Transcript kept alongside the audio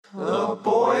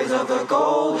of the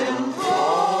Golden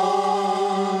Throne.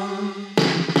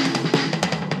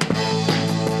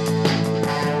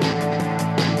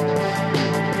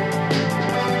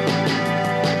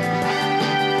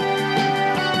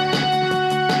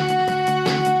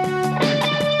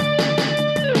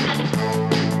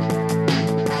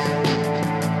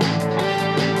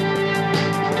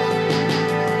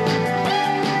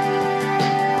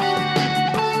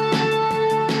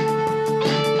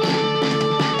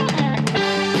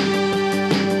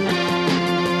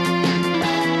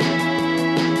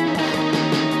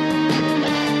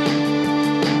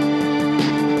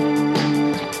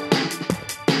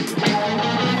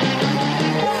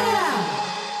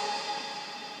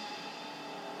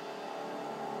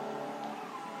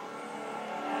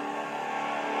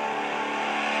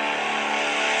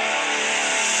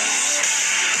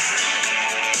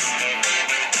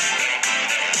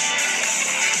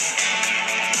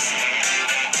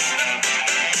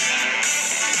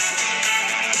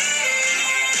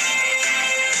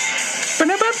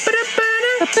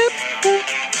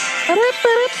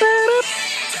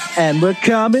 And we're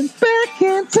coming back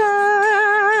in time.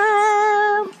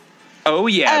 Oh,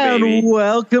 yeah, and baby.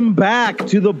 welcome back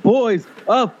to the boys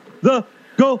of the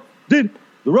Golden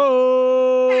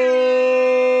Throne.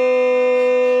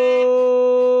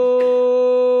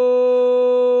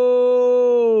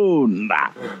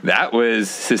 That was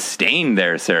sustained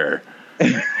there, sir.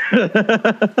 You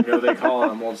know they call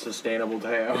him Old Sustainable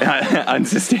Teo.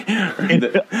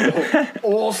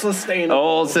 Old Sustainable.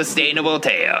 Old sustainable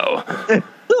Teo.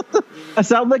 I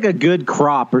sound like a good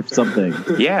crop or something.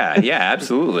 Yeah,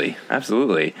 absolutely.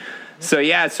 So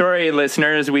yeah, sorry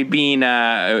listeners, we've been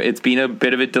it's been a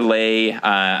bit of a delay.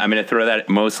 I'm going to throw that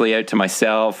mostly out to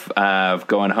myself of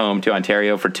going home to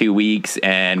Ontario for 2 weeks,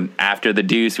 and after the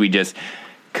Deuce we just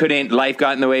couldn't, life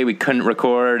got in the way, we couldn't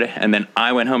record, and then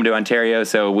I went home to Ontario,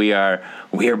 so we are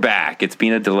back. It's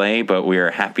been a delay, but we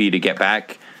are happy to get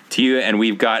back to you, and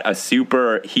we've got a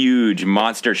super huge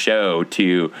monster show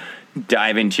to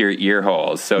dive into your ear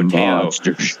holes. So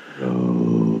Monster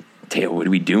show. Teo, what are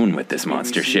we doing with this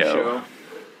monster show?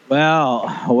 Well.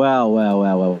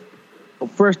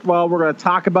 First of all, we're going to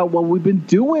talk about what we've been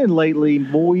doing lately,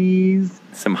 boys.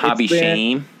 Some hobby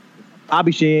shame.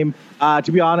 Hobby shame.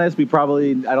 To be honest, I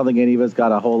don't think any of us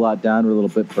got a whole lot done. We're a little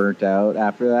bit burnt out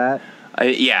after that.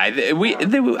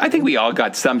 I think we all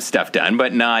got some stuff done,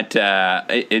 but not.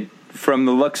 From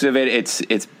the looks of it,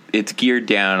 it's geared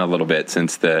down a little bit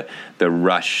since the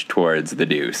rush towards the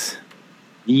Deuce.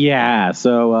 Yeah,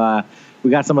 so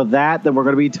we got some of that. Then we're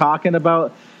going to be talking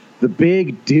about the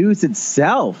big Deuce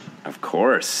itself. Of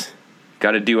course,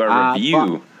 got to do our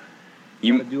review.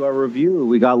 Do our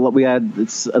review.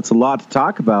 It's a lot to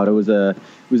talk about. It was a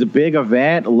big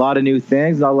event, a lot of new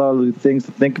things, not a lot of new things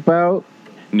to think about.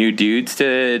 New dudes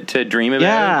to dream about.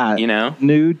 Yeah, you know,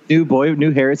 new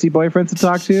heresy boyfriends to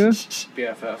talk to.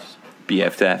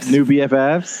 BFFs. New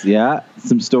BFFs. Yeah,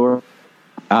 some story.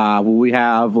 We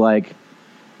have like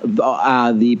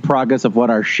the progress of what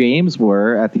our shames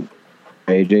were at the.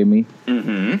 Hey, Jamie.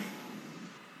 Mm-hmm.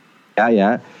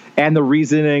 Yeah, and the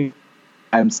reasoning.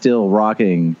 I'm still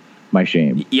rocking my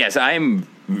shame. Yes, I'm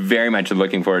very much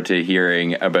looking forward to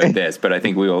hearing about this, but I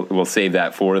think we'll save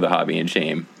that for the hobby and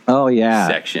shame. Oh yeah,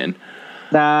 section.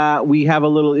 We have a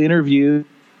little interview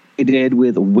we did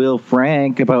with Will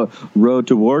Frank about Road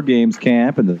to War Games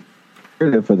Camp and the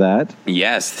for that.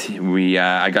 Yes,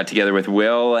 I got together with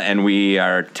Will and we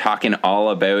are talking all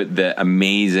about the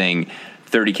amazing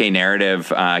 30K narrative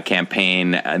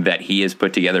campaign that he has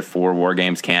put together for War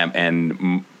Games Camp,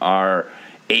 and our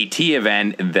AT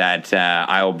event that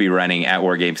I'll be running at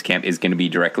War Games Camp is going to be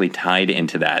directly tied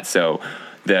into that. So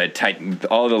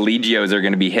all the Legios are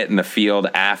going to be hitting the field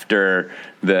after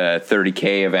the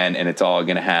 30K event, and it's all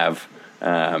going to have,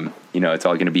 it's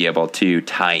all going to be able to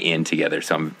tie in together.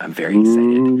 So I'm very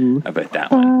excited about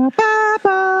that one.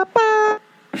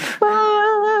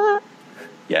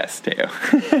 Yes, Teo.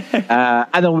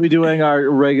 And then we'll be doing our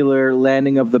regular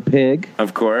landing of the pig.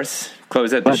 Of course.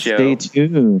 Close out the show. Stay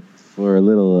tuned for a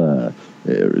little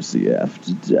heresy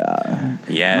after dark.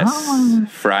 Yes.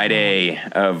 Friday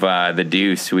of the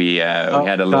Deuce, we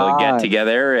had a little get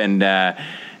together and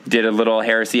did a little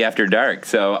heresy after dark.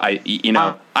 So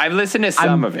I've listened to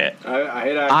some of it.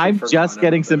 I'm just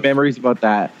getting some memories about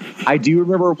that. I do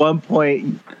remember one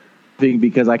point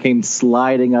because I came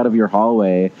sliding out of your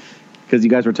hallway because you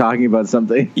guys were talking about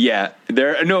something. Yeah,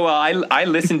 well, I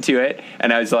listened to it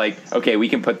and I was like, okay, we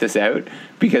can put this out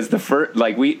because the first,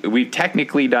 like we've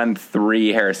technically done 3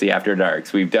 Heresy After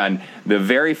Darks. We've done the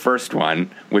very first one,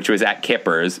 which was at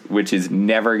Kippers, which is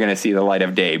never going to see the light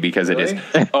of day because it is.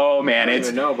 Oh man, I don't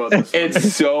even know about this one.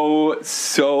 it's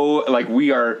so like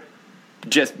we are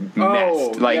just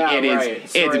messed. Like yeah, it is, right.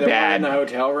 Sorry, it's the one bad. in the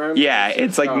hotel room. Yeah,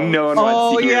 it's like no one Oh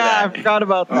wants to hear yeah, that. I forgot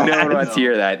about that. No one wants to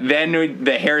hear that. Then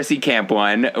the Heresy Camp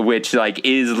one, which like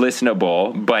is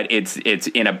listenable, but it's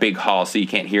in a big hall, so you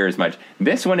can't hear as much.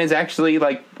 This one is actually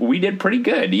like we did pretty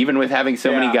good, even with having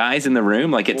so many guys in the room.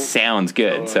 Like it sounds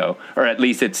good, so or at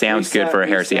least it sounds good for a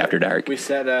Heresy After Dark. We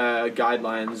set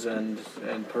guidelines and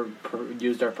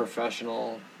used our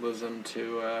professionalism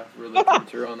to really come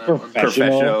through on that one.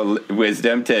 Professional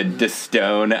wisdom to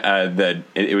stone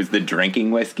it was the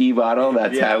drinking whiskey bottle.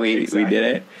 That's how we did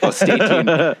it. Well, stay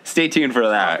tuned for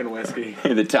that. Talking whiskey.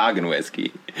 The talking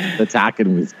whiskey. The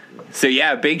talking was. So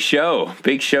yeah, big show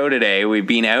today. We've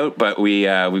been out, but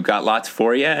we've got lots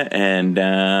for you, and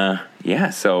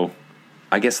so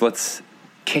I guess let's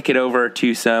kick it over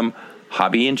to some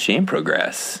hobby and shame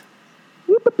progress.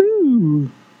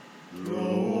 Whoop-a-boo.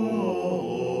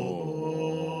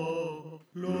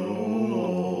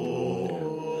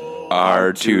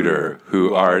 Our tutor,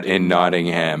 who art in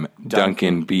Nottingham,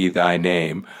 Duncan be thy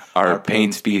name. Our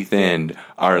paints be thinned,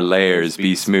 our layers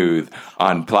be smooth,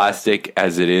 on plastic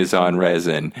as it is on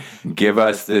resin. Give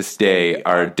us this day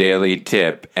our daily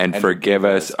tip, and forgive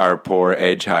us our poor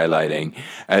edge highlighting,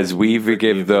 as we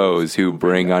forgive those who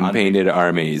bring unpainted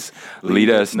armies. Lead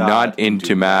us not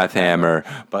into math hammer,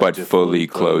 but fully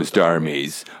closed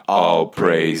armies. All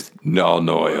praise Null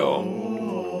Noil.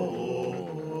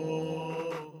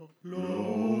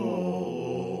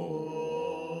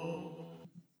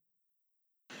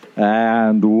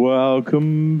 And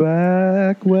welcome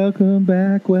back. Welcome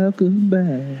back. Little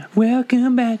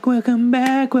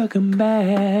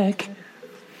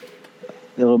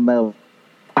Mel.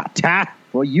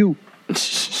 For you.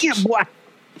 Yeah, boy.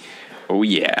 Oh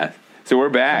yeah. So we're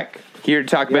back here to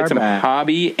talk about some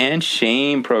hobby and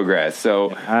shame progress.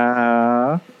 So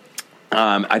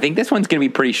I think this one's going to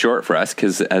be pretty short for us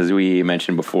because, as we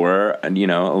mentioned before, a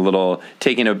little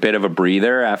taking a bit of a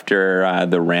breather after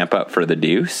the ramp up for the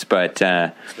Deuce. But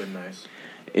It's been nice.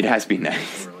 It has been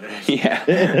nice. Really nice.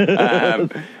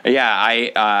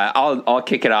 Yeah. I'll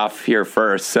kick it off here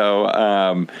first.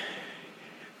 So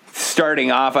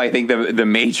starting off, I think the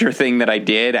major thing that I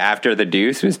did after the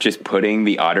Deuce was just putting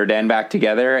the Otter Den back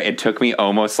together. It took me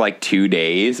almost like 2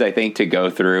 days, I think, to go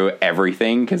through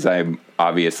everything because I'm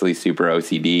obviously super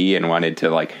OCD and wanted to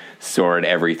like sort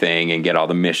everything and get all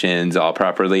the missions all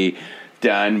properly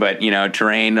done. But,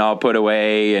 terrain all put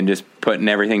away and just putting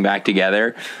everything back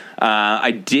together.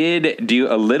 I did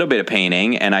do a little bit of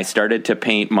painting, and I started to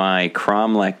paint my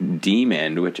Cromlech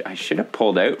Demon, which I should have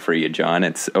pulled out for you, John.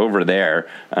 It's over there.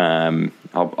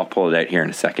 I'll pull it out here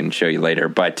in a second and show you later.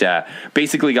 But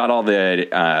basically got all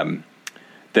the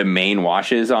main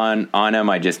washes on them.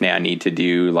 I just now need to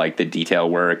do like the detail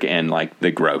work and like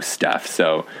the gross stuff.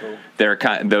 So they're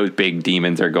those big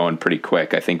demons are going pretty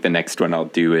quick. I think the next one I'll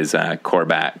do is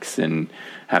Corvax and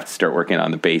have to start working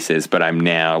on the bases. But I'm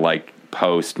now like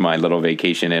post my little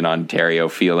vacation in Ontario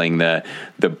feeling the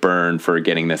burn for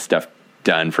getting this stuff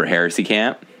done for Heresy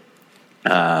Camp.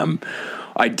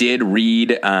 I did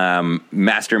read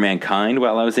Master Mankind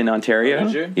while I was in Ontario.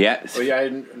 Did you? Yes. Well,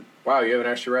 yeah, wow, you haven't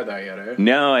actually read that yet, eh?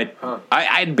 No,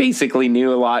 I basically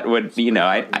knew a lot.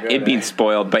 It'd been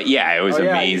spoiled, but yeah, it was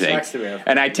amazing. You texted me.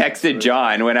 And I texted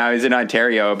John when I was in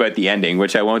Ontario about the ending,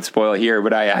 which I won't spoil here.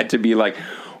 But I had to be like,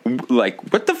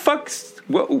 what the fuck's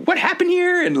what happened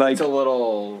here? And like, it's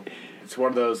one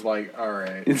of those like, all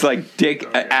right, it's like Dick.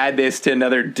 Okay. Add this to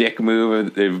another Dick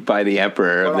move by the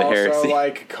Emperor of the Heresy. Also,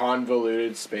 like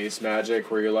convoluted space magic,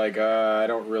 where you're like, I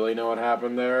don't really know what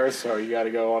happened there, so you got to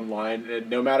go online. And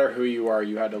no matter who you are,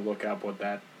 you had to look up what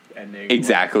that ending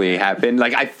exactly happened.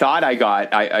 Like I thought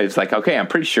I was like, okay, I'm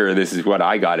pretty sure this is what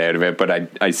I got out of it, but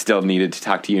I still needed to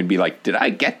talk to you and be like, did I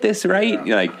get this right?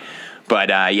 Yeah. Like. But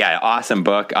yeah, awesome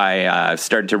book. I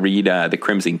started to read The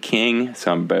Crimson King,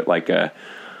 so I'm about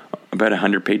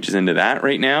 100 pages into that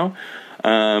right now.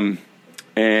 And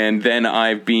then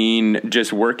I've been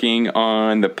just working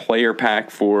on the player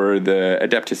pack for the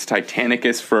Adeptus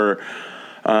Titanicus for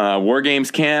War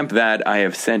Games Camp that I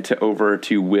have sent over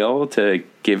to Will to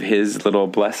give his little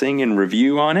blessing and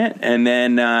review on it. And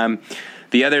then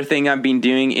the other thing I've been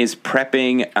doing is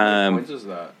prepping. What is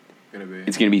that?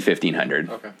 It's going to be 1,500.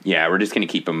 Okay. Yeah, we're just going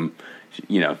to keep them,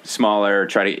 smaller.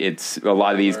 A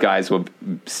lot of these guys will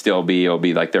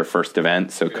be like their first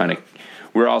event, so kind of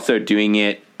we're also doing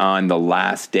it on the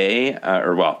last day,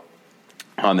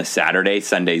 on the Saturday.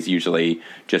 Sunday's usually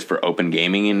just for open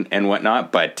gaming and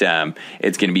whatnot, but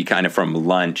it's going to be kind of from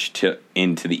lunch to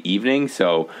into the evening.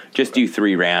 So just do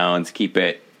 3 rounds, keep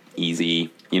it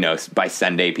easy. By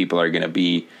Sunday, people are going to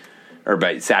be, or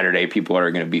by Saturday, people are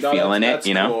going to be feeling that's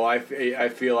it. Cool. I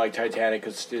feel like Titanic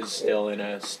is still in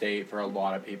a state for a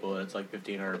lot of people. It's like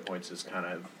 1,500 points is kind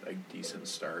of a decent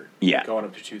start. Yeah, going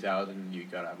up to 2,000, you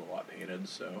got to have a lot painted.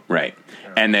 So right,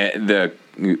 and the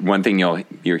one thing you'll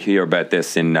hear about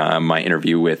this in my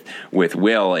interview with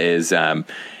Will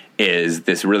is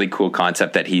this really cool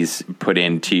concept that he's put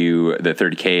into the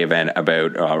 30K event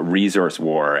about resource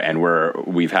war, and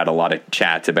we've had a lot of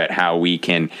chats about how we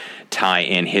can tie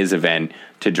in his event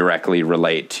to directly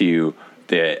relate to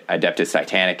the Adeptus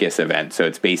Titanicus event. So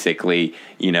it's basically,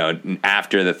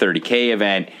 after the 30K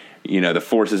event, the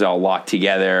forces all lock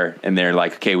together and they're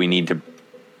like, okay, we need to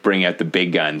bring out the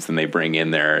big guns, and they bring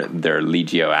in their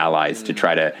Legio allies to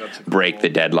try to break the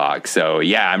deadlock. So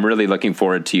yeah, I'm really looking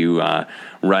forward to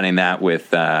running that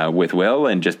with Will,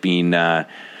 and just being laying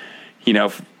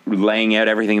out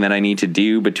everything that I need to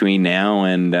do between now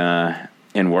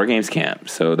and War Games Camp.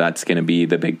 So that's going to be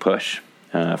the big push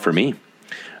for me.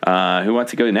 Who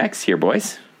wants to go next here,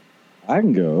 boys? I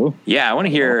can go. Yeah, I want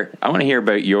to hear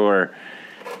about your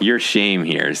shame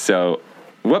here. So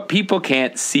what people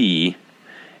can't see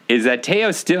is that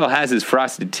Teo still has his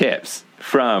frosted tips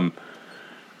from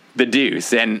the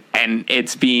Deuce, and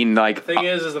it's been like... The thing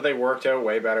is that they worked out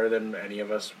way better than any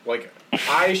of us. Like,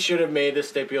 I should have made the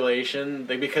stipulation,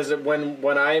 because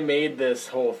when I made this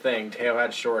whole thing, Teo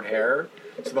had short hair,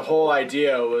 so the whole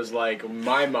idea was like,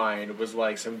 my mind was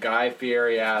like some Guy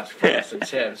Fieri-ass frosted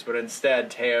tips, but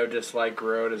instead Teo just like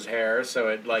grew out his hair, so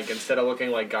it like, instead of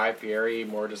looking like Guy Fieri,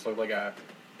 more just looked like a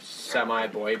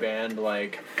semi-boy band,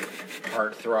 like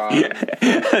heartthrob.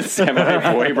 A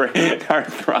semi-boy band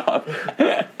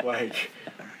heartthrob. Like,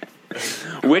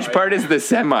 which part is the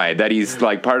semi? That he's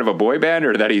like part of a boy band,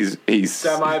 or that he's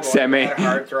semi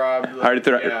heartthrob,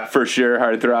 heartthrob, yeah. For sure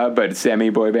heartthrob, but semi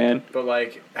boy band. But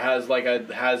like has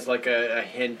a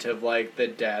hint of like the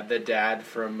dad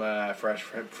from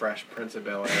Fresh Prince of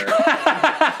Bel-Air.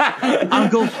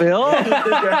 Uncle Phil.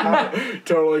 Yeah,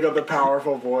 totally got the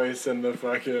powerful voice and the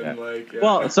fucking like. Yeah.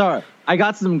 Well, sorry, I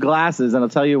got some glasses, and I'll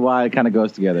tell you why it kind of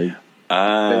goes together.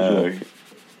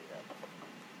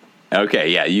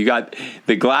 Okay, yeah, you got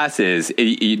the glasses,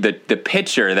 the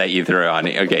picture that you throw on.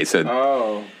 Okay,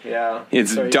 so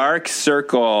it's dark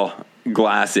circle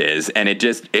glasses, and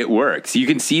it works. You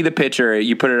can see the picture.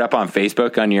 You put it up on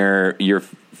Facebook on your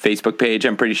Facebook page.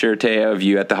 I'm pretty sure, Teo, of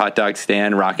you at the hot dog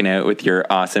stand rocking out with your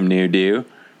awesome new do.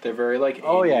 They're very like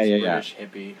 80s British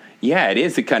hippie. Yeah, it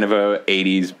is a kind of a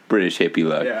 80s British hippie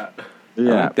look. Yeah, I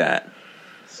like that.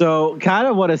 So kind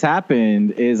of what has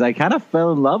happened is I kind of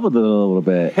fell in love with it a little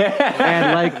bit,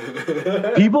 and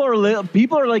like people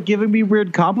are like giving me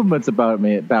weird compliments about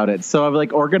it. So I've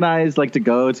like organized like to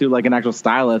go to like an actual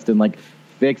stylist and like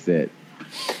fix it.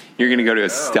 You're gonna go to a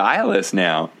stylist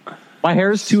now. My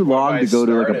hair is too long to go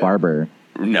to like a barber.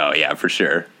 No, yeah, for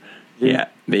sure. Yeah,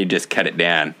 they just cut it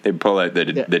down. They pull out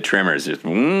the trimmers. Just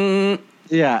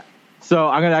yeah. So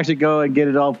I'm gonna actually go and get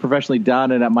it all professionally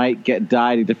done, and it might get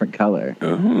dyed a different color.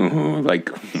 Ooh,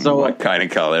 what kind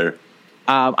of color?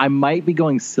 I might be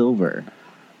going silver.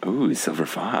 Ooh, silver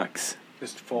fox.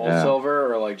 Just full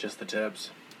silver, or like just the tips?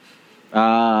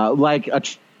 Like a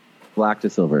black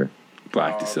to silver.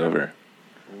 Black to silver.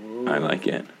 Ooh. I like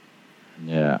it.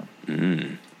 Yeah.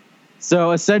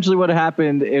 So essentially, what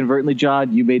happened inadvertently,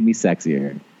 John? You made me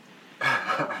sexier.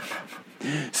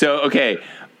 So okay.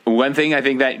 One thing I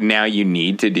think that now you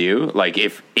need to do, like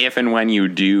if and when you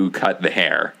do cut the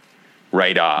hair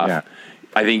right off,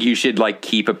 I think you should like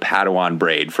keep a Padawan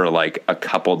braid for like a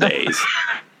couple days.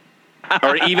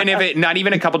 Or even if not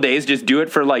even a couple days, just do it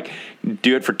for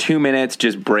 2 minutes,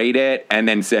 just braid it, and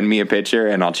then send me a picture,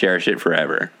 and I'll cherish it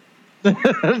forever.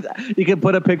 You can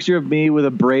put a picture of me with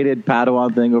a braided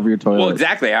Padawan thing over your toilet. Well,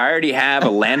 exactly. I already have a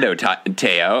Lando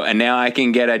Teo, and now I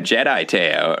can get a Jedi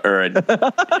Teo or a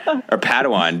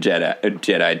Padawan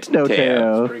Jedi no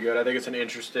Teo. That's pretty good. I think it's an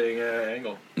interesting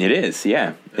angle. It is,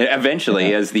 yeah.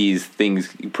 Eventually, as these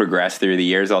things progress through the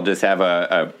years, I'll just have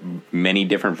a many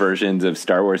different versions of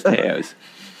Star Wars Teos.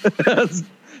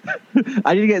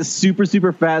 I need to get super,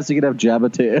 super fast so you can have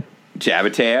Jabba Teo.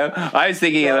 Jabba Teo? I was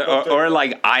thinking,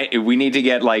 we need to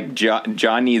get like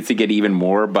John needs to get even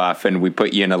more buff, and we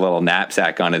put you in a little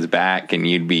knapsack on his back, and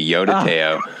you'd be Yoda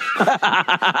Teo.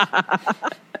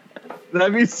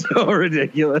 That'd be so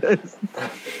ridiculous.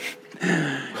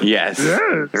 Yes.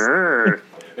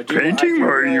 Painting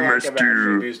more you must imagine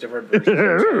do. These different versions of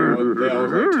Teo. They all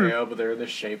look like Teo, but they're in the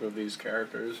shape of these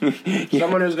characters.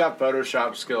 Someone who's got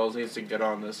Photoshop skills needs to get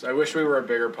on this. I wish we were a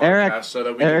bigger podcast Eric, so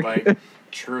that we could like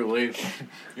truly,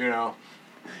 you know.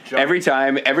 jump.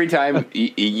 Every time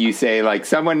you say like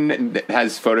someone that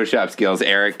has Photoshop skills,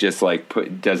 Eric just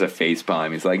like does a face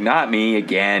palm. He's like, not me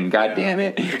again. God damn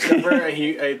it. Except for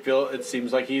it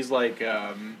seems like he's like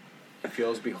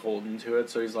feels beholden to it.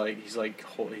 So he's like,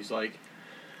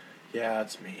 yeah,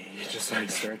 it's me. He just like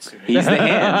starts doing. He's the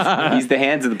hands. He's the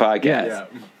hands of the podcast. Yeah.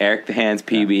 Eric the Hands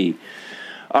PB.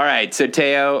 All right, so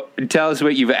Teo, tell us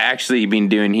what you've actually been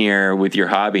doing here with your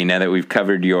hobby. Now that we've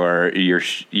covered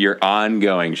your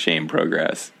ongoing shame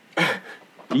progress.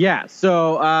 Yeah,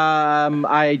 so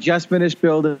I just finished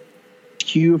building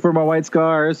Q for my White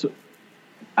Scars.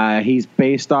 He's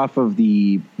based off of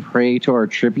the Praetor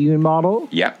Tribune model.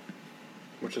 Yep.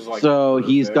 Which is like So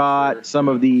he's got some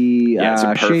of the Yeah,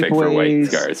 it's perfect for White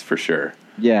Shapeways. Scars for sure.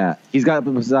 Yeah, he's got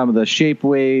some of the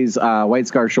Shapeways White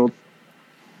Scar shoulder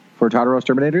for Tartaros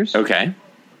Terminators. Okay.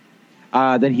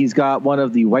 Then he's got one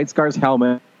of the White Scars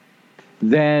helmet.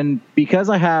 Then, because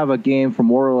I have a game from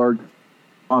Warlord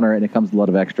Honor and it comes with a lot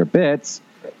of extra bits,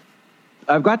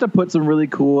 I've got to put some really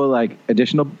cool, like,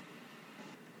 additional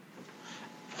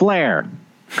flair.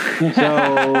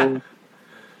 So,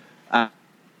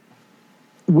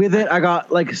 with it, I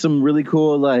got, like, some really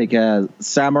cool, like,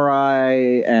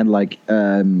 samurai and, like,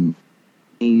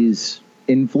 these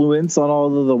influence on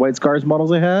all of the White Scars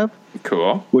models I have.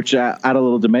 Cool. Which add a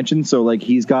little dimension. So, like,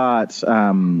 he's got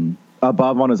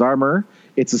above on his armor,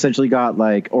 it's essentially got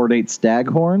like ornate stag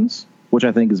horns, which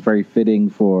I think is very fitting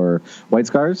for White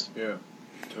Scars. Yeah,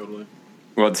 totally.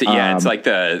 Well, it's like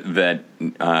the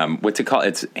what's it called?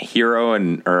 It's Hero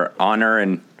or Honor,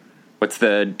 and what's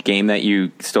the game that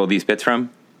you stole these bits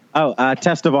from? Oh,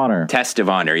 Test of Honor. Test of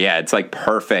Honor. Yeah, it's like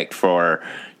perfect for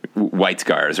White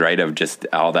Scars, right? Of just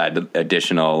all that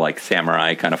additional like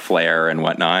samurai kind of flair and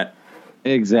whatnot.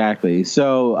 Exactly.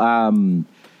 So,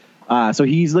 so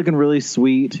he's looking really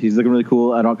sweet. He's looking really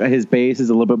cool. His base is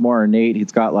a little bit more ornate.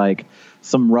 He's got like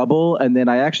some rubble, and then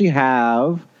I actually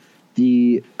have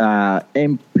the the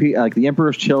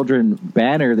Emperor's Children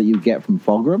banner that you get from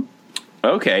Fulgrim.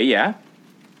 Okay, yeah,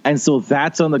 and so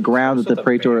that's on the ground Also that the the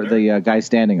Praetor, banner? the guy's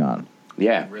standing on.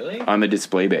 yeah. Really? On the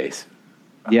display base.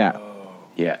 Yeah. Oh,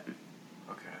 Yeah.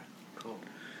 okay, cool.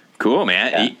 Cool,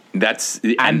 man. Yeah.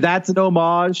 And that's an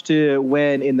homage to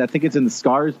when I think it's in the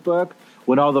Scars book,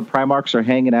 when all the Primarchs are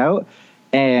hanging out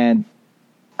and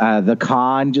the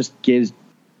Khan just gives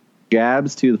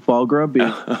jabs to the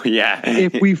Fulgrim. yeah.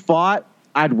 If we fought,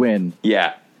 I'd win.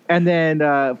 yeah. And then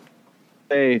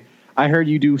hey, I heard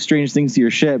you do strange things to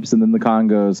your ships, and then the Khan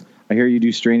goes, I hear you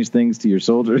do strange things to your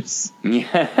soldiers.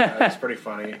 That's pretty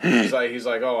funny. He's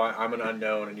like, oh, I'm an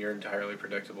unknown, and you're entirely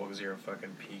predictable because you're a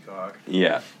fucking peacock.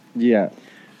 Yeah. Yeah.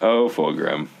 Oh,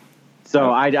 Fulgrim.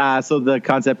 So so the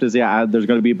concept is, there's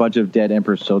going to be a bunch of dead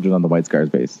Emperor's Children on the White Scars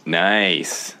base.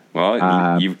 Nice. Well,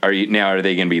 are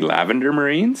they going to be Lavender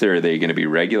Marines or are they going to be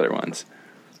regular ones?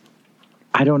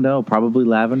 I don't know. Probably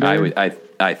lavender.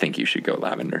 I think you should go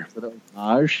Lavender.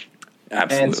 Homage.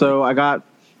 Absolutely. And so I got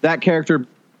that character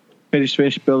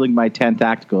finished building my 10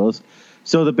 tacticals.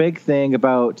 So the big thing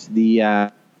about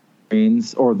the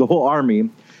Marines or the whole army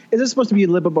is it's supposed to be a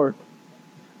little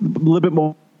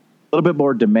bit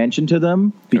more dimension to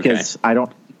them because I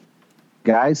don't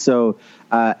guys. So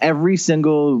every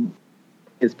single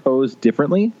is posed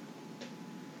differently.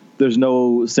 There's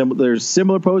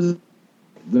similar poses.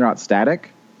 They're not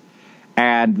static,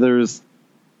 and there's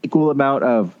equal amount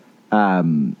of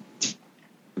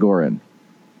Gorin.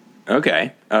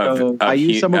 Okay. I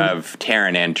use some of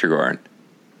Terran and Trigorn.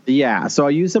 Yeah, so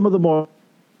I use some of the more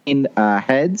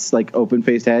heads, like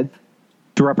open-faced heads,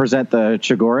 to represent the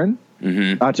Chigoran,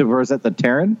 to represent the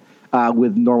Terran,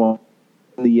 with normal.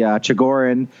 The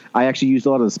Chigoran, I actually used a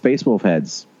lot of the Space Wolf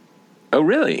heads. Oh,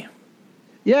 really?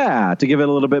 Yeah, to give it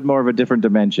a little bit more of a different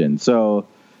dimension. So,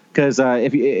 because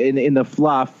if you, in the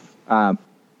fluff,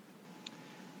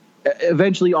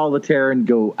 eventually all the Terran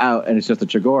go out and it's just the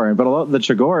Chigoran. But a lot of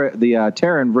the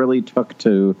Terran really took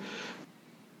to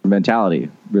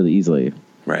mentality really easily.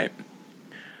 Right.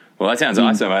 Well, that sounds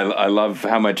awesome. I love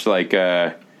how much like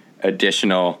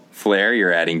additional flair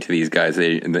you're adding to these guys.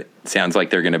 It sounds like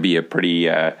they're going to be a pretty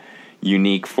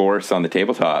unique force on the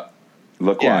tabletop,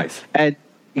 look-wise. Yeah, and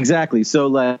exactly. So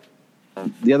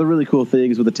the other really cool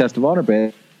things with the Test of Honor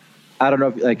band, I don't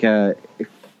know if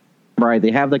right,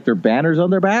 they have like their banners on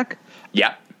their back.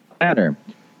 Yeah. Banner.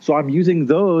 So I'm using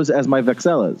those as my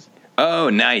Vexellas.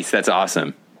 Oh, nice. That's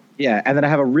awesome. Yeah, and then I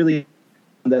have a really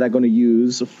that I'm going to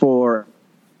use for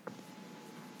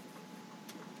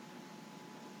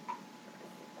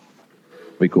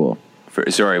Be cool.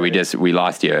 Sorry, we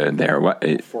lost you there.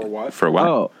 What? For what? For what?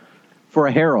 Oh, for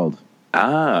a herald.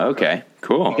 Ah, okay,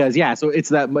 cool. Because so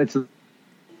it's a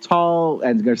tall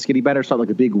and skinny banner. It's not like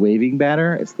a big waving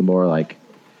banner. It's the more like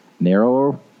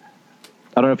narrow.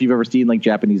 I don't know if you've ever seen like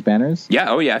Japanese banners. Yeah.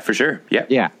 Oh, yeah, for sure. Yeah.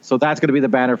 Yeah. So that's going to be the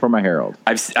banner for my herald.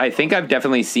 I think I've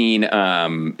definitely seen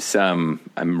some.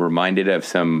 I'm reminded of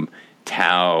some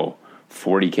Tau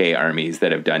 40K armies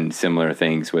that have done similar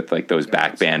things with like those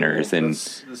back banners and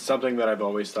That's something that I've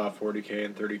always thought 40K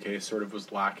and 30K sort of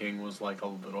was lacking was like a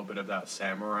little bit of that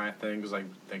samurai thing because I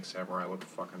think samurai looked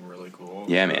fucking really cool.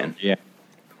 yeah, man. Yeah.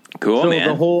 Cool, So man.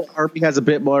 the whole army has a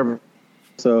bit more.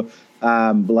 So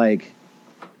like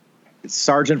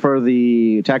sergeant for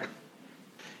the tech,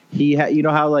 you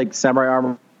know how like samurai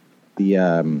armor, the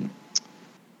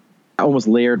almost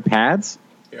layered pads.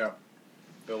 Yeah.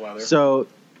 The leather. So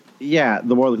yeah,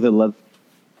 the more like the leather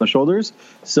on the shoulders.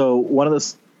 So one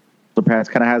of the pads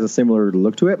kind of has a similar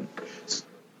look to it. So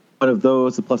one of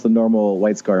those plus the normal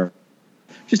white scarf,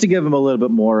 just to give them a little bit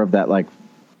more of that like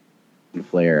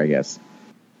flair, I guess.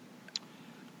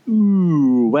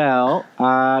 Ooh, well,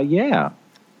 yeah,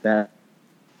 that.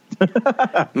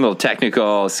 A little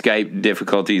technical Skype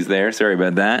difficulties there. Sorry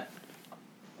about that.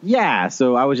 Yeah,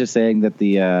 so I was just saying that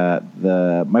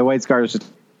the my white scarf is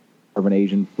just of an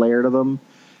Asian flair to them.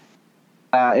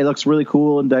 It looks really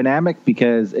cool and dynamic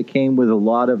because it came with a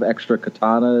lot of extra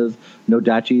katanas,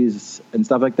 nodachis, and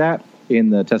stuff like that in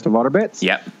the Test of Water bits.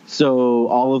 Yep. So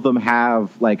all of them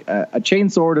have like a chain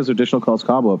sword as additional close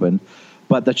combo weapon,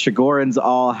 but the Chigorins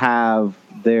all have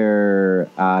their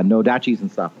nodachis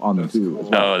and stuff on them too. cool. As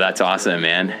well. Oh, that's awesome,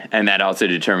 man! And that also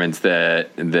determines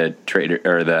the trader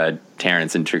or the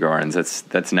Terrans and Trigorans.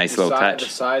 That's a nice little The touch.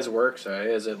 size works, eh?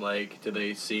 Is it like, do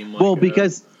they seem like Well,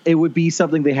 because it would be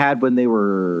something they had when they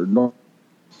were normal.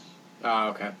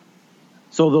 okay.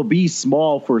 So they'll be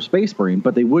small for Space Marine,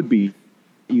 but they would be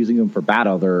using them for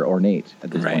battle. They're ornate at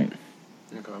this Right. point.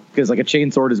 Okay. Because like a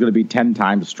chain sword is going to be 10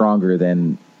 times stronger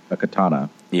than a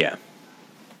katana. Yeah.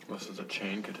 This is a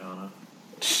chain katana.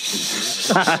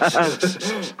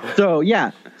 So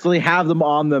yeah, so they have them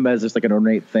on them as just like an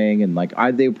ornate thing, and like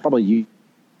they would probably use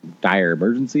dire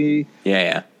emergency.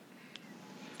 Yeah.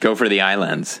 Go for the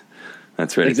islands.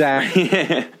 That's what Exactly.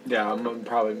 Yeah, I'm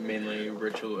probably mainly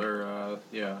ritual or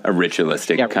yeah. A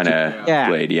ritualistic Yeah, kind of yeah.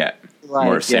 blade, yeah. Like,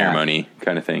 More yeah. ceremony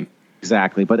kind of thing.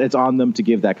 Exactly, but it's on them to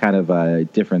give that kind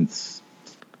of difference,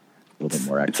 a little bit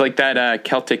more. It's like that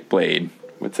Celtic blade.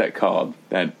 What's that called?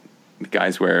 That the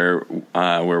guys were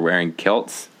wearing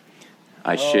kilts.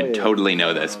 I should yeah. totally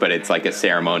know this, but it's like a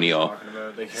ceremonial.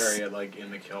 They carry it like in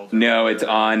the kilt. No, it's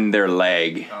on their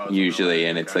leg Oh, it's usually, on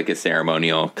and the leg, it's okay. like a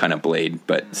ceremonial kind of blade,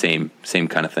 but same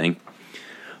kind of thing.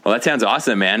 Well, that sounds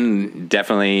awesome, man.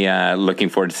 Definitely looking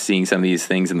forward to seeing some of these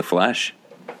things in the flesh.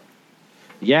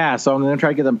 Yeah, so I'm going to try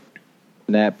to get them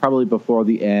probably before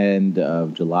the end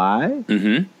of July.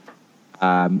 Mm-hmm.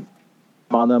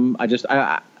 On them, I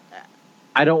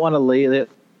don't want to lay it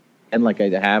in like I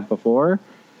have before,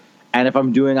 and if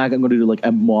I'm doing, I'm going to do like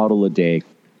a model a day.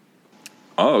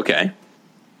 Oh, okay.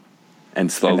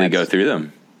 And slowly And go that's- through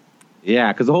them.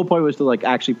 Yeah, because the whole point was to like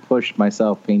actually push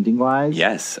myself painting wise.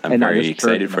 Yes, I'm And not very just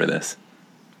excited turn for them. this.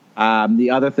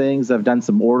 The other things, I've done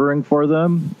some ordering for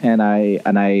them, and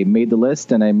I made the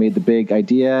list, and I made the big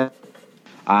idea.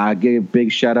 I gave a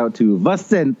big shout out to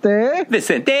Vicente.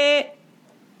 Vicente!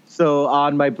 So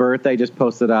on my birthday, I just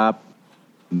posted up,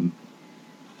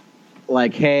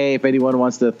 like, hey, if anyone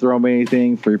wants to throw me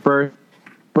anything for your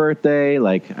birthday,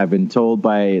 like I've been told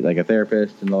by like a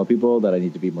therapist and all the people that I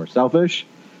need to be more selfish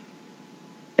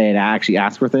and actually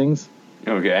ask for things.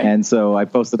 Okay. And so I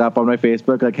posted up on my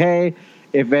Facebook, like, hey,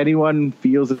 if anyone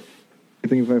feels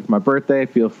anything for my birthday,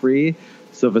 feel free.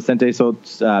 So Vicente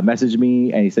messaged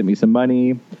me, and he sent me some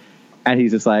money. And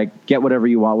he's just like, get whatever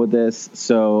you want with this.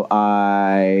 So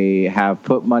I have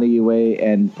put money away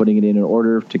and putting it in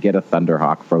order to get a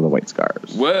Thunderhawk for the White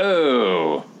Scars.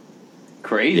 Whoa.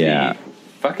 Crazy. Yeah.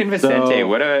 Fucking Vicente. So-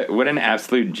 what an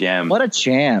absolute gem. What a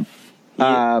champ.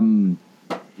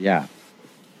 Yeah.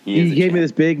 He is He a gave champ. me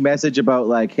this big message about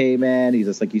like, hey man, he's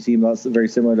just like, you seem very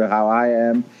similar to how I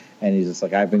am, and he's just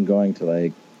like, I've been going to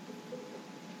like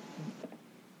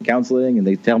counseling, and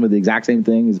they tell me the exact same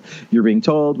thing as you're being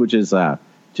told, which is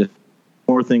just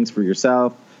more things for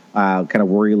yourself, kind of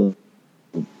worry a little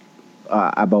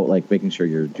about like making sure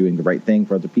you're doing the right thing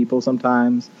for other people.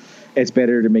 Sometimes it's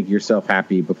better to make yourself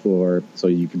happy before, so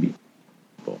you can be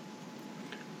people.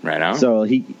 Right on. So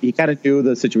he kind of knew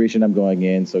the situation I'm going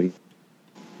in, so he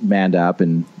manned up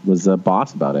and was a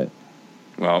boss about it.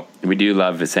 Well, we do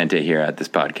love Vicente here at this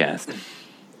podcast.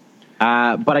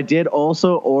 But I did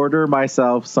also order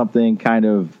myself something kind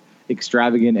of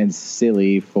extravagant and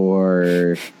silly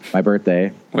for my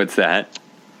birthday. What's that?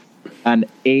 An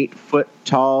 8-foot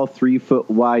tall, 3-foot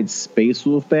wide Space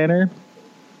Wolf banner.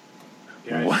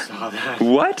 Yeah, I What? saw that.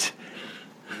 What?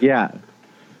 Yeah,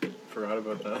 Forgot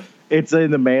about that. it's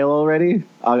in the mail already.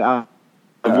 Where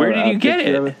did you get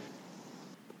picture of it?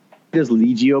 Just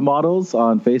Legio models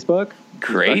on Facebook.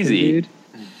 Crazy. Dude.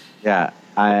 Yeah,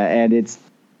 and it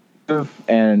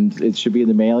should be in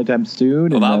the mail anytime soon.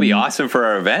 Well, and that'll be then- awesome for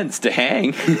our events to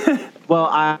hang.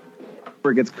 Well,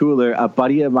 where it gets cooler, a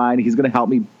buddy of mine, he's going to help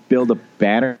me build a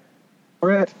banner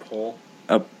for it. Pole.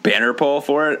 A banner pole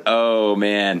for it? Oh,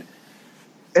 man.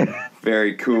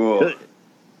 Very cool.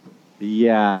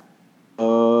 Yeah.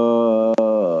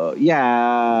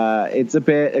 Yeah, it's a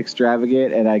bit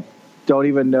extravagant, and I don't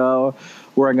even know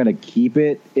where I'm going to keep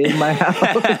it in my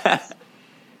house.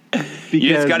 You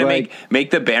just got to like,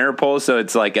 make the banner pole so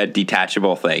it's like a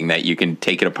detachable thing that you can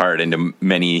take it apart into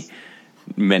many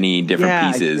different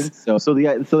I pieces. think so. So the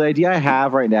idea I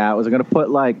have right now is I'm going to put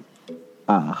like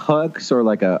hooks or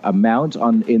like a mount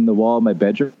in the wall of my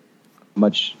bedroom.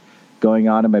 Much going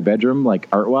on in my bedroom, like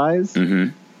art wise.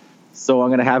 Mm-hmm. So I'm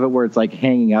going to have it where it's like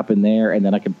hanging up in there, and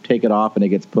then I can take it off and it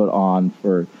gets put on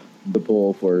for the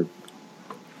pole for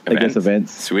I guess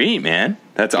events. Sweet, man.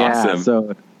 That's Yeah, awesome.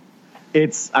 so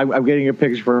I'm getting a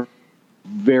picture for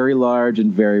very large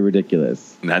and very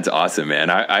ridiculous. That's awesome, man.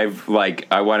 I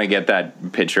want to get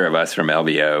that picture of us from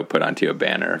LVO put onto a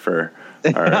banner for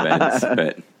our events.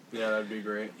 But Yeah, that'd be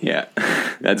great. yeah,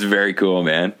 that's very cool,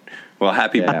 man. Well,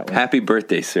 happy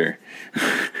birthday, sir.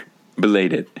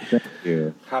 Belated. Thank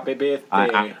you. Happy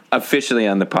birthday. Officially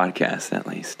on the podcast, at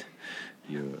least.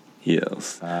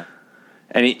 Yes. Uh,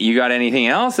 You got anything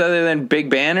else other than big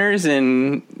banners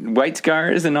and white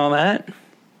scars and all that?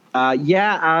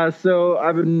 So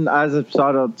I've been, as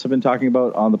I've been talking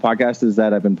about on the podcast, is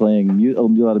that I've been playing a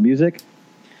lot of music.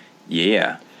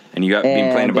 Yeah. And you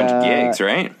been playing a bunch of gigs,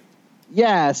 right?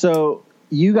 Yeah, so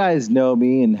you guys know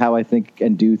me and how I think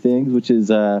and do things, which is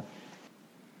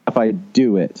if I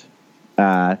do it.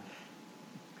 Grab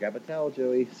a towel,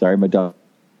 Joey. Sorry, my dog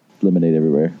lemonade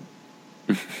everywhere.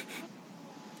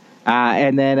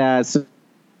 And then so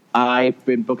I've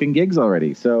been booking gigs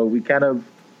already. So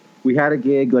we had a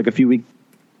gig like a few weeks,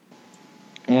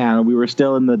 and we were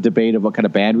still in the debate of what kind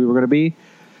of band we were going to be.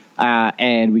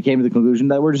 And we came to the conclusion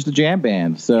that we're just a jam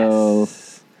band. So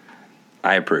Yes.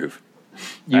 I approve.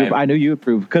 I know you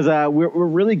approve because we're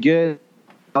really good.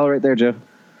 All right there, Joe.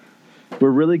 We're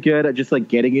really good at just like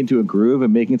getting into a groove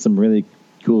and making some really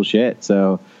cool shit.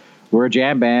 So we're a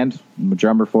jam band. I'm a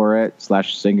drummer for it,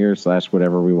 /singer /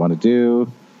 whatever we want to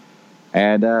do.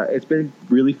 And it's been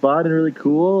really fun and really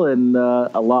cool, and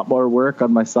a lot more work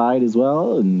on my side as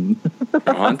well. And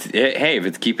Hey, if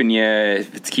it's keeping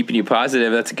you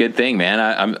positive, that's a good thing,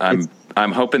 man.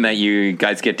 I'm hoping that you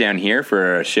guys get down here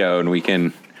for a show and we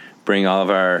can bring all of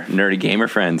our nerdy gamer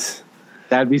friends.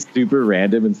 that'd be super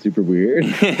random and super weird.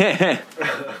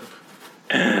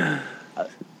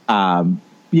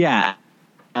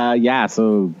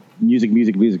 So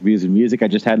music. I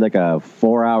just had like a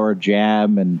 4-hour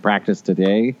jam and practice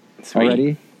today. Sweet.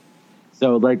 Already.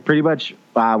 So like pretty much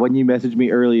when you messaged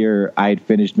me earlier, I had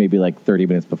finished maybe like 30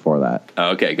 minutes before that.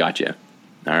 Okay, gotcha.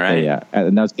 All So, right. yeah,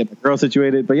 and I was getting the girl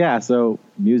situated. But yeah, so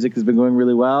music has been going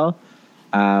really well.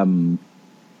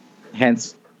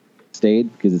 Hence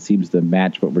stayed because it seems to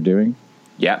match what we're doing.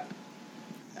 Yep.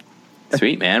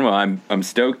 Sweet, man. Well, I'm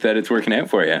stoked that it's working out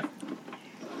for you.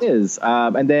 It is.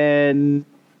 And then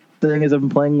the thing is, I've been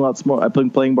playing lots more. I've been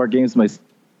playing more games myself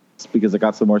because I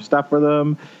got some more stuff for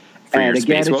them. For and your again,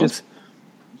 Space it's Wolves? just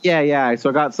yeah. So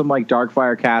I got some like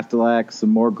Darkfire Castellax, some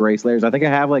more Grace Layers. I think I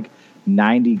have like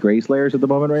 90 Grace Layers at the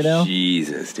moment right now.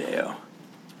 Jesus, Dale.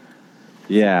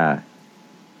 Yeah,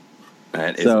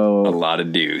 That is So- a lot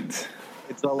of dudes.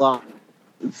 it's a lot.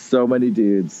 So many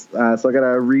dudes. So I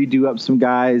gotta redo up some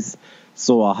guys.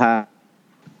 So I'll have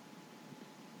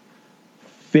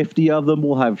 50 of them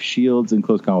will have shields and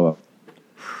close combat.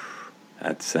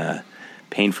 That's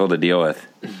painful to deal with.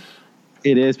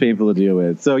 It is painful to deal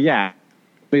with. So yeah,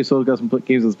 Space Wolves got some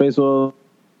games with Space Wolves.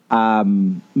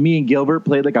 Me and Gilbert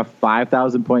played like a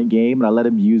 5,000 point game, and I let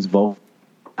him use Vulcan.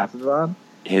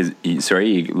 You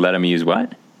let him use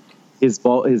what? His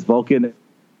Vulcan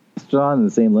on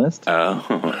the same list. Oh,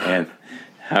 and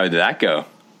how did that go?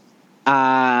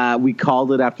 We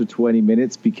called it after 20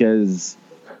 minutes because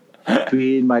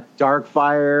between my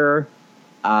Darkfire,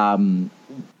 and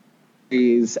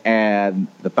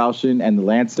the Falchion and the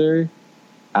Lancer,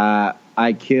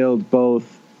 I killed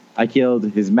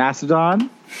his Mastodon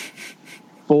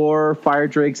 4 Fire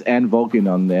Drakes and Vulcan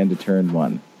on the end of turn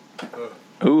 1.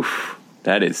 Oof.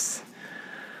 That's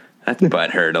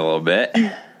butthurt a little bit.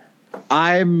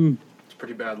 I'm It's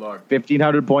pretty bad luck.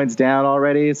 1,500 points down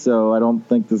already, so I don't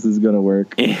think this is going to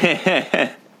work. Oh,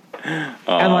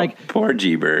 And, like- poor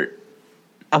G-Bert.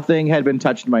 Nothing had been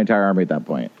touched in my entire army at that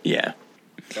point. Yeah.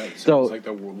 That sounds So- like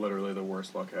literally the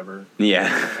worst luck ever. Yeah.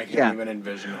 I can't Yeah. even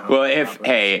envision how. Well, it if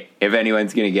happens.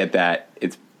 anyone's gonna get that,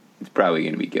 it's probably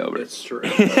gonna be Gilbert. It's true.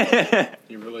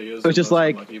 He really is. So it's just the most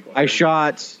like unlucky player. I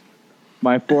shot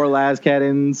my 4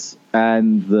 Lascannons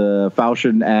and the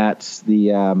Falchion at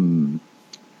the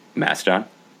Mastodon.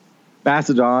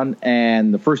 Mastodon,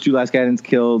 and the first 2 Lascannons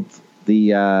killed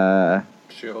the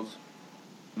shields.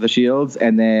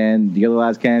 and then the other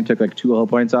Lascannon took like 2 hull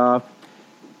points off.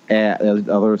 And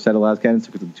the other set of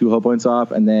Lascannons took 2 hull points off,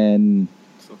 and then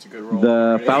So it's a good roll. the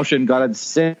already. Falchion got a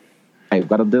 6. Did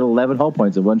 11 hull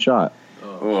points in one shot.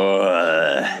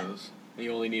 He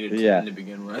only needed 10 Yeah. to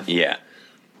begin with. Yeah.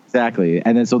 Exactly.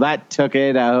 And then so that took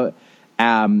it out.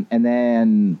 And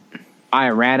then I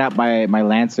ran up my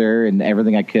Lancer and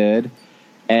everything I could.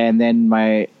 And then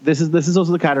this is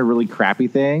also the kind of really crappy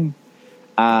thing.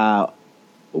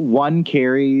 1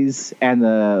 carries and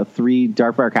the 3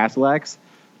 Darkfire Castellax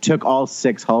took all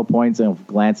 6 hull points of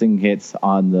glancing hits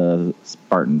on the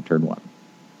Spartan turn 1.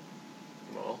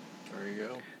 Well, there you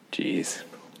go. Jeez.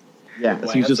 Yeah. So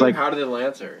he's Lancer? just like How did the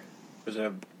Lancer? Was it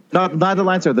a not the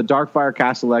Lancer, the Darkfire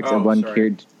Castellax Oh, and 1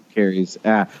 sorry. carries.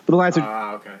 But the Lancer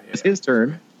okay. It's his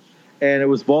turn, and it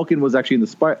was Vulcan was actually in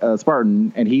the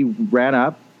Spartan, and he ran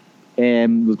up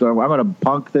and was going, I'm going to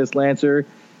punk this Lancer,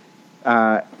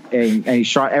 and he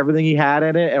shot everything he had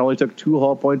in it and only took 2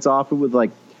 hull points off it with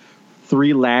like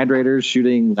 3 Land Raiders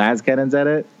shooting las cannons at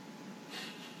it.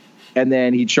 And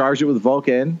then he charged it with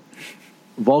Vulcan.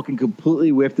 Vulcan completely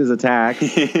whiffed his attack,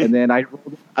 and then I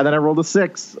rolled a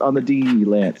 6 on the D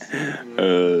Lance.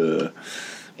 And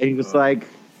he was like,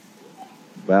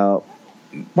 well,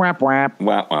 whap whap.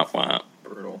 Wow, wow, wow.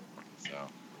 Brutal. So.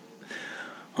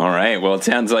 All right. Well, it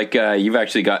sounds like you've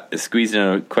actually got squeezed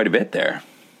in quite a bit there.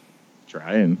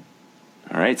 Trying.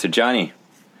 All right. So, Johnny,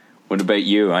 what about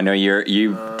you? I know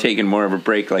you've taken more of a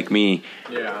break like me.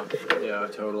 Yeah,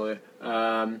 totally.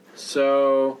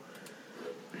 So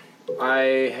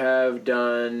I have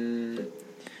done.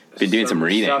 Been doing some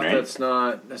reading, stuff right? That's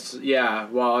not. Yeah.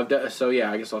 Well, I've done. So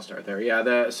yeah, I guess I'll start there.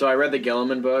 Yeah. So I read the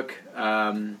Gilliman book.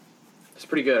 It's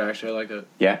pretty good actually. I liked it.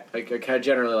 Yeah. I kind of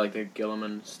generally like the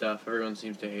Gilliman stuff. Everyone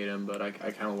seems to hate him, but I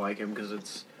kind of like him because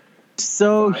it's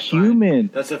So I find- human.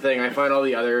 That's the thing. I find all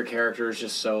the other characters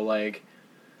just so like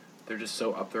they're just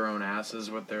so up their own asses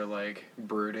with their like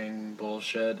brooding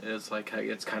bullshit. It's like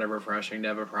it's kind of refreshing to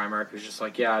have a Primarch who's just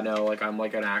like, yeah, no, like I'm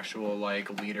like an actual like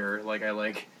leader. Like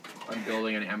I'm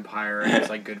building an empire and it's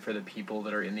like good for the people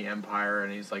that are in the empire.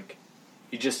 And he's like,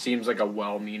 he just seems like a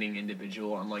well-meaning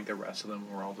individual, unlike the rest of them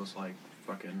who are all just like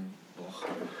fucking. Ugh.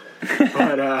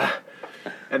 But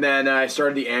and then I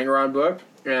started the Angron book,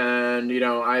 and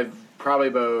I've probably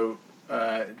about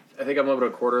I think I'm about a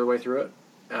quarter of the way through it.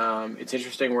 It's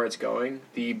interesting where it's going.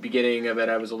 The beginning of it,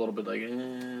 I was a little bit like,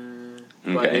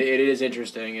 but Okay. it is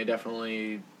interesting. It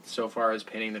definitely, so far as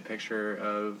painting the picture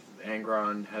of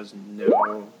Angron, has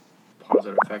no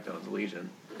positive effect on his Legion.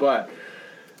 But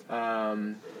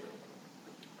other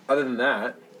than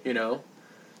that,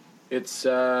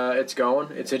 it's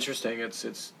going. It's interesting.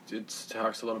 It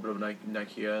talks a little bit of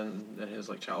Nicaea and his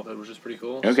like childhood, which is pretty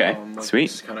cool. Okay, so I'm,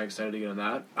 sweet. Kind of excited to get on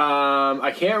that.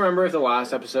 I can't remember if the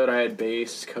last episode I had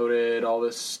base coded all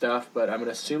this stuff, but I'm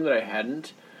gonna assume that I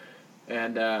hadn't.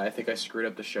 And I think I screwed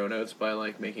up the show notes by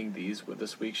like making these with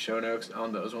this week's show notes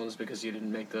on those ones because you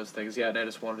didn't make those things yet, and I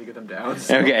just wanted to get them down.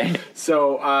 So, Okay.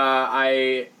 So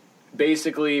I.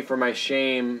 Basically, for my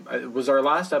shame, was our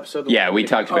last episode? Yeah, we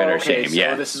talked about our shame, So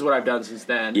yeah. this is what I've done since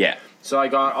then. Yeah. So I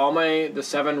got all the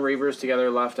 7 Reavers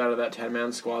together left out of that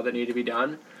 10-man squad that needed to be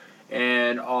done,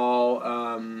 and all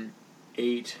 10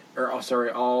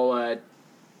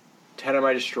 of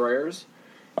my destroyers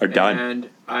Are done. And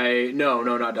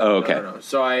not done. Oh, okay. No.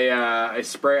 So I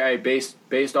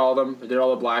based all of them. I did all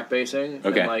the black basing.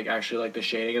 Okay. And like actually like the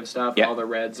shading and stuff. Yeah. All the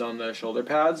reds on the shoulder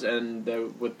pads, and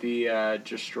with the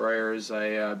destroyers,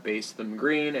 I based them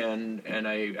green, and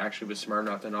I actually was smart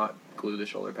enough to not glue the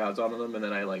shoulder pads onto them, and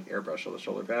then I like airbrushed all the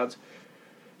shoulder pads.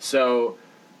 So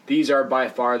these are by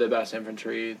far the best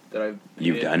infantry that I've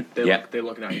You've done. They Yeah.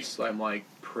 look nice. I'm like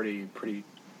pretty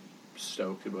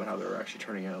stoked about how they're actually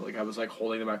turning out. Like I was like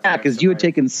holding them back. Yeah, because you had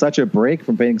taken such a break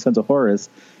from painting Sons of Horus,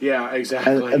 Yeah,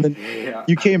 exactly. and then yeah.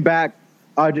 you came back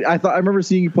I remember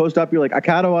seeing you post up. You're like, I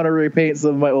kind of want to repaint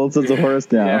some of my old Sons of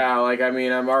Horus now. Yeah, like I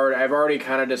mean, I've already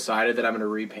kind of decided that I'm going to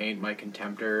repaint my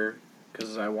Contemptor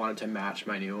because I wanted to match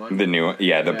my new one. The new one,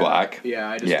 the black. Yeah,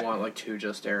 I just want like 2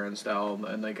 Just Aaron style,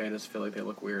 and like I just feel like they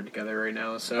look weird together right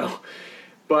now. So,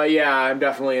 but yeah, I'm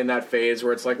definitely in that phase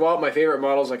where it's like, well, my favorite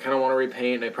models I kind of want to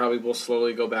repaint. And I probably will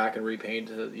slowly go back and repaint,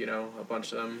 a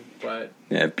bunch of them. But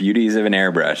yeah, beauties of an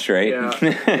airbrush, right?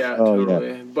 Yeah, Oh,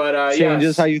 totally. yeah. But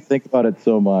Changes how you think about it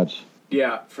so much.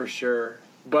 Yeah, for sure.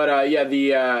 But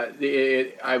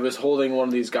I was holding one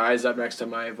of these guys up next to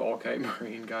my Volkite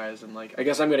Marine guys, and like I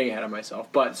guess I'm getting ahead of myself.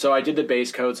 But so I did the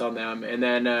base coats on them, and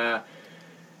then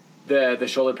the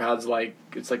shoulder pads, like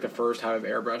it's like the first time I've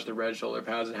airbrushed the red shoulder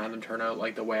pads and had them turn out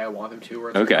like the way I want them to.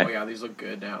 Where it's Okay. like, oh yeah, these look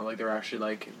good now. Like they're actually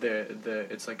like the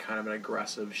it's like kind of an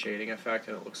aggressive shading effect,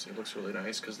 and it looks really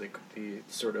nice because the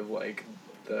sort of like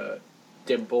the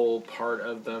dimple part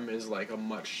of them is like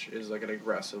an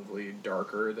aggressively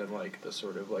darker than like the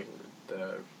sort of like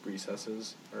the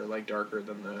recesses are like darker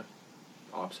than the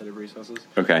opposite of recesses.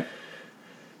 Okay.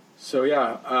 So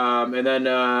yeah, and then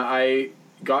I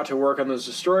got to work on those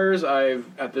destroyers.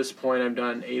 At this point I've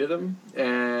done 8 of them,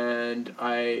 and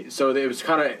so it was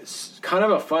kind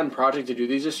of a fun project to do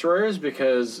these destroyers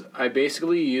because I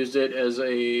basically used it as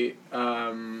a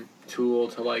tool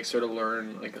to like sort of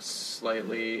learn like a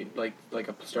slightly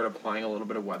start applying a little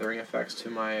bit of weathering effects to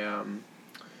my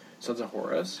Sons of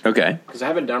Horus. Okay. Because I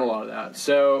haven't done a lot of that.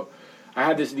 So I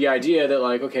had the idea that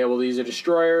like, okay, well these are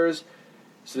destroyers,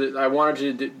 so that I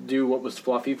wanted to do what was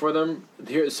fluffy for them.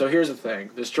 So here's the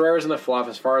thing: destroyers in the fluff,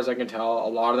 as far as I can tell, a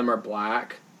lot of them are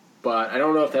black, but I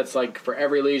don't know if that's like for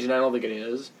every legion. I don't think it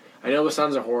is. I know with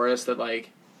Sons of Horus that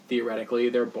like theoretically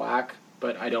they're black,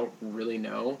 but I don't really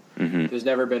know. Mm-hmm. There's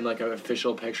never been like an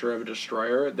official picture of a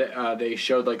destroyer. They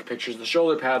showed like pictures of the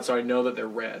shoulder pads, so I know that they're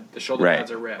red. The shoulder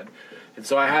pads are red. And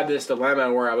so I had this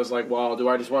dilemma where I was like, well, do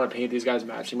I just want to paint these guys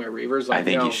matching my Reavers? Like, I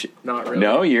think no, you should. Not really.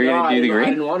 No, you're going to do the green? I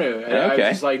didn't want to. Okay. I was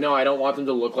just like, no, I don't want them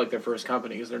to look like their first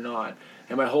company because they're not.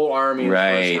 And my whole army is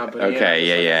Right. first company.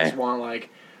 Okay, I just want like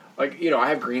I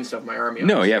have green stuff in my army.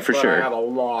 No, yeah, for but sure. I have a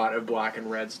lot of black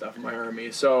and red stuff in my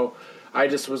army. So I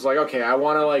just was like, okay, I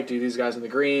want to like do these guys in the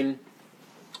green.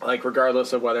 Like,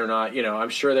 regardless of whether or not, I'm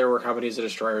sure there were companies of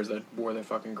destroyers that wore the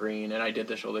fucking green, and I did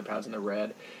the shoulder pads in the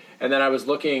red. And then I was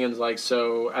looking, and like,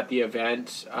 so at the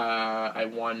event, I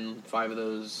won 5 of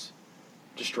those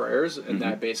destroyers, and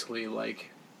that basically,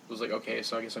 like, was like, okay,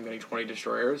 so I guess I'm getting 20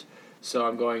 destroyers. So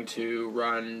I'm going to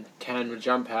run 10 with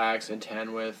jump packs and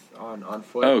 10 with on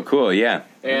foot. Oh, cool, yeah.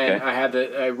 And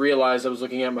Okay. I realized I was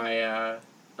looking at my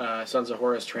Sons of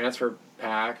Horus transfer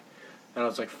pack, and I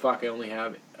was like, fuck, I only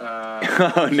have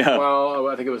Oh, no. well,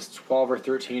 I think it was 12 or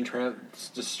 13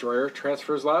 destroyer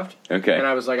transfers left. Okay. And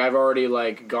I was like, I've already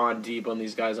like gone deep on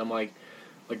these guys. I'm like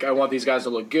I want these guys to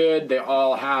look good. They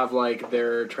all have like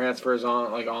their transfers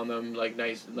on them, like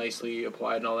nicely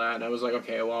applied and all that. And I was like,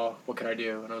 okay, well, what can I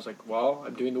do? And I was like, well,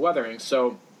 I'm doing the weathering.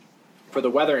 So for the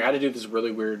weathering, I had to do this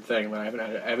really weird thing that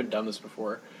I haven't done this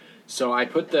before. So I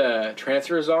put the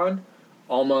transfers on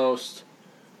almost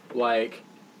like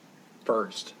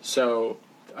first. So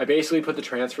I basically put the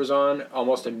transfers on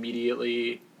almost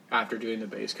immediately after doing the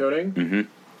base coating,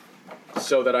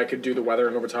 so that I could do the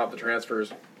weathering over top of the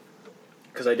transfers.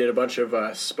 Because I did a bunch of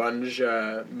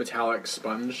metallic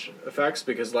sponge effects.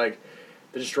 Because like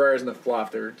the destroyers and the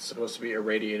fluff, they're supposed to be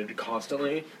irradiated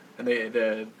constantly, and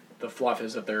the fluff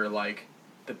is that they're like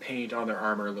the paint on their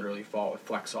armor literally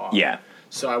flecks off. Yeah.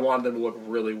 So I wanted them to look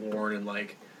really worn and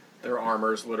like their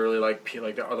armor's literally like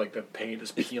the paint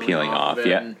is peeling off of it.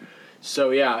 Yeah. And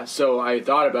so I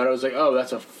thought about it. I was like, oh,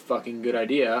 that's a fucking good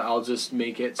idea. I'll just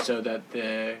make it so that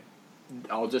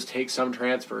I'll just take some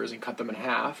transfers and cut them in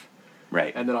half.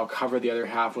 Right. And then I'll cover the other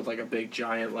half with like a big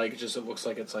giant, like just it looks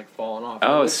like it's like falling off.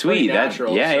 Oh, It looks pretty sweet.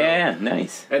 natural, Yeah,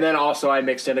 nice. And then also I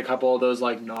mixed in a couple of those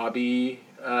like knobby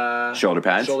Shoulder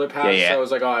pads? Yeah. So I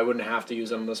was like, oh, I wouldn't have to use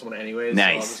them on this one anyways.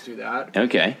 Nice. So I'll just do that.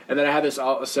 Okay. And then I had this.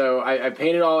 So I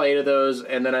painted all 8 of those,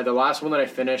 and then the last one that I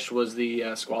finished was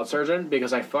the Squad Sergeant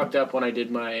because I fucked up when I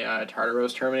did my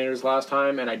Tartaros Terminators last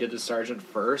time, and I did the Sergeant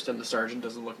first, and the Sergeant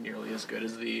doesn't look nearly as good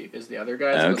as the other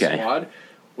guys in the squad.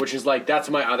 Which is like that's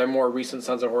my other more recent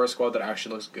Sons of Horus squad that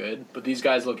actually looks good, but these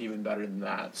guys look even better than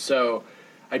that. So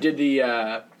I did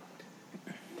the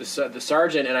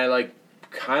Sergeant, and I like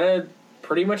kind of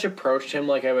pretty much approached him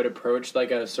like I would approach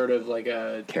like a sort of like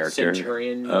a character.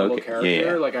 Centurion level character.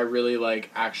 Yeah. Like I really like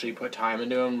actually put time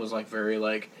into him, was like very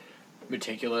like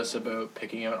meticulous about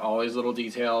picking out all these little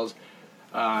details.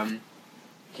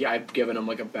 I've given him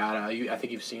like a badass. I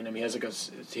think you've seen him. He has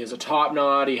a top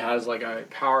knot. He has like a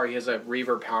power. He has a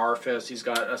Reaver power fist. He's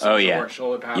got a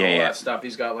shoulder pad. All that stuff.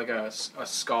 He's got like a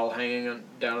skull hanging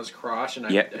down his crotch, and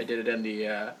I did it in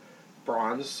the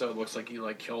bronze, so it looks like he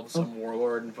like killed some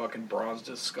warlord and fucking bronzed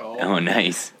his skull. Oh,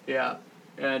 nice. Yeah,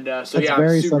 and so That's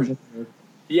very Sons of Horus.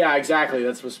 Yeah, exactly.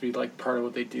 That's supposed to be like part of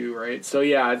what they do, right? So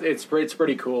yeah, it's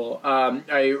pretty cool.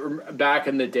 Back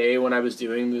in the day when I was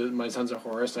doing my Sons of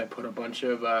Horus, I put a bunch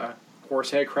of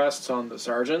horsehead crests on the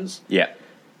sergeants. Yeah.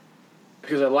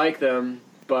 Because I like them,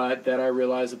 but then I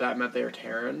realized that meant they were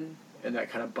Terran, and that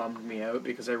kind of bummed me out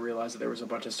because I realized that there was a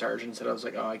bunch of sergeants that I was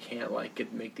like, oh, I can't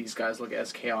like make these guys look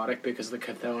as chaotic because the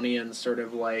Chthonians sort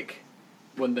of like.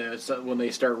 When they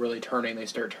start really turning, they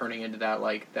start turning into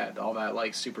all that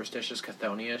superstitious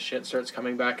Chthonian shit starts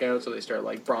coming back out. So they start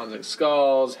like bronzing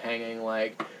skulls, hanging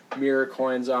like mirror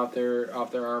coins off their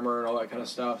armor and all that kind of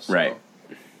stuff. So, right.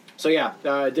 So yeah,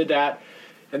 I did that,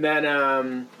 and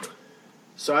then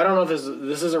so I don't know if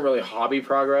this isn't really hobby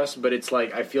progress, but it's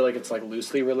like I feel like it's like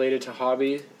loosely related to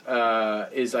hobby.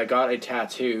 Is I got a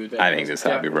tattoo. I think it's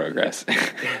hobby progress.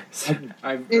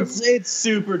 It's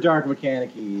super Dark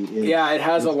Mechanica-y. Yeah, it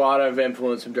has a lot of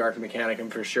influence from Dark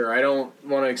Mechanicum for sure. I don't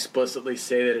want to explicitly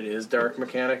say that it is Dark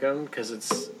Mechanicum because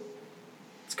it's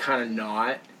kind of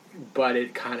not, but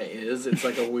it kind of is. It's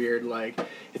like a weird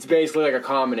it's basically like a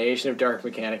combination of Dark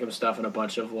Mechanicum stuff and a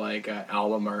bunch of like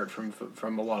album art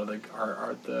from a lot of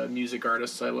the music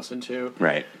artists I listen to.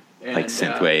 Right. And, like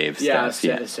synthwave stuff.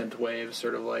 Yeah, synthwave,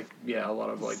 sort of like, a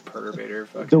lot of like Perturbator.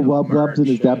 The wub-wubs and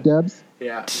the dub-dubs?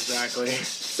 Yeah, exactly.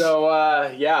 So,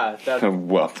 that's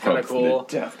kind of cool.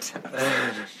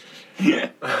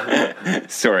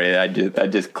 Sorry, that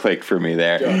just clicked for me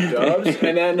there. Dubs.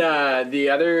 And then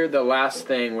the last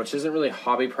thing, which isn't really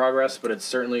hobby progress, but it's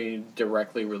certainly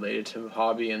directly related to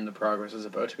hobby and the progress is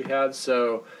about to be had.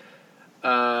 So,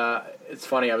 it's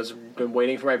funny. Been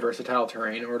waiting for my versatile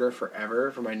terrain order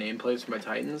forever for my nameplates for my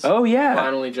Titans. Oh yeah,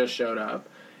 finally just showed up,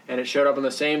 and it showed up on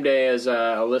the same day as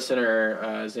a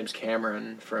listener. His name's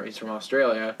Cameron. He's from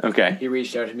Australia. Okay. He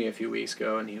reached out to me a few weeks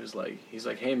ago, and he's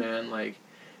like, hey man, like,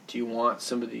 do you want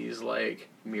some of these like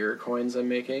mirror coins I'm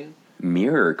making?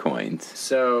 Mirror coins.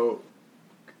 So,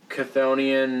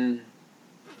 Chthonian.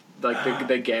 Like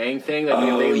the gang thing that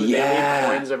they leave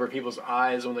coins over people's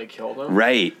eyes when they kill them.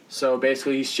 Right. So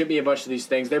basically, he shipped me a bunch of these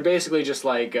things. They're basically just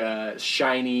like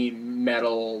shiny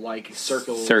metal like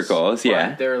circles. Circles,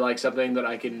 yeah. They're like something that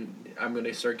I'm going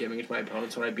to start giving it to my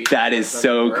opponents when I beat. That is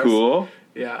so cool.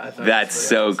 Yeah, I thought that's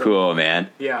so awesome. cool, man.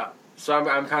 Yeah. So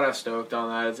I'm kind of stoked on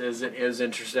that. It is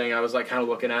interesting. I was like kind of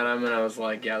looking at them and I was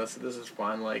like, yeah, this is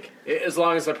fun. Like as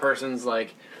long as the person's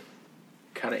like.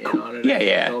 Kind of in on it.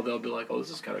 Yeah. They'll be like, "Oh, this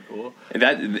is kind of cool."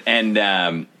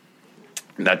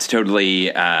 That's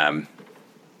totally,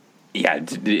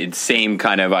 it's same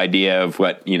kind of idea of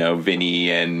what Vinny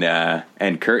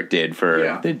and Kurt did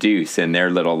for the Deuce and their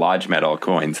little Lodge Metal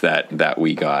coins that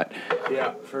we got.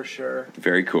 Yeah, for sure.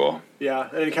 Very cool. Yeah,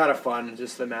 and it's kind of fun,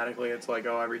 just thematically. It's like,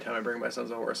 every time I bring my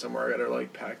Sons of Horus somewhere, I gotta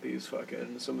like pack these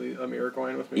a mirror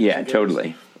coin with me. Yeah,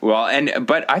 totally. Well,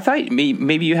 but I thought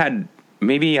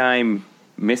maybe I'm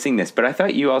missing this, but I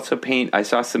thought you also I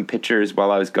saw some pictures while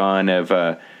I was gone of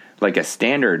like a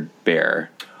standard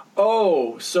bear.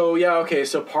 Oh, so yeah, okay.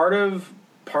 So part of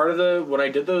when I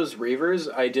did those Reavers,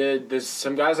 there's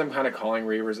some guys I'm kind of calling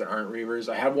Reavers that aren't Reavers.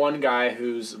 I have one guy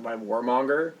who's my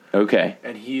Warmonger. Okay.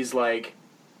 And he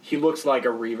looks like a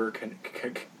Reaver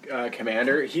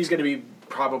commander. He's going to be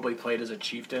probably played as a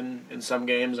chieftain in some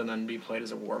games and then be played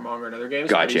as a Warmonger in other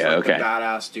games. Gotcha, he's okay. The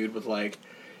badass dude with like...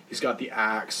 He's got the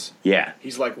axe. Yeah.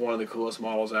 He's like one of the coolest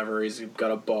models ever. He's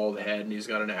got a bald head and he's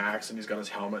got an axe and he's got his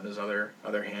helmet in his other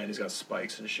hand. He's got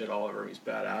spikes and shit all over him. He's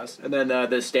badass. And then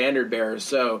the standard bearers.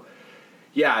 So,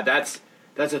 yeah, that's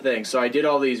the thing. So I did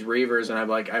all these Reavers and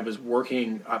I was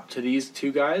working up to these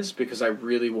two guys because I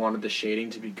really wanted the shading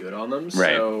to be good on them.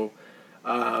 Right. So,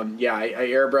 I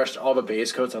airbrushed all the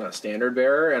base coats on that standard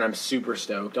bearer and I'm super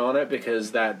stoked on it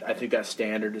because I think that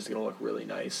standard is going to look really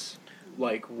nice.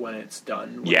 Like when it's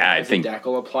done, I think the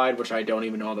decal applied, which I don't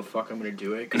even know how the fuck I'm gonna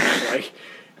do it because like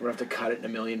I'm gonna have to cut it in a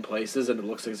million places, and it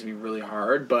looks like it's gonna be really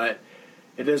hard. But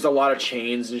there's a lot of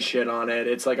chains and shit on it.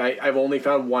 It's like I've only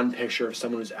found one picture of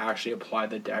someone who's actually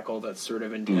applied the decal that's sort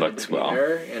of intended to be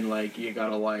there, and like you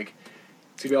gotta like.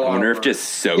 It's gonna be a lot. I wonder if just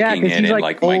soaking it in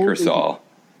like Microsol.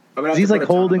 He's like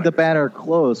holding the banner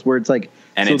close, where it's like,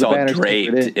 and so it's all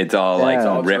draped. It's all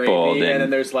like rippled, and then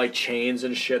there's like chains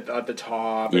and shit at the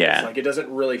top. And it's like it doesn't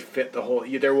really fit the whole.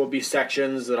 There will be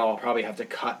sections that I'll probably have to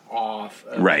cut off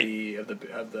of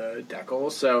the decal.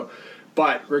 So,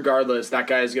 But regardless, that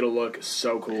guy's gonna look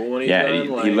so cool when he's Yeah,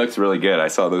 done. he looks really good. I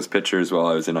saw those pictures while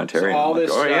I was in Ontario. So all I'm like,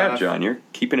 this oh yeah, stuff- John, you're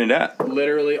keeping it up.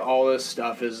 Literally, all this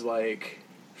stuff is like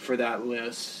for that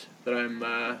list that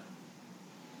I'm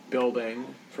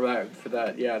building for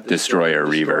that. Yeah, Destroyer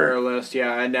Reaver list.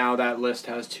 Yeah, and now that list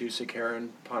has 2 Sakaran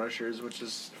Punishers, which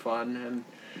is fun and.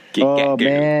 Oh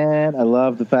man, I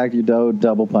love the fact you do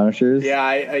double Punishers. Yeah,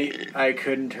 I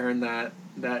couldn't turn that.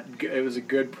 It was a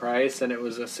good price, and it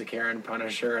was a Sakaran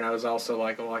Punisher, and I was also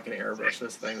like, oh, I can airbrush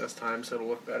this thing this time, so it'll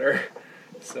look better.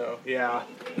 So yeah,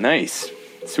 Nice,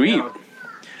 sweet. Yeah.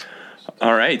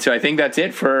 All right, so I think that's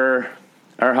it for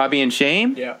our hobby and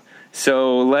shame. Yeah.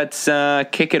 So let's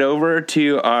kick it over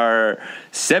to our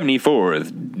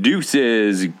 74th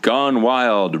Deuces Gone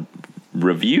Wild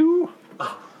review.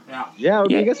 Yeah,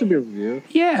 Yeah. I guess it would be a review.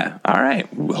 Yeah. All right.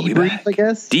 We'll be Debrief, back. I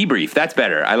guess. Debrief. That's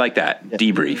better. I like that. Yeah.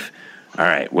 Debrief. All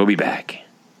right. We'll be back.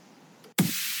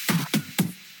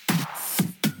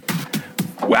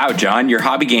 Wow, John, your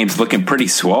hobby game's looking pretty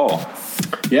swole.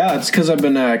 Yeah, it's because I've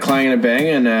been clanging and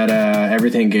banging at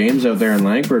Everything Games out there in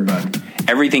Langford, bud.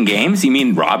 Everything Games? You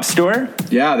mean Rob's store?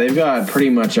 Yeah, they've got pretty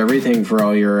much everything for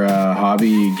all your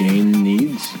hobby game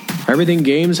needs. Everything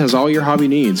Games has all your hobby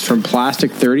needs, from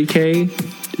Plastic 30K,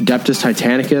 Adeptus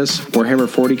Titanicus, Warhammer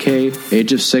 40K,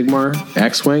 Age of Sigmar,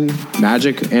 X-Wing,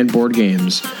 Magic, and board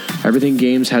games. Everything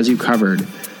Games has you covered.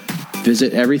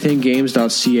 Visit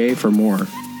everythinggames.ca for more.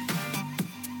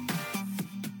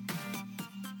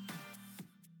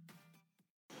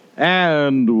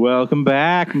 And welcome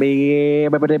back, boys.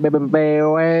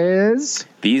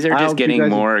 These are I just hope you getting guys-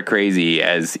 more crazy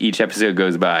as each episode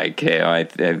goes by. Okay, I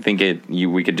think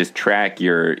we could just track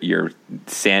your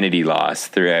sanity loss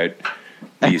throughout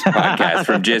these podcasts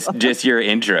from just your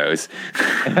intros.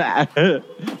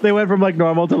 They went from like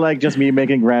normal to like just me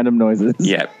making random noises.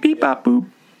 Yeah, beep bop boop.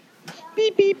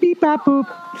 Beep beep beep bop boop.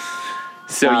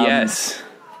 So yes,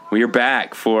 we are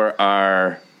back for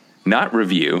our not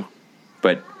review,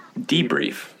 but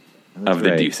debrief of the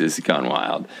right. Deuces Gone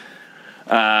Wild.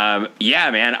 Yeah,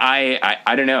 man.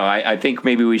 I don't know. I think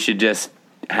maybe we should just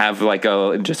have like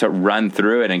a run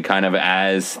through it and kind of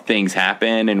as things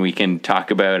happen, and we can talk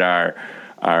about our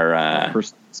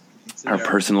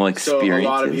personal experiences. So a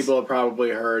lot of people have probably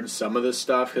heard some of this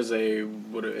stuff because they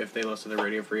would, if they listen to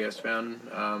Radio Free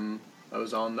SFan. I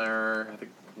was on there. I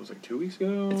think it was like 2 weeks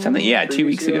ago. Something, yeah, 3 2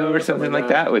 weeks ago or something like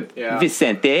that with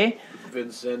Vicente.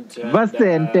 Vincent And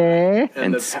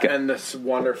and this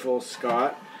wonderful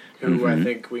Scott, who I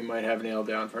think we might have nailed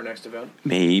down for our next event.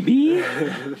 Maybe.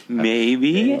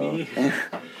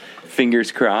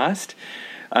 Fingers crossed.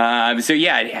 So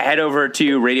yeah, head over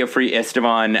to Radio Free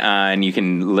Estevan, and you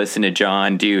can listen to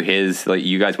John do his. Like,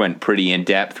 you guys went pretty in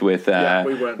depth with we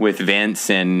went. with Vince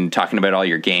and talking about all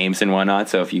your games and whatnot.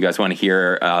 So if you guys want to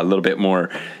hear a little bit more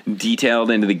detailed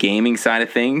into the gaming side of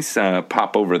things,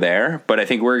 pop over there. But I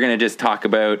think we're going to just talk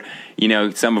about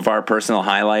some of our personal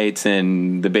highlights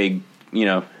and the big.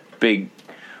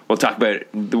 We'll talk about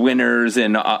the winners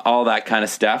and all that kind of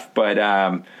stuff. But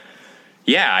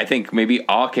yeah, I think maybe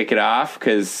I'll kick it off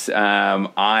because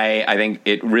I think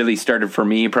it really started for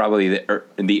me probably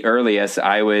the earliest.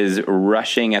 I was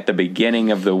rushing at the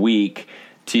beginning of the week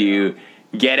to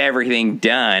get everything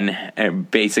done,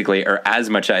 basically, or as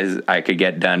much as I could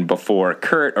get done before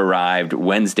Kurt arrived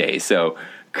Wednesday. So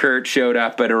Kurt showed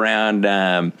up at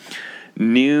around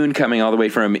noon, coming all the way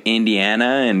from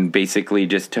Indiana, and basically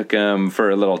just took him for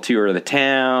a little tour of the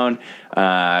town.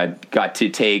 Got to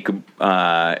take,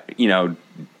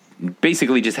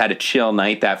 basically just had a chill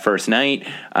night that first night.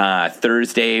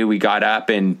 Thursday, we got up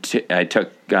and I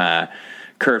took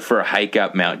Kurt for a hike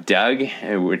up Mount Doug,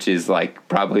 which is like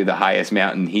probably the highest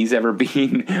mountain he's ever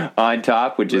been on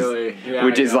top, which Really? Yeah,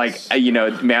 is I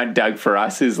like, Mount Doug for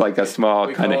us is like a small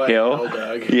We kind call of it hill.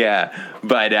 Hell Doug. Yeah.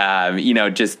 But,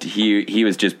 just he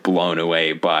was just blown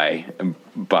away by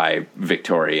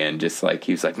Victoria, and just like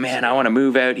he was like, man, I want to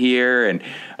move out here. And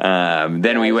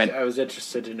then we went. I was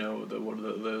interested to know what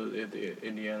the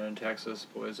Indiana and Texas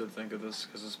boys would think of this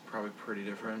because it's probably pretty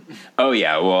different. Oh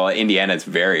yeah, well, Indiana's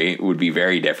would be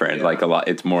very different. Yeah. Like a lot,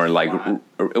 it's more like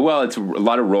it's a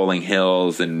lot of rolling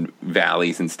hills and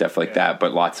valleys and stuff like that,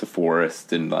 but lots of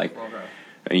forest and like. Okay.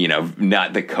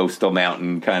 Not the coastal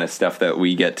mountain kind of stuff that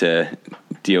we get to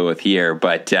deal with here.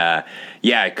 But, so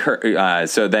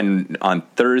then on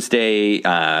Thursday,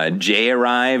 Jay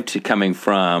arrived coming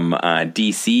from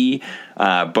D.C.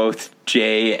 Both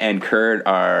Jay and Kurt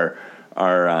are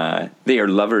they are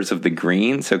lovers of the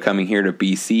green. So coming here to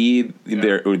BC,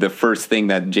 the first thing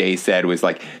that Jay said was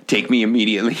like, take me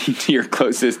immediately to your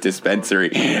closest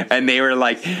dispensary. And they were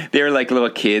like little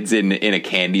kids in a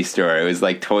candy store. It was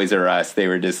like Toys R Us. They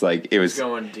were just like, it was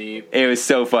going deep. It was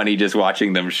so funny just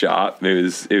watching them shop.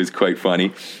 It was quite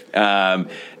funny.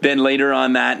 Then later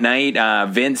on that night,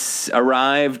 Vince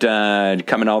arrived,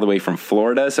 coming all the way from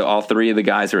Florida. So all three of the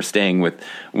guys were staying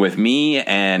with me.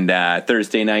 And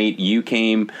Thursday night, you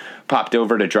popped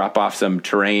over to drop off some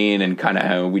terrain, and kind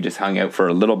of we just hung out for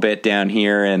a little bit down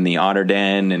here in the Otter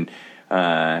Den, and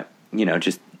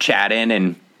just chatting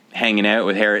and hanging out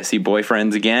with Heresy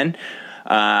boyfriends again.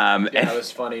 It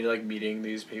was funny, like, meeting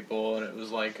these people, and it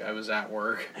was like I was at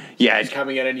work. Yeah, just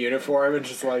coming in uniform and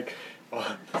just like,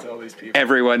 oh, there's all these people.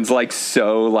 Everyone's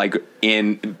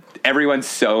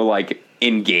so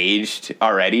engaged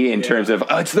already in terms of,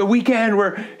 oh, it's the weekend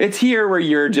where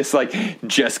you're just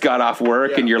got off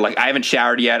work and you're like, I haven't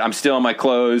showered yet, I'm still in my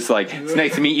clothes, like, it's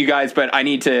nice to meet you guys, but I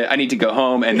need to go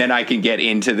home, and then I can get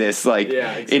into this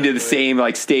into the same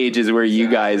stages where you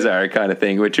guys are, kind of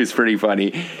thing, which is pretty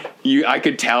funny. I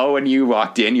could tell when you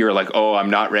walked in, you were like, oh, I'm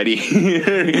not ready,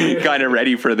 kind of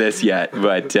ready for this yet.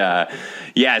 But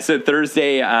so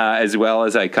Thursday, as well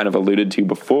as I kind of alluded to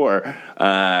before,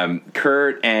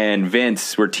 Kurt and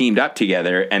Vince were teamed up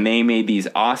together, and they made these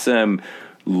awesome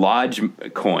lodge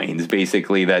coins,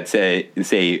 basically, that say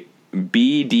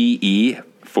BDE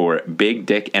for Big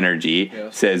Dick Energy,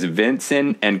 says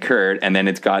Vincent and Kurt, and then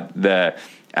it's got the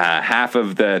half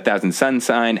of the Thousand Sun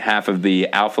sign, half of the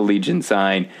Alpha Legion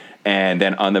sign, and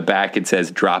then on the back it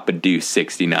says drop a deuce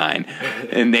 69.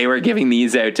 And they were giving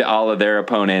these out to all of their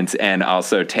opponents, and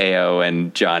also Teo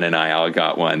and John and I all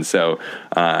got one. So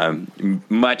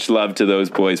much love to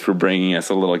those boys for bringing us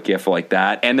a little gift like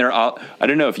that. And they're all, I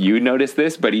don't know if you noticed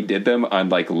this, but he did them on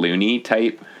loony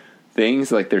type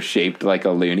things, like they're shaped like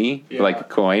a loony, like a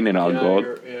coin and all gold.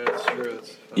 It's true.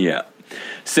 Yeah.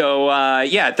 So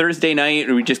Thursday night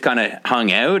we just kind of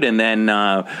hung out, and then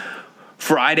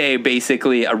Friday,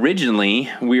 basically, originally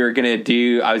I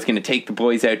was gonna take the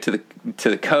boys out to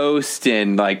the coast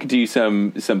and do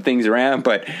some things around,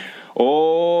 but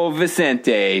old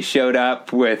Vicente showed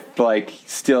up with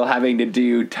still having to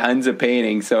do tons of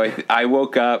painting. So I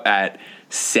woke up at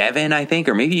 7, I think,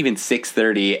 or maybe even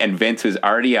 6:30, and Vince was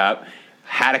already up,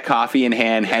 had a coffee in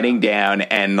hand, heading down,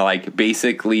 and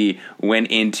basically went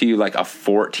into a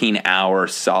 14-hour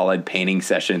solid painting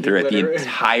session throughout the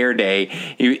entire day.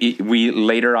 We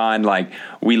later on,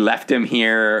 we left him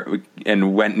here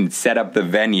and went and set up the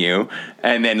venue,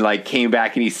 and then came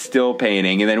back and he's still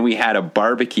painting. And then we had a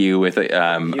barbecue with he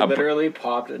literally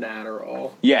popped an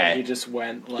Adderall. Yeah, he just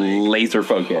went laser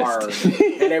focused. Hard.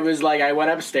 And it was I went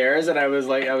upstairs and I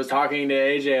was talking to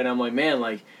AJ, and I'm like,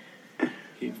 man,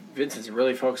 Vincent's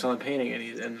really focused on the painting, and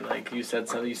you said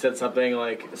something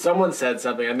someone said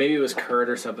something, and maybe it was Kurt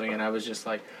or something, and I was just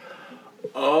like,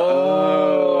 oh.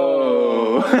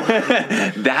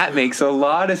 That makes a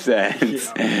lot of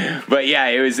sense. Yeah. But yeah,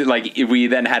 it was we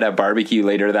then had a barbecue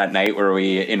later that night where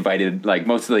we invited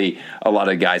mostly a lot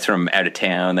of guys from out of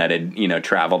town that had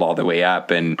traveled all the way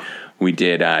up, and we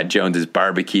did Jones's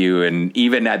barbecue. And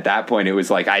even at that point, it was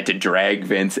I had to drag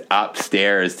Vince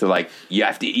upstairs to you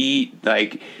have to eat,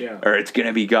 or it's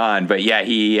gonna be gone. But yeah,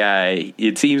 he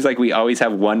it seems like we always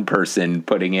have one person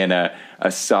putting in a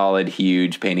solid,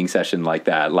 huge painting session like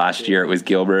that. Last year it was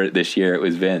Gilbert. This year it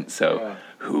was Vince. So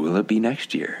who will it be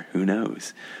next year? Who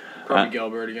knows? Probably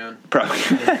Gilbert again. Probably.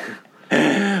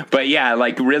 But yeah,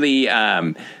 really,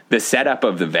 the setup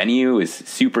of the venue is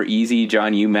super easy.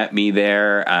 John, you met me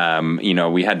there.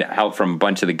 We had help from a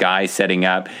bunch of the guys setting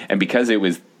up, and because it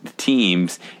was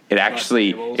teams,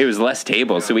 it was less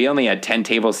tables. Yeah. So we only had 10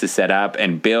 tables to set up,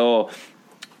 and Bill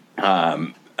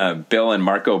and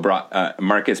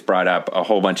Marcus brought up a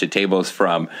whole bunch of tables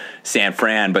from San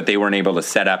Fran, but they weren't able to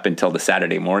set up until the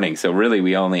Saturday morning. So really,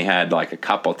 we only had a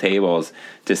couple tables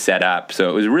to set up. So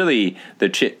it was really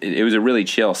it was a really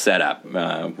chill setup,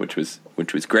 which was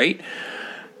great.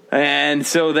 And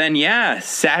so then,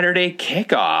 Saturday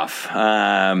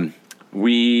kickoff.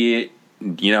 We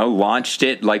launched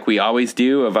it like we always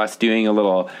do, of us doing a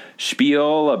little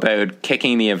spiel about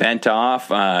kicking the event off.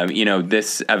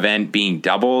 This event being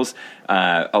doubles,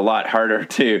 a lot harder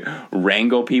to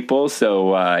wrangle people.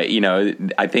 So,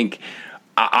 I think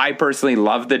I personally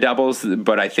love the doubles,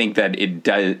 but I think that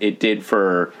it did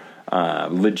for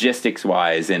logistics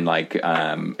wise, and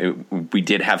we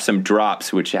did have some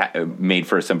drops, which made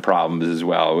for some problems as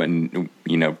well. And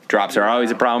drops are always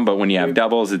a problem, but when you have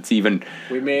doubles, it's even.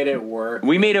 We made it work.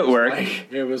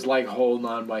 It was like holding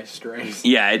on by strings.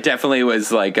 Yeah, it definitely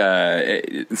was like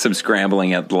some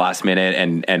scrambling at the last minute,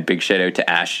 and big shout out to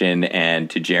Ashton and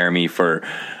to Jeremy for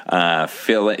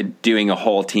doing a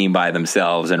whole team by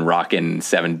themselves and rocking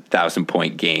 7,000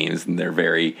 point games. And they're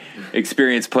very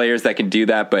experienced players that can do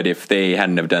that, but if they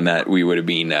hadn't have done that, we would have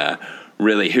been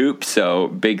really hooped. So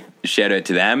big shout out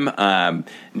to them.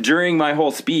 During my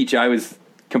whole speech, I was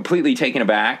completely taken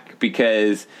aback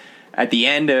because at the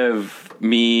end of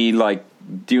me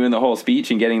doing the whole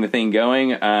speech and getting the thing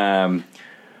going,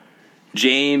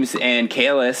 James and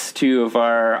Kalis, two of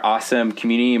our awesome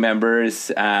community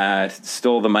members,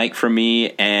 stole the mic from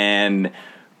me and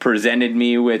presented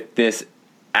me with this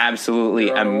absolutely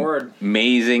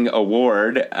amazing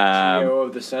award, CEO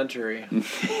of the century,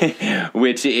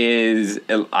 which is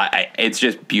it's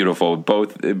just beautiful.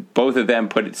 Both of them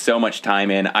put so much time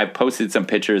in. I posted some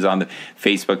pictures on the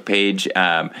Facebook page,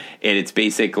 and it's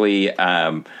basically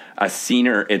a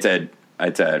scenery. It's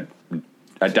a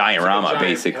diorama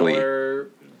basically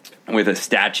with a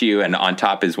statue, and on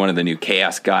top is one of the new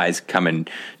Chaos guys coming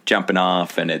jumping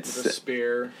off, and it's with a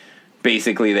spear.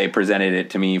 Basically, they presented it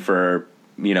to me for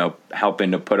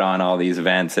helping to put on all these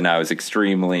events, and I was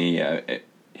extremely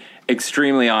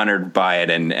honored by it,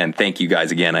 and thank you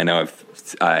guys again. I know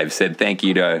I've said thank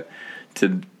you to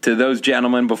those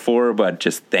gentlemen before, but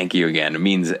just thank you again. It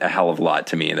means a hell of a lot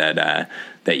to me that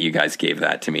you guys gave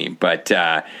that to me. But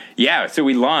so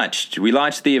we launched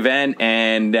the event,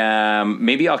 and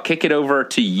maybe I'll kick it over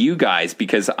to you guys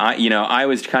because I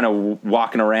was kind of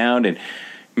walking around and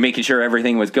making sure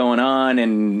everything was going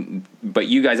on, but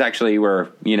you guys actually were,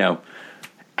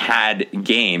 had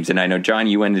games, and I know John,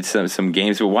 you went into some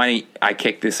games, but why don't I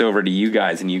kick this over to you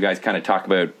guys, and you guys kind of talk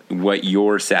about what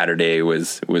your Saturday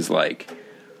was like.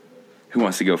 Who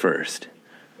wants to go first?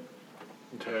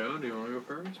 Teo, do you want to go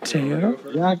first? Teo?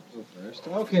 Yeah, I can go first.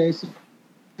 Okay, so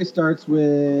it starts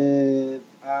with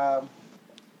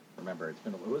Remember, it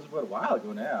was a while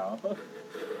ago now.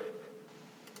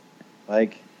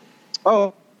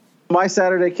 My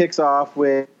Saturday kicks off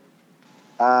with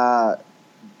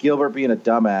Gilbert being a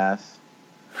dumbass.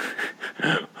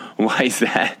 Why is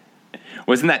that?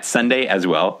 Wasn't that Sunday as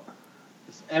well?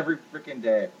 It's every freaking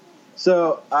day.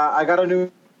 So I got a new.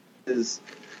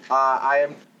 I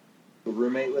am a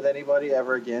roommate with anybody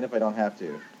ever again if I don't have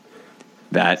to.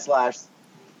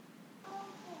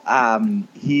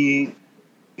 He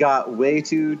got way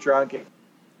too drunk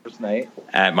first night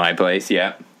at my place.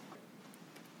 Yeah.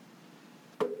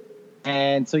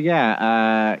 And so,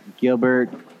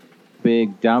 Gilbert,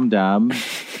 big dum-dum,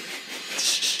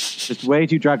 just way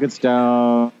too drunk and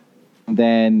stoned. And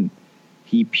then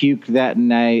he puked that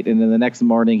night, and then the next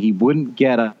morning he wouldn't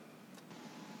get up.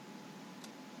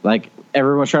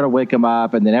 Everyone was trying to wake him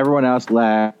up, and then everyone else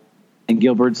left. And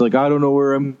Gilbert's like, I don't know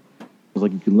where I'm. I was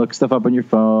like, you can look stuff up on your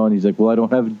phone. He's like, well, I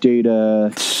don't have data.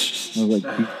 I was like,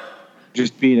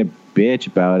 just being a bitch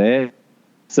about it.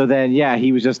 So then,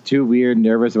 he was just too weird and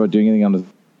nervous about doing anything on his.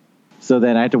 So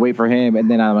then I had to wait for him,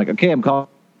 and then I'm like, okay, I'm calling.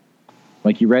 I'm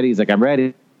like, you ready? He's like, I'm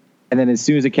ready. And then as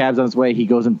soon as the cab's on its way, he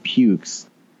goes and pukes.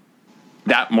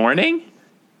 That morning?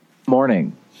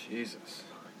 Morning. Jesus.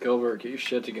 Gilbert, get your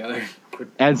shit together.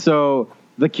 And so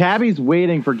the cabbie's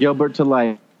waiting for Gilbert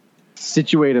to,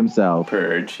 situate himself.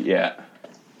 Purge, yeah.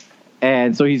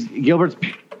 And so Gilbert's...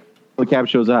 The cab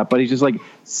shows up, but he's just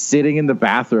sitting in the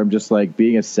bathroom, just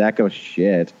being a sack of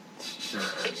shit.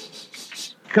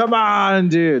 Come on,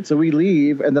 dude. So we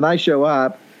leave, and then I show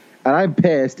up, and I'm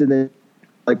pissed, and then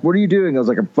what are you doing? I was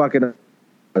like, I'm fucking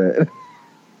it.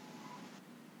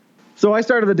 So I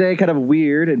started the day kind of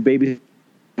weird and and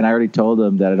I already told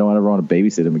him that I don't ever want to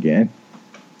babysit him again.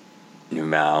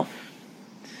 No.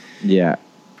 Yeah.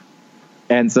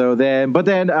 And so then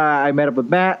I met up with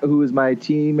Matt, who was my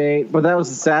teammate, but that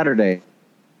was a Saturday.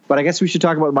 But I guess we should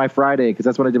talk about my Friday, because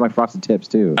that's when I did my Frosted Tips,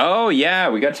 too. Oh, yeah,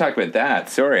 we got to talk about that.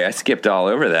 Sorry, I skipped all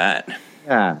over that.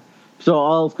 Yeah. So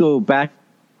I'll go back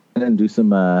and do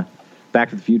some Back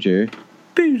to the Future.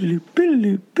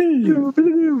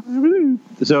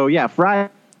 So, Friday,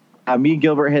 me and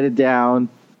Gilbert headed down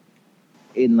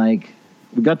in,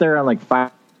 we got there around,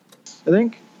 5, I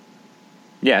think.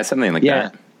 Yeah, something like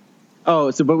that.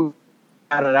 Oh, so,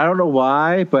 I don't know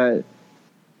why, but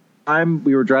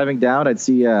we were driving down, I'd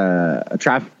see a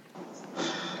traffic.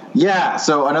 Yeah,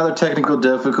 so another technical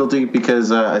difficulty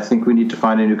because I think we need to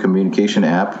find a new communication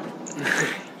app.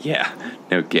 Yeah,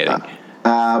 no kidding.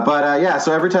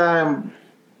 So every time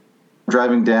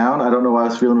driving down. I don't know why I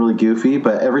was feeling really goofy,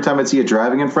 but every time I'd see a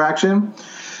driving infraction,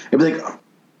 it'd be like,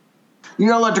 "You're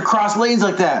not allowed to cross lanes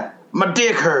like that. My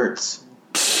dick hurts."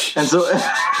 And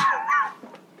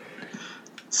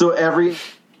so every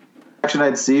action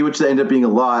I'd see, which ended up being a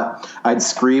lot, I'd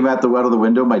scream out of the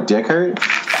window, "My dick hurt."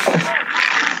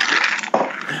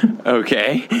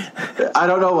 Okay. I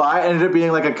don't know why. It ended up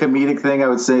being like a comedic thing I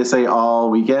would say all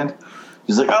weekend.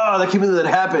 He's like, "Oh, I can't believe that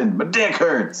happened. My dick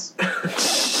hurts."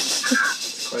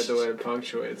 Quite the way to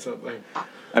punctuate something.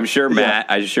 I'm sure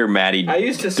Matty I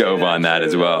used to say dove on that too,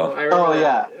 as well. I remember Oh,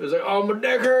 yeah. It was like, "Oh, my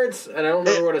dick hurts," and I don't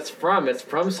remember what it's from. It's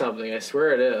from something. I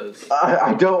swear it is.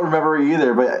 I don't remember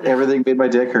either, but everything made my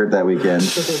dick hurt that weekend.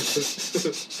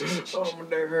 Oh, my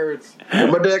dick hurts.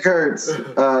 My dick hurts.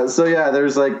 So yeah,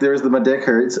 there's the my dick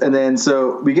hurts, and then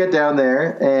so we get down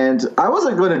there, and I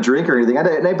wasn't going to drink or anything, and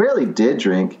I barely did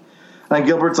drink. And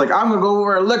Gilbert's like, "I'm going to go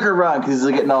over a liquor run," because he's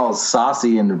like getting all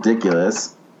saucy and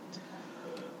ridiculous.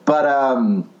 But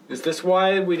Is this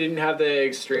why we didn't have the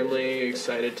extremely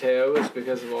excited Teo? Is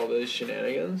because of all those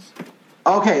shenanigans?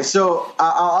 okay, so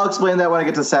I'll explain that when I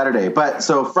get to Saturday. But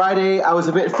so Friday, I was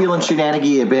a bit feeling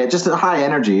shenanigy a bit, just a high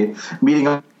energy meeting,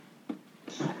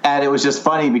 and it was just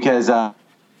funny because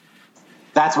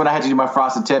that's when I had to do my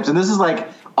frosted tips, and this is like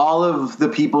all of the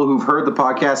people who've heard the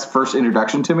podcast first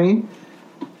introduction to me,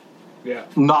 Yeah.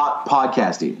 not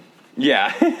podcasting.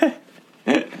 Yeah.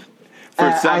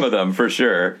 For some of them, for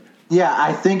sure. Yeah,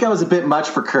 I think I was a bit much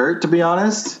for Kurt, to be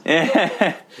honest.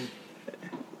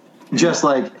 Just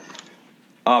like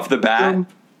Off the bat.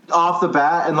 off the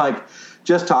bat, and like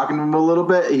just talking to him a little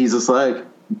bit, he's just like,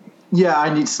 "Yeah,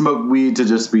 I need to smoke weed to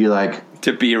just be like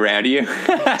To be around you.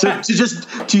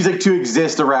 to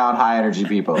exist around high energy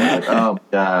people." Like, oh my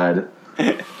god.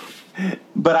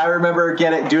 But I remember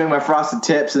doing my frosted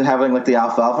tips and having like the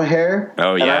alfalfa hair.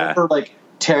 Oh, And I yeah. remember like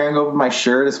tearing open my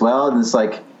shirt as well, and it's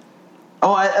like,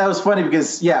 that was funny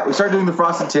because we started doing the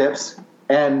frosted tips,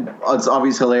 and it's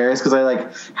obviously hilarious because I like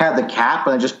had the cap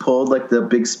and I just pulled like the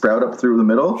big sprout up through the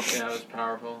middle. Yeah, it was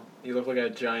powerful. You look like a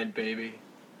giant baby.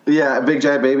 Yeah, a big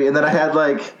giant baby, and then I had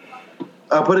like.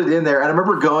 I put it in there, and I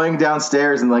remember going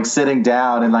downstairs and like sitting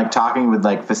down and like talking with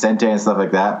like Vicente and stuff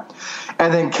like that.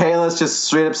 And then Kayla's just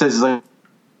straight up says, like,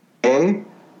 "Hey,"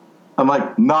 I'm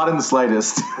like, "Not in the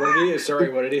slightest." What did he say?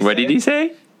 What did he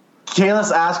say?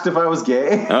 Kayla's asked if I was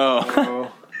gay.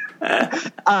 Oh.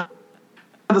 Oh,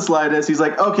 The slightest. He's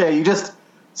like, "Okay, you just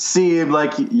seem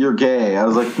like you're gay." I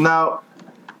was like, "No,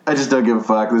 I just don't give a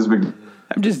fuck." This is big.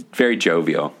 I'm just very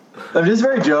jovial. I'm just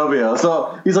very jovial.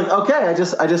 So he's like, "Okay, I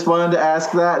just wanted to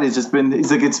ask that." He's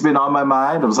like, "It's been on my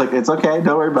mind." I was like, "It's okay,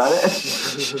 don't worry about it."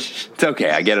 It's okay.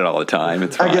 I get it all the time.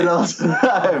 It's fine. I get it all the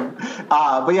time.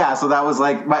 But yeah, so that was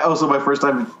like my first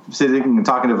time sitting and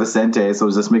talking to Vicente. So I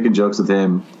was just making jokes with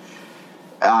him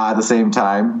at the same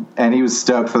time, and he was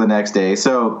stoked for the next day.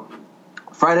 So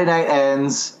Friday night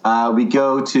ends. We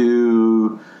go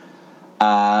to.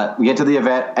 We get to the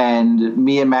event, and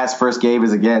me and Matt's first game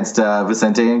is against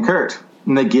Vicente and Kurt,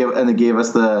 and they gave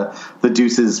us the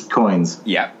Deuces coins.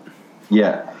 Yeah.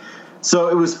 Yeah. So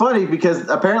it was funny because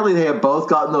apparently they have both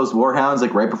gotten those Warhounds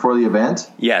like right before the event.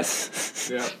 Yes.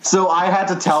 yeah. So I had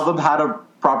to tell them how to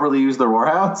properly use their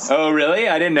Warhounds. Oh, really?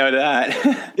 I didn't know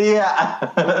that.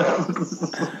 Yeah.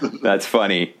 That's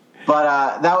funny.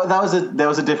 But that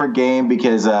was a different game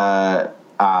because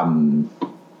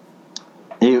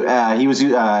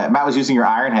Matt was using your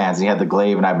Iron Hands, and he had the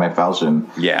glaive, and I had my falchion.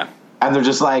 Yeah. And they're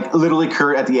just like, literally,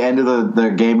 Kurt at the end of the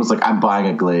game was like, "I'm buying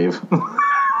a glaive."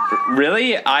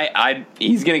 Really?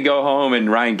 He's going to go home, and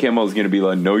Ryan Kimmel's going to be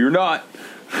like, "No, you're not."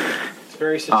 It's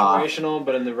very situational,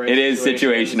 but in the right. It is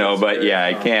situations, situational, it's but very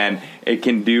yeah, powerful. Oh. it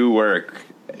can do work.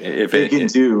 If It can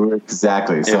do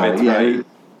exactly. So it's yeah. right.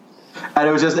 And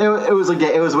it was just it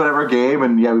was whatever game,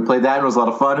 and yeah, we played that, and it was a lot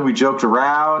of fun, and we joked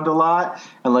around a lot,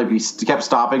 and like we kept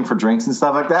stopping for drinks and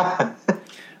stuff like that.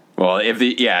 Well,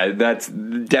 that's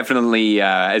definitely.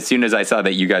 As soon as I saw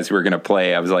that you guys were going to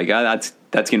play, I was like, "Oh, that's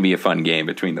going to be a fun game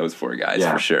between those four guys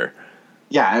Yeah. for sure."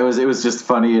 Yeah, it was just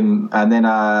funny, and then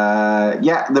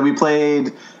then we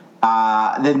played.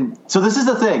 Then so this is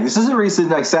the thing. This isn't recent.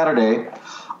 Like Saturday,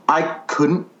 I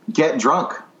couldn't get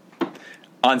drunk.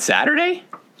 On Saturday?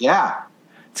 Yeah.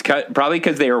 It's probably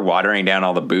because they were watering down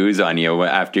all the booze on you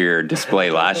after your display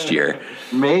last year.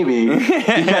 Maybe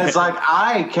because like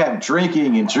I kept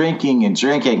drinking and drinking and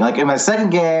drinking. Like in my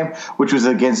second game, which was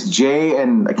against Jay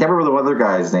and I can't remember the other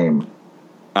guy's name.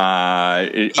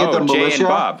 Jay militia? and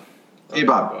Bob. Hey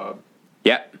Bob.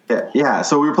 Yeah. Yeah.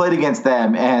 So we played against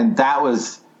them, and that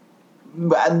was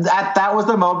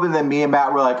the moment that me and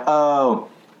Matt were like, "Oh,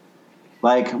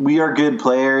 like we are good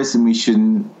players, and we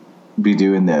shouldn't be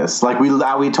doing this. Like we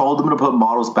told them to put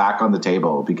models back on the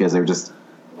table because they're just.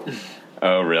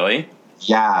 Oh, really?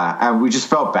 Yeah, and we just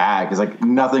felt bad because like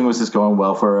nothing was just going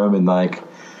well for him, and like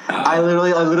I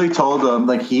literally told him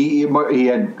like he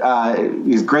had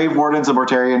these Grave Wardens of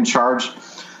Mortarion charged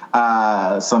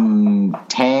some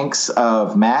tanks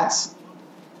of Matt's.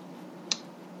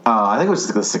 I think it was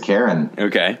the Sakaran.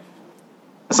 Okay.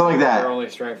 Something like that. They're only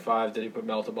strength 5. Did he put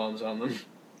melta bombs on them?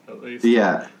 At least.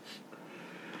 Yeah.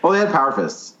 Well, they had power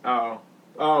fists.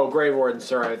 Oh, Grave Warden.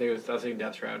 Sorry, I think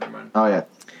Death Shroud. Never mind. Oh yeah.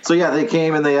 So yeah, they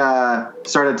came and they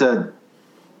started to.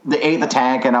 They ate the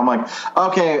tank, and I'm like,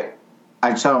 okay.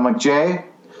 I tell him like, Jay,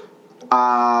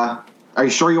 are you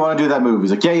sure you want to do that move? He's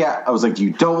like, yeah. I was like,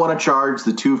 you don't want to charge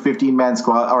the 2 15-man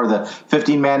squad or the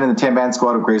 15-man and the 10-man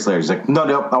squad of Grayslayers. He's like, no,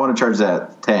 I want to charge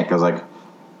that tank. I was like,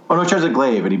 oh no, charge the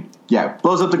glaive, and he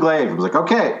blows up the glaive. I was like,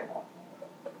 okay,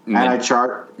 and I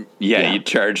charge. Yeah, you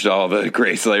charged all the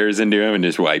Grey Slayers into him and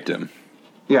just wiped him.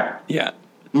 Yeah,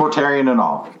 Mortarion and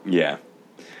all. Yeah.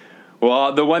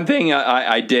 Well, the one thing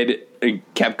I did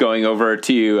kept going over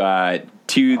to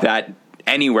that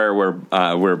anywhere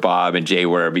where Bob and Jay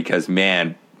were, because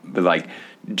man, like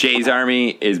Jay's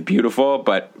army is beautiful,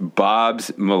 but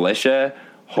Bob's militia,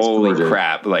 holy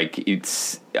crap! Like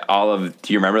it's all of.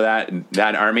 Do you remember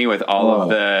that army with all of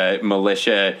the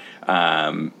militia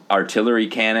artillery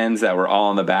cannons that were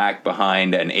all in the back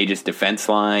behind an Aegis defense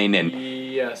line? And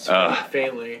yes,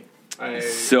 faintly.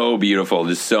 So beautiful.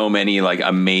 Just so many like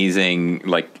amazing,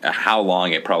 like how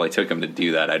long it probably took him to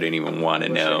do that. I didn't even want to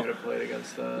know. I could have played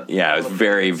against that. Yeah, it was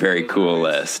very, very cool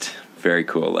list. Very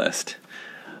cool list.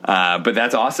 But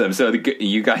that's awesome. So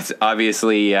you guys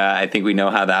obviously, I think we know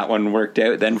how that one worked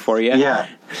out then for you. Yeah.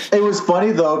 It was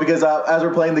funny though, because as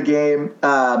we're playing the game,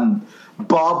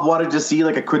 Bob wanted to see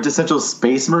like a quintessential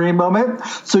Space Marine moment.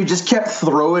 So he just kept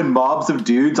throwing mobs of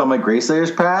dudes on my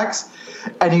Grayslayers packs.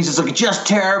 And he's just like, just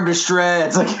tear him to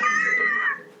shreds. Like,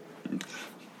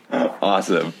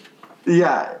 awesome.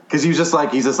 Yeah, because he's just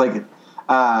like, after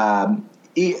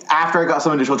I got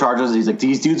some initial charges, he's like,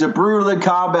 these dudes are brutal in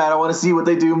combat. I want to see what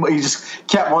they do. He just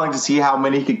kept wanting to see how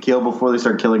many he could kill before they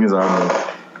start killing his army.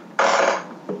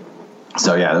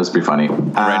 So yeah, that was pretty funny.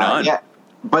 Right on. Yeah,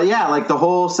 but yeah, like the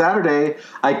whole Saturday,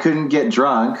 I couldn't get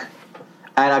drunk.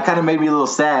 And it kind of made me a little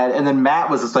sad. And then Matt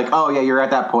was just like, oh, yeah, you're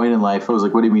at that point in life. I was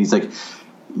like, what do you mean? He's like,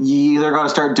 you either going to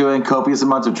start doing copious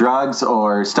amounts of drugs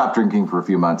or stop drinking for a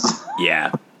few months.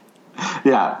 Yeah.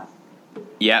 Yeah.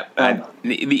 Yep. The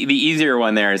easier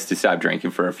one there is to stop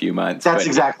drinking for a few months. That's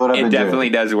exactly what I've been doing. It definitely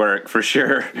does work, for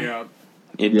sure. Yeah.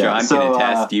 John can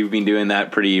attest. You've been doing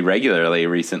that pretty regularly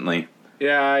recently.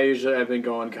 Yeah, I've been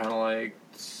going kind of like,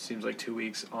 seems like 2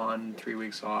 weeks on, 3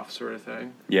 weeks off sort of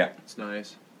thing. Yeah. It's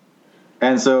nice.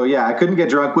 And so, yeah, I couldn't get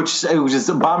drunk, which it was just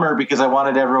a bummer because I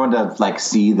wanted everyone to like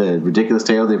see the ridiculous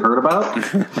tale they've heard about.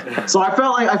 So I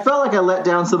felt like I let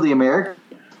down some of the Americans.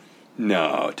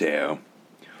 No, Teo.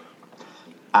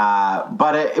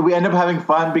 But we ended up having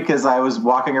fun because I was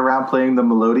walking around playing the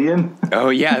Melodian. Oh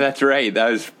yeah, that's right. That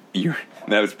was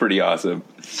pretty awesome.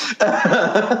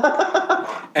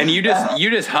 And you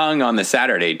just hung on the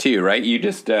Saturday too, right? You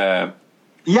just.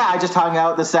 Yeah, I just hung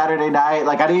out the Saturday night.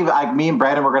 Like me and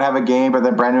Brandon were gonna have a game, but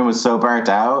then Brandon was so burnt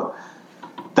out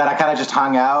that I kind of just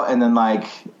hung out, and then like,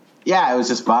 yeah, it was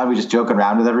just fun. We just joking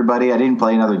around with everybody. I didn't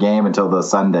play another game until the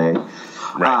Sunday.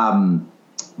 Right.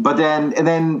 But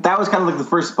then that was kind of like the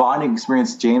first bonding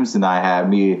experience James and I had.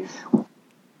 Me,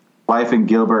 wife, and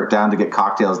Gilbert down to get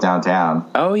cocktails downtown.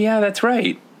 Oh yeah, that's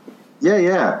right.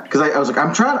 Yeah. Because I was like, I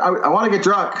want to get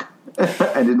drunk.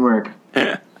 It didn't work.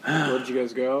 Where'd you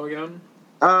guys go again?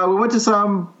 We went to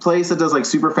some place that does like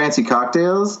super fancy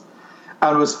cocktails,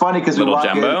 and it was funny because we walked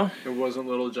Jumbo? It wasn't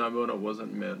Little Jumbo and it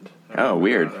wasn't Mint. Oh,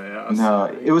 weird. No,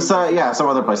 it was some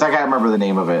other place. I can't remember the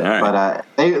name of it, right.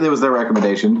 But it was their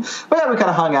recommendation. But yeah, we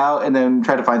kind of hung out and then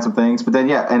tried to find some things. But then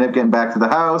ended up getting back to the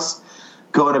house.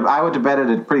 I went to bed at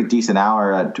a pretty decent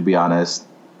hour, to be honest,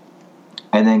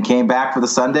 and then came back for the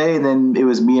Sunday, and then it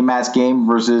was me and Matt's game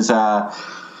versus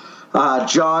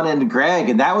John and Greg,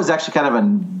 and that was actually kind of a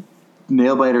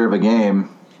nail biter of a game.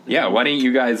 Yeah, why don't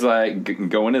you guys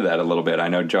go into that a little bit? I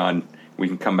know, John, we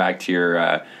can come back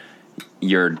to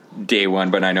your day one,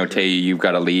 but I know, Tay, you've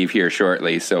got to leave here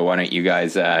shortly, so why don't you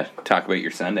guys talk about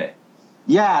your Sunday?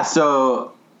 Yeah,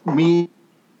 so me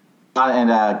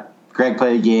and Greg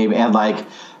played a game, and like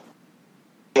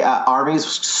armies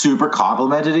super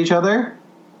complimented each other.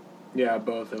 Yeah,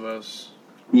 both of us.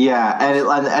 Yeah,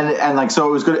 and like so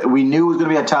it was good. We knew it was going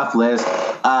to be a tough list.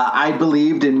 I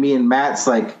believed in me and Matt's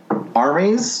like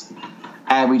armies,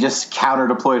 and we just counter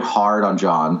deployed hard on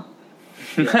John.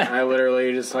 I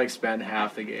literally just like spent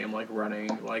half the game like running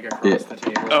like across the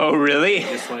table. Oh, really?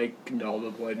 Just like null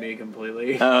deployed me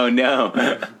completely. Oh, no.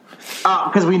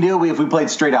 Because we knew if we played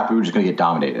straight up, we were just going to get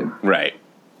dominated. Right.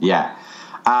 Yeah.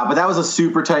 But that was a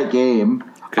super tight game.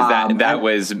 Because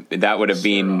that would have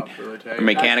been Really tight.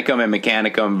 Mechanicum and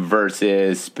Mechanicum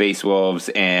versus Space Wolves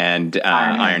and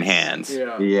Iron Hands.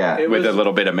 Yeah. It With was, a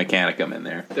little bit of Mechanicum in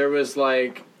there. there was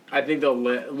like I think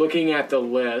looking at the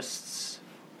lists,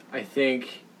 I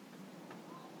think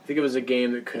it was a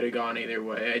game that could have gone either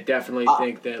way. I definitely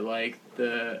think that like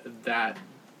that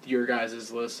your guys'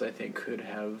 lists I think could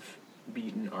have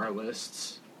beaten our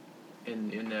lists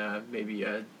in maybe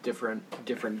a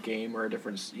different game or a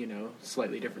different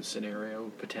slightly different scenario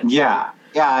potentially. Yeah,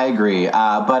 I agree.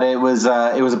 But it was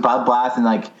a bloodbath, and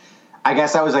like I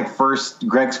guess that was like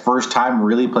Greg's first time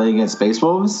really playing against Space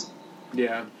Wolves.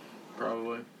 Yeah,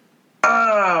 probably.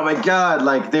 Oh my god!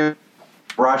 Like they're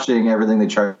rushing everything they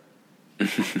tried.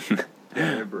 Yeah,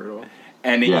 they're brutal.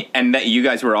 And Yeah. and that you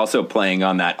guys were also playing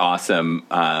on that awesome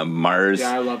Mars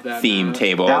Yeah, I love that theme map.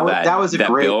 table That was a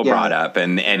great- Bill yeah. brought up,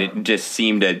 and it just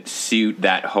seemed to suit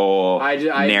that whole I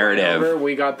narrative. remember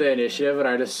we got the initiative and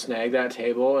I just snagged that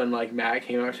table and like Matt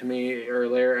came up to me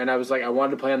earlier and I was like I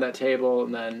wanted to play on that table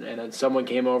and then someone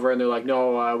came over and they're like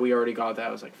no we already got that.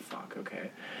 I was like fuck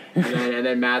okay and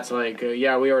then Matt's like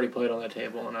yeah we already played on that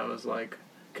table and I was like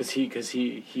because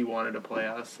he wanted to play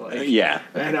us like Yeah.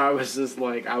 and I was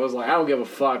like I don't give a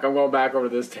fuck, I'm going back over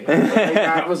to this table. Like,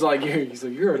 Matt was like he's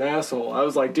like you're an asshole. I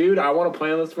was like dude I want to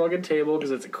play on this fucking table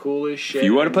because it's cool as shit. If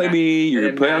you want to And play Matt- me, you're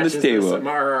and gonna play on this matches the table.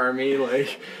 Samara army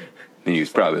like And he was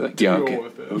probably like, yeah, deal okay,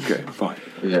 with it. okay, fine.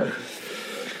 Yeah.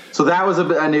 So that was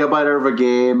a nail biter of a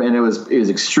game, and it was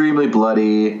extremely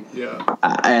bloody, yeah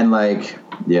and like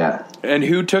yeah. And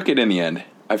who took it in the end?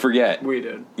 I forget. we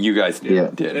did. You guys did. Yeah.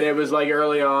 And did. it was like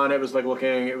early on, it was like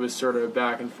it was sort of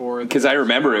back and forth. Because I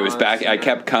remember it was back. I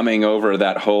kept coming over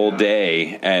that whole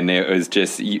day, and it was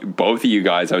just both of you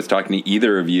guys. I was talking to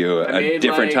either of you at made,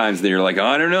 different like- times. That you're like, oh,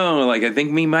 I don't know. Like, I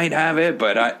think we might have it,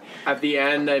 but At the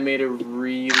end, I made a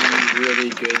really, really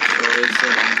good choice,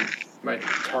 and my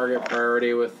target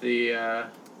priority with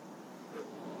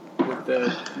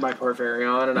my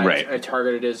Porphyrion, and Right. I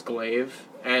targeted his glaive,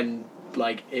 and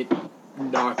like it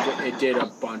did a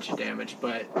bunch of damage,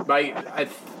 but I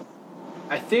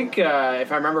think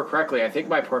if I remember correctly, I think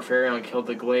my Porphyrion killed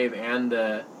the glaive and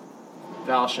the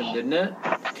Falchion, didn't it?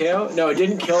 Teo? No, it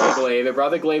didn't kill the glaive. It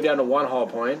brought the glaive down to 1 hull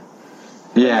point.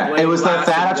 Yeah, glaive it was the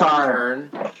lasted one Thanatar.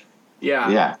 turn. Yeah.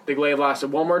 Yeah. The glaive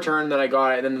lasted one more turn, then I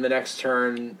got it, and then the next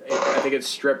turn, I think it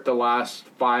stripped the last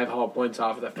 5 hull points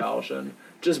off of the Falchion.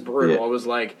 Just brutal. Yeah. It was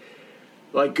like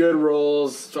good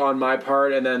rolls on my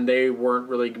part, and then they weren't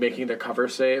really making their cover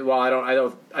save. Well,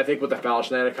 I think with the Falchion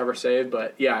they had a cover save,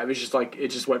 but yeah, it was just like, it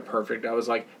just went perfect. I was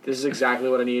like, this is exactly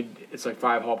what I need. It's like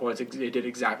 5 hull points. It did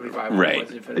exactly 5 hull Right.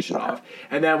 points and finished it off.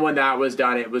 And then when that was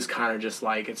done, it was kind of just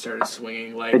like, it started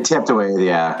swinging like... It tipped away.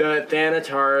 Yeah. The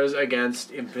Thanatars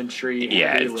against infantry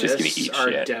Yeah, heavy it's just gonna lists eat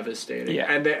are shit. devastating. Yeah.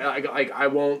 And they, I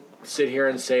won't sit here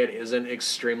and say it isn't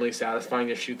extremely satisfying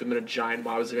to shoot them in a giant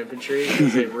mobs of infantry,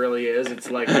 because it really is.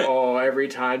 It's like, oh, every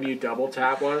time you double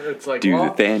tap one, it's like, Do the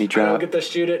well, Thanny I drop. don't get to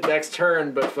shoot it next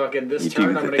turn, but fucking this you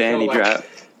turn do I'm the going to kill Thanny like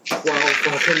drop. 12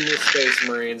 fucking Space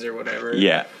Marines or whatever.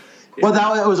 Yeah. Well,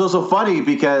 that was also funny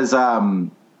because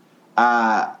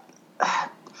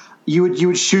you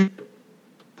would shoot,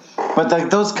 but like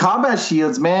those combat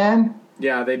shields, man,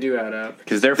 Yeah, they do add up.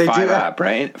 Because they're They do 5 that. up,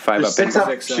 right? 5 they're up. 6 And, up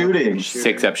 6 up. shooting.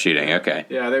 6 up shooting. Okay.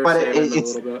 Yeah, they were But saving them a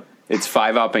it's- little bit. It's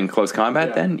 5 up in close combat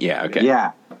Yeah. then? Yeah, okay.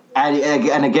 Yeah,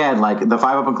 and again, like the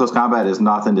 5 up in close combat is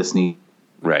nothing to sneeze.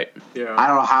 Right. Yeah. I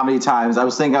don't know how many times I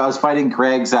was fighting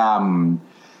Greg's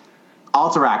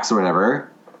Alterax or whatever,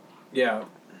 Yeah.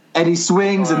 and he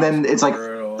swings, Oh, and then it's like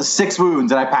brutal. 6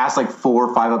 wounds, and I passed like 4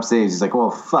 or 5 up saves. He's like,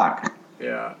 well, fuck.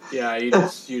 Yeah. Yeah, you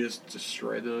just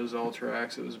destroyed those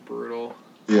Ultrax. It was brutal.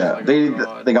 Yeah, Like, they oh,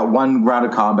 God. they got 1 round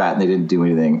of combat and they didn't do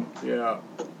anything. Yeah.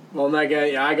 Well, and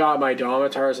I got my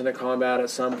Domitars into combat at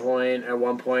some point. At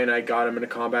one point, I got him into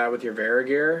combat with your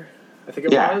Varigir, I think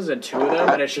it Yeah. was, and 2 of them.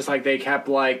 And it's just like they kept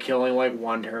like killing like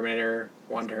one Terminator,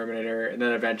 and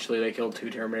then eventually they killed 2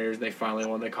 Terminators, and they finally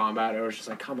won the combat. It was just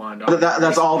like, come on, Domitars.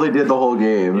 That's all they did the whole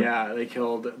game. Yeah, they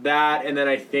killed that, and then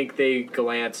I think they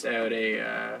glanced out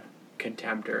a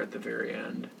Contemptor at the very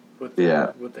end with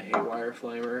the Haywire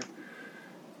Flamer.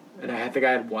 And I think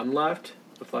I had 1 left.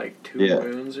 with like 2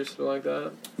 wounds or something like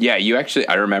that. Yeah,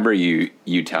 I remember you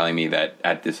telling me that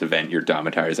at this event your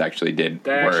Domitars actually did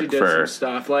some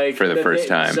stuff like for the first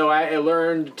time. So I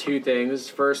learned 2 things.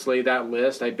 Firstly, that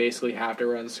list I basically have to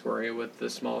run Scoria with the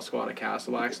small squad of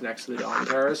Castellax next to the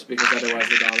Domitars, because otherwise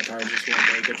the Domitars just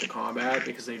won't make it to combat,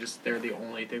 because they're the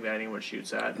only thing that anyone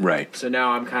shoots at. Right. So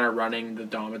now I'm kind of running the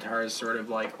Domitars sort of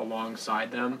like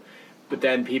alongside them, but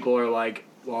then people are like,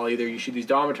 well, either you shoot these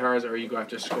Domitars or you go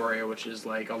after Scoria, which is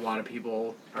like a lot of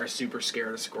people are super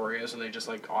scared of Scoria, so they just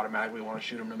like automatically want to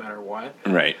shoot him no matter what.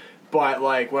 Right. But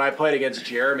like when I played against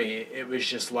Jeremy, it was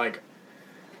just like,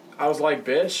 I was like,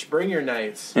 bitch, bring your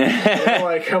knights.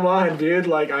 Like, come on, dude.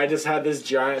 Like, I just had this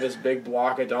big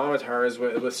block of Domitars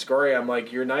with Scoria. I'm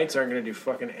like, your knights aren't going to do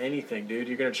fucking anything, dude.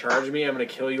 You're going to charge me. I'm going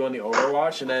to kill you on the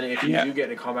Overwatch. And then if you do get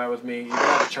into combat with me, you're going to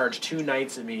have to charge 2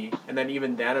 knights at me. And then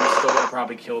even then, I'm still going to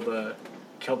probably kill the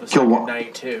second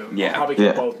knight too. Yeah. I'll probably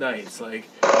kill both knights. Like,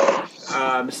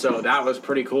 so that was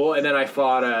pretty cool. And then I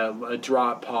fought a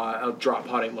drop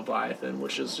potting Leviathan,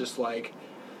 which is just like,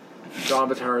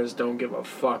 Domitars don't give a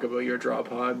fuck about your drop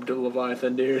pod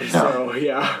Leviathan, dude. So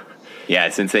yeah. Yeah,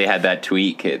 since they had that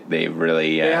tweak, they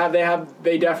really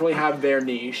they definitely have their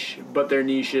niche, but their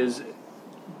niche is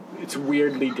it's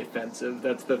weirdly defensive.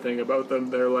 That's the thing about them.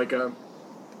 They're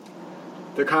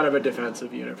kind of a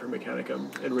defensive unit for Mechanicum.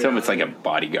 It's almost like a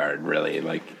bodyguard, really.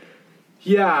 Like,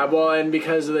 yeah, well, and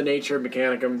because of the nature of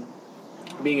Mechanicum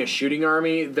being a shooting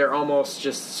army, they're almost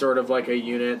just sort of like a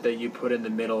unit that you put in the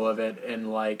middle of it,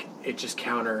 and like it just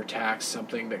counterattacks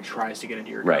something that tries to get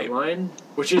into your gun line,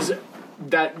 which is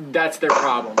that's their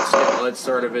problem. Still, it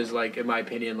sort of is like, in my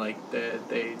opinion, like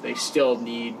they still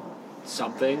need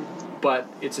something, but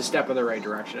it's a step in the right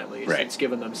direction at least. It's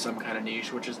given them some kind of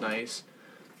niche, which is nice.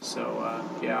 So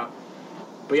yeah,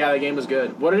 but yeah, the game was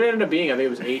good. What did it end up being? I think it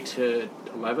was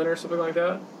 8-11 or something like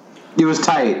that. It was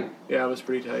tight. Yeah, it was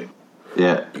pretty tight.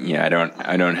 Yeah. Yeah,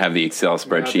 I don't have the Excel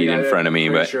spreadsheet in front of me,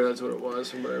 I'm but sure that's what it was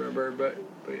from what I remember. But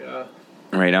yeah.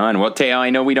 Right on. Well, Teo, I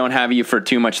know we don't have you for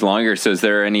too much longer, so is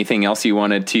there anything else you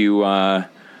wanted to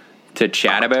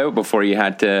chat about before you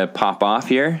had to pop off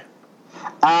here?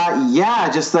 Yeah,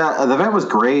 just the event was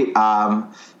great,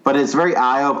 but it's very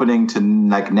eye opening to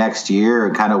like next year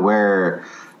and kind of where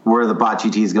the bot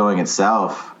GT is going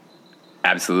itself.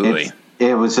 Absolutely.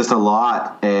 It was just a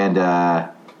lot, and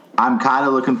I'm kind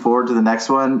of looking forward to the next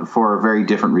one for very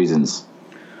different reasons.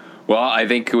 Well, I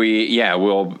think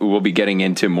we'll be getting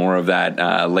into more of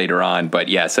that later on. But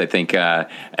yes, I think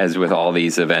as with all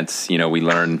these events, we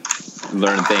learn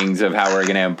things of how we're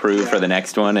going to improve for the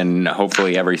next one, and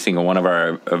hopefully every single one of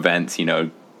our events,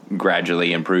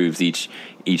 gradually improves each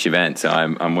event. So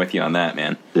I'm with you on that,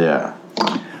 man. Yeah.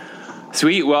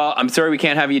 Sweet. Well, I'm sorry we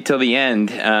can't have you till the end,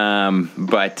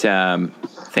 but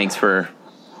thanks for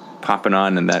popping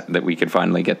on, and that we could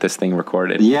finally get this thing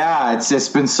recorded. Yeah, it's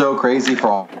just been so crazy for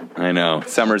all. I know.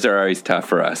 Summers are always tough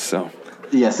for us, so.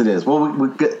 Yes, it is. Well,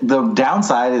 the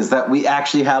downside is that we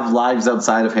actually have lives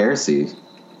outside of Heresy.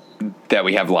 That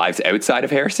we have lives outside of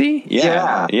Heresy?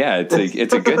 Yeah.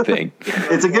 It's a good thing.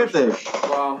 It's a good thing.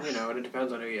 Well, it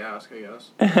depends on who you ask, I guess.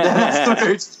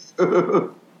 That's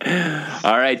true.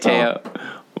 All right, Teo.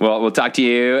 Well, we'll talk to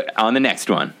you on the next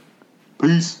one.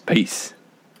 Peace.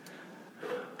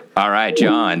 All right,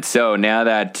 John. So now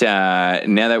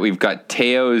that we've got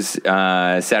Teo's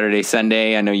Saturday,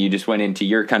 Sunday, I know you just went into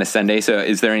your kind of Sunday. So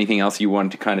is there anything else you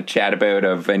wanted to kind of chat about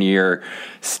of any of your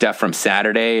stuff from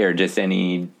Saturday, or just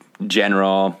any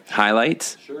general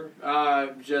highlights? Sure.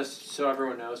 Just so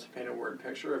everyone knows, to paint a word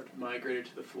picture, I've migrated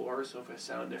to the floor. So if I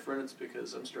sound different, it's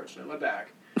because I'm stretching out my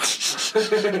back.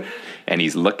 And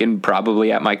he's looking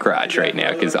probably at my crotch right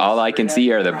now, because all I can see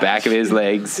are the back of his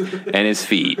legs and his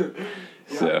feet.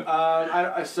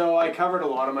 Yeah. So I covered a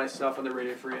lot of my stuff on the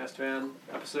Radio Free S-Fan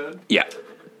episode. Yeah.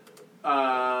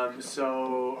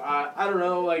 So I don't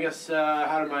know. I guess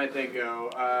how did my thing go?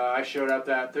 I showed up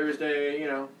that Thursday.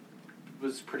 It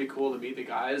was pretty cool to meet the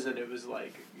guys, and it was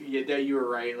like, you were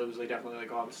right. It was like definitely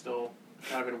like, I'm still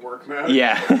kind of in work mode.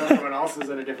 Yeah. Everyone else is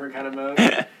in a different kind of mode.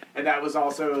 And that was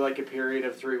also like a period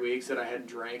of 3 weeks that I hadn't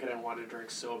drank, and I wanted to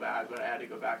drink so bad, but I had to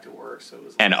go back to work. So it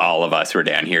was. Like, and all of us were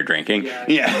down here drinking.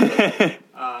 Yeah.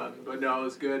 But no, it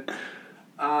was good.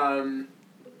 My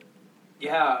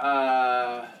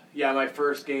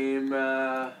first game.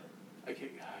 I can't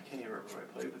even remember what I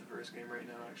played with the first game right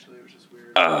now. Actually, which is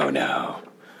weird. Oh no.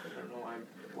 I don't know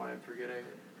why I'm forgetting.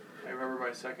 I remember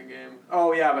my second game.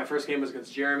 Oh yeah, my first game was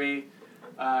against Jeremy.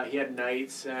 He had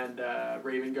Knights and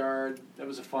Raven Guard. That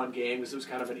was a fun game because it was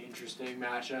kind of an interesting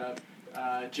matchup.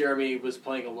 Jeremy was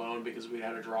playing alone because we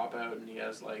had a dropout, and he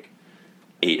has like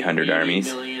 800 armies.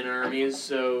 80 million armies,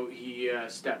 so he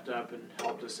stepped up and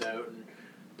helped us out and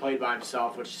played by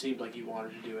himself, which seemed like he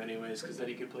wanted to do anyways, because then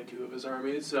he could play 2 of his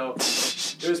armies. So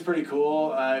it was pretty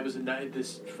cool. It was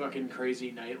this fucking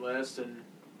crazy night list, and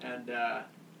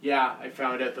yeah, I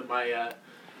found out that my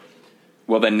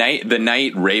Well, the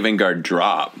night Raven Guard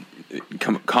drop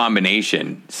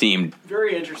combination seemed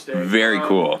very interesting, very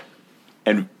cool,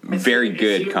 and very it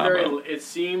good seemed combo. It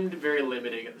seemed very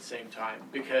limiting at the same time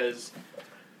because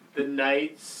the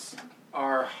knights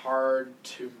are hard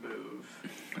to move.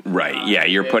 Right. Yeah,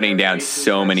 you're putting down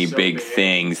so many big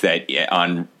things that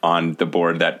on the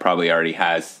board that probably already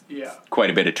has quite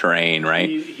a bit of terrain, right?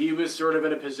 He was sort of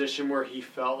in a position where he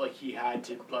felt like he had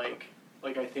to like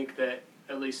I think that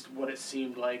at least what it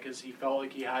seemed like is he felt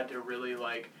like he had to really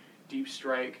like deep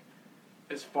strike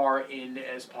as far in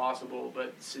as possible.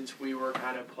 But since we were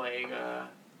kind of playing a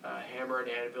hammer and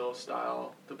anvil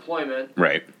style deployment,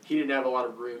 right, he didn't have a lot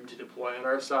of room to deploy on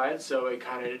our side, so it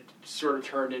kind of sort of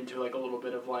turned into like a little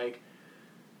bit of like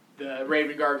the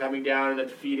Raven Guard coming down and then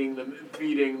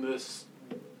feeding this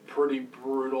pretty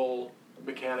brutal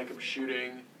Mechanicum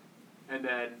shooting, and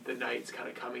then the Knights kind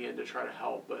of coming in to try to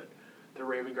help, but the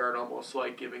Raven Guard almost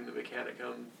like giving the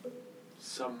Mechanicum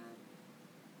some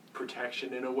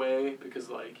protection in a way, because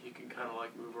like you can kind of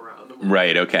like move around them.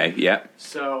 Right, okay, yeah.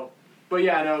 So, but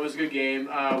yeah, no, it was a good game.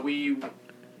 We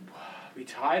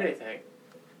tied, I think.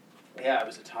 Yeah, it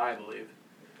was a tie, I believe.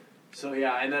 So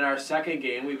yeah, and then our second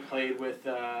game we played with,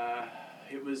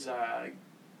 it was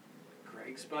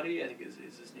Greg's buddy, I think is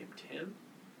his name Tim?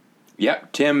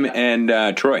 Yep, Tim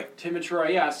and Troy. Tim and Troy,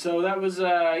 yeah. So that was,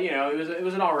 it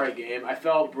was an all right game. I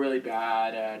felt really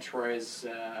bad. Troy's,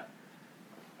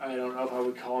 I don't know if I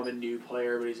would call him a new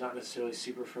player, but he's not necessarily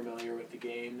super familiar with the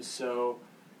game. So,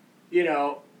 you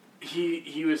know,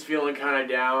 he was feeling kind of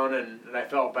down, and I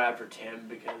felt bad for Tim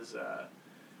because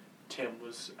Tim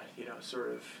was,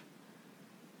 sort of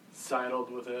sidled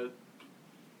with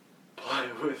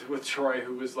with Troy,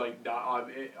 who was like not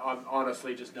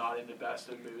honestly just not in the best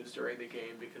of moods during the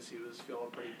game because he was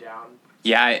feeling pretty down.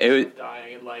 Yeah, it was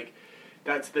dying, and like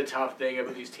that's the tough thing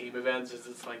about these team events is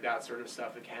it's like that sort of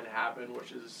stuff that can happen,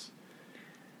 which is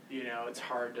it's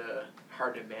hard to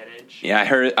manage. Yeah,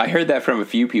 I heard that from a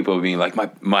few people being like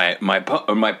my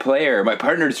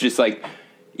partner's just like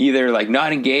either like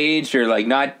not engaged or like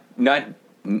not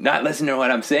listening to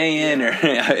what I'm saying, or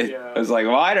I was like,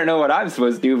 well, I don't know what I'm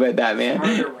supposed to do about that, man. It's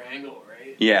hard to wrangle,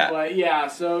 right? Yeah. But yeah,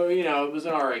 so it was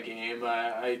an alright game.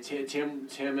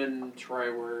 Tim and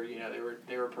Troy were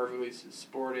they were perfectly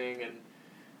sporting,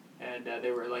 and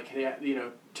they were like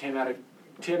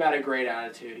Tim had a great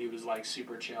attitude. He was like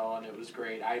super chill, and it was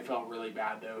great. I felt really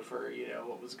bad though for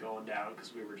what was going down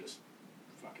because we were just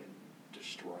fucking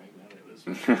destroying them. It was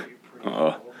pretty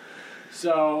cool.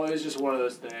 So it was just one of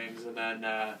those things, and then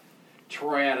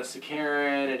Troy had a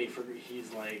Sakaran, and he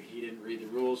didn't read the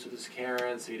rules for the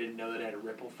Sakaran, so he didn't know that it had a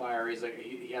ripple fire. He's like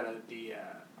he had the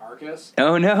Arcus.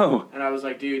 Oh no! And I was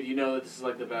like, dude, you know that this is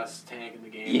like the best tank in the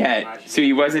game. Yeah, so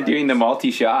he wasn't doing the multi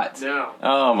shots. No.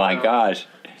 Oh my gosh.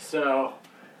 So,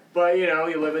 but you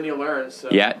live and you learn. So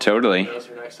yeah, totally.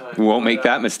 For next time. We won't make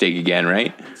that mistake again,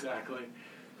 right? Exactly.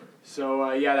 So,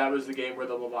 that was the game where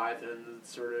the Leviathan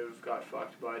sort of got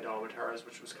fucked by Domitars,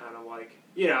 which was kind of like,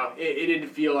 it didn't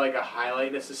feel like a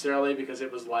highlight necessarily because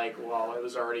it was like, well, it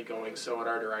was already going so in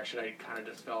our direction, I kind of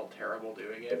just felt terrible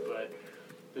doing it, but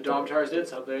the Domitars did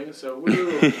something, so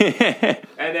woo!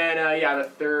 And then, the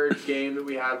third game that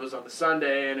we had was on the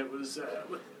Sunday, and it was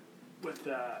with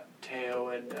Teo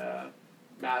and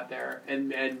Matt there, and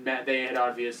Matt, they had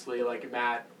obviously, like,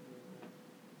 Matt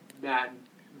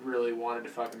really wanted to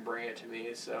fucking bring it to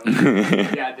me, so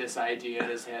he had this idea in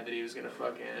his head that he was gonna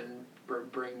fucking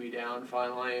bring me down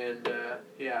finally, and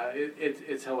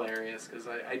it's hilarious because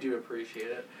I do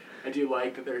appreciate it. I do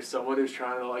like that there's someone who's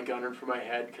trying to like gun it for my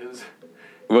head because.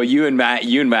 Well, you and Matt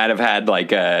have had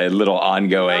like a little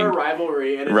ongoing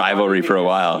rivalry for a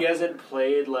while. He hasn't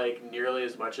played like nearly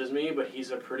as much as me, but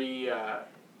he's a pretty.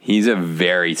 He's a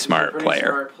very smart player.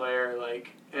 Smart player,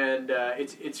 like. And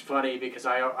it's funny because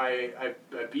I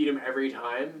beat him every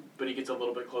time, but he gets a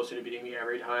little bit closer to beating me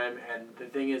every time. And the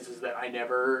thing is that I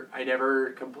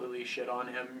never completely shit on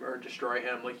him or destroy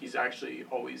him. Like he's actually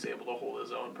always able to hold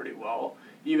his own pretty well,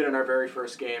 even in our very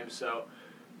first game. So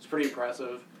it's pretty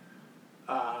impressive.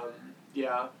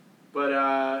 But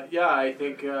I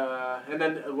think. And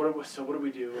then what did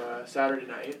we do Saturday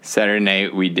night? Saturday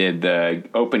night we did the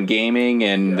Open Gaming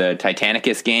and the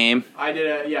Titanicus game. I did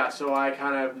so I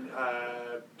kind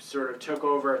of sort of took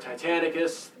over a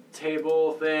Titanicus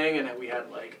table thing, and we had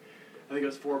like think it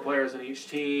was 4 players on each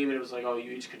team, and it was like, oh,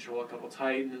 you each control a couple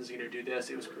Titans, you know, do this.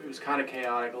 It was kind of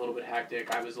chaotic, a little bit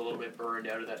hectic. I was a little bit burned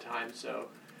out at that time, so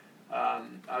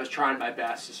I was trying my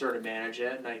best to sort of manage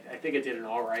it, and I think it did an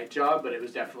all right job, but it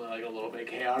was definitely like a little bit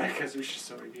chaotic because there's just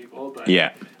so many people. But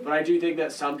Yeah. But I do think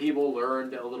that some people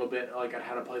learned a little bit like on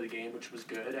how to play the game, which was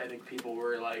good. I think people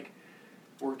were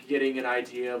getting an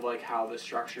idea of like how the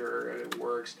structure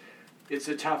works. It's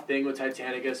a tough thing with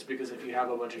Titanicus because if you have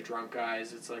a bunch of drunk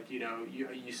guys, it's like, you know,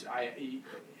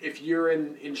 if you're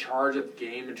in charge of the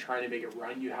game and trying to make it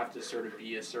run, you have to sort of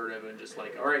be assertive and just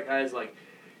like, all right, guys, like,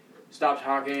 stop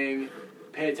talking,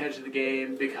 pay attention to the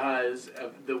game, because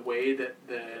of the way that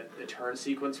the turn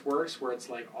sequence works, where it's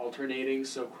like alternating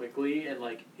so quickly, and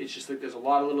like it's just like there's a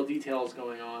lot of little details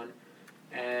going on,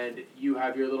 and you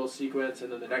have your little sequence,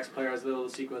 and then the next player has a little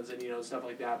sequence, and you know, stuff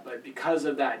like that. But because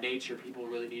of that nature, people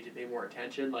really need to pay more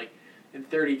attention. Like in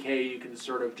 30K, you can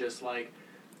sort of just like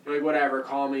whatever,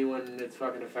 call me when it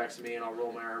fucking affects me, and I'll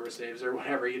roll my armor saves or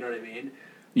whatever. You know what I mean?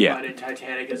 Yeah. But in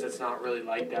Titanicus, it's not really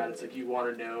like that. It's like you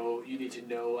want to know, you need to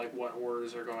know like what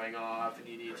orders are going off, and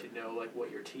you need to know like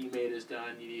what your teammate has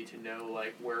done. You need to know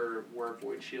like where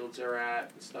void shields are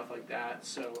at and stuff like that.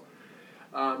 So,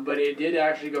 but it did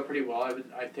actually go pretty well,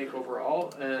 I think,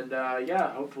 overall. And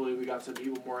yeah, hopefully we got some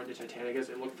people more into Titanicus.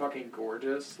 It looked fucking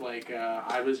gorgeous. Like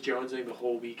I was jonesing the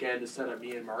whole weekend to set up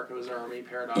me and Marco's army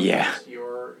paired off against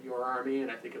your army, and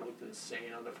I think it looked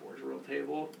insane on the Forge World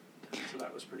table. So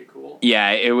that was pretty cool.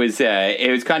 Yeah, it was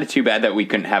kind of too bad that we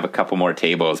couldn't have a couple more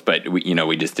tables, but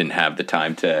we just didn't have the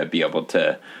time to be able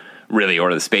to really,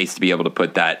 or the space to be able to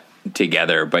put that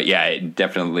together. But yeah, it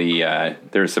definitely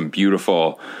there's some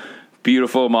beautiful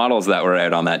models that were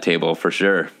out on that table for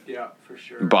sure. Yeah, for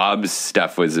sure. Bob's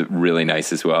stuff was really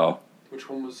nice as well. Which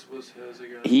one was his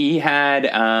again? He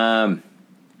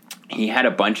had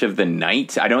a bunch of the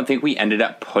knights. I don't think we ended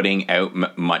up putting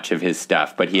out much of his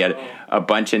stuff, but he had a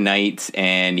bunch of knights,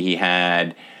 and he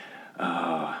had.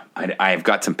 I've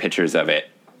got some pictures of it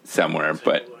somewhere,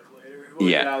 but well,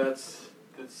 yeah, that's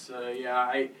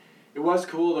yeah. It was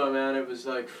cool though, man. It was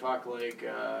like fuck, like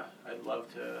I'd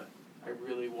love to. I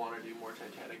really want to do more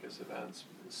Titanicus events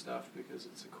and stuff because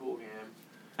it's a cool game.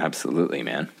 Absolutely,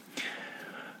 man.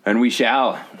 And we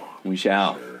shall.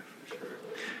 Sure.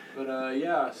 But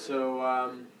yeah, so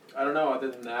I don't know. Other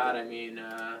than that, I mean,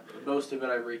 most of it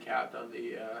I recapped on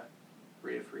the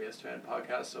Ria Free Fan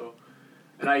podcast. So,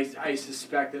 and I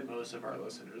suspect that most of our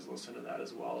listeners listen to that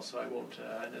as well. So I won't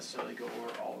necessarily go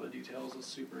over all the details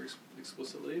super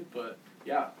explicitly. But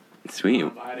yeah, sweet.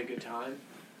 I had a good time.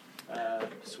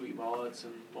 Sweet mullets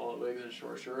and mullet wigs and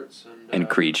short shirts and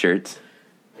Creed shirts.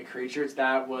 And Creed shirts.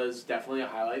 That was definitely a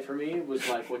highlight for me. It was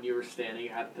like when you were standing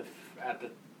at the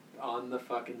on the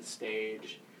fucking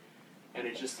stage, and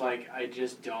it just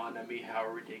dawned on me how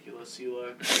ridiculous you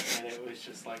looked, and it was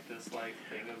just like this like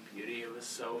thing of beauty. It was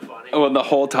so funny. Well, the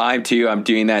whole time too, I'm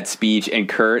doing that speech, and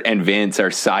Kurt and Vince are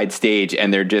side stage,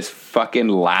 and they're just fucking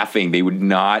laughing. They would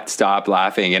not stop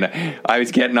laughing, and I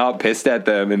was getting all pissed at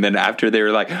them. And then after, they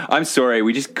were like, "I'm sorry,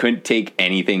 we just couldn't take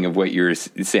anything of what you're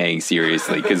saying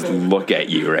seriously because look at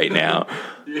you right now."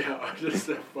 Yeah, just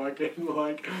a fucking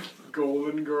like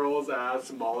Golden Girls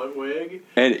ass mullet wig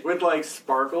and with like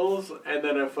sparkles, and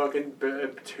then a fucking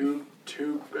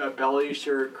two belly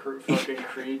shirt fucking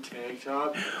Creed tank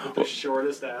top with the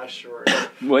shortest ass shorts.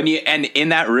 And in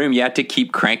that room, you had to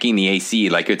keep cranking the AC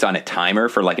like it's on a timer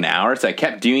for like an hour. So I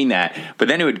kept doing that, but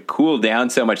then it would cool down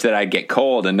so much that I'd get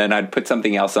cold, and then I'd put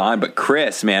something else on. But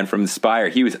Chris, man, from Spire,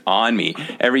 he was on me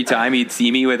every time he'd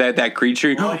see me without that Creed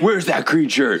shirt. Where's that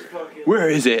Creed shirt? Where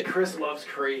is it? Chris loves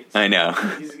Creed. I know.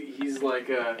 He's like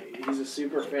he's a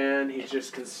super fan. He's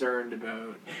just concerned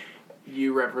about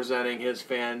you representing his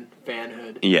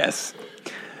fanhood. Yes.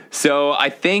 So I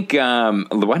think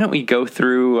why don't we go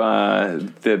through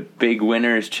the big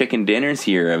winners, chicken dinners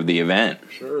here of the event?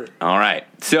 Sure. All right.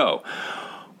 So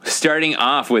starting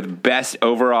off with best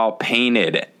overall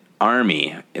painted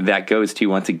army, that goes to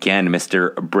once again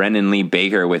Mr. Brendan Lee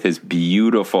Baker with his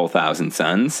beautiful Thousand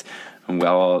Suns.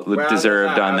 Well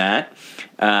deserved on that.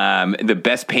 The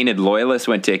best painted loyalist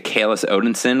went to Kalis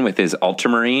Odinson with his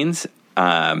Ultramarines.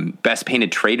 Best painted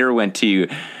trader went to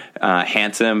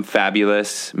handsome,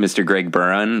 fabulous Mr. Greg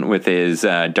Burron with his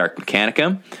Dark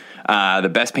Mechanicum. The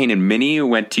best painted mini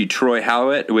went to Troy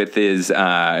Hallowett with his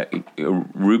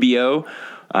Rubio.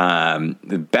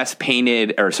 The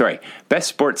best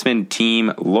sportsman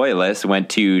team loyalist went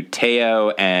to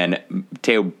Teo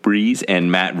Breeze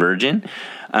and Matt Virgin.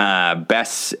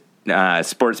 Best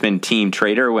sportsman team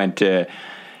trader went to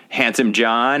Handsome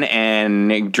John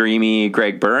and Dreamy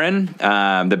Greg Burren.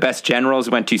 The best generals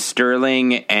went to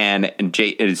Sterling and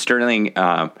Sterling.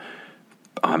 I'm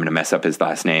going to mess up his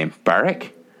last name.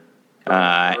 Barrick.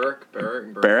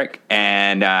 Barrick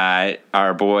and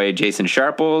our boy Jason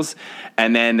Sharples,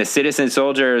 and then the Citizen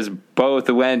Soldiers both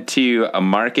went to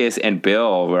Marcus and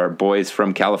Bill, our boys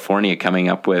from California, coming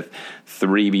up with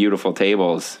 3 beautiful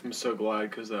tables. I'm so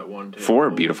glad because that one table 4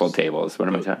 beautiful tables. What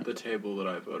am I talking? The table that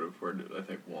I voted for, I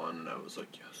think, won, and I was like,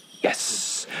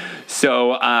 yes.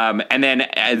 So, and then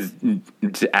as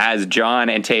John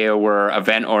and Teo were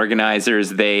event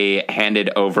organizers, they handed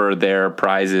over their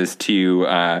prizes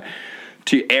to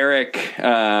Eric.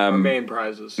 main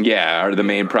prizes. Yeah, or the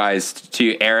main prize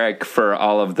to Eric for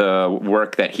all of the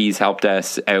work that he's helped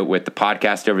us out with the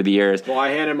podcast over the years. Well, I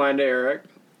handed mine to Eric.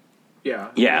 Yeah.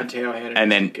 Yeah. And Teo handed his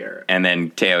to Garrett. And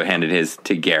then Teo handed his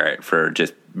to Garrett for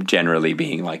just generally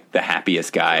being like the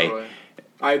happiest guy. Totally.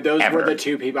 Those ever. were the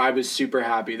 2 people. I was super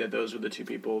happy that those were the 2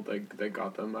 people that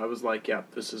got them. I was like, yeah,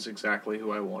 this is exactly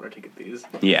who I wanted to get these.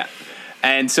 Yeah.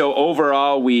 And so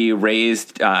overall, we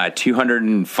raised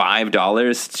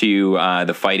 $205 to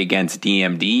the fight against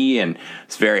DMD, and I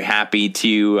was very happy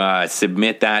to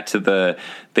submit that to the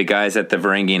guys at the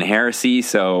Varangian Heresy.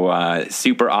 So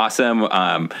super awesome.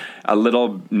 A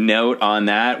little note on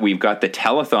that, we've got the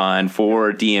telethon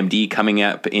for DMD coming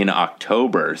up in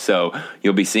October. So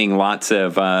you'll be seeing lots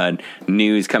of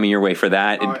news coming your way for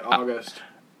that. August.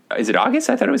 Is it August?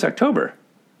 I thought it was October.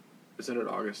 Isn't it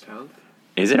August 10th?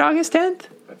 Is it August 10th?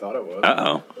 I thought it was.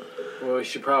 Uh-oh. Well, we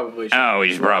should probably check. Oh,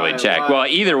 we should probably check. Well,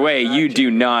 either way, you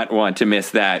do not want to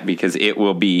miss that because it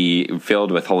will be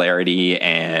filled with hilarity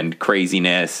and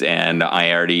craziness, and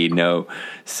I already know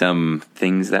some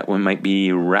things that one might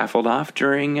be raffled off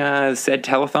during said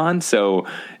telethon, so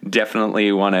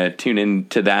definitely want to tune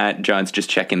into that. John's just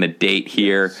checking the date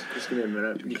here. Just give me a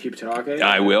minute. You keep talking.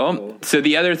 I will. So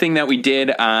the other thing that we did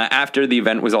after the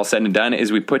event was all said and done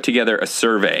is we put together a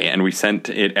survey, and we sent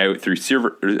it out through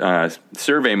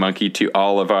SurveyMonkey to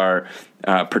all of our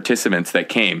participants that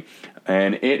came.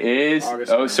 And it is,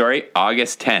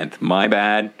 August 10th. My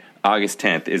bad. August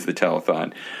 10th is the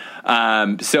telethon.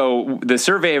 So the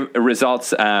survey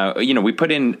results, we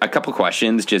put in a couple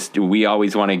questions. Just we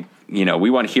always want to, we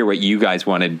want to hear what you guys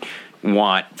want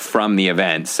from the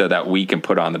event so that we can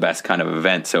put on the best kind of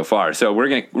event so far. So we're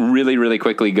going to really, really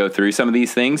quickly go through some of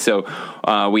these things. So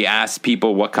we asked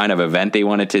people what kind of event they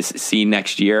wanted to see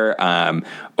next year.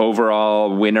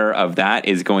 Overall winner of that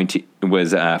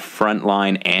was a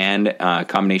Frontline and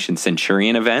combination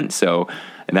Centurion event. So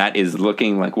that is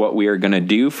looking like what we are going to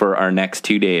do for our next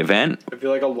 2-day event. I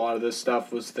feel like a lot of this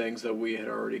stuff was things that we had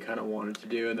already kind of wanted to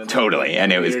do, and then totally,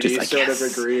 and it was just like sort of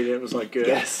agreed. It was like good.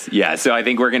 Yes, yeah. So I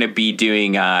think we're going to be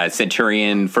doing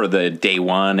Centurion for the day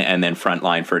 1, and then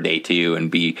Frontline for day 2, and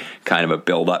be kind of a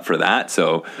build up for that.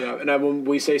 So yeah, and when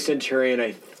we say Centurion,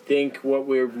 I think what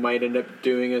we might end up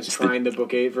doing is trying the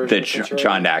Book 8 version. The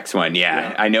Chondax one,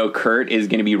 yeah. I know Kurt is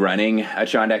going to be running a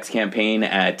Chondax campaign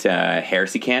at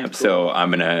Heresy Camp, so I'm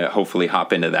going to hopefully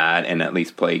hop into that and at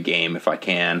least play a game if I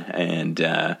can. And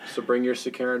so bring your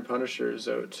Sikaran Punishers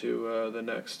out to the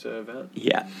next event.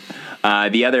 Yeah.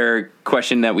 The other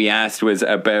question that we asked was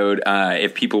about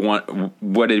if people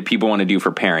what did people want to do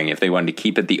for pairing? If they wanted to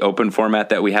keep it the open format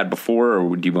that we had before,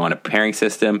 or do you want a pairing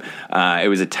system? It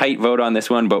was a tight vote on this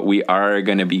one, but we are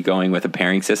going to be going with a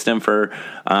pairing system for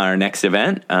our next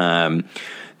event.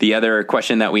 The other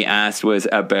question that we asked was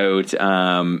about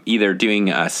either doing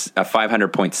a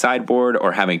 500-point sideboard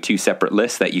or having 2 separate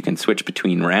lists that you can switch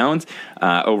between rounds.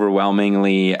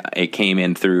 Overwhelmingly, it came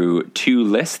in through 2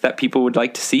 lists that people would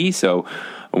like to see, so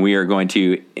we are going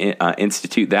to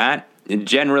institute that.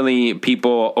 Generally,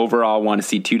 people overall want to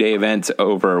see 2-day events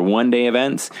over 1-day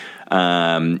events.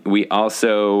 We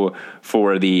also,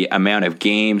 for the amount of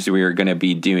games, we are going to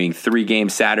be doing 3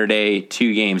 games Saturday,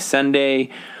 2 games Sunday.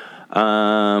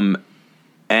 And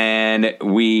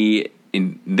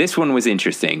this one was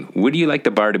interesting. Would you like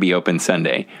the bar to be open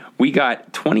Sunday? We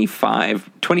got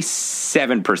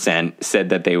 27% said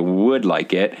that they would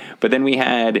like it, but then we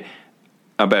had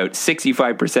about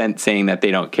 65% saying that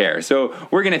they don't care. So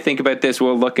we're going to think about this.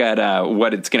 We'll look at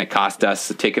what it's going to cost us,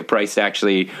 the ticket price to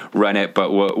actually run it,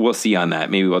 but we'll see on that.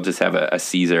 Maybe we'll just have a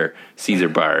Caesar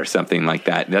bar or something like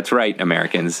that. That's right,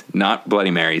 Americans, not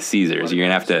Bloody Marys, Caesars. You're going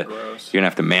to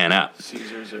have to man up.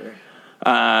 Caesars are...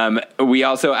 We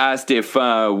also asked if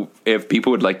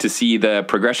people would like to see the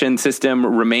progression system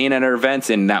remain at our events,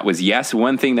 and that was yes.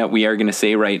 One thing that we are going to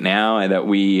say right now, and that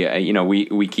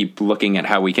we keep looking at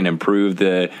how we can improve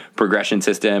the progression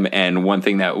system, and one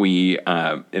thing that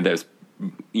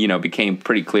became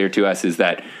pretty clear to us is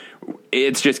that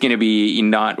it's just going to be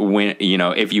not win.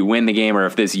 If you win the game or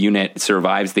if this unit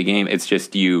survives the game, it's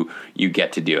just you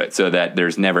get to do it, so that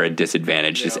there's never a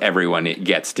disadvantage. Just everyone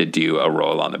gets to do a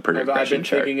roll on the progression I've been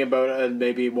chart. thinking about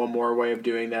maybe one more way of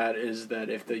doing that is that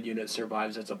if the unit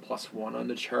survives, it's a +1 on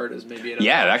the chart. Is maybe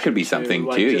that could be something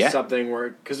like too. Just something where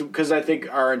because I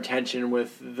think our intention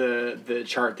with the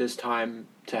chart this time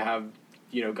to have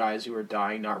guys who are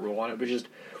dying not roll on it, we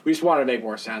just want to make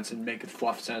more sense and make it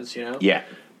fluff sense. Yeah.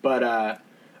 But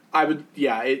I would,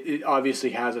 it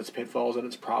obviously has its pitfalls and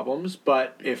its problems,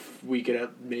 but if we could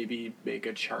maybe make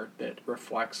a chart that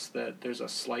reflects that there's a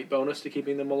slight bonus to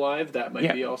keeping them alive, that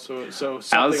might be also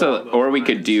or we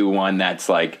could do one that's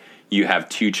like you have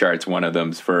two charts, one of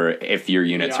them's for if your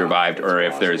unit survived or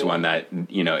if there's one that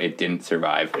it didn't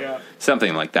survive,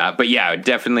 something like that. But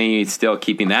definitely still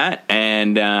keeping that.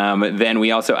 And then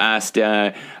we also asked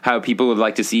how people would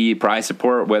like to see prize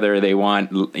support, whether they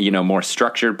want more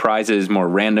structured prizes, more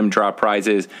random draw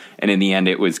prizes, and in the end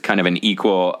it was kind of an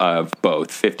equal of both.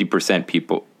 50%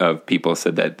 people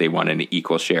said that they wanted an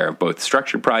equal share of both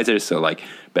structured prizes, so like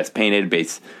best painted,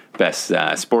 best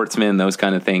sportsman, those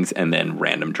kind of things, and then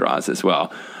random draws as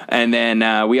well. And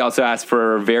then we also asked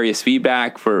for various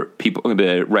feedback for people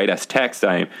to write us text.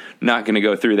 I'm not going to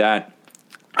go through that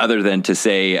other than to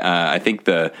say I think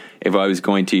if I was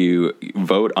going to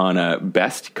vote on a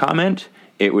best comment,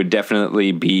 it would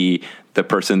definitely be the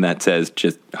person that says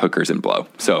just hookers and blow.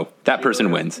 So that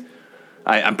person wins.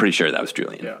 I'm pretty sure that was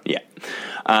Julian. Yeah.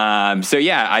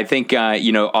 I think,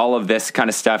 all of this kind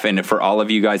of stuff, and for all of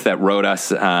you guys that wrote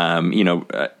us,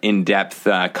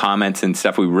 in-depth comments and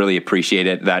stuff, we really appreciate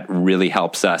it. That really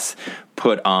helps us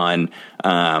put on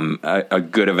a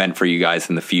good event for you guys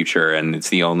in the future. And it's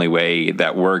the only way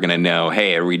that we're going to know,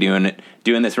 hey, are we doing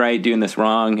this right, doing this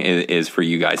wrong, is for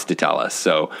you guys to tell us.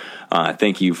 So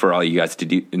thank you for all you guys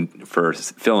for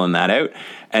filling that out.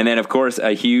 And then, of course,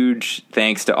 a huge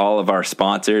thanks to all of our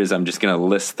sponsors. I'm just going to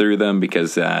list through them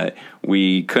because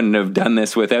we couldn't have done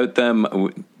this without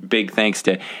them. Big thanks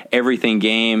to Everything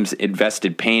Games,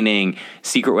 Invested Painting,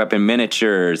 Secret Weapon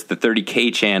Miniatures, the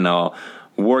 30K channel,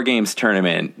 War Games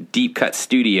Tournament, Deep Cut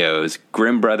Studios,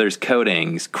 Grimm Brothers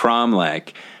Coatings,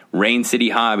 Cromlech, Rain City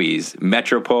Hobbies,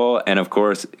 Metropole, and, of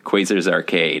course, Quasar's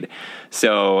Arcade.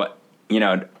 So,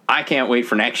 I can't wait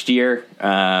for next year.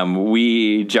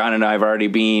 John and I have already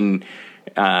been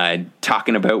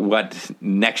talking about what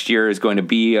next year is going to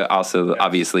be. Also,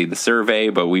 obviously, the survey,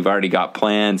 but we've already got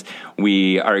plans.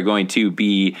 We are going to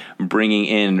be bringing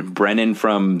in Brennan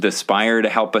from The Spire to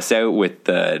help us out with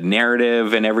the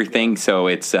narrative and everything. So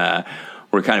it's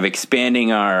we're kind of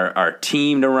expanding our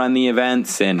team to run the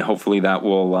events, and hopefully that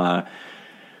will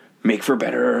make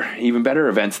for even better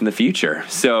events in the future.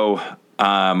 So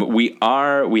we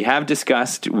have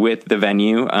discussed with the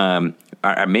venue. I'm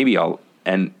going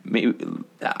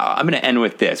to end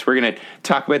with this. We're going to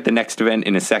talk about the next event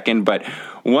in a second, but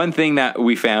one thing that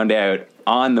we found out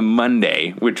on the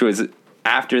Monday, which was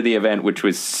after the event, which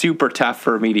was super tough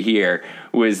for me to hear,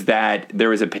 was that there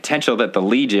was a potential that the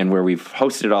Legion, where we've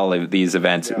hosted all of these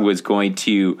events, was going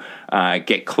to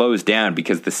get closed down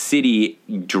because the city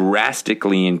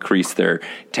drastically increased their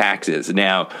taxes.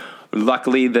 Now,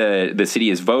 luckily, the city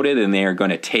has voted, and they are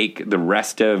going to take the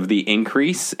rest of the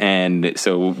increase. And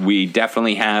so we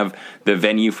definitely have the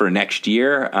venue for next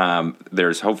year.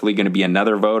 There's hopefully going to be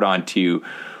another vote on to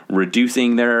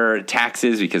reducing their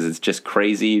taxes because it's just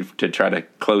crazy to try to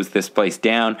close this place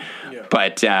down. Yeah.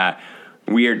 But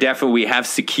we have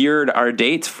secured our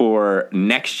dates for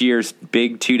next year's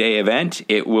big 2-day event.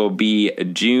 It will be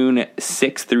June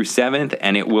 6th through 7th,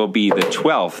 and it will be the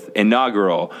 12th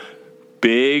inaugural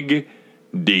Big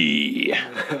D.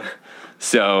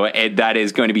 So that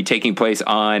is going to be taking place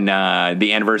on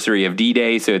the anniversary of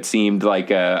D-Day, so it seemed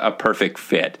like a perfect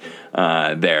fit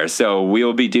there. So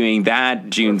we'll be doing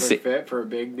that June 6th. Perfect fit for a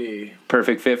Big D.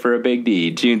 Perfect fit for a Big D.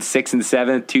 June 6th and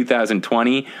 7th,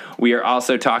 2020. We are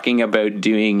also talking about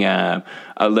doing a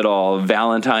little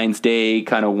Valentine's Day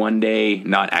kind of one day,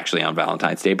 not actually on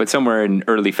Valentine's Day, but somewhere in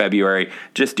early February.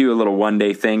 Just do a little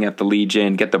one-day thing at the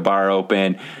Legion, get the bar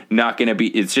open.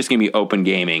 It's just going to be open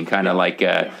gaming, kind of like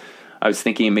I was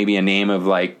thinking maybe a name of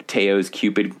like Teo's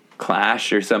Cupid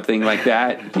Clash or something like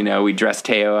that. We dress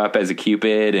Teo up as a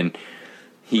Cupid, and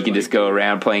he can just go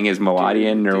around playing his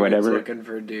Melodian or whatever. Looking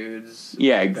for dudes.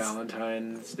 Yeah,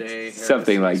 Valentine's Day,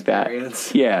 something like experience.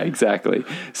 That. Yeah, exactly.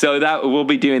 So that we'll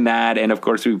be doing that, and of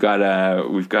course we've got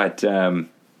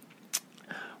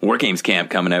War Games Camp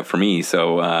coming out for me.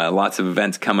 So lots of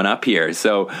events coming up here.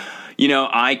 So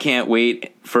I can't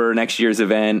wait for next year's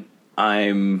event.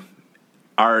 I'm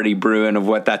already brewing of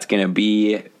what that's going to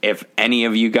be. If any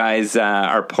of you guys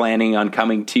are planning on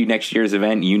coming to next year's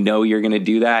event, you're going to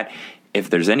do that. If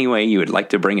there's any way you would like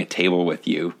to bring a table with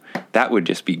you, that would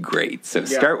just be great. So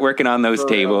start working on those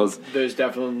tables. There's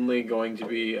definitely going to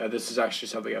be, this is actually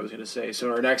something I was going to say.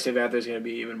 So our next event, there's going to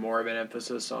be even more of an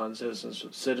emphasis on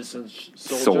citizen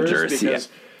soldiers because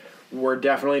we're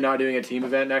definitely not doing a team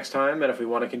event next time. And if we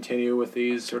want to continue with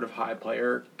these sort of high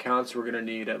player counts, we're going to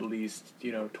need at least,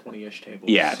 20-ish tables.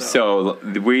 Yeah. So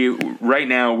we're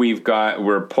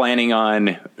planning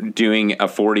on doing a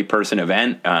 40-person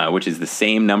event, which is the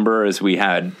same number as we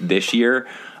had this year.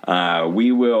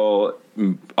 We will,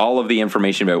 all of the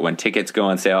information about when tickets go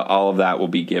on sale, all of that will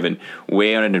be given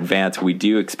way out in advance. We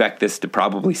do expect this to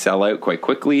probably sell out quite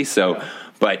quickly. So, yeah.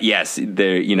 But yes,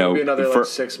 maybe another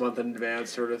 6 month in advance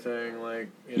sort of thing.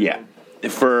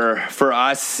 For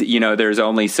us, there's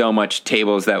only so much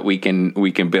tables that we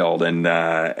can build,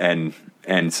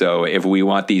 and so if we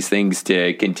want these things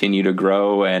to continue to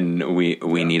grow, and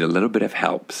we need a little bit of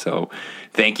help. So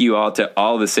thank you all to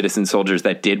all the citizen soldiers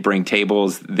that did bring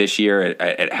tables this year.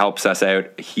 It helps us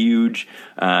out huge.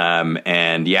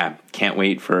 And yeah, can't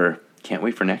wait for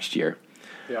next year.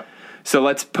 Yeah. So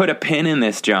let's put a pin in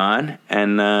this, John,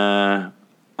 and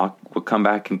we'll come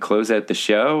back and close out the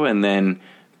show, and then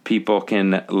people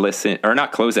can listen, or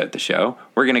not close out the show.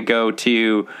 We're going to go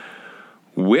to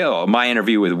my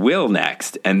interview with Will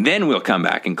next, and then we'll come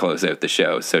back and close out the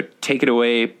show. So take it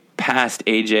away past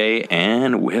AJ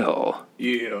and Will.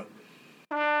 Yeah.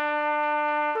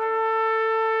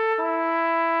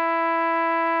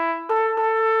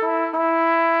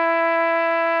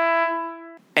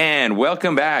 And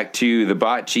welcome back to the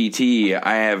Bot GT.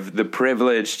 I have the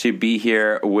privilege to be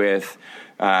here with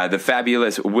the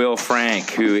fabulous Will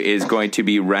Frank, who is going to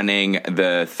be running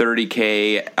the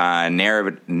 30K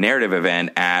narrative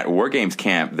event at Wargames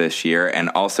Camp this year, and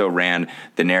also ran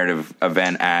the narrative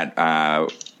event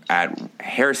at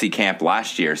Heresy Camp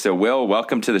last year. So, Will,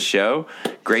 welcome to the show.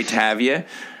 Great to have you.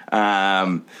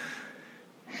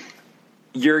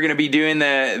 You're going to be doing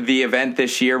the event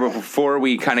this year, but before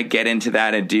we kind of get into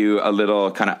that and do a little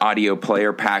kind of audio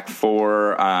player pack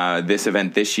for this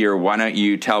event this year, why don't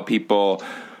you tell people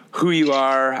who you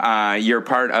are? You're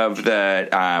part of the,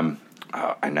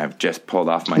 and I've just pulled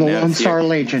off my notes. Lone Star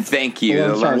Legion. Thank you,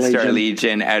 the Lone Star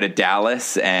Legion out of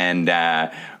Dallas,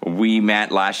 and we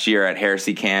met last year at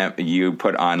Heresy Camp. You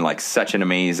put on such an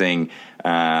amazing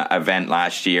event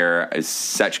last year.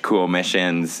 Such cool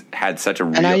missions, had such a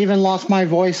and I even lost my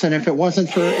voice, and if it wasn't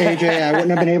for AJ, I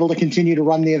wouldn't have been able to continue to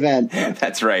run the event.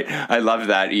 That's right. I love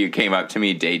that you came up to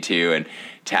me day 2 and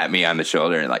tapped me on the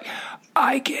shoulder and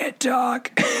I can't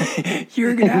talk.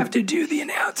 You're gonna have to do the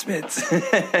announcements.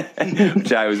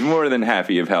 Which I was more than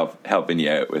happy of helping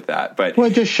you out with that. But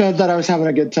it just showed that I was having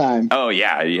a good time. Oh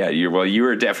yeah. You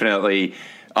were definitely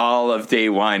all of day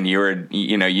one. You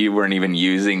weren't even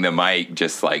using the mic.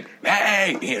 Just hey,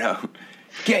 I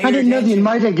didn't know the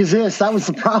mic exists. That was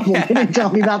the problem. They didn't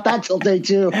tell me about that till day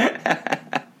 2.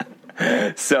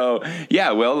 So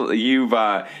yeah, Will, you're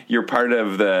part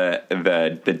of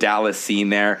the Dallas scene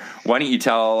there. Why don't you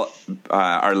tell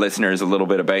our listeners a little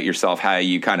bit about yourself, how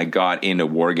you kind of got into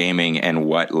wargaming and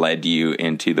what led you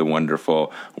into the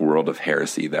wonderful world of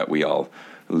Heresy that we all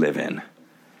live in?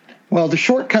 Well, the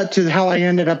shortcut to how I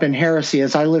ended up in Heresy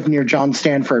is I live near John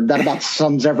Stanford. That about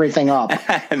sums everything up.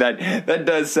 that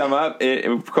does sum up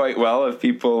it quite well. If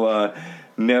people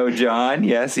know John,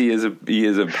 yes, he is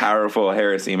a powerful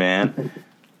Heresy man.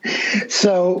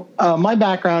 So my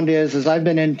background is I've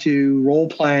been into role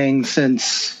playing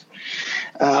since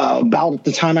about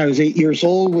the time I was 8 years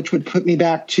old, which would put me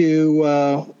back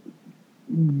to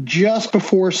just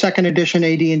before second edition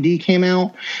AD&D came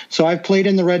out. So I've played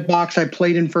in the Red Box. I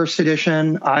played in first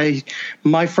edition.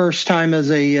 My first time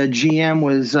as a GM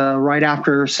was right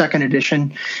after second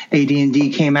edition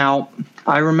AD&D came out.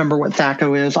 I remember what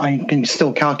THAC0 is. I can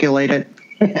still calculate it.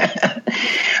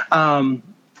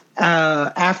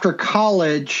 After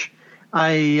college,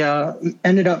 I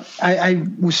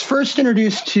was first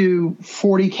introduced to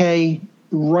 40K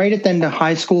right at the end of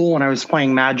high school when I was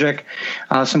playing Magic.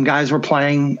 Some guys were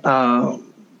playing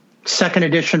second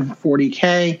edition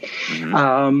 40K.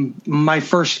 Mm-hmm. My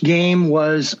first game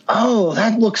was,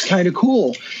 that looks kind of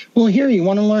cool. Well, here, you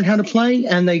want to learn how to play?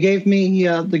 And they gave me,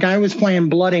 the guy was playing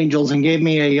Blood Angels and gave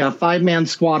me a 5-man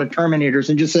squad of Terminators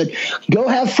and just said, go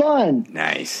have fun.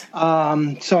 Nice.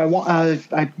 So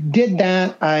I did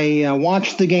that. I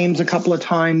watched the games a couple of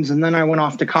times, and then I went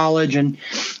off to college, and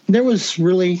there was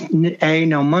really, A,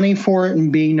 no money for it,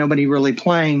 and B, nobody really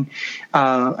playing.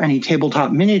 any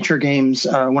tabletop miniature games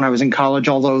when I was in college,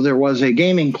 although there was a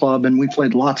gaming club and we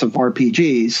played lots of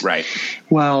RPGs. Right.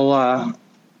 Well,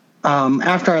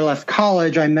 after I left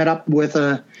college, I met up with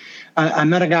I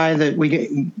met a guy that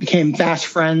we became fast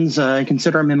friends. I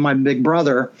consider him my big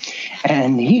brother,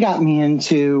 and he got me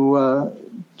into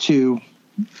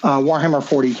Warhammer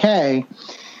 40K,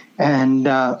 and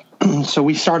so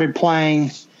we started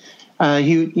playing.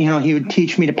 He would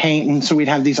teach me to paint, and so we'd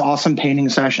have these awesome painting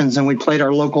sessions, and we played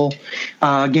our local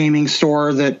gaming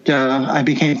store that I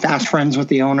became fast friends with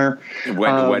the owner.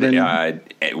 What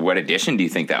edition do you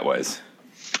think that was?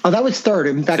 Oh, that was third.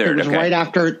 In fact, Third, it was okay.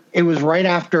 right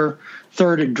after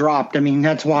third had dropped. I mean,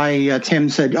 that's why Tim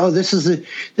said, "Oh, this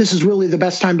is really the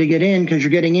best time to get in because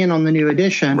you're getting in on the new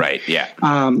edition." Right. Yeah.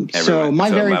 So my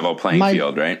very level playing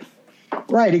field, right?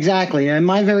 Right, exactly. And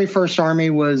my very first army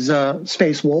was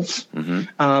Space Wolves,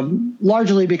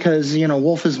 largely because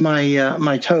wolf is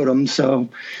my totem, so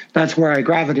that's where I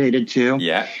gravitated to.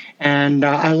 Yeah. And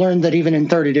I learned that even in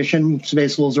third edition,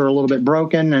 Space Wolves are a little bit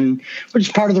broken, and which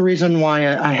is part of the reason why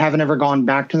I haven't ever gone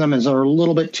back to them, is they're a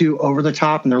little bit too over the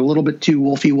top and they're a little bit too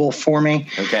wolfy wolf for me.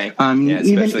 Okay.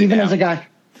 Even now. as a guy,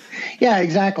 yeah,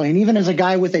 exactly. And even as a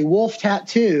guy with a wolf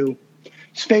tattoo,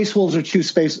 Space Wolves are too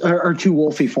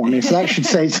wolfy for me, so that should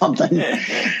say something.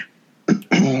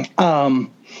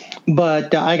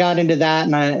 But I got into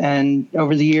that, and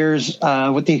over the years,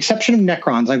 with the exception of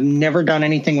Necrons, I've never done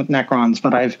anything with Necrons,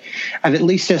 but I've at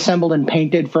least assembled and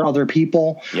painted for other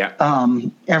people. Yeah.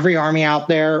 Every army out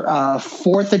there.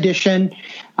 Fourth edition,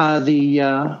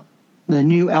 the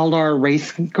new Eldar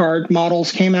Wraith Guard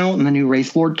models came out, and the new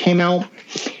Wraith Lord came out.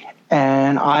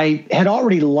 And I had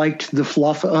already liked the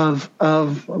fluff of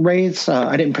Wraiths.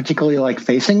 I didn't particularly like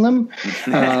facing them.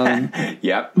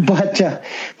 Yep.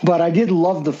 But I did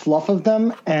love the fluff of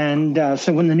them. And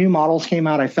so when the new models came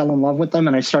out, I fell in love with them,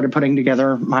 and I started putting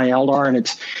together my Eldar. And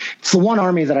it's the one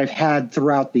army that I've had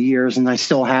throughout the years, and I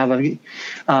still have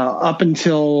up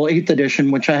until 8th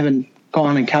edition, which I haven't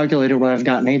gone and calculated what I've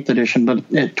got in 8th edition, but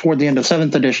toward the end of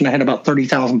 7th edition, I had about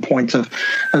 30,000 points of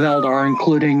Eldar,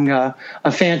 including a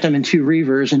Phantom and 2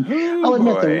 Reavers. And I'll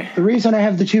admit, the reason I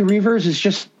have the 2 Reavers is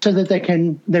just so that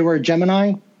they were a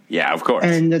Gemini. Yeah, of course.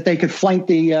 And that they could flank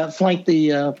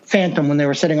the Phantom when they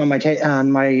were sitting on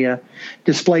my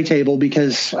display table,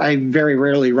 because I very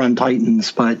rarely run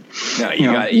Titans. But no,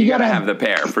 you got to have the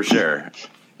pair for sure.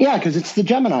 Yeah, because it's the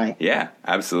Gemini. Yeah,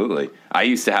 absolutely. I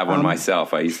used to have one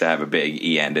myself. I used to have a big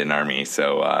E-Endin army,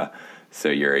 so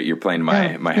you're playing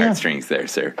my heartstrings there,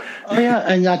 sir. Oh yeah,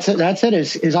 and that's it.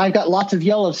 Is I've got lots of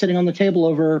yellow sitting on the table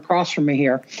over across from me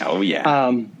here. Oh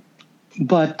yeah.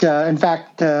 But in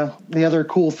fact, the other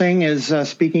cool thing is,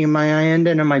 speaking of my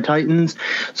Endin and my Titans,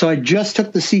 so I just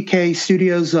took the CK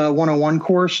Studios 101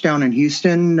 course down in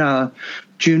Houston,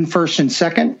 June 1st and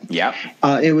 2nd. Yep.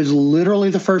 It was literally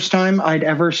the first time I'd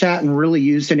ever sat and really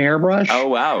used an airbrush. Oh,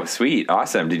 wow. Sweet.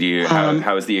 Awesome. Did you,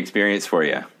 how was the experience for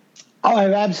you? Oh,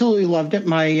 I absolutely loved it.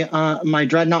 My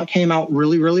Dreadnought came out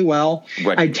really, really well.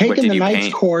 I'd taken the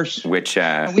Knights course. Which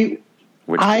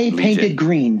I painted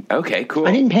green. Okay, cool.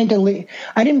 I didn't paint a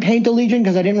Legion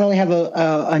because I didn't really have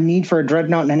a need for a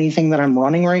Dreadnought in anything that I'm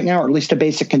running right now, or at least a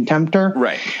basic Contemptor.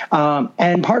 Right.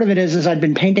 And part of it is I've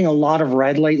been painting a lot of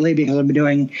red lately because I've been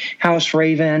doing House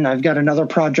Raven. I've got another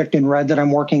project in red that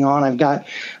I'm working on. I've got,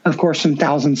 of course, some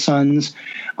Thousand Suns.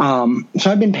 So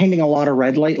I've been painting a lot of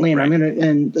red lately, and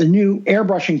and the new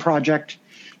airbrushing project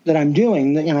that I'm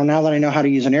doing, now that I know how to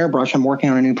use an airbrush, I'm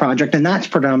working on a new project, and that's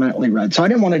predominantly red. So I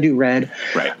didn't want to do red,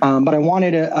 right. But I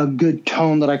wanted a good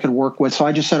tone that I could work with. So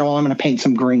I just said, I'm going to paint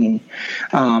some green.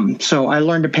 So I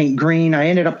learned to paint green. I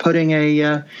ended up putting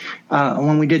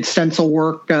when we did stencil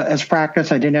work as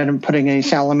practice, I did end up putting a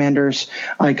Salamander's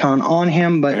icon on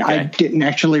him, but I didn't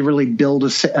actually really build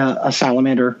a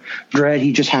Salamander Dread.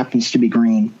 He just happens to be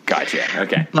green. Gotcha.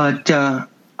 Okay. But,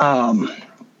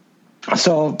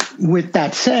 so with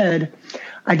that said,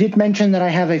 I did mention that I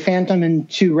have a Phantom and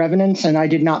 2 Revenants, and I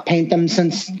did not paint them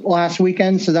since last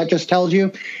weekend. So that just tells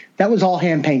you that was all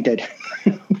hand painted.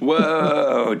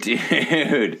 Whoa,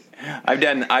 dude. I've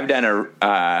done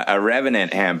a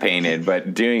Revenant hand painted,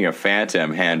 but doing a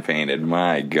Phantom hand painted,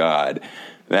 my God.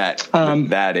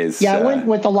 That is. Yeah, I went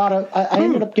with a lot of. I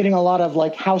ended up getting a lot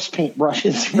of house paint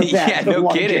brushes for that. Yeah, no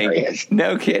kidding.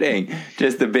 No kidding.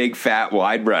 Just the big fat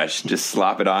wide brush. Just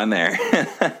slop it on there.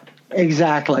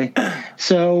 Exactly.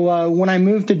 So when I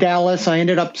moved to Dallas, I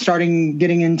ended up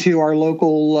getting into our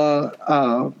local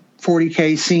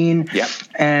 40K scene. Yep.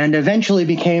 And eventually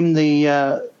became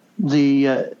the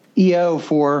EO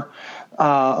for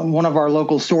one of our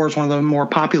local stores, one of the more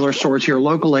popular stores here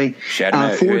locally,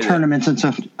 for tournaments and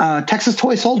stuff. Texas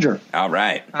Toy Soldier. All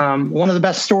right. One of the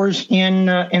best stores in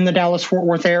the Dallas-Fort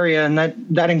Worth area, and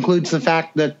that includes the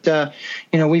fact that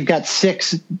we've got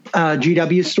 6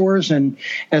 GW stores, and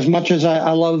as much as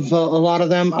I love a lot of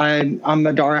them, I'm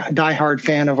a diehard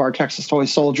fan of our Texas Toy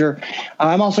Soldier.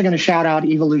 I'm also going to shout out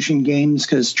Evolution Games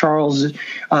because Charles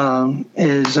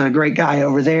is a great guy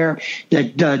over there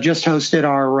that just hosted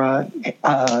our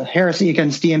Heresy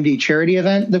Against DMD charity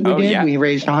event that we did. Yeah. We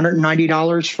raised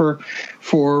 $190 for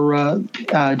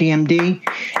DMD,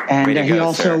 and he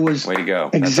also was way to go.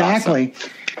 Exactly.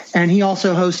 Awesome. And he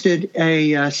also hosted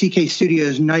a CK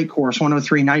Studios night course,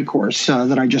 103 night course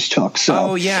that I just took. So,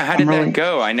 how did that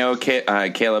go? I know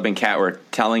Caleb and Kat were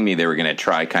telling me they were going to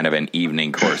try kind of an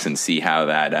evening course and see how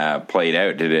that played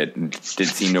out. Did it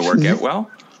seem to work out well?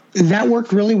 That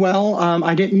worked really well.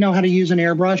 I didn't know how to use an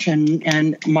airbrush,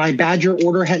 and my Badger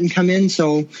order hadn't come in,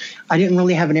 so I didn't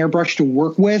really have an airbrush to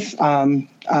work with.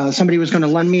 Somebody was going to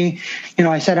lend me,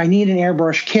 I said I need an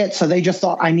airbrush kit, so they just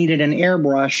thought I needed an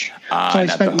airbrush. So I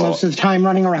spent most of the time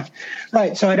running around.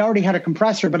 Right, so I'd already had a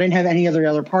compressor, but I didn't have any of the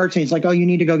other parts. And he's like, oh, you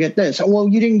need to go get this. Oh, well,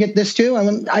 you didn't get this too?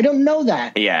 I don't know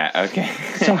that. Yeah, okay.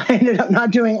 So I ended up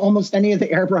not doing almost any of the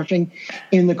airbrushing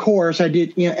in the course. I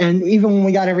did, and even when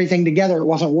we got everything together, it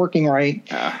wasn't working right.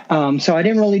 So I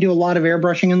didn't really do a lot of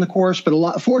airbrushing in the course,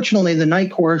 but fortunately, the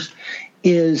night course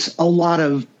is a lot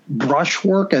of brush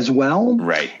work as well.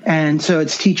 Right. And so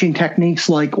it's teaching techniques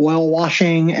like oil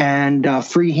washing and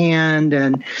freehand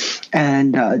and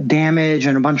damage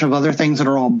and a bunch of other things that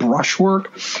are all brush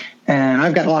work. And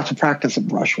I've got lots of practice at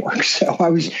brush work, so I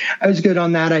was good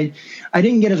on that. I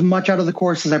didn't get as much out of the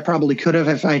course as I probably could have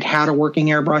if I'd had a working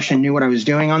airbrush and knew what I was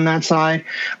doing on that side.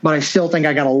 But I still think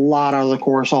I got a lot out of the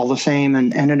course all the same,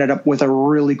 and ended up with a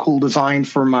really cool design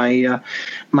for my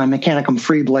my Mechanicum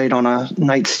free blade on a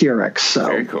Knight Steerix. So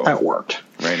very cool. That worked.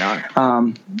 Right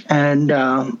on.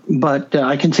 But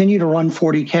I continue to run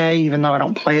 40K, even though I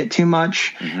don't play it too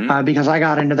much, because I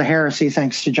got into the Heresy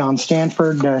thanks to John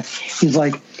Stanford. He's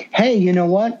like, hey, you know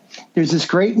what? There's this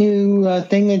great new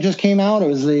thing that just came out. It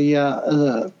was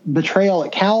the Betrayal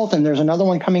at Calth, and there's another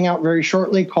one coming out very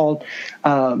shortly called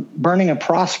Burning of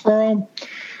Prospero.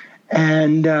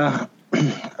 And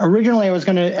originally I was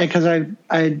going to, because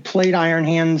I played Iron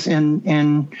Hands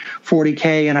in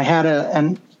 40K, and I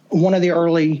had one of the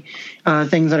early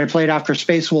things that I played after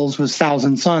Space Wolves was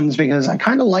Thousand Suns, because I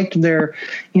kind of liked their,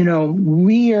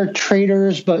 we are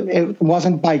traders, but it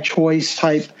wasn't by choice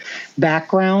type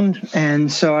background.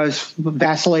 And so I was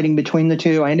vacillating between the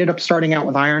two. I ended up starting out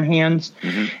with Iron Hands,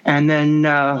 and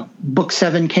then Book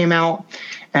 7 came out.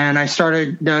 And I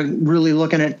started really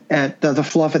looking at the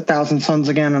fluff at Thousand Suns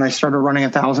again, and I started running a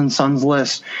Thousand Suns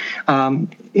list.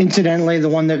 Incidentally, the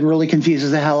one that really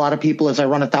confuses the hell out of people is I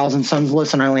run a Thousand Suns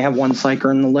list and I only have one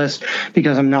Psyker in the list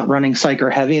because I'm not running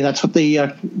Psyker heavy. That's what the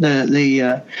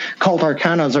Cult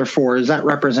Arcanas are for, is that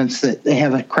represents that they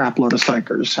have a crap load of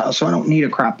Psykers. So I don't need a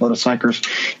crap load of Psykers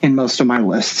in most of my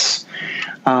lists.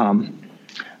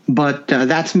 But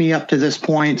that's me up to this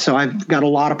point. So I've got a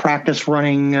lot of practice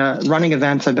running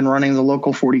events. I've been running the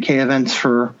local 40K events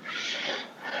for,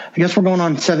 I guess we're going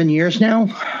on 7 years now.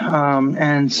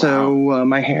 And so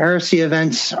my Heresy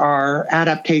events are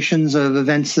adaptations of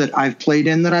events that I've played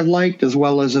in that I've liked, as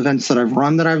well as events that I've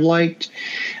run that I've liked.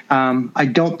 I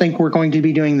don't think we're going to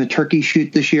be doing the turkey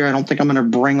shoot this year. I don't think I'm going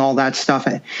to bring all that stuff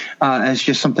as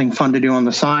just something fun to do on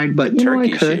the side. But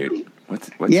turkey shoot. What's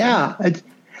that?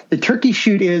 The turkey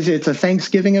shoot it's a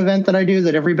Thanksgiving event that I do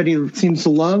that everybody seems to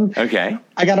love. Okay.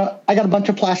 I got a bunch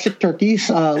of plastic turkeys,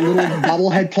 little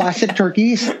bobblehead plastic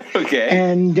turkeys. Okay.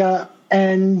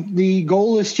 And the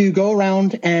goal is to go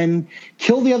around and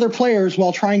kill the other players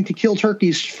while trying to kill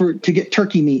turkeys to get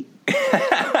turkey meat.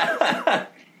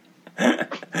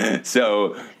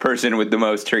 So, person with the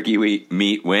most turkey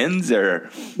meat wins, or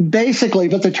basically,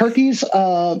 but the turkeys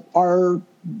are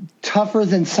tougher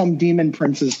than some demon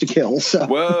princes to kill. So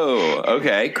whoa,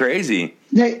 okay, crazy.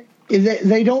 They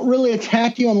don't really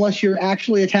attack you unless you're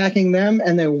actually attacking them,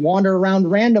 and they wander around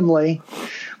randomly.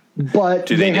 But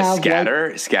do they just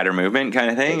scatter movement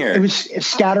kind of thing, or it was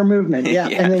scatter movement, yeah,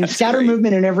 and then scatter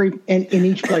movement in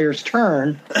each player's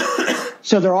turn.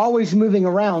 So they're always moving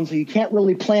around, so you can't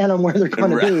really plan on where they're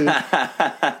going to be.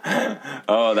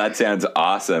 Oh, that sounds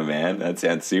awesome, man! That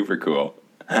sounds super cool.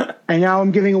 And now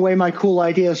I'm giving away my cool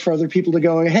ideas for other people to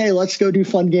go, hey, let's go do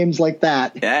fun games like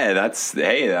that. Yeah, I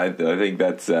think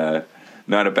that's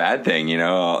not a bad thing,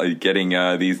 getting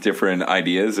these different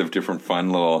ideas of different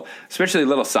fun especially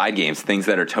little side games, things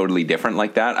that are totally different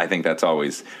like that. I think that's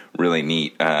always really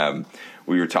neat.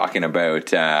 We were talking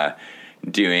about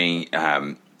doing.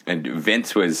 And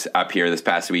Vince was up here this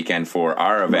past weekend for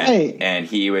our event, Right. and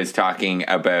he was talking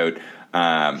about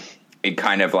it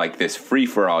kind of like this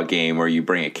free-for-all game where you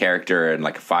bring a character and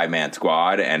like a 5-man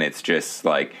squad, and it's just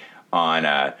like on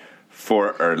a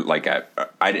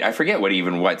I forget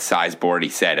what size board he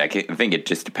said. I think it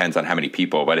just depends on how many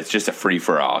people, but it's just a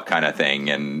free-for-all kind of thing,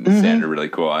 and it sounded really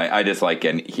cool. I just like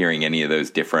hearing any of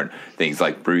those different things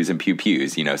like brews and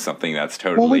pew-pews, something that's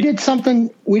totally... Well, we did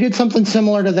something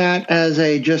similar to that as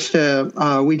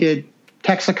we did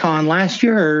Texicon last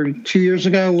year or 2 years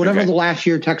ago, whatever the last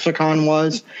year Texicon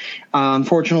was.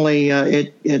 Unfortunately,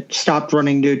 it stopped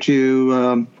running due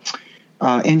to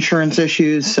insurance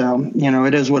issues. So,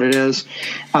 it is what it is.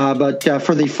 But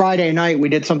for the Friday night, we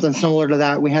did something similar to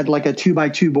that. We had like a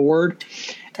 2x2 board,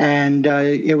 and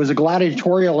it was a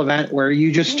gladiatorial event where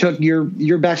you just took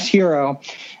your best hero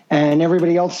and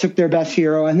everybody else took their best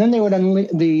hero. And then they would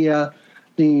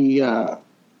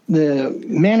the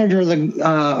manager of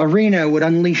the arena would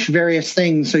unleash various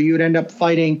things. So you would end up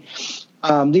fighting.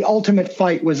 The ultimate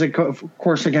fight was, of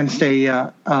course, against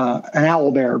an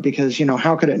owlbear, because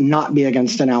how could it not be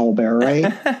against an owlbear,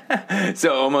 right?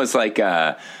 So almost like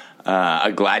a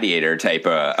gladiator type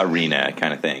arena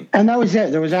kind of thing. And that was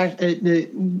it. There was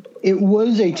it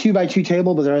was a 2x2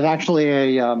 table, but there was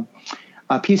actually a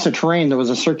piece of terrain. There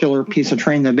was a circular piece of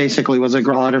terrain that basically was a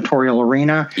gladiatorial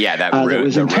arena. Yeah, that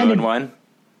was the ruined one.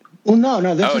 Well,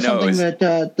 no. This is something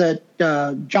that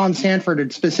John Sanford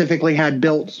had specifically had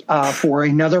built for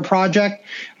another project.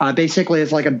 Basically,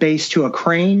 it's like a base to a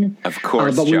crane. Of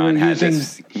course, but John had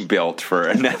this built for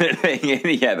another thing.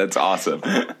 Yeah, that's awesome.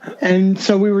 And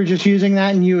so we were just using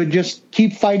that, and you would just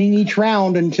keep fighting each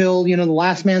round until the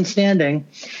last man standing.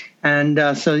 And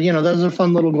so that was a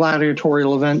fun little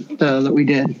gladiatorial event that we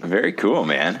did. Very cool,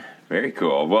 man. Very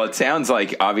cool. Well, it sounds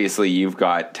like obviously you've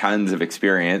got tons of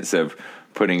experience of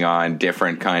putting on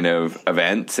different kind of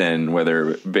events, and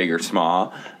whether big or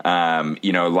small.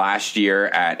 Last year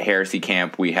at Heresy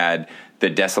Camp, we had the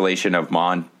Desolation of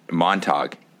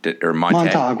Montauk.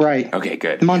 Montauk, right. Okay,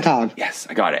 good. Montauk. Yes,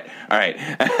 I got it. All right.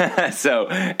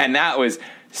 And that was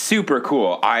super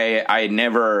cool. I had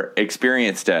never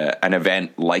experienced an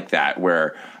event like that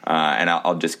where, and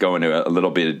I'll just go into a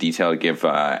little bit of detail to give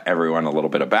everyone a little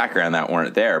bit of background that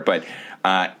weren't there. But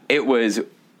it was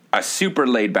a super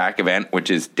laid-back event,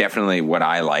 which is definitely what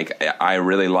I like. I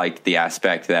really liked the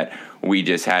aspect that we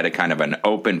just had a kind of an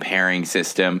open pairing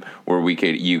system where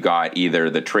you got either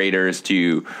the traders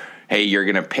to, hey, you're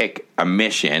going to pick a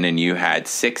mission, and you had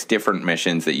 6 different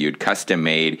missions that you'd custom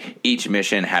made. Each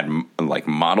mission had like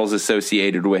models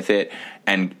associated with it,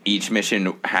 and each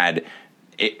mission had...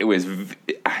 It was,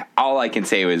 all I can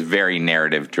say, was very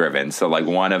narrative driven. So like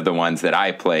one of the ones that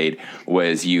I played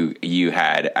was you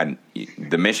had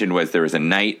the mission was there was a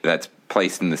knight that's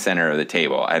placed in the center of the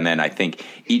table. And then I think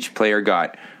each player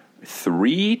got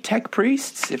 3 tech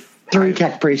priests. 3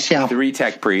 tech priests, yeah. 3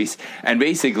 tech priests. And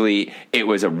basically it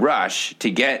was a rush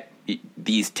to get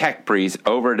these tech priests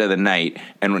over to the knight,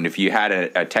 and if you had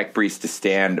a tech priest to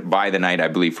stand by the knight, I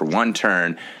believe for 1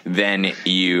 turn, then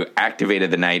you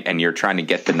activated the knight, and you're trying to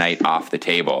get the knight off the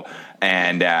table.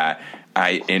 And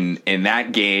in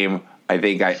that game, I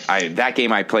think that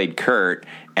game I played Kurt,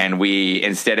 and we,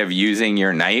 instead of using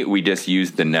your knight, we just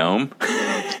used the gnome.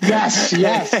 Yes. In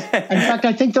fact,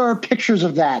 I think there are pictures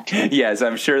of that. Yes,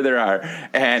 I'm sure there are.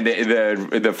 And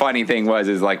the funny thing was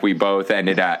like we both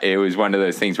ended up, it was one of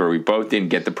those things where we both didn't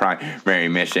get the primary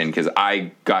mission, because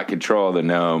I got control of the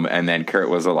gnome, and then Kurt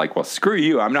was like, well, screw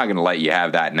you, I'm not going to let you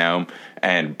have that gnome,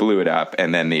 and blew it up.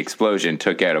 And then the explosion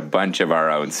took out a bunch of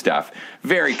our own stuff.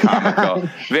 Very comical,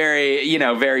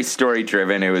 very story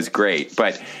driven. It was great.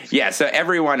 But yeah, so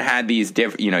everyone had these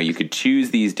different, you could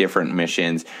choose these different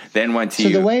missions. Then once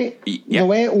the way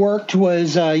it worked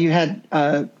was you had,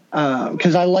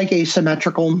 because I like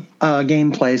asymmetrical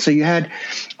gameplay. So you had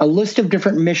a list of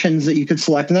different missions that you could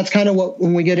select. And that's kind of what,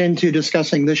 when we get into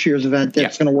discussing this year's event,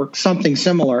 that's going to work something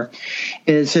similar,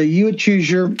 is so you would choose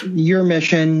your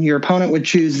mission, your opponent would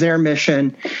choose their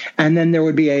mission, and then there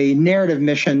would be a narrative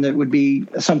mission that would be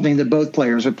something that both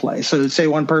players would play. So say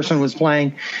one person was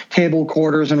playing table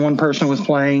quarters and one person was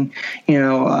playing, King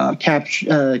of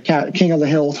the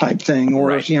Hill type thing, or,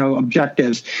 right.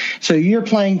 Objectives. So you're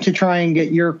playing to try and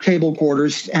get your table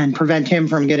quarters and prevent him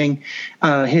from getting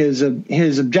his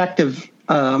objective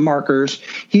markers.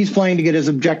 He's playing to get his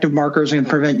objective markers and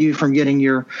prevent you from getting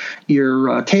your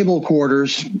table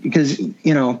quarters, because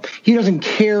he doesn't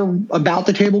care about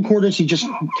the table quarters. He just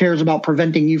cares about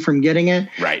preventing you from getting it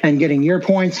and getting your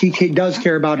points. He does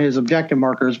care about his objective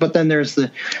markers, but then there's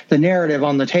the narrative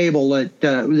on the table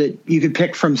that you could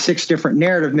pick from 6 different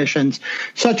narrative missions,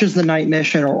 such as the night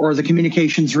mission or the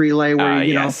communications relay,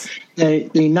 where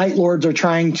the Night Lords are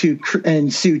trying to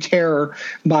ensue terror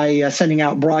by sending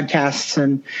out broadcasts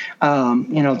and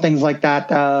things like that.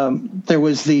 There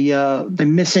was the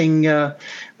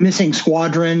missing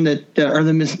squadron or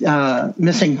the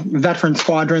missing veteran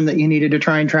squadron that you needed to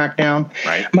try and track down.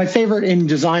 Right. My favorite in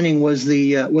designing was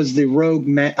the rogue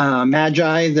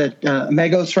Magi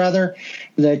Magos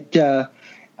that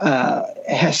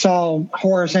saw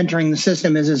Horus entering the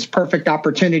system as his perfect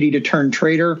opportunity to turn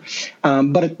traitor,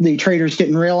 but the traitors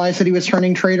didn't realize that he was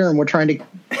turning traitor and were trying to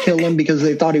kill him because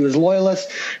they thought he was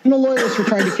loyalist, and the loyalists were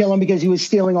trying to kill him because he was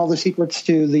stealing all the secrets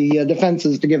to the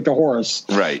defenses to give to Horus.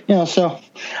 Right. So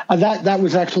that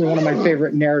was actually one of my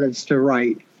favorite narratives to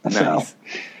write. Nice. So.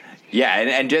 Yeah,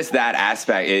 and just that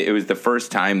aspect, it was the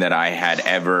first time that I had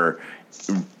ever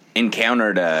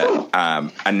encountered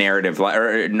a narrative,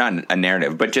 or not a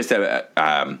narrative, but just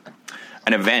an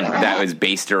event that was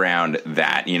based around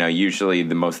that. Usually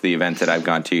most of the events that I've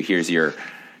gone to, here's your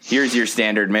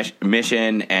standard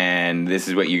mission, and this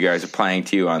is what you guys are playing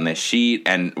to on this sheet.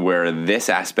 And where this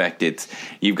aspect,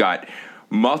 you've got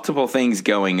multiple things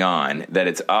going on that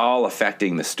it's all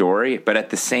affecting the story, but at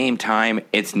the same time,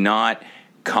 it's not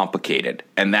complicated.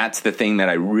 And that's the thing that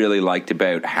I really liked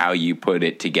about how you put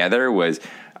it together was.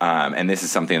 And this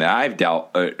is something that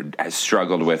I've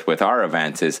struggled with our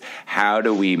events, is how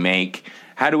do we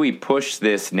push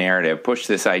this narrative, push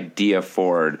this idea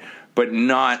forward, but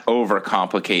not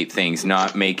overcomplicate things,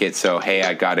 not make it so, hey,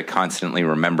 I got to constantly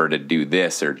remember to do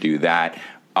this or do that,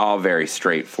 all very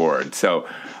straightforward. So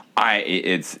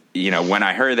when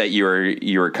I heard that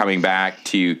you were coming back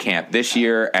to camp this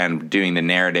year and doing the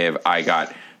narrative, I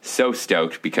got so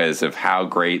stoked because of how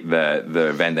great the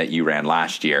event that you ran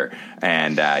last year,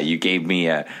 and you gave me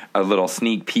a little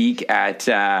sneak peek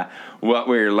at what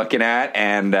we were looking at,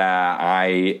 and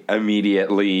I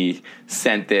immediately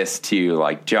sent this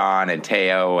to John and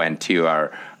Teo and to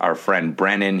our friend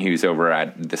Brennan, who's over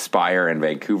at the Spire in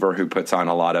Vancouver, who puts on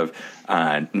a lot of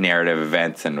narrative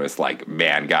events, and was like,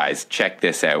 man, guys, check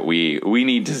this out. We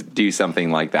need to do something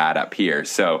like that up here.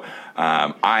 So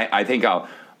I think I'll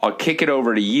kick it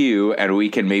over to you, and we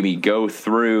can maybe go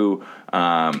through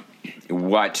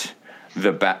what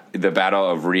the Battle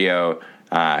of Rio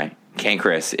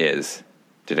Cancris is.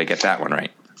 Did I get that one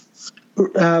right?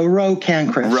 Ro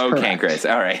Cancris. Ro Cancris.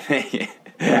 All right.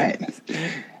 Right.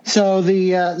 So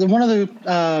the one of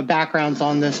the backgrounds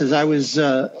on this is I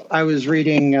was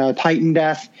reading Titan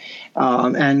Death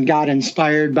and got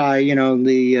inspired by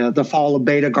the fall of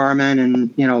Beta Garmin,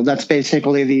 and that's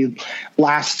basically the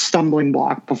last stumbling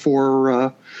block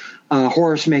before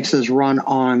Horus makes his run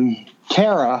on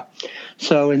Terra.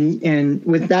 So in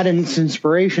with that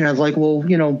inspiration, I was like, well,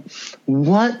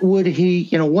 what would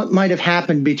what might have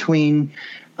happened between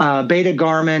Beta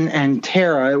Garmin and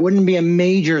Terra? It wouldn't be a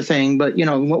major thing, but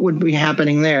what would be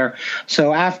happening there?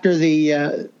 So after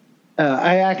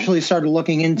I actually started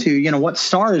looking into what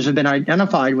stars have been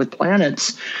identified with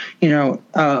planets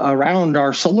around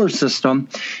our solar system,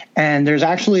 and there's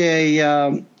actually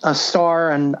a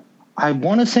star, and I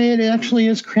want to say it actually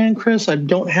is Cancris. I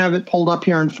don't have it pulled up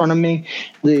here in front of me,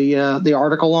 the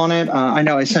article on it. I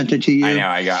know I sent it to you. I know.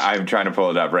 I'm trying to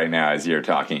pull it up right now as you're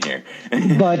talking here.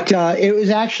 But it was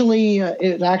actually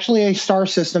a star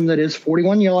system that is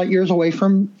 41 light years away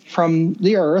from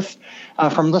the Earth,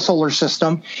 from the solar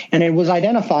system, and it was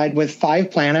identified with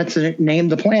 5 planets, and it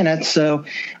named the planets. So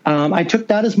I took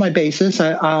that as my basis.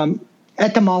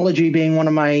 Etymology being one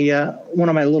of my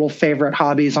little favorite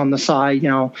hobbies on the side,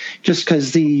 just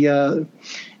because an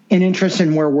interest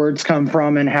in where words come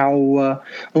from and how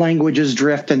languages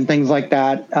drift and things like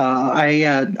that.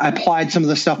 I applied some of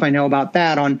the stuff I know about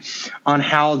that on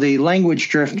how the language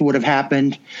drift would have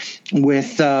happened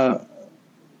with the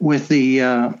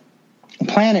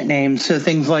planet names. So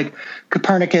things like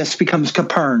Copernicus becomes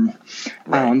Copern.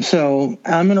 Right. So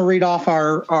I'm going to read off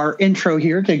our intro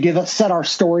here to set our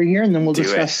story here, and then we'll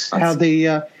discuss how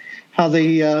the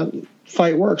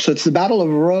fight works. So it's the Battle of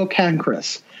Ro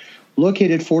Cancris,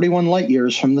 located 41 light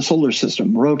years from the solar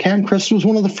system. Ro Cancris was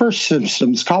one of the first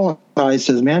systems colonized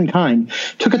as mankind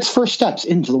took its first steps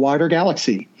into the wider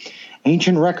galaxy.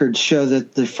 Ancient records show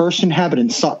that the first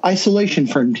inhabitants sought isolation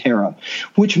from Terra,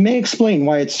 which may explain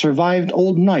why it survived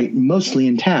Old Night mostly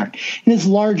intact and is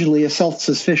largely a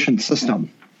self-sufficient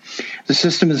system. The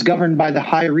system is governed by the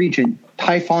High Regent,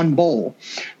 Typhon Bol,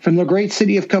 from the great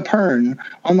city of Capern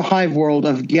on the hive world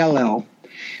of Galel.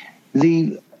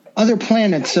 The other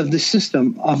planets of the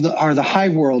system are the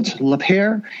hive worlds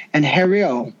Lapere and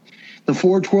Herio, the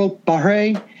forge world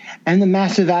Bahre, and the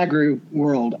massive agri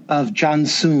world of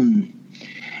Jansun.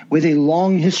 With a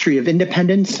long history of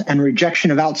independence and rejection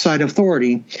of outside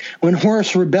authority, when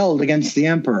Horus rebelled against the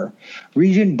emperor,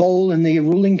 Regent Bol and the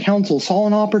ruling council saw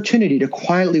an opportunity to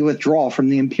quietly withdraw from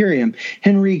the Imperium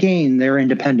and regain their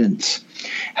independence.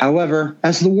 However,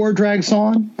 as the war drags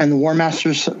on and the War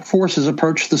Master's forces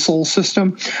approach the Sol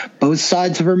system, both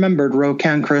sides have remembered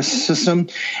Rocancrus system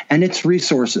and its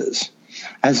resources.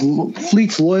 As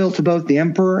fleets loyal to both the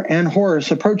Emperor and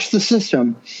Horus approach the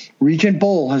system, Regent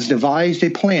Bol has devised a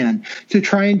plan to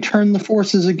try and turn the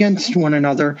forces against one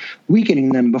another,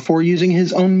 weakening them before using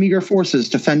his own meager forces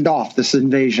to fend off this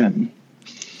invasion.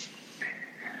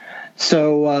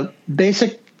 So,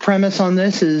 basic premise on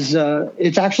this is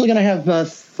it's actually going to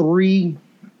have three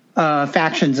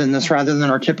factions in this rather than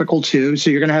our typical two. So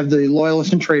you're going to have the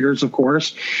loyalists and traitors, of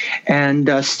course, and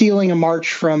stealing a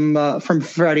march from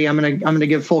Freddie. I'm going to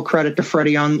give full credit to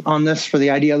Freddie on this for the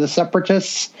idea of the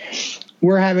separatists.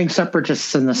 We're having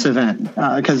separatists in this event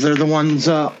because they're the ones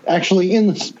actually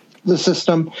in the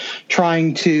system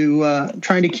trying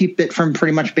to keep it from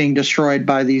pretty much being destroyed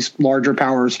by these larger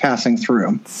powers passing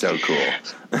through. So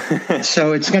cool.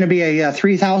 So it's going to be a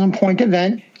 3,000 point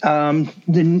event.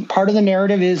 The part of the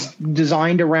narrative is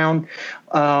designed around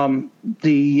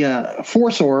the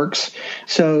Force Orcs.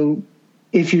 So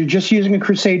if you're just using a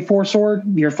Crusade Force Orc,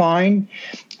 you're fine.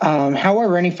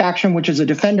 However, any faction which is a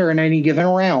defender in any given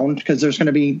round, because there's going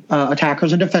to be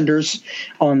attackers and defenders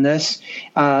on this.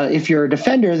 If you're a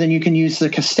defender, then you can use the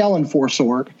Castellan Force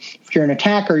Orc. If you're an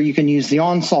attacker, you can use the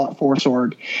Onslaught Force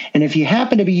Orc. And if you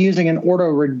happen to be using an Ordo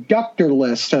Reductor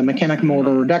list, a Mechanicum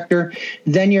Ordo Reductor,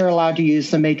 then you're allowed to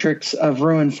use the Matrix of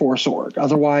Ruin Force Orc.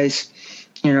 Otherwise,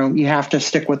 you have to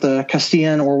stick with the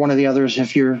Castilian or one of the others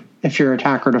if you're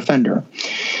attacker or defender.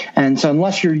 And so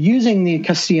unless you're using the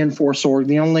Castilian Force Orc,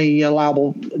 the only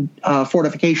allowable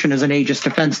fortification is an Aegis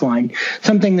defense line,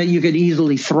 something that you could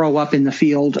easily throw up in the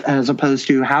field as opposed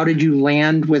to how did you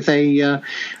land with a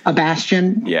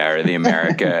bastion? Yeah, or the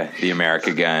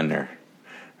America gun or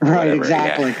right, whatever.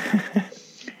 exactly.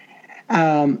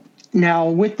 Yeah. Now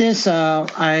with this,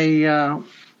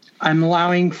 I'm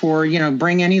allowing for,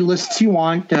 bring any lists you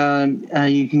want.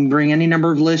 You can bring any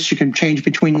number of lists. You can change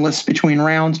between lists between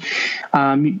rounds.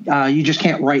 You just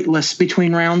can't write lists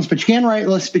between rounds, but you can write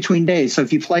lists between days. So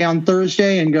if you play on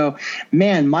Thursday and go,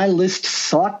 man, my list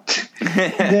sucked,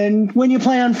 then when you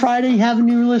play on Friday, you have a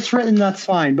new list written, that's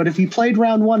fine. But if you played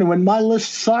round one and when my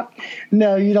list sucked,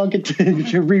 no, you don't get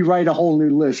to rewrite a whole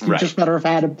new list. You just better have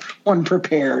had one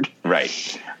prepared.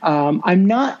 Right. I'm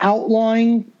not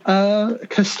outlawing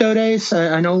Custodes.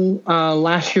 I know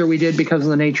last year we did because of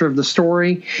the nature of the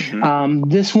story. Mm-hmm.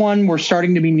 This one, we're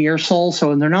starting to be near Sol,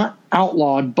 so they're not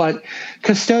outlawed, but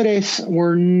Custodes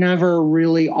were never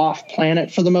really off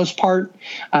planet for the most part.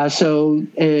 So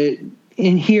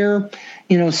in here,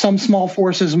 some small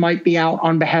forces might be out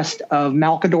on behest of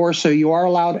Malcador, so you are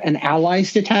allowed an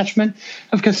allies detachment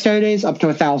of Custodes up to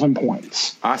 1,000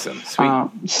 points. Awesome, sweet.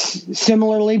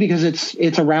 Similarly, because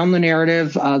it's around the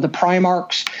narrative, the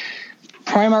Primarchs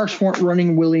weren't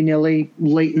running willy-nilly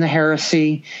late in the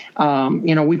heresy.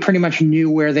 We pretty much knew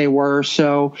where they were.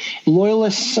 So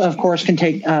loyalists, of course, can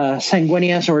take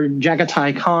Sanguinius or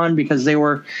Jagatai Khan because they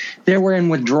were in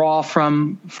withdrawal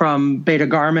from Beta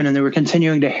Garmin, and they were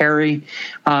continuing to harry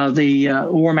the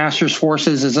War Master's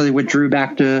forces as they withdrew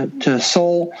back to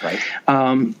Sol. Right.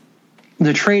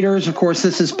 The traitors, of course,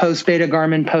 this is post Beta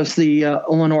Garmin, post the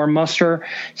Eleanor muster.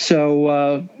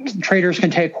 So traitors can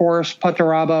take Horus,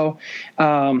 Patarabo,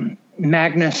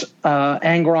 Magnus,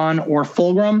 Angron, or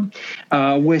Fulgrim.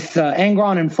 With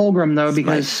Angron and Fulgrim, though,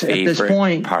 because at this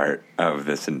point, part of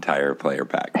this entire player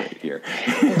pack right here,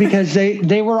 because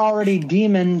they were already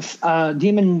demon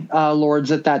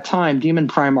lords at that time, demon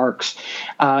primarchs.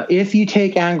 If you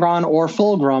take Angron or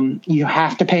Fulgrim, you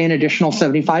have to pay an additional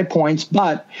 75 points,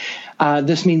 but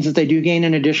this means that they do gain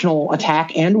an additional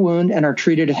attack and wound and are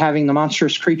treated as having the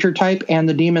monstrous creature type and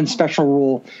the demon special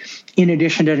rule in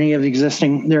addition to any of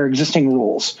their existing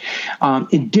rules.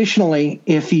 Additionally,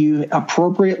 if you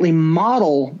appropriately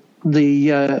model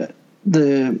the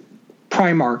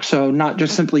Primarch, so not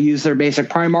just simply use their basic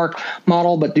Primarch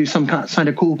model, but do some kind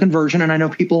of cool conversion. And I know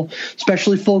people,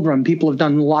 especially Fulgrim, people have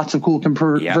done lots of cool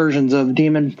conversions of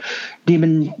demon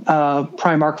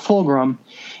Primarch Fulgrim.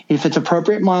 If it's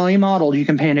appropriately modeled, you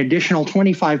can pay an additional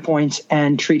 25 points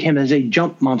and treat him as a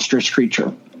jump monstrous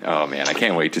creature. Oh man, I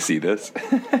can't wait to see this.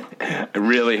 I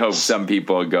really hope some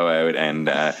people go out and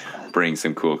bring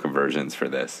some cool conversions for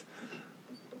this.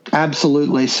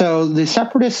 Absolutely. So the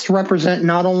Separatists represent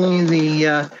not only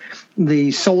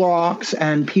the Solar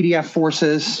and PDF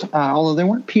forces, although they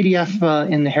weren't PDF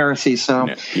in the Heresy, so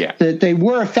yeah. They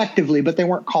were effectively, but they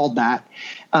weren't called that.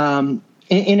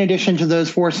 In addition to those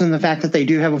forces and the fact that they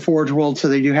do have a Forge World, so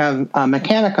they do have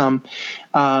Mechanicum,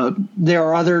 there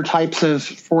are other types of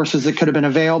forces that could have been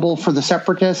available for the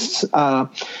Separatists,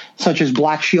 such as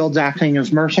Black Shields acting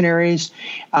as mercenaries.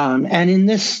 And in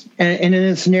this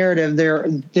narrative,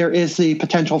 there is the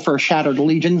potential for a Shattered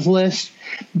Legions list.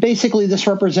 Basically, this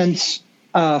represents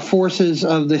forces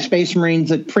of the Space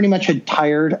Marines that pretty much had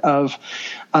tired of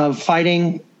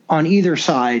fighting on either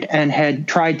side and had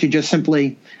tried to just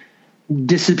simply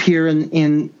disappear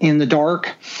in the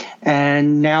dark,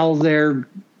 and now they're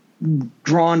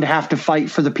drawn to have to fight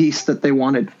for the peace that they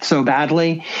wanted so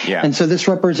badly. Yeah. And so this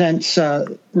represents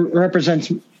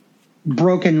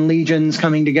broken legions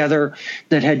coming together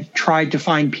that had tried to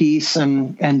find peace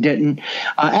and didn't.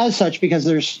 As such, because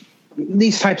there's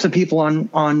these types of people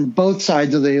on both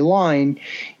sides of the line,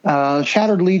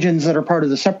 Shattered Legions that are part of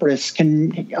the Separatists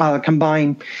can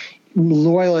combine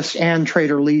Loyalist and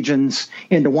Traitor legions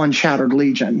into one Shattered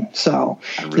Legion. So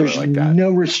there's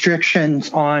no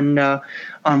restrictions on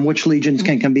which legions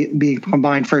can be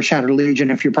combined for a Shattered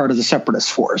Legion if you're part of the Separatist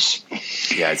force.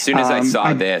 Yeah, as soon as I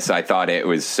saw this, I thought it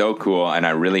was so cool, and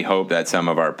I really hope that some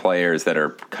of our players that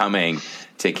are coming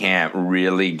to camp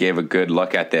really give a good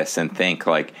look at this and think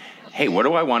like, hey, what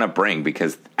do I want to bring?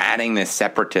 Because adding this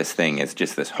Separatist thing is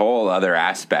just this whole other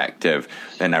aspect of,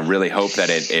 and I really hope that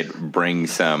it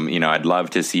brings some, I'd love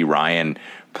to see Ryan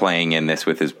playing in this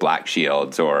with his Black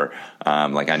Shields, or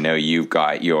like I know you've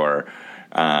got your,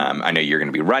 I know you're going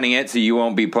to be running it, so you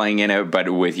won't be playing in it, but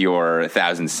with your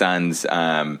Thousand Suns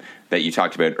that you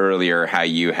talked about earlier, how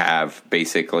you have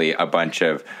basically a bunch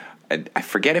of, I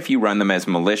forget if you run them as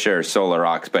militia or Solar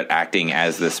Ox, but acting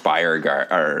as the Spire Guard,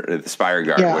 which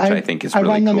I think is really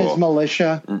cool. I run them as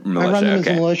militia. I run them as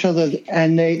militia,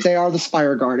 and they are the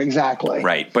Spire Guard, exactly.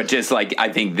 Right, but just like,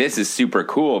 I think this is super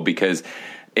cool because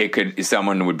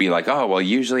someone would be like, oh, well,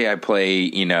 usually I play,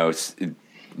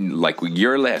 like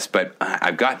your list, but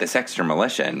I've got this extra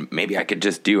militia, and maybe I could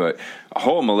just do a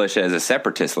whole militia as a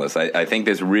Separatist list. I think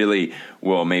this really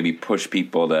will maybe push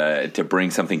people to bring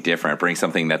something different, bring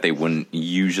something that they wouldn't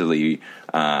usually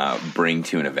bring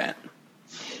to an event.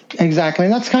 Exactly,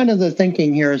 and that's kind of the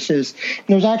thinking here. Is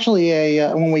there's actually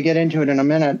when we get into it in a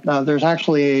minute, there's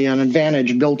actually an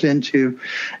advantage built into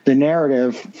the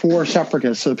narrative for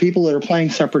Separatists. So people that are playing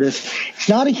Separatists, it's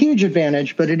not a huge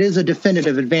advantage, but it is a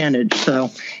definitive advantage. So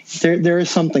there is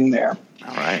something there.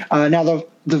 All right. Now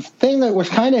the thing that was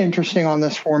kind of interesting on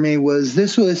this for me was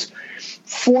this was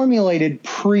formulated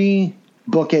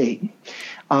pre-Book 8.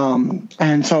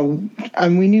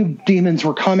 And we knew demons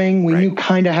were coming. We knew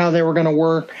kind of how they were going to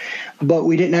work, but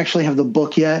we didn't actually have the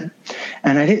book yet.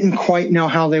 And I didn't quite know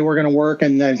how they were going to work.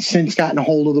 And I've since gotten a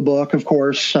hold of the book, of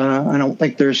course. I don't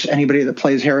think there's anybody that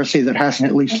plays Heresy that hasn't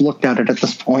at least looked at it at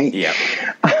this point. Yeah.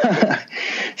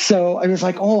 So I was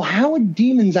like, oh, how would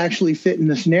demons actually fit in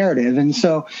this narrative? And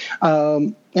so,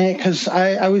 because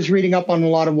I was reading up on a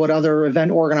lot of what other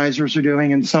event organizers are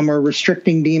doing, and some are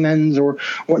restricting demons or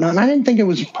whatnot. And I didn't think it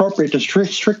was appropriate to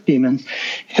restrict demons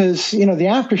because, the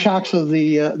aftershocks of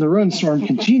the Ruin Storm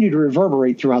continue to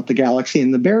reverberate throughout the galaxy,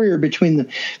 and the barrier between the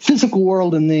physical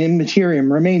world and the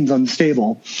immaterium remains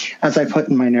unstable, as I put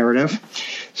in my narrative.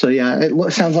 So, yeah,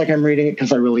 it sounds like I'm reading it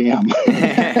because I really am.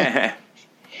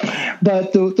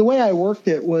 But the way I worked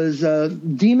it was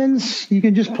demons, you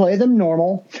can just play them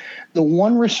normal. The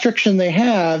one restriction they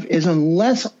have is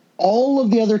unless all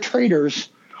of the other traders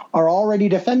are already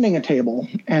defending a table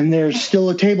and there's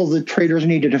still a table that traders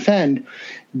need to defend,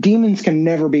 demons can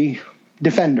never be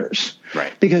defenders.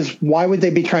 Right. Because why would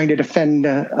they be trying to defend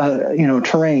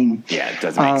terrain? Yeah, it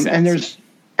doesn't make sense.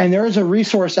 And there is a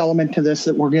resource element to this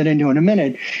that we'll get into in a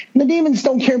minute. And the demons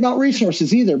don't care about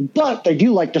resources either, but they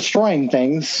do like destroying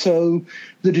things. So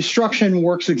the destruction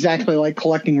works exactly like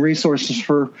collecting resources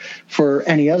for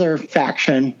any other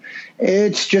faction.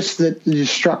 It's just that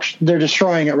they're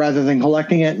destroying it rather than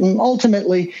collecting it. And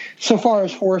ultimately, so far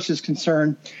as Horus is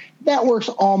concerned, that works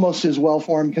almost as well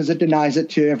for him because it denies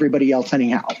it to everybody else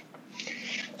anyhow.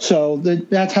 So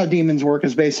that's how demons work,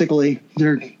 is basically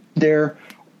they're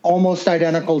almost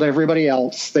identical to everybody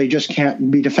else. They just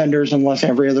can't be defenders unless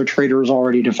every other trader is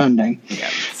already defending. Yeah.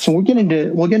 So we'll get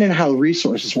into how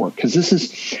resources work, because this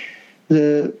is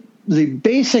the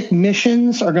basic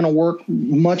missions are going to work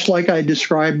much like I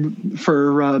described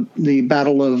for the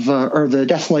Battle of or the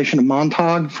Desolation of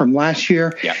Montauk from last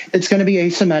year. Yeah. It's going to be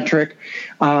asymmetric.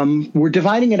 We're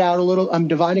dividing it out a little. I'm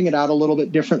dividing it out a little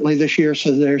bit differently this year.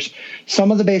 So there's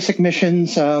some of the basic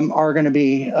missions are going to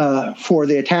be for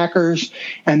the attackers,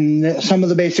 and some of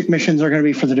the basic missions are going to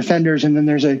be for the defenders. And then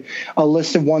there's a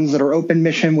list of ones that are open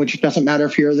mission, which doesn't matter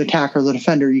if you're the attacker or the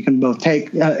defender. You can both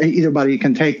take either body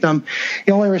can take them.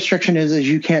 The only restriction is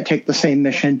you can't take the same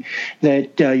mission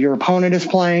that your opponent is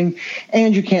playing,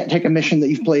 and you can't take a mission that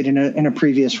you've played in a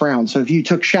previous round. So if you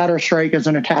took Shatter Strike as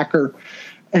an attacker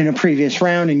in a previous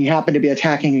round and you happen to be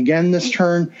attacking again this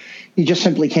turn, you just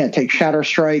simply can't take Shatter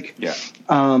Strike. Yeah.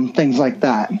 Things like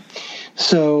that.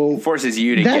 So Forces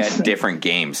you to get different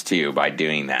games too by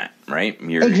doing that, right?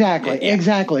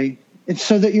 Exactly. It's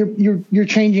so that you're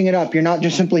changing it up. You're not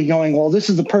just simply going, well, this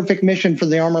is the perfect mission for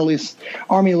the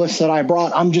army list that I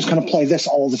brought. I'm just going to play this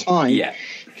all the time. Yeah.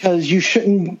 Because you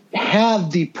shouldn't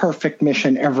have the perfect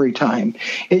mission every time.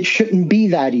 It shouldn't be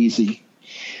that easy.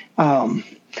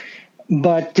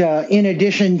 But in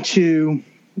addition to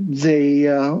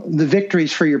the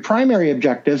victories for your primary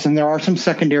objectives, and there are some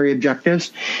secondary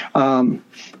objectives,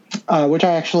 which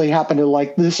I actually happen to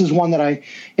like. This is one that I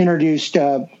introduced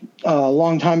a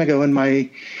long time ago in my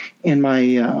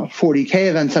 40K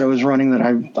events that I was running that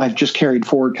I've just carried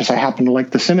forward because I happen to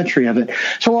like the symmetry of it.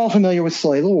 So we're all familiar with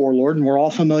Slay the Warlord, and we're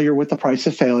all familiar with the Price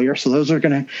of Failure. So those are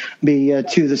going to be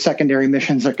two of the secondary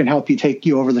missions that can help you take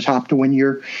you over the top to win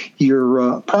your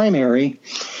primary.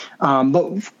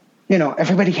 But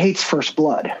everybody hates First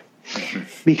Blood.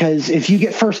 Because if you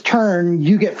get first turn,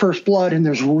 you get first blood, and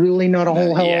there's really not a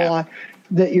whole hell of a lot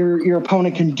that your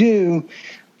opponent can do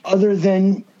other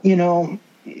than,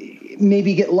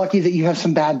 maybe get lucky that you have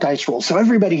some bad dice rolls. So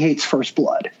everybody hates first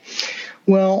blood.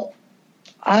 Well,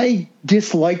 I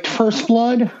disliked first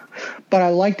blood, but I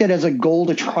liked it as a goal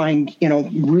to try and,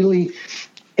 really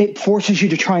it forces you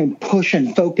to try and push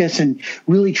and focus and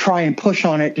really try and push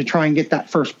on it to try and get that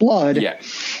first blood. Yeah.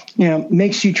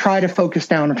 Makes you try to focus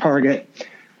down a target.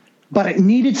 But it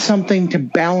needed something to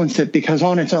balance it because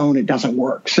on its own it doesn't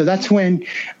work. So that's when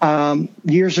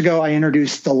years ago I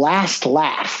introduced the Last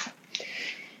Laugh.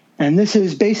 And this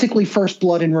is basically First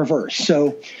Blood in reverse.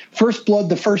 So First Blood,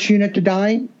 the first unit to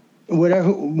die,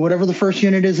 whatever the first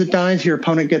unit is that dies, your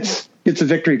opponent gets a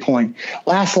victory point.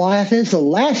 Last Laugh is the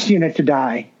last unit to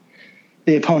die.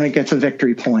 The opponent gets a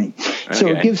victory point. Okay. So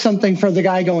it gives something for the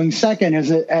guy going second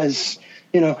as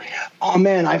oh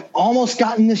man, I've almost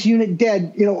gotten this unit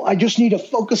dead. I just need to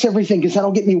focus everything because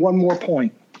that'll get me one more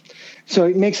point. So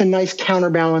it makes a nice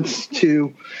counterbalance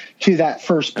to that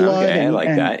First Blood. Okay, I like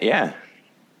that. Yeah.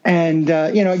 And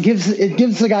it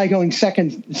gives the guy going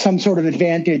second some sort of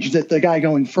advantage that the guy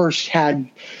going first had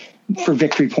for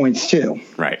victory points too.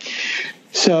 Right.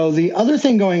 So the other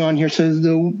thing going on here, so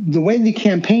the way the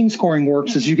campaign scoring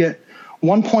works is you get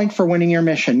 1 point for winning your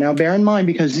mission. Now, bear in mind,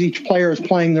 because each player is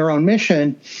playing their own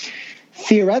mission,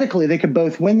 theoretically, they could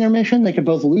both win their mission, they could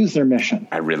both lose their mission.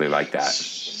 I really like that.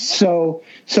 So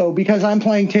because I'm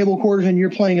playing table quarters and you're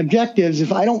playing objectives,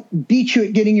 if I don't beat you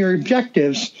at getting your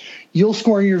objectives, you'll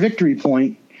score your victory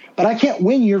point. But I can't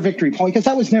win your victory point because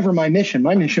that was never my mission.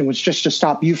 My mission was just to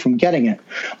stop you from getting it.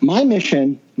 My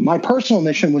mission, my personal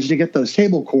mission, was to get those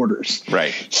table quarters.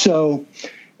 Right. So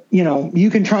you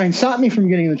can try and stop me from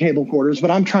getting the table quarters, but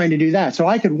I'm trying to do that. So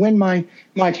I could win my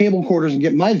table quarters and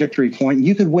get my victory point.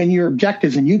 You could win your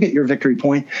objectives and you get your victory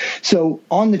point. So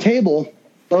on the table,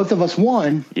 both of us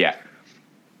won. Yeah.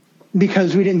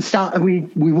 Because we didn't stop. We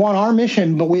won our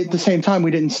mission, but at the same time,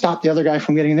 we didn't stop the other guy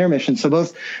from getting their mission. So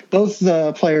both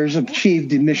the players achieved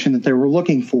the mission that they were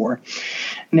looking for.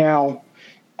 Now,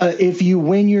 if you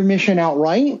win your mission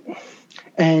outright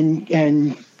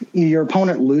and your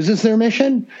opponent loses their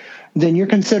mission, then you're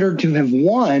considered to have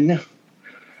won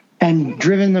and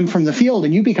driven them from the field,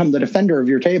 and you become the defender of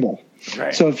your table.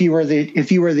 Right. So if you were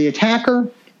the attacker,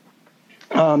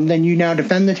 then you now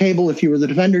defend the table. If you were the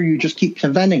defender, you just keep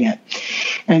defending it.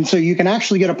 And so you can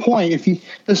actually get a point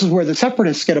this is where the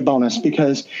separatists get a bonus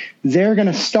because they're going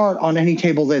to start on any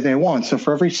table that they want. So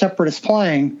for every separatist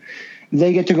playing,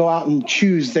 they get to go out and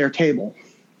choose their table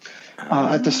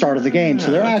at the start of the game.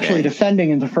 So they're actually defending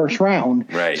in the first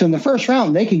round. Right. So in the first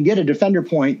round, they can get a defender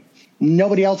point.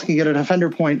 Nobody else can get a defender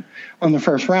point on the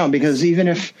first round because even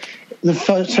if the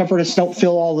separatists don't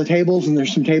fill all the tables and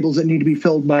there's some tables that need to be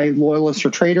filled by loyalists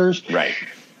or traitors, right,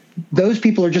 those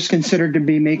people are just considered to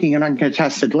be making an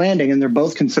uncontested landing, and they're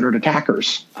both considered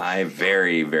attackers. I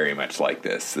very, very much like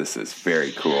this. This is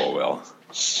very cool, Will.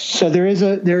 So there is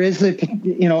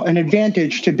an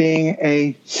advantage to being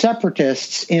a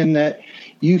separatist in that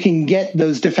you can get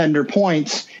those defender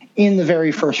points in the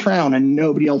very first round, and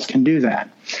nobody else can do that.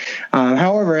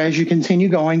 However, as you continue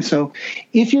going, so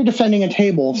if you're defending a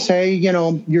table, say,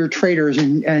 you're traders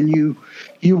and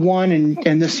you won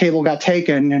and this table got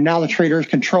taken and now the traders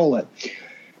control it,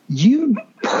 you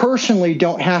personally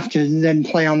don't have to then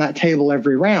play on that table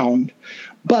every round,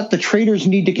 but the traders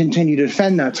need to continue to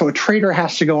defend that. So a trader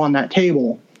has to go on that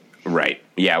table. Right.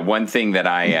 Yeah. One thing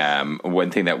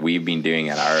that we've been doing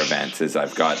at our events is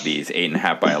I've got these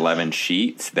 8.5 by 11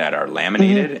 sheets that are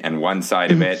laminated, and one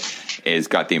side of it is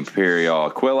got the Imperial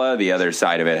Aquila, the other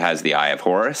side of it has the Eye of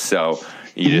Horus. So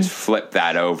you just flip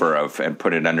that over and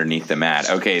put it underneath the mat.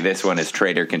 Okay, this one is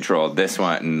trader controlled. This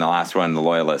one and the last one, the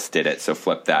Loyalists did it. So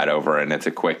flip that over, and it's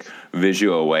a quick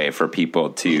visual way for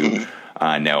people to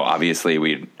know. Obviously,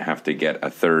 we'd have to get a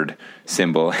third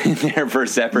symbol in there for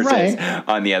Separatists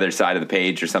on the other side of the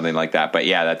page or something like that. But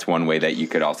yeah, that's one way that you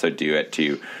could also do it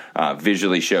to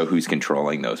visually show who's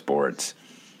controlling those boards.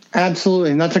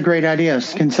 Absolutely, and that's a great idea.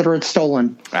 Consider it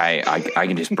stolen. I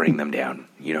can just bring them down.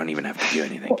 You don't even have to do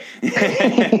anything.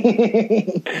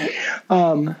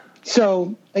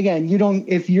 So again, you don't.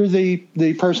 If you're the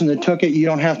person that took it, you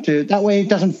don't have to. That way, it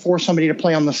doesn't force somebody to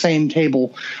play on the same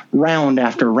table round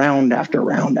after round after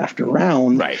round after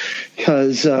round. Right.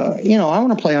 Because I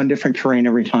want to play on different terrain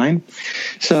every time.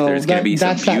 So there's going to be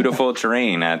some beautiful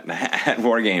terrain at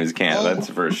War Games Camp. That's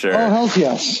for sure. Oh hell's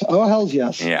yes! Oh hell's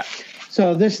yes! Yeah.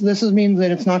 So this means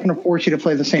that it's not going to force you to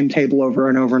play the same table over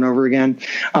and over and over again.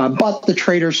 But the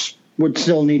traders would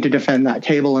still need to defend that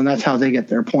table, and that's how they get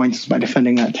their points, by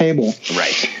defending that table.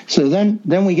 Right. So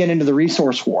then we get into the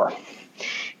resource war.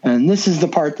 And this is the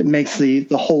part that makes the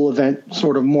whole event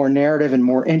sort of more narrative and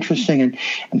more interesting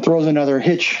and throws another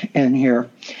hitch in here.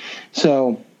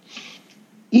 So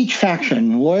each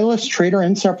faction, Loyalist, Traitor,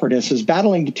 and Separatist, is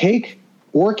battling to take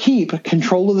or keep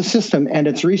control of the system and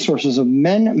its resources of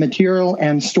men, material,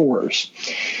 and stores.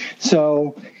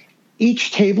 So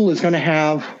each table is going to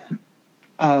have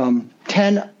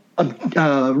 10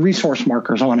 resource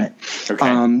markers on it.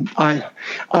 Okay.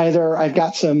 I've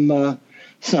got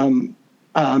some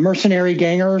mercenary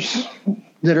gangers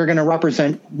that are going to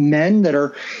represent men that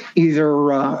are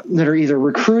either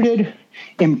recruited,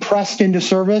 impressed into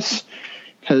service.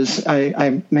 Because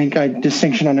I make a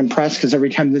distinction on impressed, because every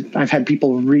time that I've had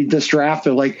people read this draft,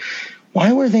 they're like,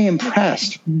 why were they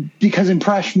impressed? Because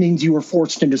impressed means you were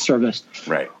forced into service.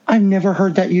 Right. I've never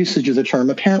heard that usage of the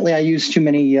term. Apparently I use too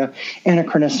many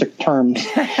anachronistic terms.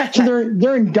 So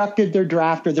they're inducted, they're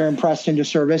drafted, they're impressed into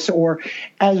service, or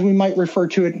as we might refer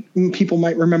to it, people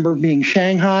might remember being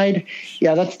shanghaied.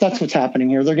 Yeah, that's what's happening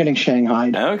here. They're getting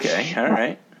shanghaied. Okay, all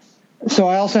right. So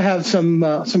I also have some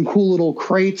cool little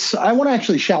crates. I want to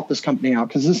actually shout this company out,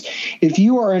 because if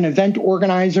you are an event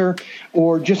organizer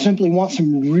or just simply want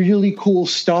some really cool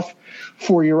stuff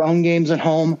for your own games at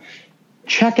home,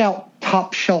 check out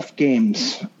Top Shelf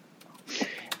Games.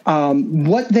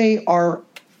 What they are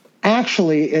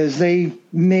actually is they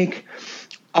make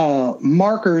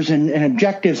markers and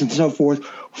objectives and so forth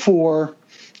for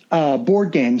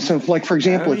board games. So, like, for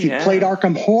example, if you played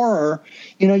Arkham Horror,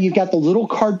 you've got the little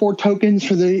cardboard tokens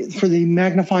for the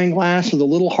magnifying glass, or the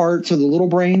little hearts, or the little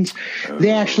brains.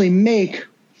 They actually make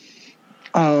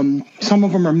some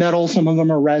of them are metal, some of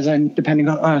them are resin, depending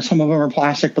on some of them are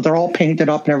plastic, but they're all painted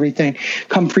up and everything,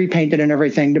 come pre-painted and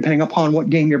everything, depending upon what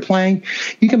game you're playing.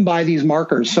 You can buy these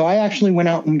markers. So I actually went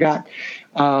out and got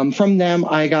from them.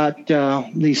 I got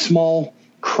these small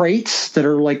crates that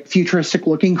are like futuristic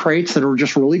looking crates that are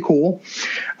just really cool.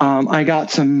 I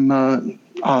got some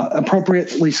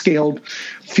appropriately scaled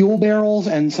fuel barrels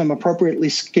and some appropriately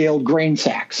scaled grain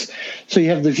sacks. So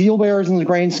you have the fuel barrels and the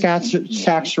grain sacks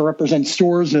to represent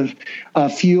stores of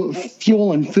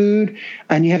fuel and food,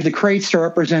 and you have the crates to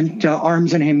represent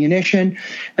arms and ammunition.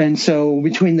 And so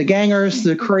between the gangers,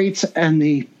 the crates, and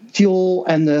the fuel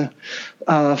and the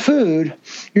food,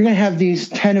 you're going to have these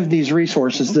 10 of these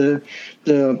resources. The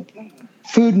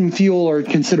food and fuel are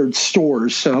considered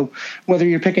stores. So whether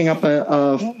you're picking up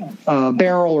a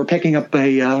barrel or picking up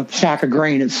a sack of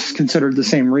grain, it's considered the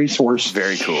same resource.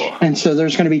 Very cool. And so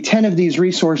there's going to be 10 of these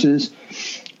resources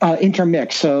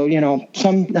intermixed. So,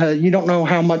 some you don't know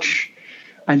how much.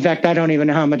 In fact, I don't even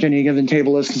know how much any given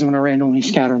table is, because I'm going to randomly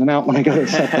scatter them out when I go to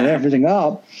set everything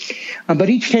up. But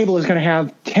each table is going to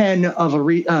have 10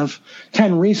 of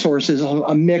 10 resources,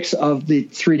 a mix of the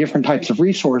 3 different types of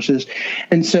resources.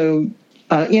 And so,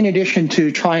 in addition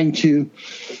to trying to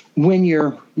win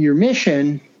your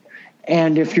mission,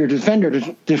 and if you're a defender,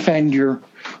 to defend your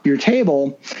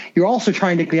table, you're also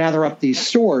trying to gather up these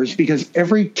stores, because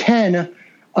every 10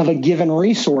 of a given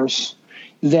resource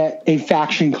that a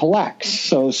faction collects,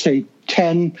 so say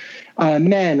 10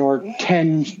 men or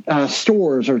 10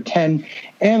 stores or 10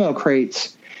 ammo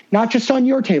crates, not just on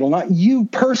your table, not you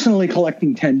personally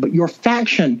collecting 10, but your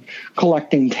faction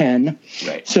collecting 10.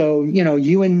 Right. So,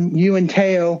 you and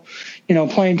Teo,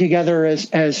 playing together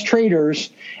as traders,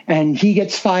 and he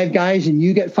gets 5 guys and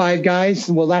you get 5 guys.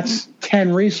 Well, that's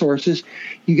 10 resources.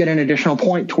 You get an additional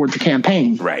point toward the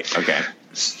campaign. Right. Okay.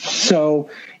 So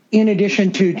in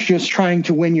addition to just trying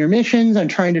to win your missions and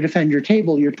trying to defend your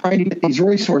table, you're trying to get these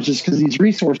resources, because these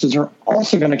resources are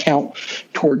also going to count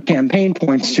toward campaign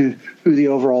points to who the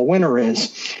overall winner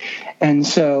is. And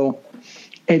so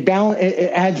it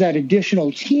adds that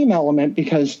additional team element,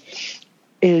 because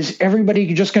is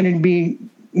everybody just going to be,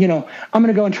 I'm going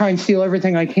to go and try and steal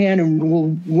everything I can,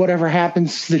 and whatever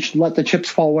happens, let the chips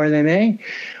fall where they may?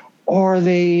 Or are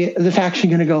the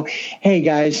faction going to go, hey,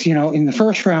 guys, in the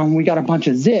first round, we got a bunch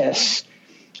of this,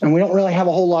 and we don't really have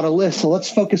a whole lot of lists, so let's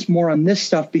focus more on this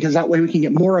stuff, because that way we can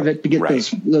get more of it to get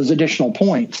those additional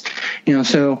points.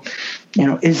 Is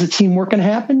the teamwork going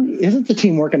to happen? Isn't the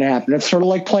teamwork going to happen? It's sort of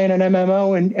like playing an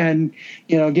MMO and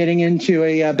getting into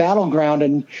a battleground.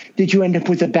 And did you end up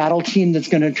with a battle team that's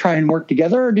going to try and work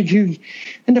together, or did you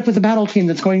end up with a battle team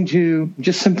that's going to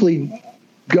just simply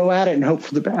go at it and hope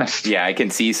for the best? Yeah, I can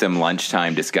see some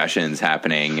lunchtime discussions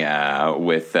happening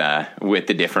with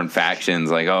the different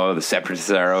factions, like, oh, the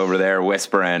Separatists are over there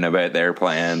whispering about their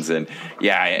plans, and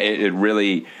yeah, it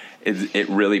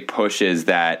really pushes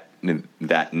that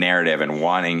narrative and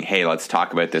wanting, hey, let's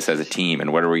talk about this as a team,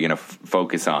 and what are we going to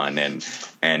focus on, and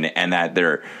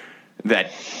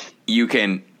that you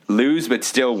can lose but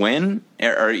still win,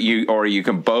 or you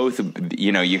can both,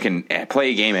 you can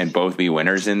play a game and both be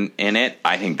winners in it.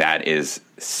 I think that is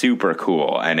super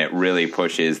cool, and it really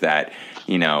pushes that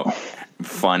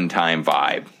fun time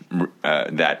vibe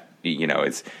that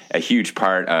it's a huge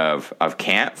part of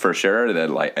camp, for sure.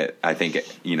 That, I think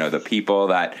the people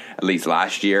that, at least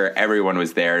last year, everyone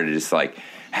was there to just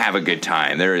have a good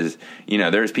time. There's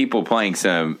people playing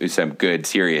some good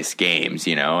serious games,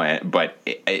 but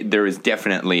there was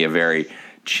definitely a very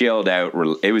chilled out.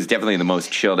 It was definitely the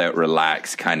most chilled out,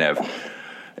 relaxed kind of,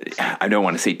 I don't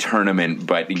want to say tournament,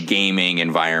 but gaming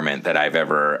environment that I've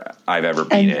ever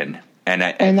been in.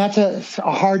 And that's a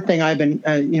hard thing I've been,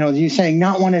 you saying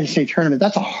not wanting to say tournament,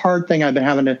 that's a hard thing I've been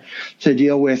having to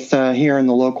deal with here in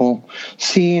the local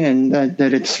scene, and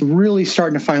that it's really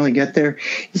starting to finally get there.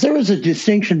 There was a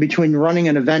distinction between running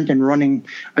an event and running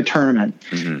a tournament.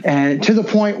 Mm-hmm. And to the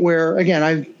point where,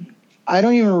 again, I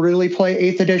don't even really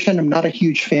play 8th edition. I'm not a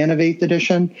huge fan of 8th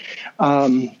edition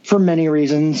for many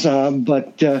reasons,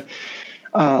 but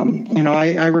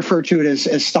I refer to it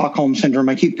as Stockholm Syndrome.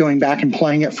 I keep going back and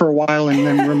playing it for a while, and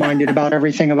then reminded about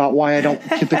everything about why I don't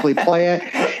typically play it.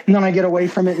 And then I get away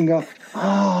from it and go,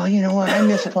 oh, you know what? I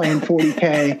miss playing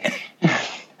 40K.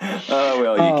 Oh,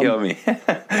 well, you kill me.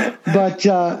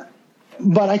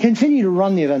 But I continue to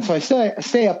run the event, so I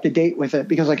stay up to date with it,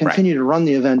 because I continue to run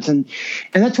the events, and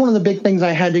that's one of the big things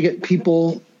I had to get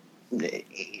people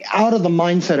out of the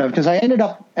mindset of, because I ended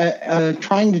up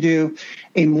trying to do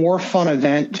a more fun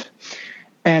event,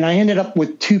 and I ended up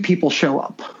with 2 people show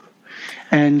up.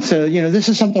 And so, this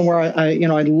is something where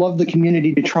I'd love the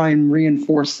community to try and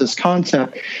reinforce this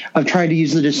concept of trying to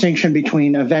use the distinction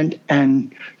between event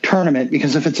and tournament,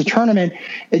 because if it's a tournament,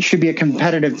 it should be a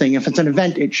competitive thing. If it's an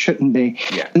event, it shouldn't be.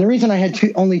 Yeah. And the reason I had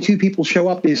only 2 people show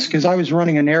up is because I was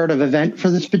running a narrative event for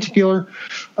this particular,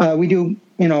 we do,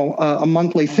 a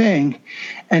monthly thing.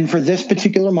 And for this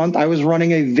particular month, I was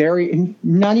running a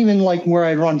not even like where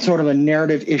I'd run sort of a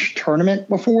narrative-ish tournament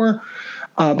before,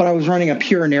 but I was running a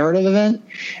pure narrative event.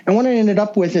 And what I ended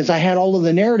up with is I had all of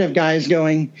the narrative guys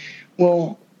going,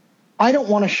 well, I don't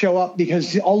want to show up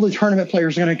because all the tournament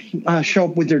players are going to show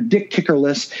up with their dick kicker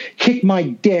list, kick my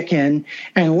dick in,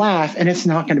 and laugh, and it's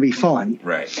not going to be fun.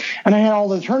 Right. And I had all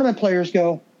the tournament players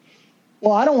go,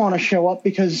 well, I don't want to show up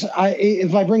because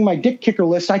if I bring my dick kicker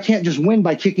list, I can't just win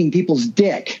by kicking people's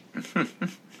dick.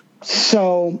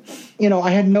 So,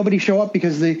 I had nobody show up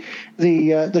because the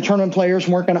tournament players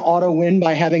weren't going to auto win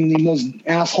by having the most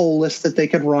asshole list that they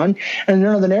could run, and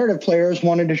none of the narrative players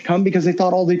wanted to come because they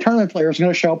thought all the tournament players were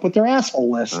going to show up with their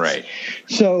asshole lists. Right.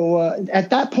 So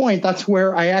at that point, that's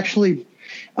where I actually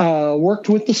worked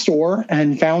with the store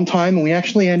and found time, and we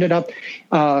actually ended up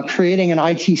creating an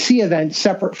ITC event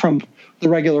separate from the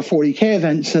regular 40K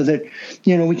event, so that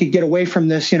we could get away from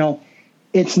this.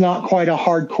 It's not quite a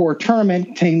hardcore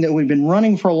tournament thing that we've been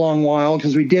running for a long while,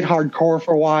 because we did hardcore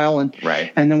for a while, and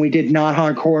then we did not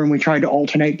hardcore, and we tried to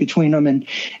alternate between them, and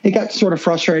it got sort of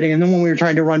frustrating. And then when we were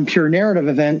trying to run pure narrative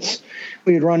events,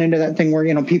 we would run into that thing where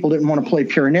people didn't want to play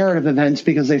pure narrative events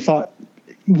because they thought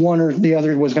one or the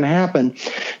other was going to happen.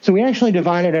 So we actually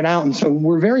divided it out. And so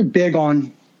we're very big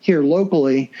on here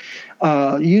locally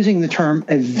using the term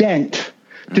event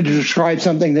to describe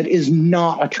something that is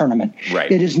not a tournament.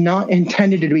 Right. It is not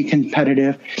intended to be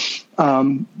competitive.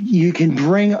 You can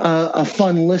bring a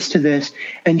fun list to this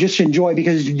and just enjoy,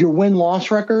 because your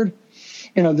win-loss record,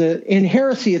 in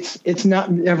Heresy, it's not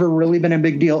ever really been a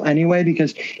big deal anyway,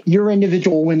 because your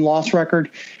individual win-loss record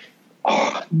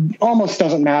almost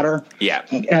doesn't matter.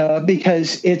 Yeah.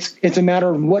 Because it's a matter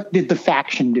of what did the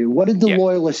faction do? What did the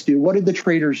loyalists do? What did the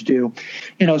traitors do?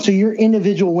 So your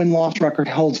individual win-loss record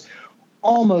holds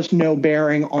almost no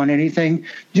bearing on anything.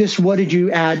 Just what did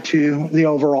you add to the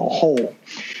overall whole?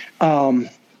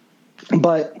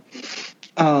 But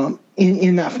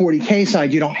in that 40K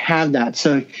side, you don't have that.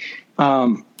 So,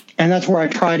 and that's where I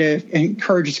try to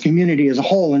encourage this community as a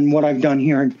whole. And what I've done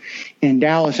here in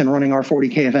Dallas and running our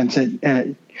 40K events at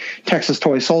Texas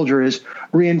Toy Soldier is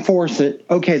reinforce that,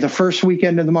 okay, the first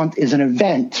weekend of the month is an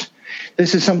event.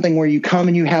 This is something where you come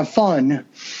and you have fun.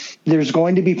 There's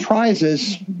going to be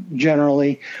prizes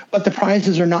generally, but the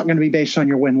prizes are not going to be based on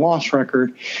your win-loss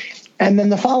record. And then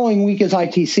the following week is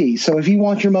ITC. So if you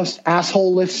want your most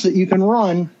asshole lists that you can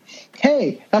run,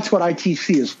 hey, that's what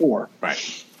ITC is for.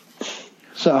 Right.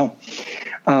 So,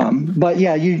 but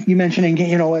yeah, you mentioning,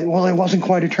 well, it wasn't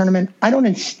quite a tournament. I don't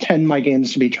intend my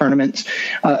games to be tournaments,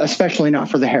 especially not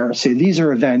for the Heresy. These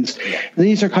are events.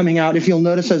 These are coming out. If you'll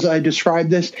notice, as I describe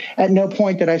this, at no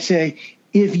point did I say,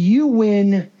 if you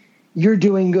win, you're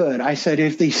doing good. I said,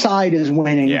 if the side is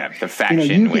winning, the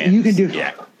faction wins. You can do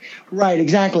right.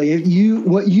 Exactly.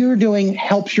 What you're doing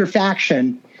helps your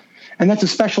faction. And that's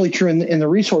especially true in the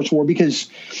resource war, because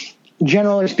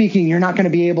generally speaking, you're not going to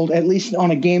be able to, at least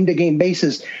on a game-to-game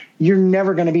basis, you're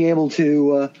never going to be able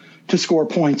to score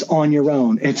points on your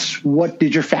own. It's what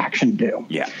did your faction do?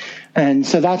 Yeah. And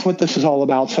so that's what this is all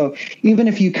about. So even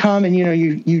if you come and,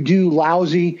 you do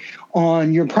lousy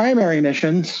on your primary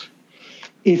missions,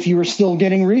 if you are still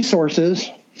getting resources,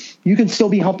 you can still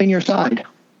be helping your side.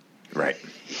 Right.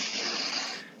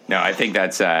 No, I think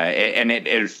that's and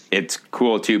it's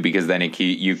cool too, because then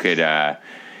you could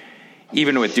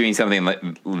even with doing something like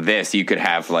this, you could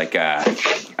have like a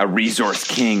Resource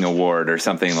King award or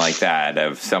something like that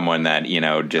of someone that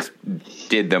just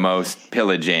did the most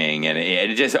pillaging, and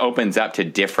it just opens up to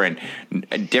different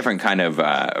kind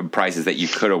of prizes that you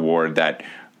could award that.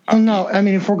 No, I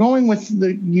mean, if we're going with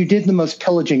you did the most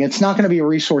pillaging, it's not going to be a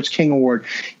Resource King award.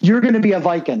 You're going to be a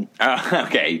Viking.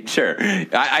 Okay, sure.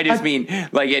 I just mean,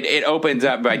 like, it opens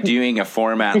up by doing a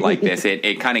format like this.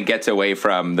 It kind of gets away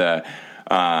from the,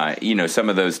 some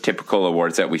of those typical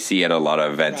awards that we see at a lot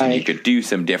of events. Right. And you could do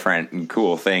some different and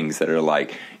cool things that are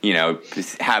like,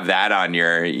 have that on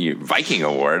your Viking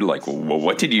award. Like, well,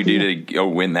 what did you do to go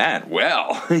win that?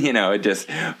 Well, it just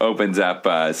opens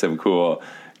up some cool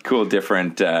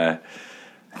different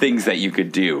things that you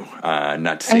could do.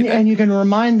 Not to say that. And you can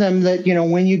remind them that,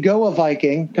 when you go a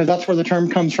Viking, because that's where the term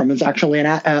comes from, it's actually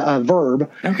a verb.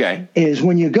 Okay. Is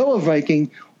when you go a Viking,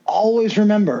 always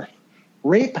remember,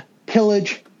 rape,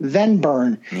 pillage, then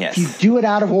burn. Yes. If you do it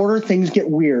out of order, things get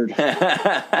weird. All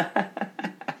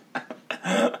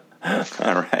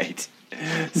right.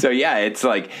 So, yeah, it's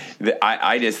like,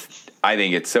 I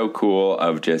think it's so cool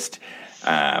of just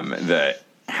how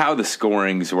the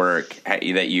scorings work,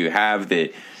 that you have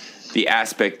the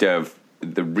aspect of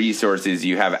the resources,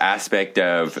 you have aspect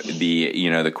of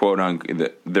the quote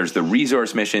unquote, there's the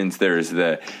resource missions, there's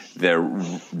the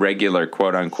regular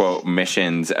quote unquote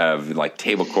missions of like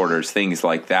table quarters, things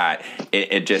like that.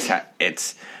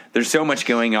 There's so much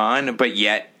going on, but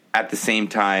yet at the same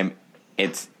time,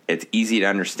 it's easy to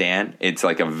understand. It's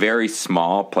like a very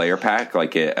small player pack.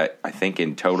 Like I think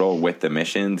in total with the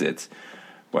missions, it's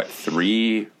what,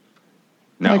 three?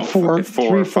 No, like four or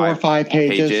five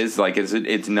pages. Like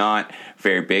it's not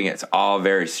very big. It's all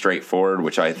very straightforward,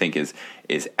 which I think is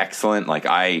excellent. Like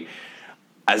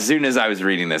as soon as I was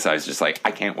reading this, I was just like,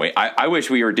 I can't wait. I wish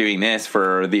we were doing this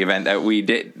for the event that we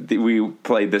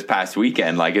played this past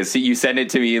weekend. Like as you sent it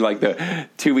to me like the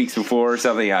 2 weeks before or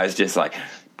something, I was just like,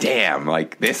 damn,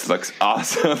 like this looks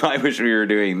awesome. I wish we were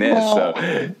doing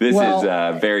this. This is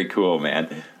very cool,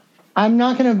 man. I'm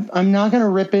not gonna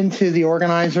rip into the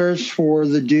organizers for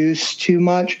the Deuce too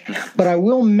much, but I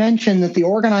will mention that the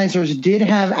organizers did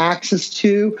have access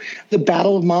to the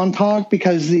Battle of Montauk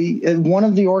because one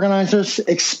of the organizers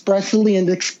expressly and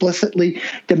explicitly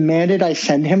demanded I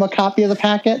send him a copy of the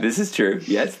packet. This is true.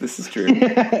 Yes, this is true.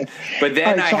 But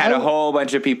then I had a whole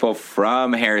bunch of people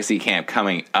from Heresy Camp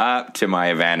coming up to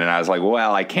my event, and I was like,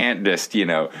 well, I can't just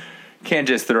can't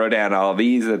just throw down all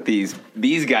these that these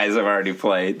guys have already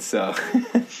played. So,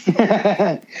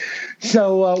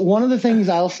 So one of the things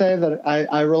I'll say that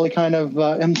I really kind of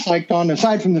am psyched on,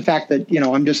 aside from the fact that,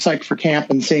 I'm just psyched for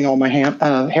camp and seeing all my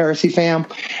Heresy fam,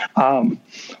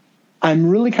 I'm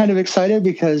really kind of excited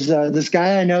because this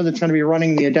guy I know that's going to be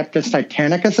running the Adeptus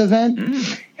Titanicus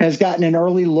event has gotten an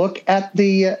early look at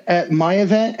my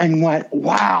event and went,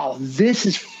 wow, this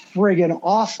is friggin'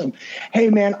 awesome. Hey,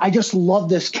 man, I just love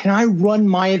this. Can I run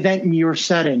my event in your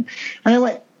setting? And I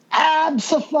went,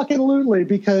 abso-fucking-lutely,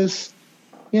 because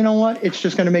you know what? It's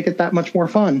just going to make it that much more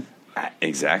fun.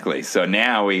 Exactly. So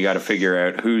now we got to figure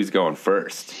out who's going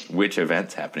first, which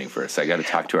event's happening first. I got to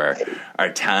talk to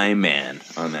our time man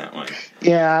on that one.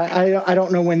 Yeah, I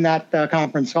don't know when that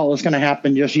conference call is going to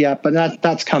happen just yet, but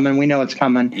that's coming. We know it's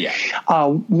coming. Yeah.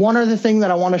 One other thing that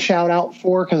I want to shout out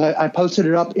for, because I posted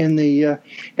it up in the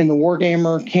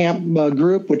Wargamer Camp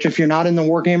group, which if you're not in the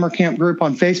Wargamer Camp group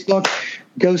on Facebook,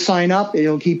 go sign up.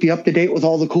 It'll keep you up to date with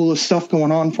all the coolest stuff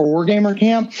going on for Wargamer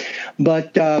Camp.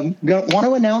 But want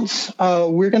to announce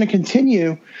we're going to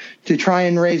continue to try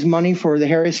and raise money for the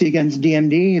Heresy Against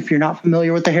DMD. If you're not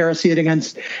familiar with the Heresy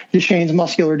Against Duchenne's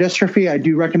Muscular Dystrophy, I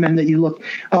do recommend that you look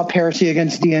up Heresy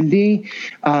Against DMD.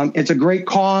 It's a great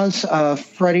cause.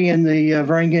 Freddie and the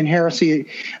Varangian Heresy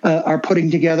are putting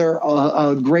together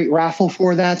a great raffle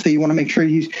for that. So you want to make sure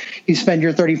you spend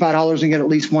your $35 and get at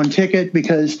least one ticket,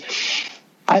 because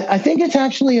I think it's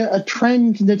actually a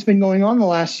trend that's been going on the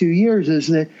last few years, is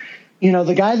that,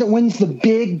 the guy that wins the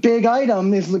big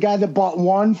item is the guy that bought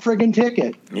one friggin'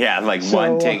 ticket. Yeah, like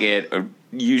one ticket,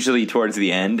 usually towards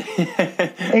the end.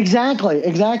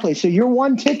 Exactly. So your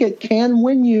one ticket can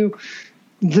win you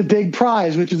the big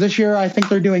prize, which is this year I think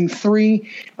they're doing 3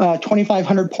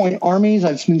 2,500-point armies.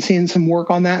 I've been seeing some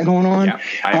work on that going on. Yeah,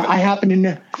 I happen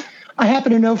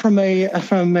to know from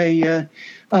a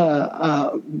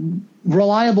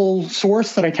reliable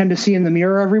source that I tend to see in the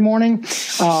mirror every morning,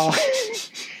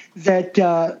 that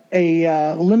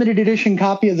a limited edition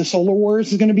copy of the Solar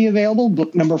Wars is going to be available,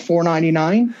 book number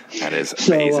 499. That is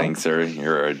amazing, sir.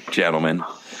 You're a gentleman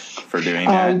for doing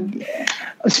that.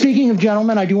 Speaking of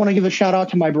gentlemen, I do want to give a shout out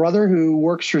to my brother who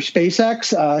works for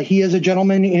SpaceX. He is a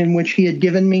gentleman in which he had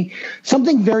given me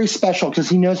something very special, because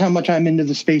he knows how much I'm into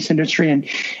the space industry,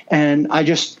 and I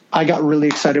got really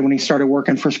excited when he started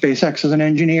working for SpaceX as an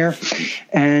engineer.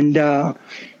 And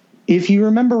if you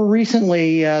remember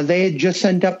recently, they had just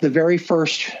sent up the very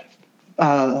first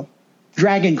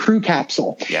Dragon crew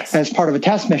capsule as part of a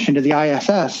test mission to the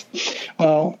ISS.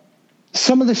 Well,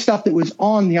 some of the stuff that was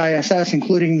on the ISS,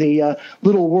 including the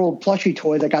Little World plushie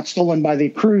toy that got stolen by the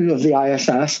crew of the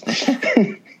ISS,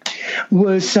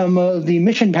 was some of the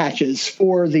mission patches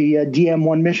for the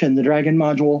DM-1 mission, the Dragon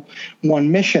Module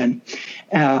 1 mission.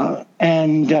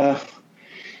 And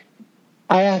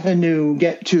I happened to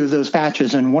get 2 of those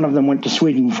patches, and one of them went to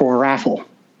Sweden for a raffle.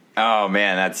 Oh,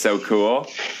 man, that's so cool.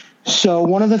 So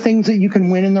one of the things that you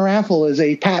can win in the raffle is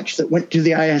a patch that went to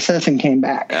the ISS and came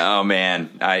back. Oh man,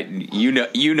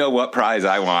 you know what prize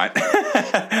I want.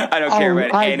 I don't care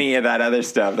about any of that other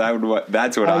stuff.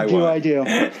 That's what I want. I do.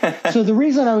 So the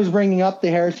reason I was bringing up the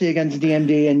Heresy Against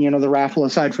DMD and the raffle,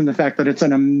 aside from the fact that it's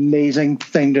an amazing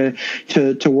thing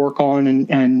to work on,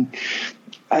 and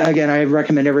again, I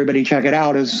recommend everybody check it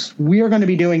out, is we are going to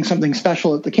be doing something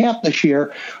special at the camp this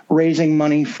year, raising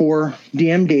money for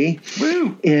DMD.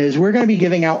 Woo. Is we're going to be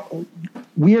giving out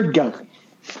weird geld.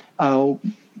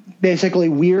 Basically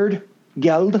weird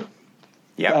geld,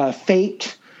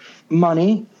 fate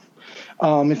money.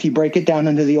 If you break it down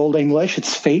into the Old English,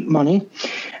 it's fate money.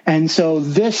 And so a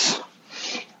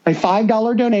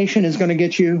 $5 donation is going to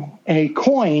get you a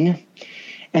coin,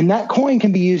 and that coin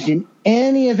can be used in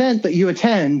any event that you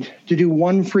attend to do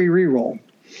one free reroll.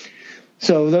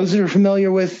 So those that are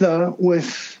familiar with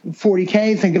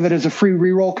 40K, think of it as a free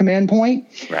reroll command point.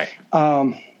 Right.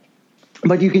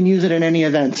 But you can use it in any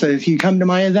event. So if you come to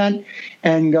my event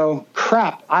and go,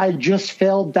 crap, I just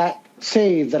failed that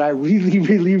save that I really,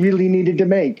 really, really needed to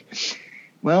make.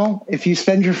 Well, if you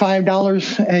spend your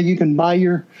 $5, you can buy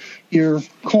your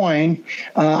coin.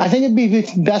 I think it'd be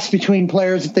best between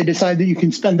players if they decide that you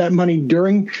can spend that money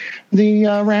during the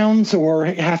rounds or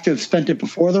have to have spent it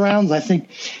before the rounds. I think,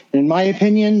 in my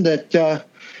opinion, that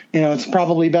it's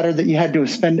probably better that you had to have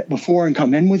spent it before and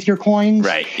come in with your coins.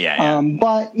 Right. Yeah.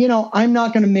 But I'm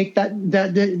not going to make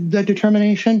that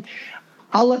determination.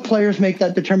 I'll let players make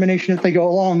that determination as they go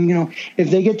along.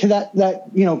 If they get to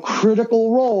that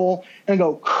critical roll and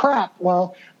go, crap,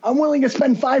 well, I'm willing to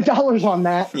spend $5 on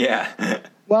that. Yeah.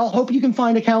 Well, hope you can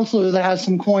find a counselor that has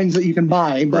some coins that you can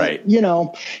buy. But, right.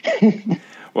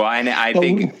 Well, and I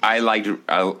think I liked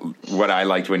what I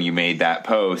liked when you made that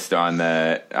post on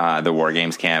the War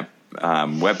Games Camp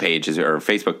web page or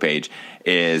Facebook page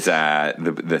is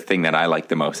the thing that I like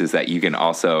the most is that you can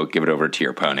also give it over to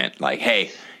your opponent. Like,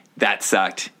 hey, that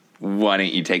sucked. Why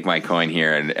don't you take my coin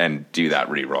here and do that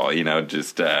reroll? You know,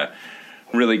 just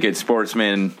really good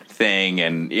sportsman thing.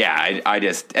 And yeah, I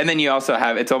just, and then you also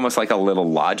have, it's almost like a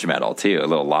little lodge medal too, a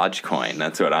little lodge coin.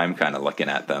 That's what I'm kind of looking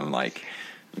at them like.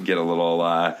 Get a little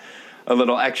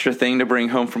extra thing to bring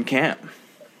home from camp.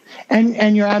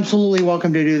 And you're absolutely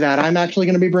welcome to do that. I'm actually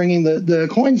going to be bringing the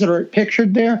coins that are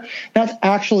pictured there. That's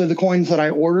actually the coins that I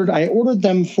ordered. I ordered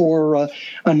them for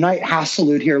a night house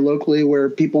salute here locally where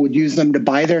people would use them to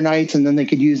buy their nights, and then they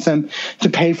could use them to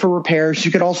pay for repairs.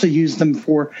 You could also use them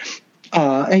for,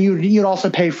 and you'd also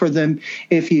pay for them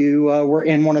if you were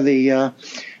in one of the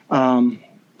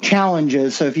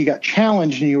challenges. So if you got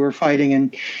challenged and you were fighting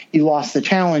and you lost the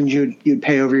challenge, you'd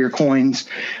pay over your coins.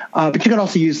 But you could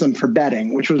also use them for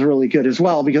betting, which was really good as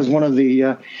well, because one of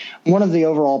the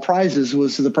overall prizes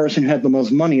was the person who had the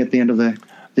most money at the end of the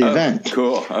event.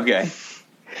 Cool. Okay.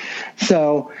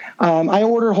 So I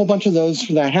ordered a whole bunch of those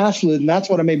for that Hasslud, and that's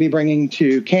what I may be bringing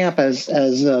to camp as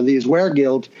these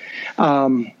Weregild.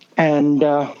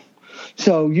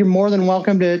 So you're more than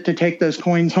welcome to take those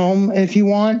coins home if you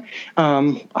want.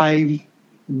 I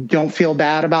don't feel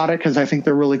bad about it because I think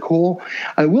they're really cool.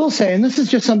 I will say, and this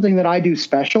is just something that I do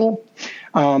special,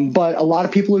 but a lot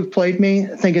of people who've played me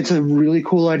think it's a really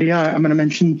cool idea. I'm going to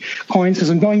mention coins because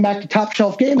I'm going back to Top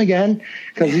Shelf Game again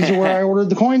because these are where I ordered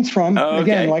the coins from. Oh, okay.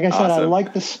 Again, like I said, Awesome. I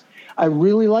like this. I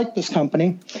really like this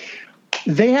company.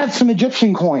 They have some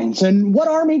Egyptian coins. And what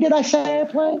army did I say I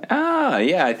played?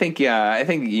 Yeah, I think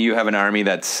you have an army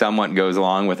that somewhat goes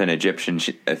along with an Egyptian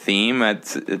theme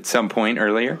at some point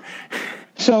earlier.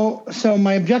 So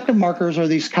my objective markers are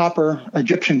these copper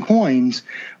Egyptian coins.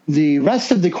 The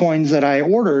rest of the coins that I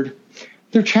ordered,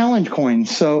 they're challenge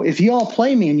coins. So if you all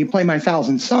play me and you play my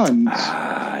Thousand Suns,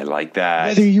 I like that.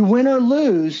 whether you win or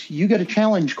lose, you get a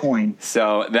challenge coin.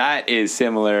 So that is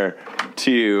similar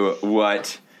to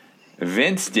what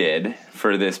Vince did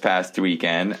for this past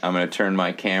weekend. I'm going to turn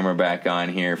my camera back on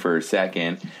here for a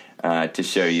second to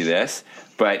show you this.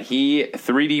 But he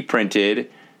 3D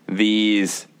printed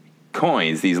these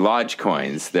coins, these lodge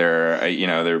coins.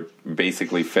 They're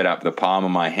basically fit up the palm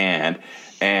of my hand,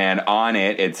 and on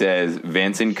it says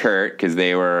Vince and Kurt because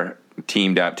they were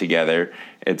teamed up together.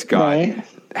 It's got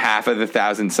half of the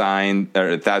Thousand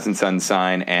Suns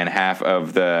sign and half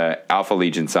of the Alpha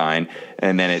Legion sign,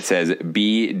 and then it says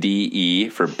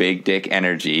BDE for Big Dick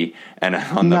Energy, and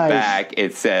on the back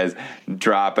it says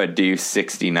drop a deuce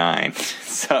 69.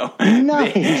 So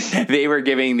they were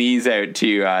giving these out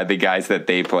to the guys that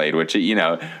they played, which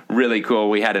really cool.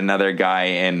 We had another guy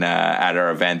at our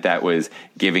event that was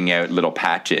giving out little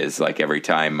patches, like every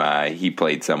time he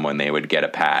played someone they would get a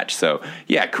patch. So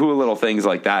yeah, cool little things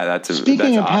like that. That's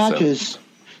awesome.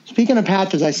 Speaking of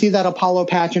patches, I see that Apollo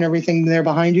patch and everything there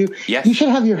behind you. Yes. You should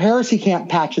have your Heresy Camp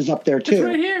patches up there too. It's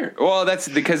right here. Well, that's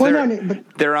because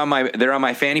they're on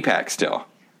my fanny pack still.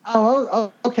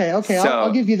 Oh, okay. So,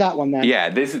 I'll give you that one then. Yeah,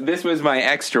 this was my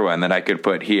extra one that I could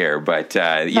put here, but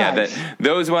Nice.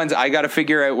 those ones I got to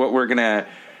figure out what we're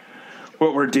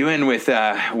doing with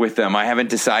them. I haven't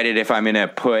decided if I'm gonna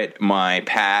put my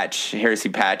Heresy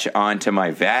patch onto my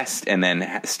vest and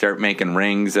then start making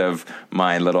rings of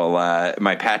my little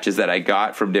my patches that I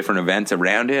got from different events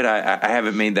around it. I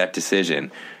haven't made that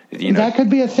decision. That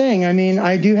could be a thing. I mean,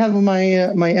 I do have my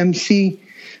MC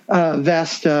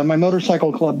vest, my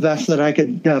motorcycle club vest that I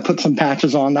could put some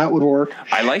patches on. That would work.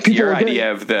 I liked your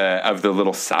idea of the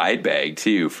little side bag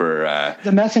too for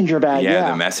the messenger bag. Yeah,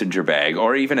 the messenger bag,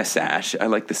 or even a sash. I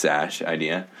like the sash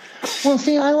idea. Well,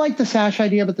 see, I like the sash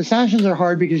idea, but the sashes are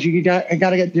hard because you got to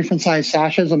get different size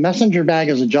sashes. A messenger bag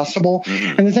is adjustable,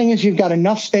 and the thing is, you've got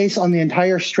enough space on the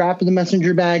entire strap of the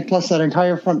messenger bag, plus that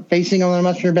entire front facing on the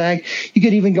messenger bag. You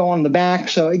could even go on the back,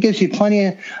 so it gives you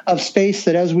plenty of space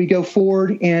that as we go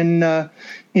forward in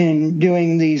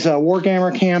doing these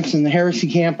Wargammer camps and the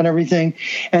Heresy camp and everything,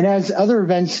 and as other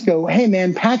events go, hey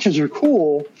man, patches are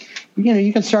cool.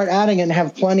 You can start adding it and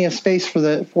have plenty of space for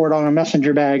it on a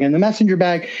messenger bag. And the messenger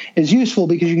bag is useful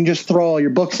because you can just throw all your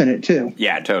books in it too.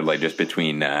 Yeah, totally. Just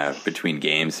between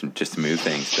games, just to move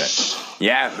things. But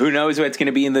yeah, who knows what's going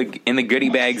to be in the goodie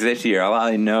bags this year? All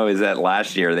I know is that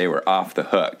last year they were off the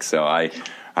hook. So I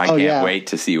can't wait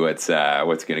to see what's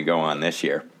going to go on this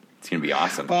year. It's going to be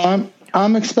awesome.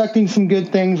 I'm expecting some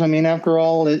good things. I mean, after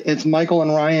all, it's Michael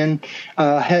and Ryan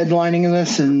headlining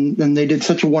this, and they did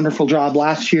such a wonderful job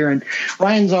last year. And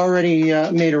Ryan's already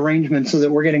made arrangements so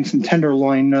that we're getting some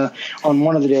tenderloin on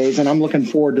one of the days, and I'm looking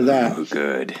forward to that. Oh,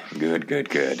 good.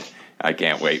 I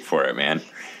can't wait for it, man.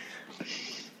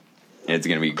 It's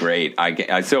going to be great.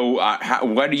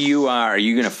 What are you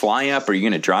going to fly up? Are you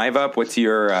going to drive up? What's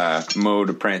your mode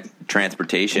of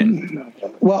transportation?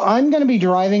 Well, I'm going to be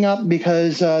driving up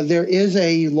because there is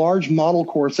a large model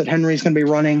course that Henry's going to be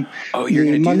running. Oh, you're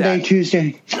going to do Monday, that?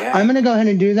 Tuesday. Yeah. I'm going to go ahead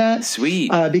and do that.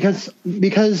 Sweet. Because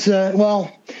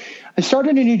I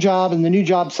started a new job, and the new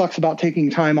job sucks about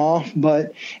taking time off,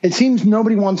 but it seems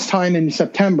nobody wants time in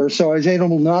September, so I was able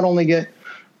to not only get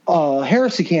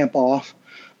Heresy Camp off,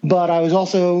 but I was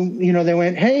also, they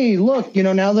went, hey, look,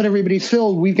 now that everybody's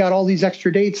filled, we've got all these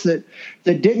extra dates that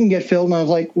didn't get filled. And I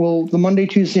was like, well, the Monday,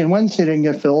 Tuesday, and Wednesday didn't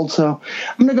get filled. So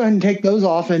I'm going to go ahead and take those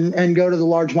off and go to the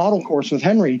large model course with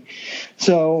Henry.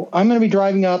 So I'm going to be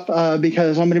driving up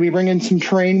because I'm going to be bringing some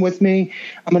terrain with me.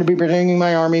 I'm going to be bringing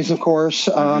my armies, of course.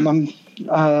 But I'm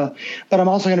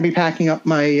also going to be packing up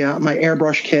my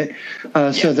airbrush kit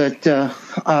so that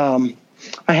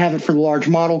I have it for the large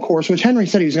model course, which Henry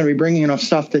said he was going to be bringing enough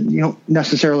stuff that you don't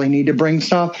necessarily need to bring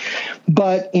stuff.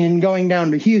 But in going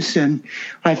down to Houston,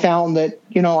 I found that,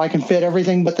 I can fit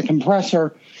everything but the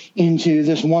compressor into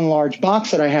this one large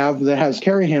box that I have that has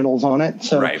carry handles on it.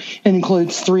 So right. It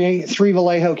includes three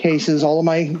Vallejo cases, all of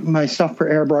my stuff for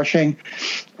airbrushing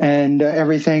and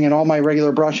everything, and all my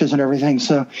regular brushes and everything.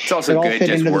 So it's also good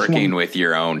just working with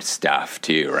your own stuff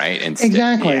too, right?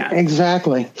 Exactly.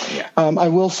 Yeah. I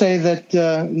will say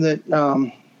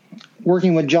that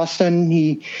working with Justin,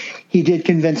 he did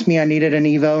convince me I needed an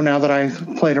Evo now that I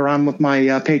played around with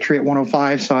my Patriot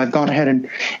 105. So I've gone ahead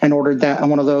and ordered that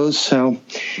one of those. So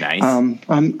nice. I'm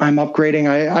upgrading.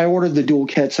 I ordered the dual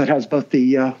kit, so it has both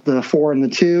the 4 and the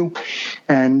 2.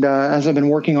 And as I've been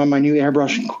working on my new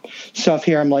airbrush stuff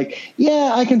here, I'm like,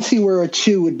 yeah, I can see where a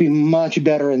 2 would be much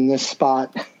better in this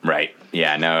spot. Right.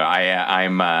 Yeah. No,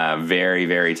 I'm very,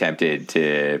 very tempted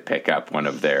to pick up one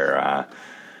of their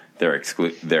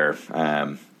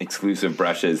exclusive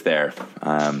brushes there.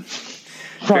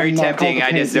 Very tempting.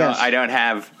 I just don't. Yes. I don't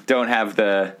have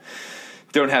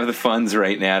the funds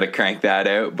right now to crank that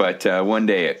out. But one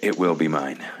day it will be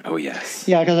mine. Oh yes.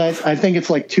 Yeah, because I think it's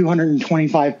like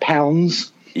 225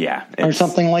 pounds. Yeah, or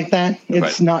something like that.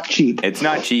 It's not cheap. It's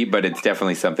not cheap, but it's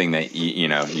definitely something that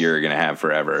you're going to have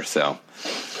forever. So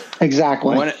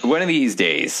exactly. One of these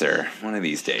days, sir. One of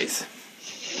these days.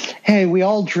 Hey, we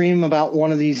all dream about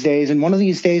one of these days, and one of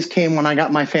these days came when I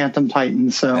got my Phantom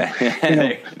Titan. So,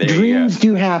 dreams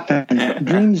do happen.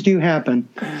 Dreams do happen.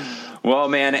 Well,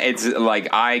 man, it's like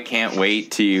I can't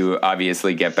wait to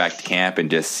obviously get back to camp and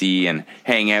just see and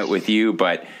hang out with you.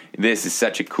 But this is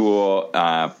such a cool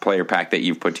player pack that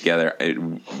you've put together.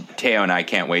 Teo and I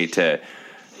can't wait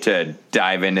to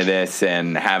dive into this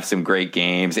and have some great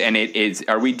games. And it is.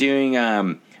 Are we doing?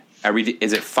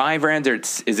 Is it 5 rounds or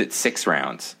is it 6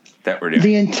 rounds that we're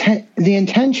doing? The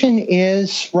intention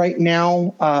is right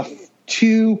now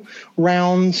 2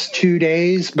 rounds, 2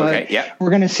 days, but we're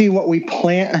going to see what we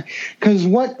plan. Because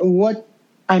what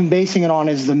I'm basing it on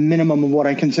is the minimum of what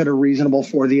I consider reasonable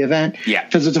for the event. Yeah.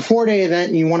 Because it's a 4-day event,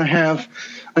 and you want to have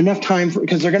enough time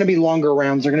because they're going to be longer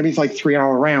rounds. They're going to be like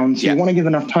 3-hour rounds. So you want to give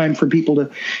enough time for people to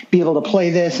be able to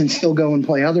play this and still go and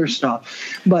play other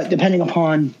stuff. But depending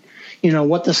upon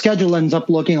what the schedule ends up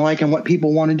looking like and what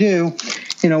people want to do,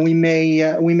 we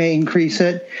may increase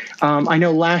it. I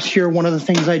know last year one of the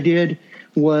things I did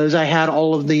was I had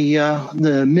all of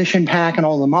the mission pack and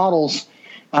all the models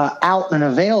out and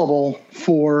available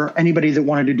for anybody that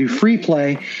wanted to do free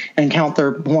play and count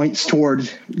their points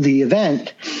towards the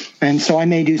event. And so I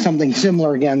may do something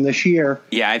similar again this year.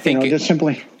 Yeah, I think just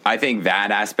simply. I think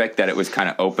that aspect that it was kind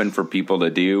of open for people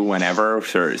to do whenever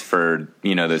for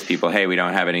those people, hey, we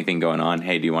don't have anything going on.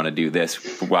 Hey, do you want to do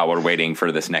this while we're waiting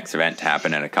for this next event to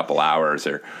happen in a couple hours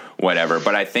or whatever?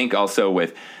 But I think also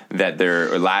with that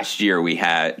last year we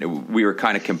were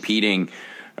kind of competing.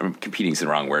 Competing is the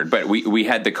wrong word, but we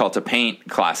had the Cult of Paint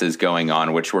classes going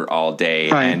on, which were all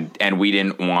day, right. and we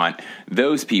didn't want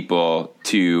those people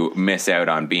to miss out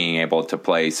on being able to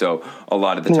play. So a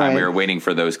lot of the time we were waiting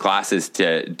for those classes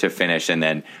to finish, and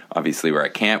then obviously we're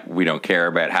at camp. We don't care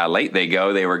about how late they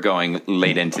go. They were going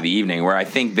late into the evening, where I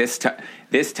think this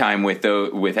time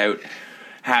without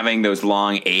having those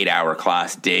long 8-hour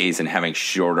class days and having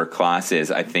shorter classes,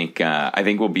 I think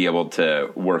we'll be able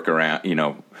to work around,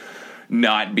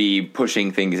 not be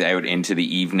pushing things out into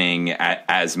the evening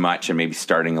as much, and maybe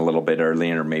starting a little bit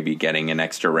early, or maybe getting an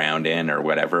extra round in or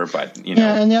whatever. But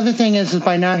yeah, and the other thing is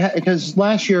by not, because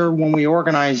last year when we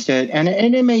organized it, and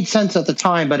it made sense at the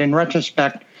time, but in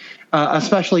retrospect,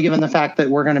 especially given the fact that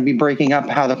we're going to be breaking up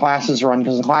how the classes run,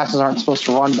 because the classes aren't supposed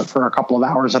to run but for a couple of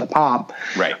hours at a pop,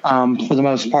 right? For the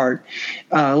most part.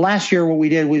 Last year, what we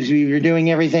did was we were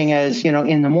doing everything as,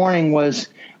 in the morning was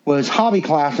hobby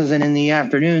classes, and in the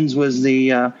afternoons was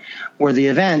were the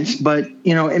events. But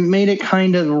it made it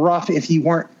kind of rough if you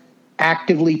weren't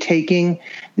actively taking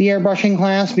the airbrushing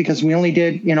class, because we only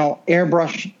did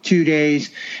airbrush 2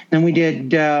 days, then we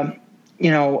did a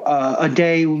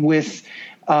day with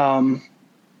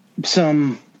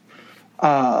some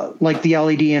like the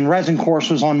LED and resin course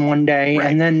was on one day, right,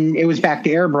 and then it was back to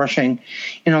airbrushing.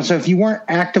 So if you weren't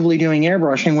actively doing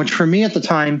airbrushing, which for me at the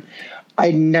time,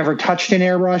 I never touched an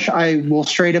airbrush. I will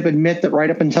straight up admit that right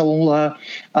up until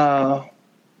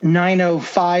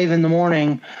 9:05 in the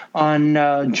morning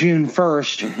on June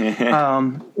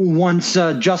 1st, once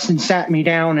Justin sat me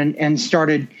down and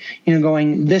started,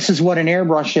 going, this is what an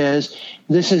airbrush is,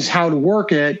 this is how to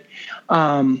work it.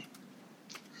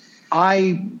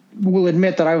 I will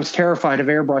admit that I was terrified of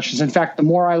airbrushes. In fact, the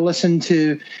more I listened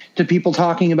to people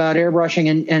talking about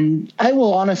airbrushing, and I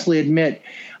will honestly admit,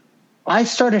 I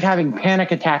started having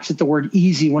panic attacks at the word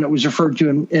easy when it was referred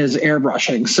to as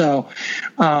airbrushing. So,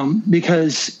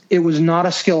 because it was not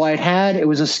a skill I'd had, it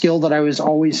was a skill that I was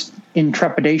always in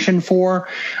trepidation for.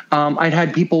 I'd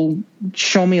had people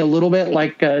show me a little bit,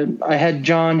 like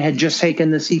John had just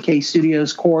taken the CK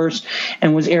Studios course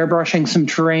and was airbrushing some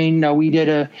terrain. We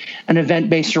did an event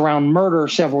based around murder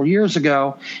several years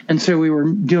ago, and so we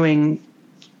were doing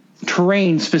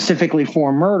terrain specifically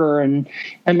for murder, and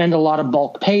it meant a lot of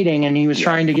bulk painting, and he was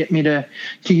trying to get me to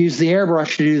use the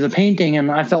airbrush to do the painting,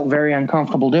 and I felt very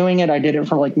uncomfortable doing it. I did it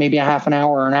for like maybe a half an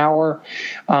hour or an hour,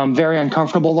 very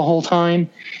uncomfortable the whole time.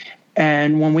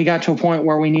 And when we got to a point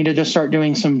where we needed to start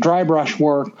doing some dry brush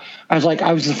work, I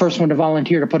was the first one to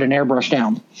volunteer to put an airbrush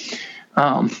down.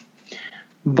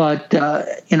 But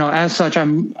as such,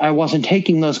 I wasn't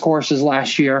taking those courses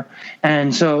last year,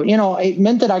 and so it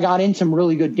meant that I got in some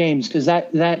really good games, because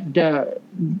that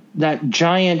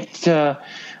giant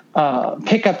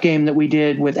pickup game that we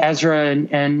did with Ezra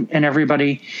and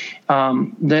everybody,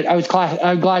 that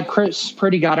I'm glad Chris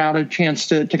Pretty got out a chance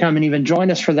to come and even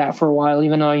join us for that for a while,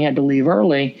 even though he had to leave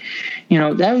early.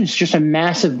 That was just a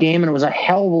massive game, and it was a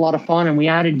hell of a lot of fun. And we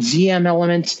added ZM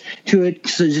elements to it,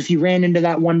 so if you ran into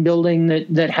that one building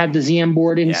that had the ZM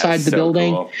board inside the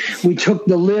building, cool. We took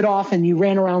the lid off and you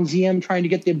ran around ZM trying to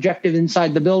get the objective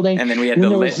inside the building. And then we had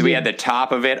we had the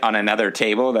top of it on another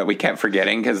table that we kept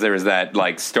forgetting, because there was that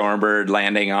like Stormbird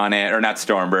landing on it, or not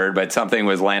Stormbird, but something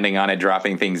was landing on it,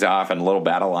 dropping things off, and a little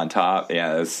battle on top.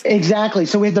 Yeah, exactly.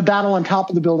 So we had the battle on top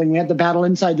of the building. We had the battle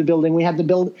inside the building. We had the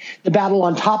battle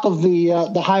on top of the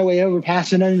highway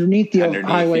overpass and underneath the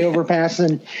highway overpass.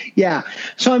 And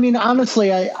so I mean,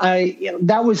 honestly, I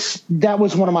that was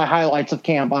one of my highlights of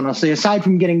camp, honestly, aside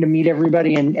from getting to meet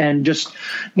everybody and just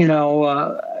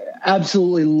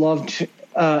absolutely loved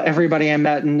everybody I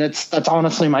met. And that's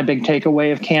honestly my big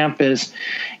takeaway of camp is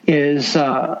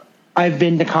I've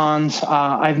been to cons.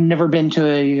 I've never been to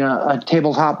a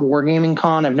tabletop wargaming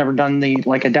con. I've never done the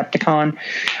Adepticon,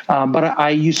 but I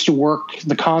used to work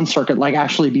the con circuit, like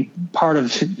actually be part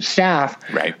of staff.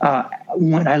 Right.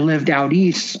 When I lived out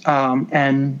east,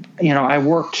 and I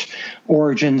worked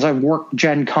Origins, I've worked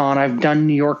Gen Con, I've done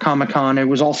New York Comic Con. It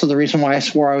was also the reason why I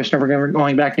swore I was never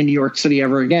going back to New York City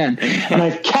ever again. And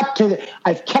I've kept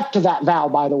to that vow,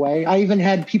 by the way. I even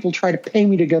had people try to pay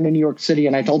me to go to New York City,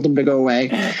 and I told them to go away.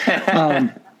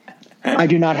 I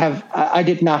did not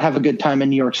have a good time in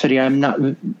New York City.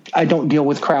 I don't deal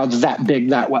with crowds that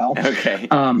big that well. Okay.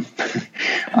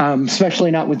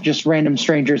 Especially not with just random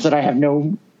strangers that I have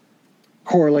no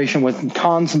correlation with.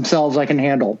 Cons themselves I can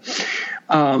handle.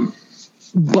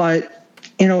 But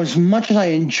as much as I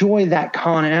enjoy that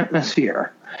con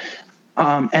atmosphere,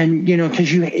 and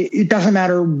because it doesn't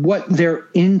matter what they're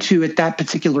into at that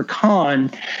particular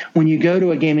con. When you go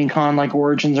to a gaming con like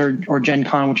Origins or Gen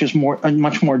Con, which is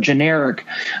much more generic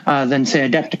than say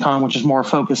Adepticon, which is more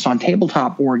focused on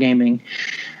tabletop wargaming,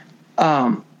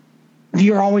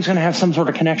 you're always going to have some sort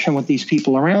of connection with these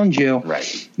people around you.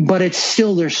 Right. But it's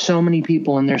still, there's so many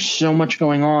people and there's so much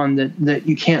going on that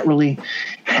you can't really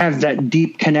have that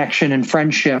deep connection and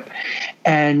friendship.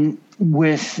 And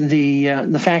with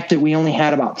the fact that we only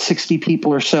had about 60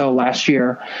 people or so last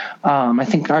year, I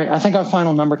think our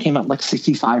final number came out like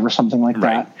 65 or something like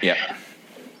that. Yeah.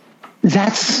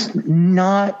 That's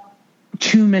not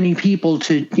too many people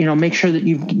to, make sure that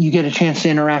you get a chance to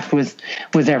interact with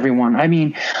everyone. I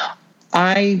mean,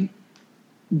 I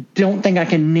don't think I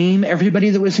can name everybody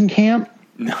that was in camp.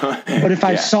 No. But if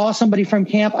I saw somebody from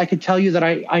camp, I could tell you that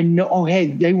I know, oh, hey,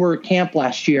 they were at camp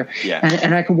last year. Yeah.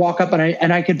 And I could walk up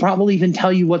and I could probably even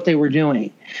tell you what they were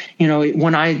doing,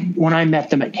 when I met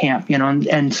them at camp,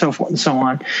 and so forth and so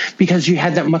on, because you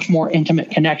had that much more intimate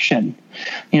connection.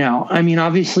 I mean,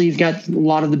 obviously you've got a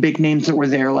lot of the big names that were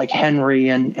there, like Henry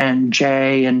and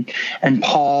Jay and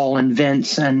Paul and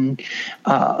Vince and,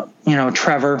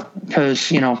 Trevor, because,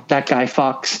 that guy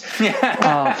fucks.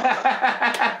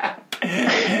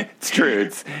 It's true.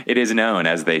 It is known,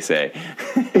 as they say.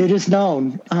 It is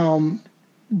known.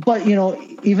 But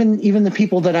even the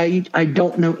people that I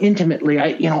don't know intimately,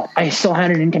 I still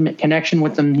had an intimate connection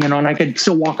with them, and I could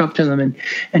still walk up to them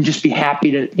and just be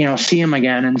happy to, see them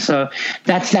again. And so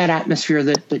that's that atmosphere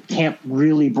that camp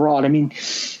really brought. I mean,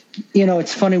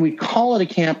 it's funny, we call it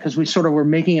a camp because we sort of were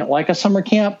making it like a summer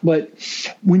camp. But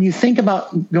when you think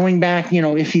about going back,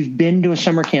 if you've been to a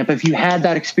summer camp, if you had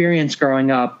that experience growing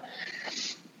up,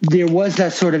 there was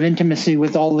that sort of intimacy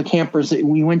with all the campers that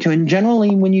we went to. And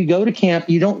generally, when you go to camp,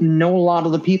 you don't know a lot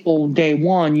of the people day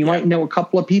one. You might know a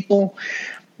couple of people,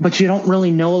 but you don't really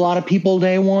know a lot of people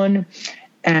day one.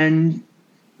 And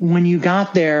when you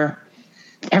got there,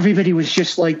 everybody was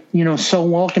just like, so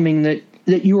welcoming that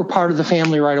you were part of the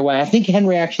family right away. I think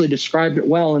Henry actually described it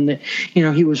well, and that,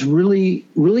 he was really,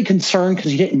 really concerned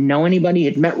because he didn't know anybody. He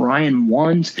had met Ryan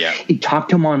once. Yeah. He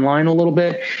talked to him online a little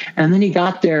bit, and then he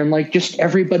got there and just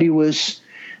everybody was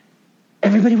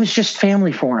just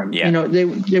family for him. Yeah.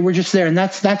 They were just there, and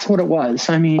that's what it was.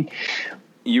 I mean,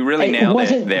 you really nailed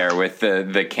it there with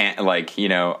the camp.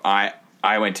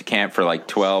 I went to camp for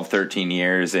 12, 13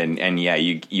 years, and yeah,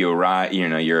 you arrive,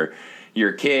 you're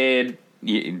a kid,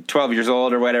 12 years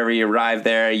old or whatever, you arrive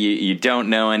there, you don't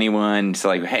know anyone. It's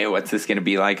like, hey, what's this going to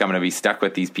be like? I'm going to be stuck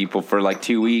with these people for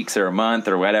 2 weeks or a month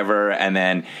or whatever. And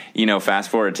then, fast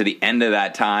forward to the end of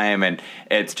that time, and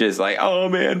it's just like, oh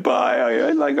man, bye.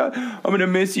 I'm going to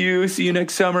miss you. See you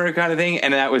next summer kind of thing.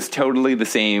 And that was totally the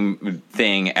same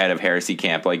thing out of Heresy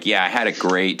Camp. I had a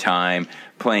great time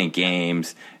playing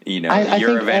games.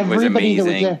 Your event was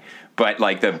amazing. But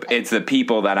it's the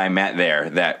people that I met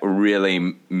there that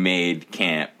really made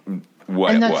camp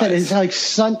what it was. It's like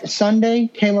Sunday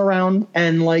came around,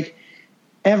 and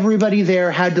everybody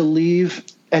there had to leave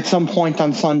at some point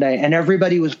on Sunday, and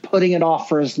everybody was putting it off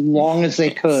for as long as they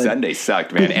could. Sunday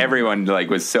sucked, man. Everyone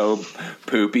was so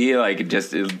poopy,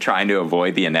 just trying to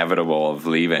avoid the inevitable of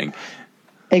leaving.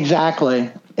 Exactly.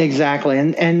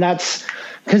 And that's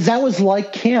because that was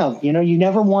like camp. You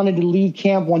never wanted to leave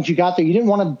camp once you got there. You didn't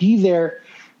want to be there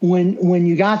when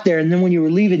you got there, and then when you were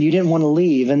leaving, you didn't want to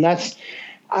leave. And that's,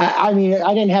 I mean,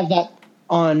 I didn't have that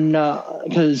on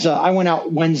because I went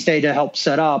out Wednesday to help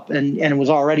set up, and it was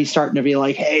already starting to be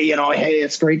like, hey, hey,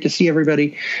 it's great to see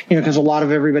everybody, because a lot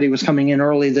of everybody was coming in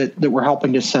early that were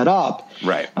helping to set up.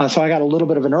 Right. So I got a little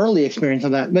bit of an early experience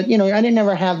of that. But, I didn't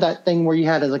ever have that thing where you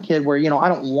had as a kid where, I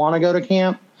don't want to go to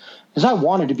camp, because I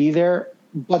wanted to be there.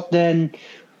 But then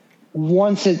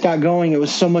once it got going, it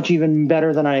was so much even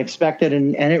better than I expected.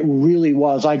 And it really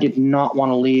was. I did not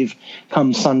want to leave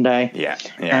come Sunday. Yeah.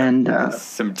 And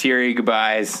some teary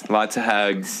goodbyes, lots of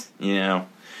hugs,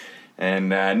 and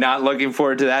not looking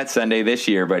forward to that Sunday this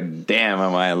year, but damn,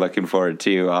 am I looking forward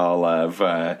to all of,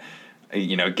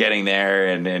 getting there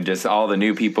and just all the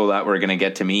new people that we're going to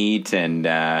get to meet. And,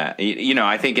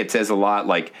 I think it says a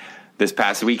lot. This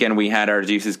past weekend, we had our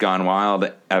Juices Gone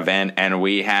Wild event, and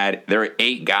there were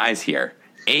 8 guys here.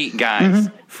 8 guys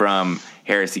from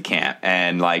Heresy Camp.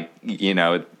 And,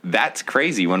 that's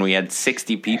crazy when we had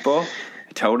 60 people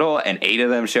total, and 8 of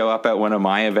them show up at one of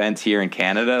my events here in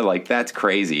Canada. That's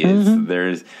crazy.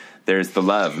 There's the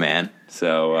love, man.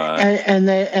 So and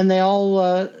they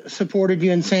all supported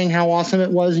you in saying how awesome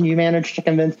it was, and you managed to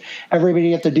convince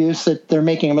everybody at the Deuce that they're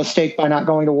making a mistake by not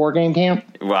going to War Game Camp.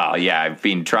 Well, yeah, I've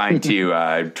been trying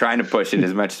to push it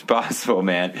as much as possible,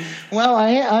 man. Well,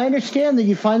 I understand that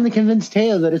you finally convinced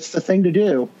Teo that it's the thing to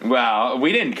do. Well,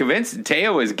 we didn't convince.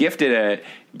 Teo was gifted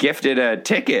a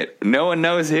ticket. No one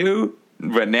knows who,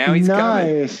 but now he's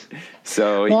coming.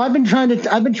 So, well, I've been trying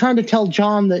to tell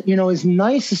John that, as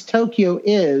nice as Tokyo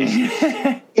is,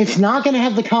 it's not going to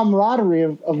have the camaraderie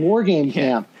of War Game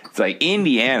Camp. It's like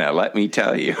Indiana, let me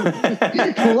tell you.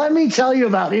 Well, let me tell you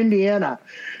about Indiana.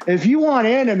 If you want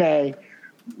anime,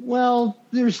 well,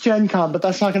 there's Gen Con, but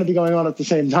that's not going to be going on at the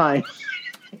same time.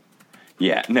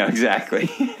 Yeah, no, exactly.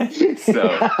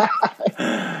 So,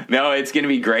 no, it's going to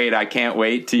be great. I can't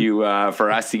wait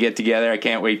for us to get together. I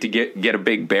can't wait to get a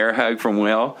big bear hug from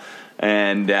Will.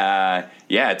 And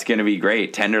it's going to be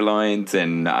great. Tenderloins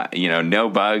and no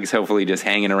bugs. Hopefully, just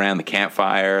hanging around the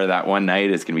campfire that one night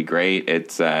is going to be great.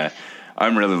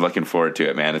 I'm really looking forward to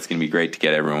it, man. It's going to be great to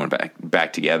get everyone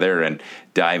back together and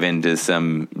dive into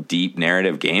some deep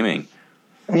narrative gaming.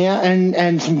 Yeah,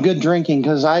 and some good drinking,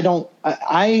 because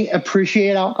I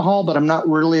appreciate alcohol, but I'm not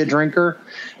really a drinker.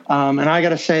 And I got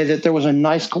to say that there was a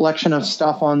nice collection of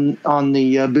stuff on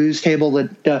the booze table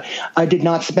that I did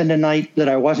not spend a night that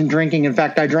I wasn't drinking. In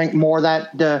fact, I drank more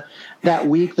that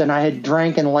week than I had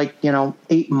drank in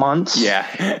 8 months. Yeah.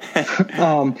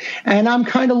 And I'm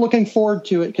kind of looking forward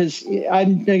to it, because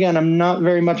I'm not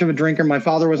very much of a drinker. My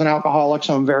father was an alcoholic,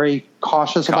 so I'm very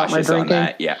cautious about my drinking. On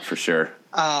that. Yeah, for sure.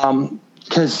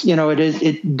 Because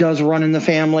it does run in the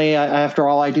family. After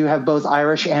all, I do have both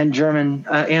Irish and German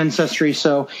ancestry,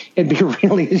 so it'd be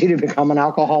really easy to become an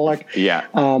alcoholic. Yeah.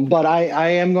 But I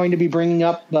am going to be bringing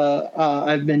up.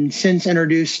 I've been since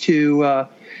introduced to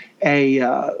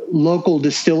a local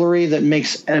distillery that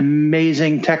makes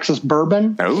amazing Texas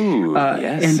bourbon. Oh,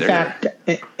 yes.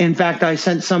 In fact, I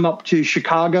sent some up to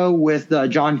Chicago with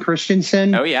John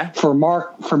Christensen. Oh, yeah. For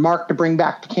Mark to bring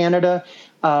back to Canada.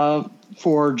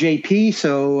 For JP,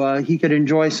 so he could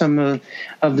enjoy some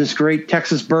of this great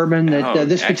Texas bourbon that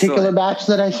this particular batch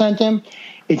that I sent him.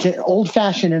 It's an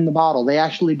old-fashioned in the bottle. They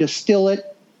actually distill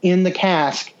it in the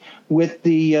cask with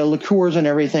the liqueurs and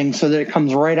everything, so that it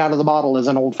comes right out of the bottle as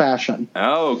an old-fashioned.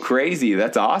 Oh, crazy.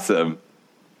 That's awesome.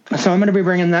 So I'm going to be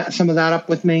bringing some of that up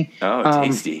with me. Oh,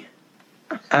 tasty.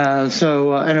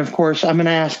 And of course, I'm going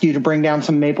to ask you to bring down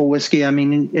some maple whiskey. I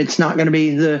mean, it's not going to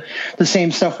be the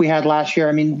same stuff we had last year.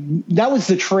 I mean, that was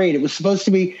the trade. It was supposed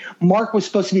to be, Mark was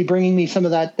supposed to be bringing me some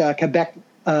of that Quebec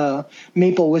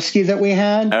maple whiskey that we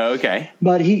had. Oh, okay.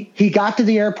 But he got to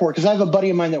the airport, because I have a buddy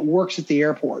of mine that works at the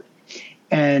airport.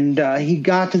 And he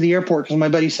got to the airport because my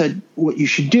buddy said, what you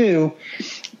should do,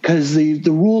 because the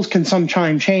rules can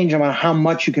sometimes change about how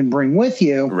much you can bring with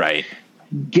you. Right.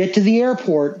 Get to the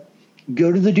airport.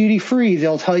 Go to the duty free.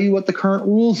 They'll tell you what the current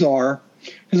rules are,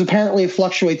 because apparently it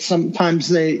fluctuates. Sometimes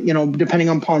depending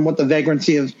upon what the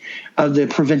vagrancy of the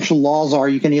provincial laws are,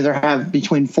 you can either have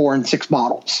between 4 and 6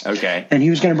 bottles. Okay. And he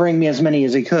was going to bring me as many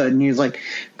as he could. And he was like,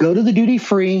 go to the duty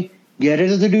free, get it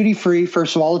at the duty free.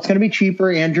 First of all, it's going to be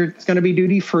cheaper, and it's going to be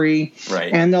duty free.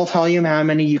 Right. And they'll tell you how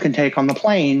many you can take on the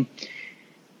plane.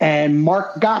 And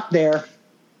Mark got there,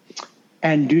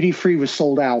 and duty free was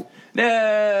sold out.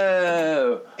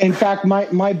 No. In fact,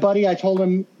 my buddy, I told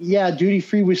him, yeah, duty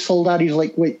free was sold out. He's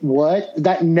like, wait, what?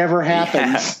 That never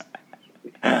happens.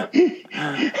 Yeah.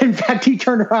 In fact, he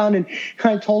turned around and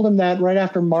I told him that right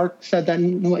after Mark said that.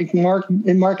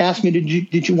 And Mark asked me,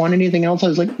 did you want anything else? I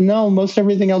was like, no, most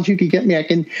everything else you could get me, I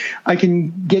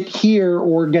can get here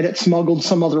or get it smuggled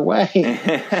some other way.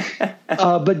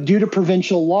 But due to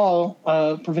provincial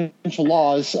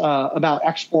laws about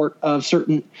export of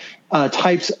certain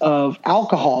types of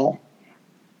alcohol,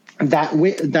 that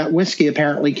whiskey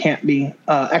apparently can't be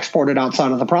exported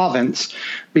outside of the province,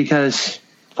 because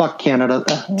fuck Canada.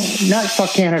 Not fuck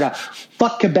Canada.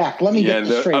 Fuck Quebec. Let me get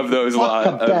this straight. Of those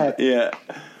laws. Yeah.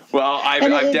 Well,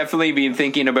 I've definitely been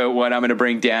thinking about what I'm going to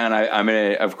bring down. I'm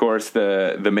going to, of course,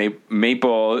 the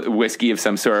maple whiskey of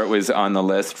some sort was on the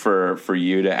list for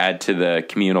you to add to the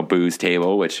communal booze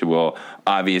table, which will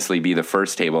obviously be the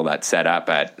first table that's set up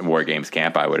at War Games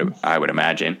Camp, I would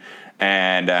imagine.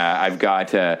 And I've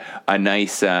got a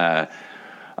nice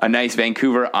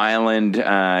Vancouver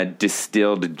Island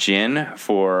distilled gin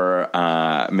for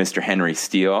Mr. Henry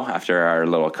Steele. After our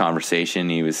little conversation,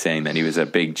 he was saying that he was a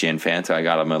big gin fan, so I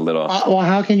got him a little... well,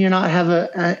 how can you not have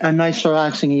a nice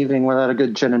relaxing evening without a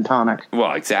good gin and tonic?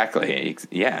 Well, exactly.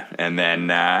 Yeah. And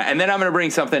then I'm going to bring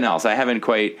something else. I haven't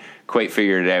quite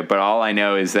figured it out, but all I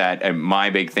know is that my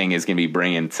big thing is going to be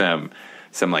bringing some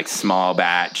like small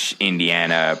batch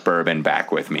Indiana bourbon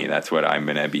back with me. That's what I'm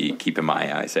going to be keeping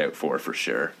my eyes out for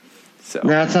sure. So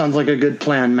that sounds like a good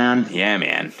plan, man. Yeah,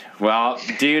 man. Well,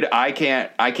 dude, I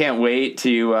can't wait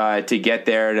to get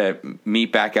there to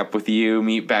meet back up with you,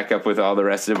 meet back up with all the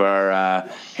rest of our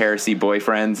Heresy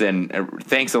boyfriends, and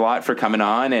thanks a lot for coming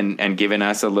on and giving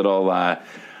us a little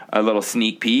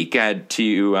sneak peek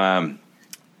to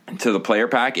the player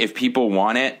pack. If people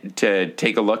want it to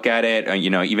take a look at it,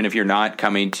 even if you're not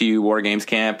coming to War Games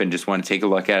Camp and just want to take a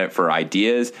look at it for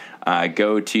ideas,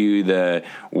 go to the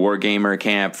Wargamer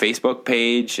Camp Facebook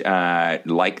page,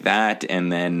 like that,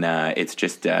 and then it's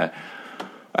just at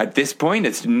this point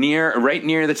it's right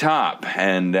near the top,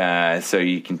 and so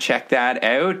you can check that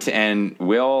out. And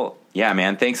Yeah,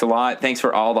 man, thanks a lot. Thanks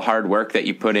for all the hard work that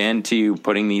you put into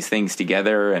putting these things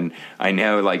together. And I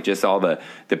know, like, just all the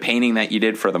painting that you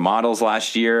did for the models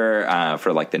last year,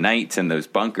 for, like, the knights and those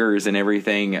bunkers and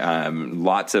everything.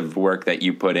 Lots of work that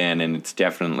you put in, and it's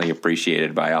definitely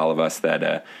appreciated by all of us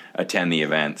that attend the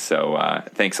event. So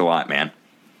thanks a lot, man.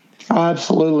 Oh,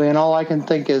 absolutely. And all I can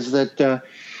think is that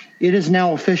it is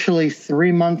now officially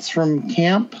 3 months from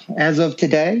camp as of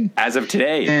today. As of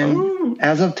today. And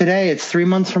as of today, it's 3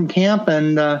 months from camp.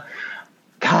 And,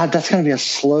 God, that's going to be a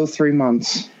slow 3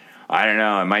 months. I don't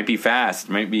know. It might be fast.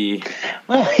 It might be.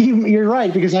 Well, you're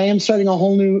right, because I am starting a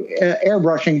whole new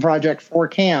airbrushing project for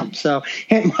camp. So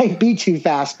it might be too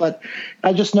fast, but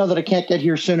I just know that I can't get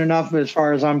here soon enough as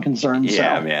far as I'm concerned.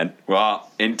 Yeah, so. Man. Well,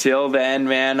 until then,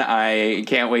 man, I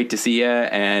can't wait to see you.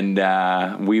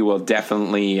 And we will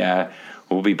definitely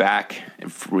we'll be back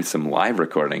with some live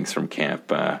recordings from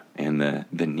camp in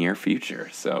the near future.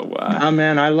 So,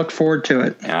 man, I look forward to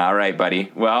it. All right,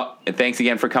 buddy. Well, thanks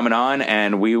again for coming on,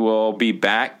 and we will be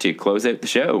back to close out the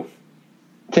show.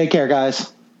 Take care,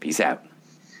 guys. Peace out.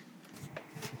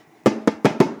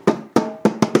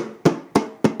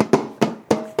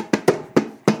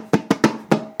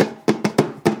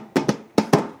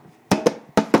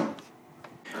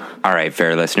 All right,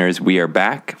 fair listeners, we are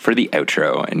back for the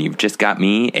outro, and you've just got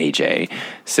me, AJ.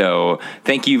 So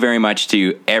thank you very much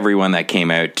to everyone that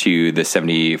came out to the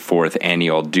 74th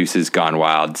annual Deuces Gone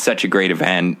Wild. Such a great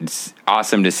event. It's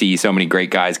awesome to see so many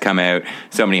great guys come out,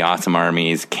 so many awesome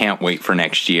armies. Can't wait for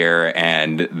next year,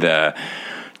 and the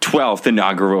 12th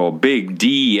inaugural Big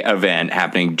D event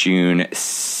happening June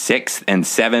 6th and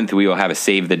 7th. We will have a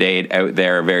save the date out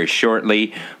there very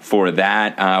shortly for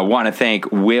that. I want to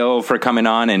thank Will for coming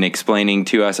on and explaining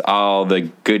to us all the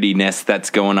goodiness that's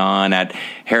going on at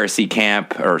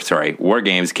War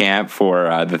Games Camp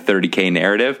for the 30K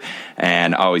narrative.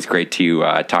 And always great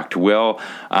to talk to Will.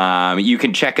 You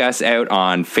can check us out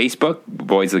on Facebook,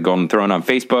 Boys of the Golden Throne on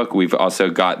Facebook. We've also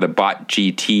got the Bot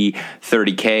GT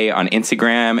 30K on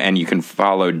Instagram, and you can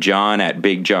follow John at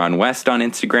Big John West on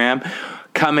Instagram.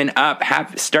 Coming up,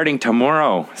 starting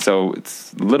tomorrow, so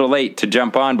it's a little late to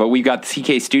jump on, but we've got the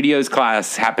CK Studios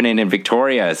class happening in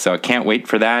Victoria, so I can't wait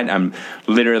for that. I'm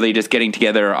literally just getting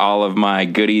together all of my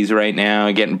goodies right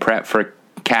now, getting prepped for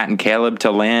Kat and Caleb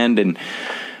to land in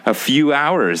a few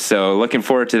hours, so looking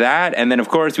forward to that. And then, of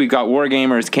course, we've got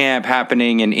Wargamers Camp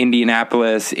happening in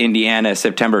Indianapolis, Indiana,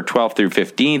 September 12th through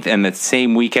 15th, and the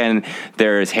same weekend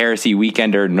there's Heresy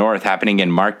Weekender North happening in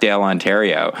Markdale,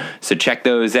 Ontario. So check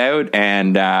those out,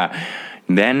 and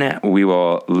then we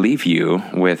will leave you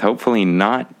with hopefully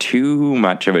not too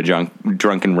much of a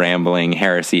drunken rambling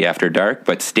Heresy After Dark,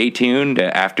 but stay tuned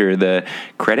after the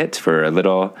credits for a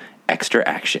little extra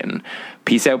action.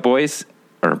 Peace out, boys,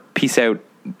 or peace out,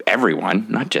 everyone,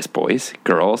 not just boys,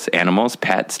 girls, animals,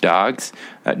 pets, dogs,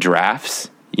 giraffes,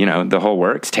 the whole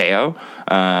works. Teo.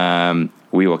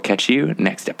 We will catch you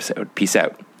next episode. Peace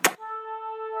out.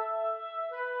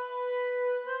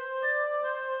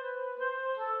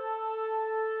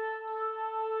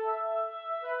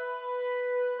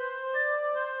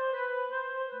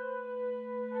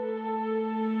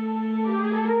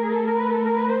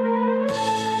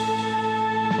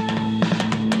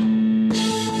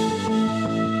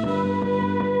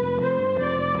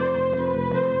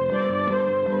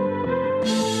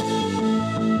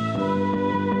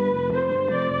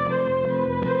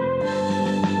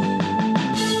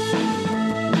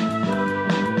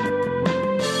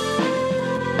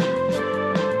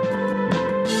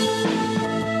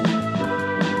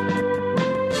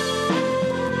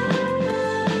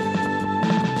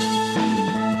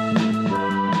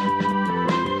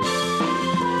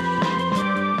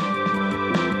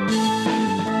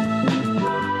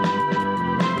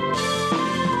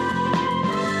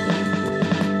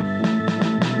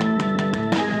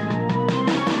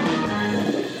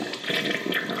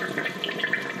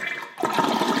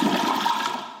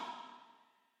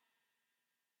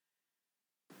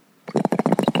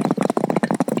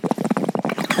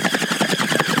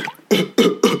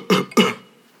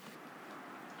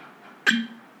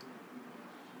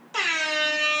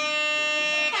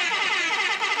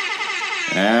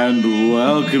 And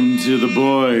welcome to the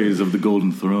Boys of the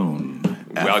Golden Throne.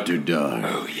 After dark.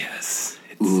 Oh, yes.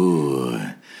 Ooh,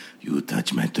 you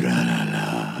touch my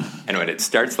tra-la-la. And when it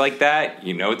starts like that,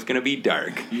 you know it's going to be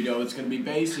dark. You know it's going to be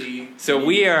bassy. So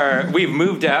we've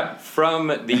moved up from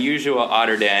the usual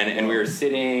Otter Den, and we're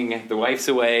sitting, the wife's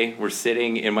away, we're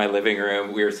sitting in my living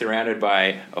room. We are surrounded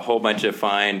by a whole bunch of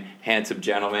fine, handsome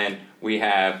gentlemen. We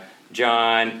have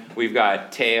John. We've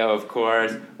got Teo, of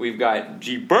course. We've got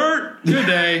G. Bert. Good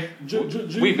day.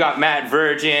 We've got Matt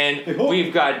Virgin.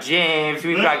 We've got James.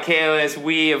 We've got Kalis.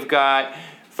 We have got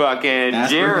fucking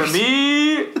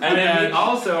Jeremy. And then we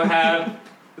also have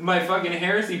my fucking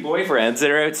heresy boyfriends that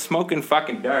are out smoking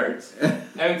fucking darts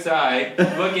outside,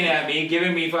 looking at me,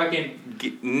 giving me fucking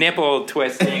nipple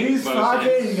twisting. These motions.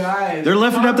 fucking guys. They're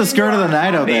lifting up the skirt of the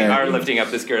night out They there. are lifting up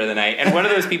the skirt of the night, and one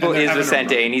of those people is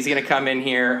Vicente, and he's gonna come in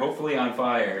here, hopefully on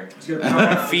fire.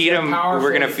 Feed him.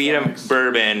 We're gonna feed him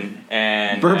bourbon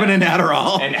and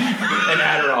Adderall. and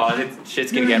Adderall. And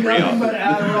shit's gonna get Nothing but real.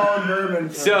 Adderall and bourbon.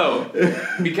 So,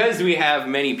 because we have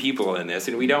many people in this,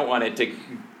 and we don't want it to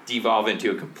devolve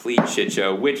into a complete shit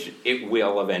show, which it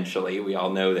will eventually. We all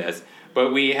know this,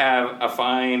 but we have a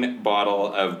fine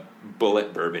bottle of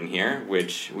Bullet bourbon here,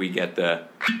 which we get the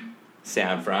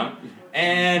sound from,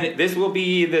 and this will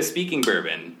be the speaking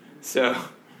bourbon. So,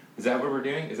 is that what we're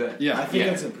doing? Is that Yeah. I think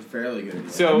that's a fairly good idea.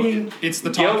 So I mean, It's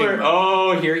the talking Gilbert. bourbon.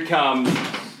 Oh, here he comes.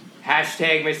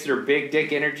 Hashtag Mr. Big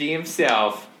Dick Energy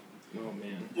himself,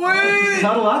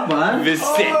 Cuddle up, bud.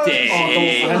 Vicente. I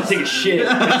have to take a shit.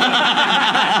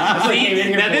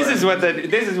 See, now this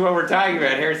is what we're talking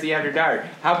about. Heresy After Dark.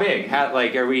 How big? How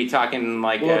like are we talking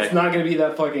like? Well, it's not going to be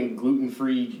that fucking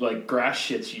gluten-free like grass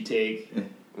shits you take.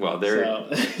 Well, they're So.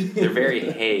 very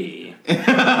hay.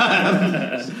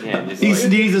 Yeah, just He like-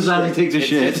 sneezes as he takes a it's,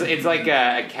 shit. it's like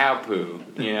a cow poo.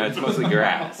 You know, it's mostly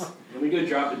grass. Let me go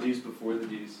drop the deuce before the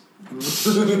deuce.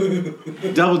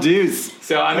 Double deuce.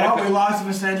 So I'm well, gonna. we lost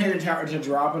Vicente to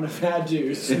dropping a fat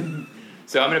juice.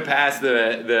 So I'm gonna pass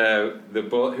the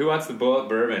bullet. Who wants the bullet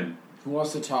bourbon? Who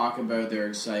wants to talk about their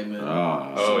excitement?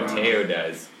 Oh, Teo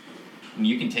does.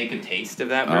 You can take a taste of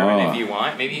that bourbon if you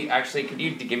want. Maybe actually, could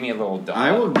you give me a little dollop?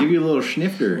 I will give you a little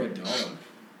snifter.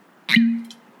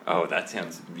 Oh, that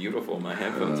sounds beautiful. My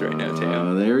headphones right now,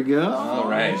 Teo. There we go. All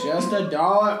right, Just a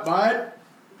dollop, bud.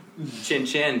 chin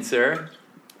chin, sir.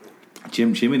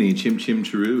 Chim chimney, chim chim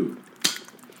chiroo.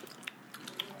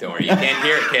 Don't worry, you can't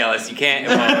hear it, Kalis. You can't.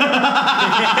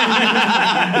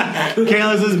 Well,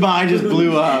 Kalis's mind just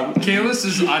blew up. Kalis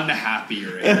is unhappy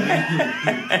right now.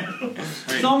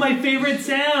 It's all my favorite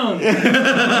sound. Air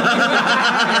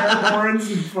horns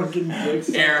and fucking dicks.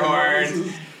 air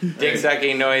horns, dick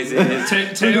sucking noises.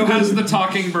 Teo has the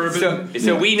talking bourbon.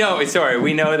 So we know. Sorry,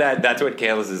 we know that that's what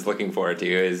Kalis is looking forward to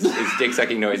is dick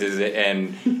sucking noises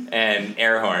and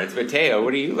air horns. But Teo,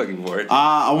 what are you looking forward to?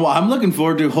 Well, I'm looking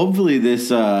forward to hopefully this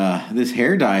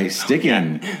hair dye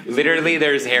sticking. Literally,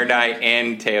 there's hair dye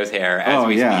in Teo's hair as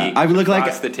we speak. I look like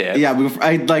across the tip. Yeah,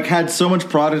 I like had so much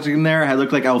product in there. I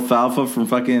look like alfalfa from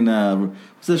fucking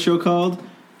what's that show called?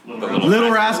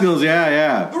 Little Rascals.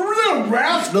 Yeah. Little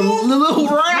rascal. The Little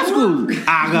Rascals.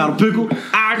 I got a pickle.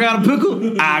 I got a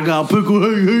pickle. I got a pickle.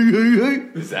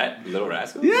 Hey. Is that Little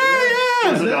Rascal? Yeah.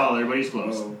 It's $1, but he's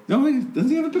close. No, doesn't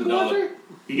he have a pickle out there?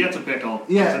 He gets a pickle.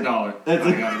 Yeah. It's $1. That's I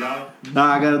it. got $1.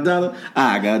 I got a dollar.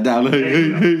 I got a dollar.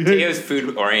 Hey. Teo's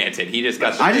food oriented. He just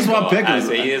got. The I just want pickles.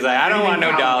 So he's like, I don't want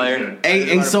no dollar.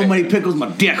 Ain't so many pickles, my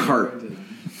dick hurt.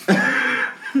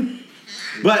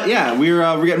 But yeah,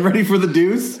 we're getting ready for the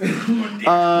deuce.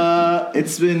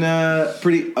 It's been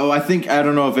pretty. I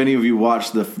don't know if any of you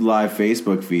watched the live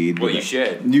Facebook feed. Well, you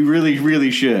should. You really,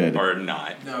 really should. Or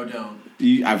not. No, don't.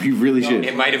 You really should.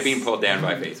 It might have been pulled down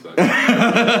by Facebook.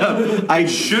 I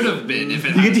should have been if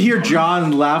it. You get to hear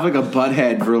John laugh like a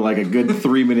butthead for like a good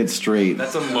 3 minutes straight.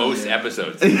 That's the most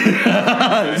episodes.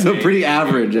 So pretty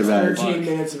average, I bet. 13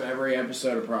 minutes of every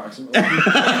episode, approximately.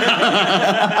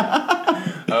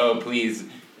 Oh, please.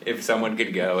 If someone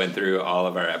could go and through all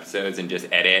of our episodes and just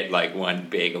edit like one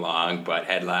big long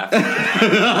butthead laugh,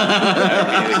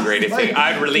 that would be the greatest thing.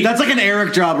 I'd release. That's like an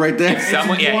Eric job right there.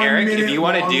 Eric, if you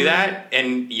want to do that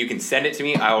and you can send it to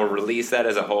me, I will release that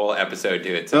as a whole episode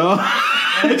to it.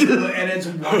 And it's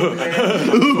 1 minute.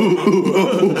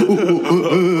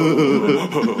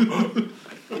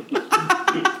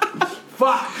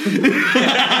 Fuck!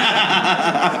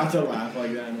 Not to laugh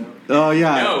like that now. Oh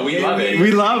yeah. No, we love it.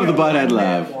 We love the butthead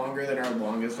laugh. Longer than our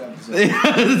longest episode.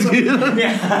 It's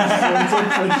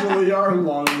essentially our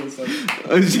longest episode.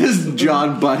 It's just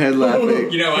John butthead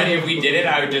laughing. You know what? If we did it,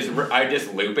 I would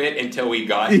just loop it until we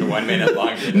got to 1 minute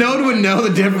long. No one would know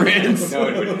the difference. No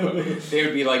one would know. They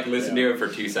would be like, listen to it for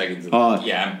 2 seconds. And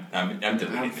yeah, I'm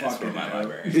deleting this from my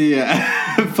library.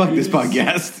 Yeah, fuck this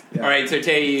podcast. All right, so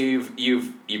Tay,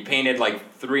 you painted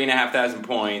like 3,500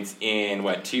 points in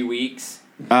what 2 weeks?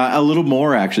 A little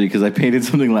more actually, because I painted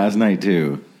something last night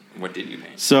too. What did you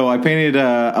paint? So I painted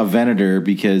a Venator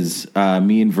because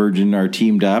me and Virgin are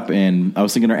teamed up, and I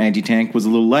was thinking our anti-tank was a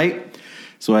little light.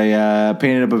 So I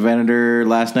painted up a Venator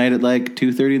last night at like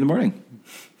 2:30 in the morning,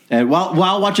 and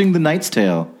while watching The Knight's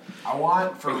Tale. I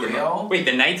want for real. Wait,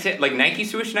 the Knight's like Nike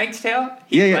swoosh Knight's Tale?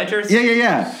 Yeah.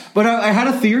 But I had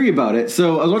a theory about it.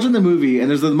 So I was watching the movie,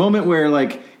 and there's the moment where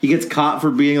like he gets caught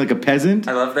for being like a peasant.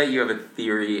 I love that you have a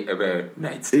theory about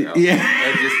Knight's Tale. Yeah.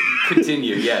 And just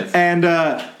continue, yes. And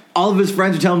all of his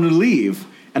friends are telling him to leave.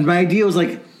 And my idea was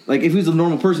like if he was a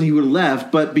normal person, he would have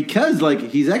left. But because like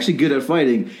he's actually good at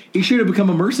fighting, he should have become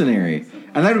a mercenary.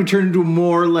 And that would turn into a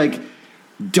more like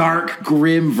dark,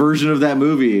 grim version of that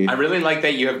movie. I really like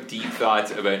that you have deep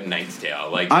thoughts about Knight's Tale.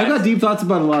 Like I've got deep thoughts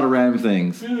about a lot of random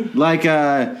things. Like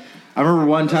I remember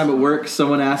one time at work,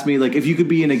 someone asked me like if you could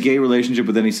be in a gay relationship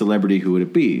with any celebrity, who would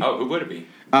it be? Oh, who would it be?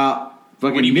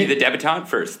 Would you be the debutante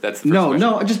first? That's the first question.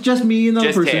 No, just me and the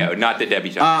other person. Teo, not the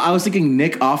debutante. I was thinking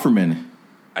Nick Offerman.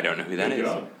 I don't know who that is.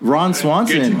 Ron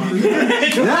Swanson. Ron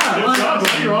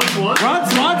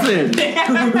Swanson.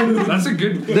 That's a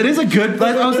good. That is a good.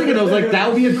 I was thinking, that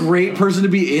would be a great person to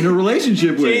be in a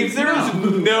relationship with. James, there was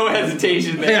no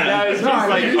hesitation there. Yeah. That was just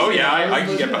I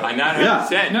can get behind that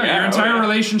 100%. No, your entire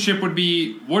relationship would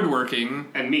be woodworking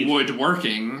and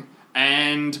woodworking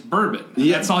and bourbon.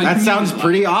 Yeah, that's all. That sounds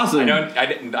pretty awesome.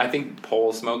 I think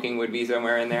pole smoking would be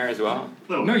somewhere in there as well.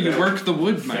 No, you work the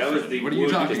wood, my friend. What are you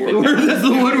talking about? Where's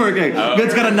the woodworking?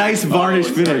 It's got a nice varnish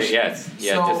finish. Yes,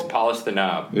 just polish the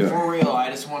knob. Yeah. For real, I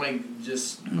just want to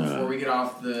before we get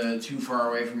off too far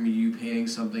away from you painting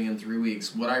something in 3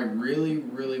 weeks, what I really,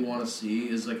 really want to see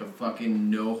is like a fucking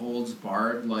no holds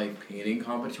barred like painting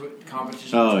competition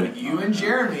with you and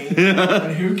Jeremy,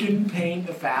 and who can paint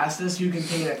the fastest, who can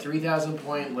paint a 3,000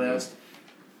 point list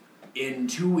in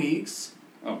 2 weeks.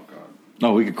 Oh god.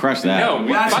 No, we could crush that. No,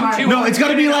 it's got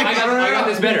to be like I got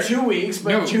this better. 2 weeks,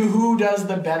 but to who does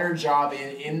the better job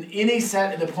in a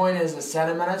set. The point is a set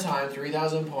amount of time,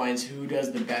 3,000 points. Who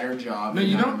does the better job? No,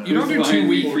 you don't do 2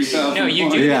 weeks. No,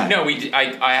 you do. Yeah. No,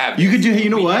 I have. You could do.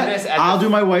 You know what? I'll do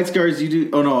my White Scars. You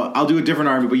do. Oh no, I'll do a different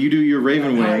army. But you do your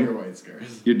Raven Wing. Your White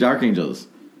Scars. Your Dark Angels.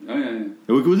 Oh yeah.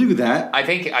 We'll do that. I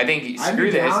think I'd screw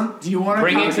be this. down. Do you want to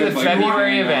bring it to the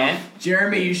February event?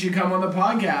 Jeremy, you should come on the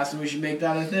podcast and we should make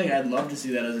that a thing. I'd love to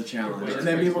see that as a challenge. And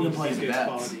then people can play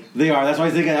bets. They are. That's why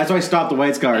I stopped the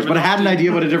White Scars. But I had an idea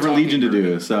about a different legion to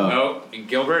do. So. Oh,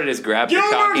 Gilbert has grabbed the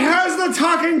talking. has the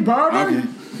talking bourbon. Okay.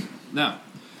 No.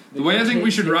 The way I think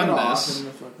we should run this.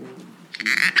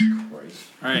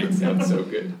 All right. Sounds so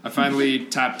good. I finally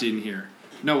tapped in here.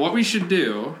 No, what we should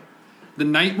do, the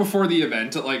night before the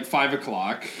event at like 5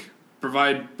 o'clock,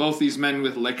 provide both these men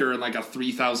with liquor and like a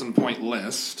 3,000 point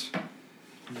list,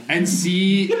 and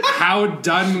see how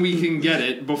done we can get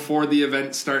it before the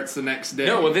event starts the next day.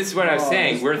 No, well, this is what I was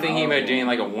saying. We're thinking about doing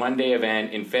like a one-day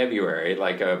event in February,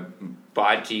 like a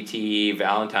Bot GT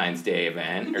Valentine's Day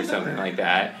event or something like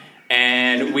that.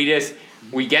 And we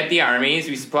get the armies,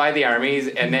 we supply the armies,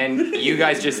 and then you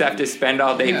guys just have to spend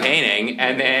all day painting,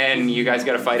 and then you guys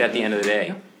got to fight at the end of the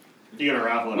day. You gotta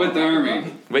raffle it with the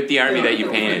army. With the army that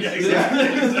you painted.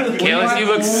 Kalis, you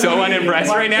look so unimpressed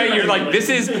right now. You're like, this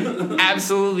is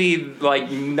absolutely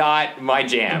like not my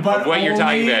jam of what you're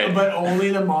talking about. But only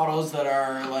the models that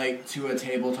are like to a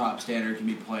tabletop standard can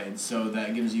be played, so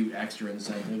that gives you extra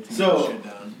incentive to get shit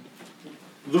done.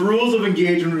 The rules of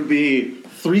engagement would be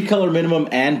 3 color minimum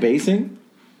and basing.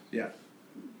 Yeah.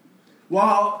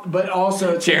 Well, but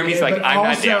also Jeremy's like, I'm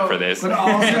not down for this. But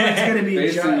also, it's going to be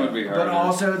Basing would be but harder.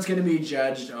 also, it's going to be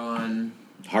judged on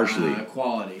Harshly.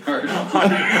 quality. Harshly.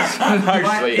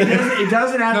 It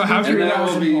doesn't have to be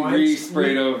 3,000 points.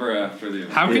 Re-sprayed over after the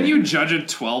event. How can you judge a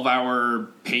 12-hour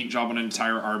paint job on an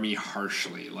entire army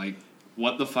harshly? Like,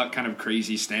 what the fuck kind of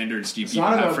crazy standards do you people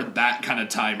have for that kind of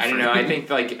time frame? I don't know. I think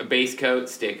like base coat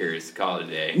stickers, call it a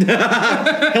day.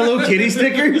 Hello Kitty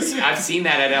stickers? I've seen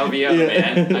that at LVO,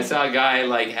 man. I saw a guy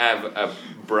like have a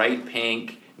bright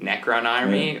pink Necron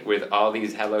army with all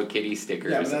these Hello Kitty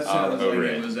stickers all over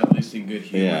it. It was at least in good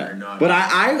humor. Yeah. But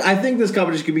I think this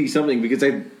competition could be something because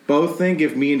I both think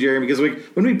if me and Jeremy, because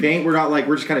when we paint, we're not like,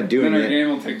 we're just kind of doing Then it. our game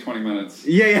will take 20 minutes.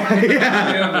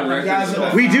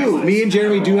 Yeah. We do. Me and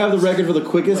Jeremy do have the record for the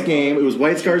quickest game. It was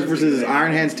White Scars versus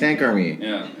Iron Hands Tank Army.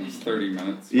 Yeah, it was 30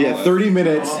 minutes. Yeah, 30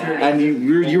 minutes, and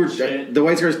you were the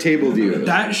White Scars tabled you.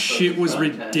 That shit was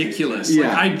ridiculous. Yeah.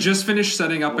 Like, I just finished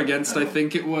setting up against, I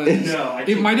think it was,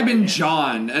 it might have been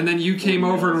John, and then you came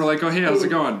over and were like, oh, hey, how's it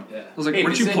going? I was like, Hey,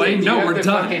 weren't you Vicente, playing? do you No, have we're the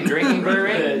done. fucking drinking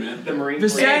bourbon? The Marine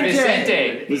Vicente.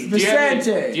 Vicente.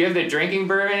 Do you have the drinking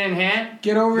bourbon in hand?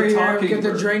 Get over The here talking and get the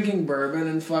bourbon. drinking bourbon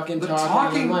and fucking The talk.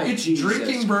 talking, like, it's Jesus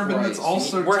drinking bourbon Christ. that's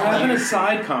also We're talking. having a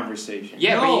side conversation.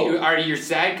 Yeah, No. but are your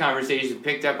sad conversations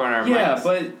picked up on our Yeah, mics?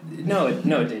 but no, it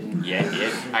didn't. Yeah, it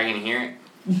did. I can hear it.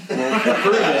 Prove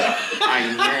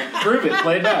it.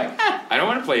 Play it back. I don't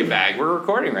want to play it back. We're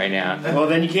recording right now. Well,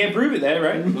 then you can't prove it, then,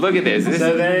 right? Look at this. So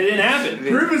then it didn't happen.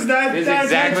 Proof is not This is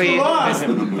exactly. And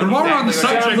while we're on the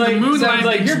subject, the moon Sounds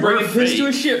like landings you're were bringing piss to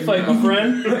a fake. shit fight, my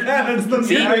friend. That's the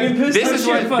See, bringing piss this to a is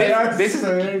shit what. fight. This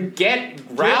is get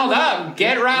riled up.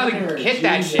 Get riled. Hit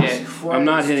that shit. I'm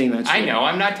not hitting that shit. I know.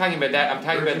 I'm not talking about that. I'm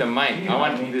talking about the mic. I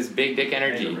want this big dick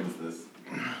energy.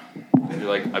 You're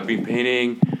like, I've been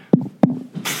painting.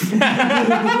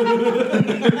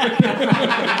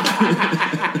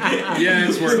 Yeah,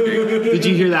 it's working. Did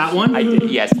you hear that one? I did.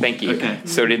 Yes, thank you. Okay.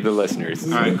 So did the listeners.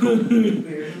 All right, cool.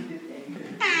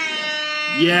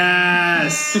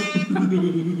 Yes.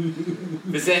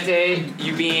 Vicente,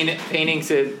 you've been painting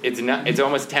since it's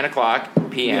almost 10 o'clock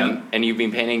p.m. Yeah. and you've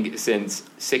been painting since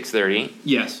 6:30.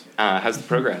 Yes. How's the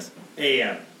progress?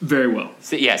 A.M. Very well.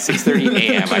 Yeah, 6:30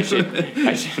 a.m. I should.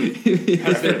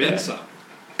 Has there been some?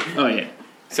 Oh yeah.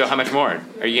 So how much more?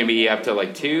 Are you gonna be up to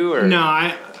like 2 or? No,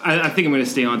 I think I'm gonna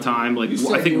stay on time. Like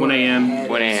I think 1 a.m.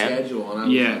 1 a.m.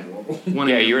 Yeah. 1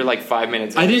 Yeah, a.m. you were like 5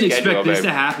 minutes. I didn't schedule expect this about-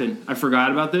 to happen. I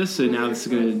forgot about this, so now this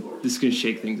is gonna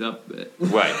shake things up a bit.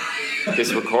 What?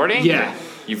 This recording? Yeah.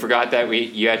 You forgot that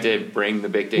you had to bring the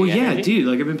big dick. Well, yeah, energy? dude.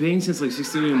 Like I've been painting since like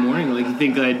 6:30 in the morning. Like you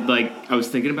think I was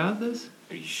thinking about this?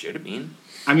 You should have been.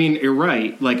 I mean, you're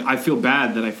right. Like I feel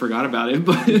bad that I forgot about it,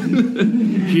 but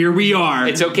here we are.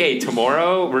 It's okay.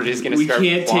 Tomorrow we're just gonna We start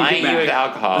can't take flying it you with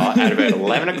back. alcohol at about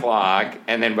 11 o'clock,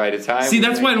 and then by the time See,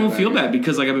 that's why I don't feel bad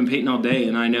because like I've been painting all day,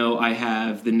 and I know I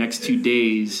have the next 2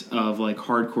 days of like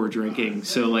hardcore drinking.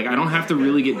 So like I don't have to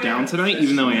really get down tonight,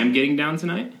 even though I am getting down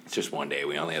tonight. It's just one day.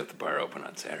 We only have the bar open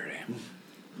on Saturday.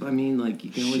 I mean, like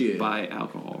you can only Shit. buy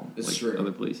alcohol It's like true.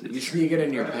 other places. You sneak it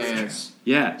in your pants.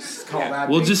 Yeah, Call that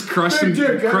we'll big- just crush big some,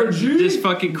 dick energy. just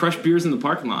fucking crush beers in the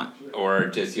parking lot. Or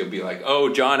just you'll be like, "Oh,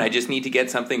 John, I just need to get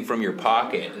something from your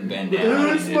pocket," and bend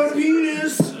down. It's my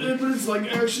penis, but it's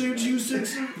like actually a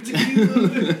 2.6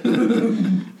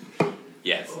 tequila.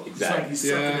 Yes, It's like exactly. he's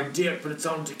sucking a dip, but it's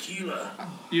on tequila.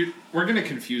 We're gonna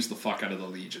confuse the fuck out of the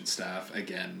Legion staff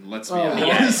again. Let's be Oh,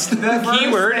 honest. Yes.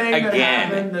 Keyword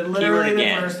again. Literally, Keyword the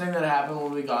again. first thing that happened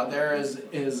when we got there is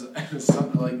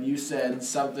something like you said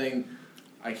something.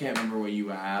 I can't remember what you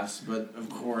asked, but of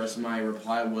course my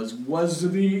reply was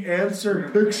the answer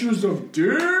pictures of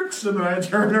dicks? And then I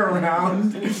turned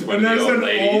around and One of the there's old an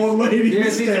ladies. old lady.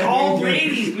 Yes, these standing old there.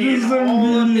 ladies, man, Just all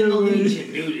up in the immediately.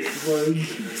 Legion, dude.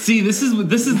 See, this is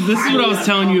what I was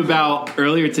telling you about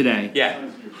earlier today. Yeah.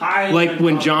 Like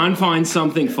when John finds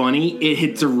something funny, it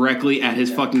hits directly at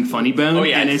his fucking funny bone, Oh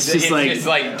yeah. and it's just like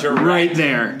direct, right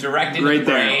there, direct into right the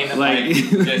there. brain, Like-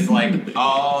 just like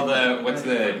all the what's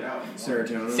the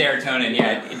Serotonin. serotonin?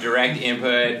 Yeah, direct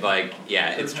input. Like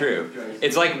yeah, it's true.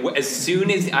 It's like as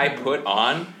soon as I put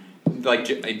on. Like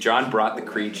John brought the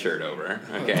Creed shirt over,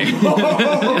 okay?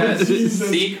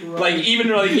 See, like even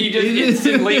like he just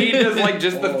instantly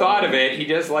just the thought of it, he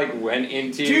just like went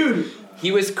into. Dude,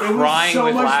 he was it crying so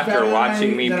with much laughter better watching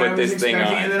than me than put I this was thing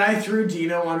expecting, on. And then I threw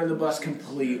Dino under the bus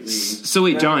completely. So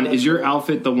wait, John, is your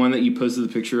outfit the one that you posted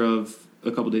the picture of a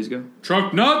couple days ago?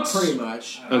 Truck nuts. Pretty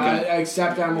much. Okay.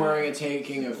 Except I'm wearing a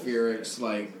Taking of Fearix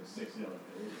like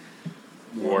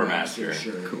War Master.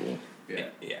 shirt. Cool. Yeah.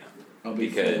 Yeah, I'll be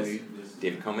because fully.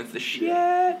 David Coleman's the shit.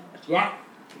 Yeah.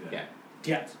 Yeah.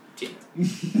 Yeah.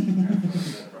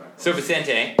 So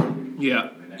Vicente, Yeah,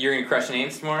 you're gonna crush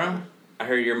names tomorrow. I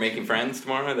heard you're making friends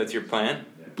tomorrow. That's your plan.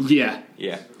 yeah,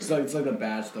 Yeah, It's like the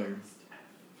Bachelor.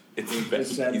 it's the best.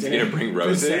 Vicente. He's gonna bring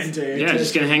roses. Vicente. yeah.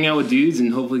 Just gonna hang out with dudes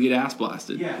and hopefully get ass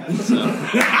blasted. Yeah.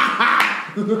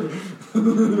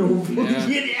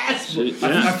 Shit, I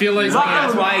yeah. feel like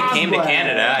That's why I came to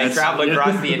Canada. I That's- traveled yeah.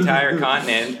 across the entire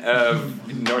continent of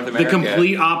North The America.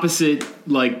 complete opposite,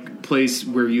 like place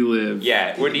where you live.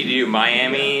 Yeah, what did you do?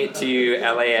 Miami to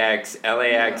LAX,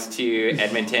 LAX to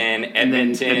Edmonton, And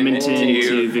then Edmonton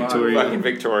to Victoria. fucking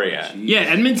Victoria. Yeah,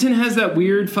 Edmonton has that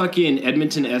weird fucking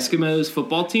Edmonton Eskimos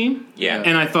football team. Yeah.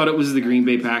 And I thought it was the Green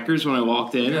Bay Packers when I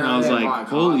walked in, and I was like,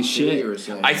 holy shit.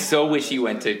 I so wish you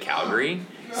went to Calgary.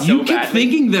 So You kept badly.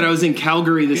 thinking that I was in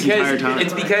Calgary this entire time.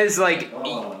 It's because like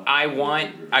I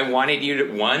wanted you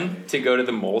to go to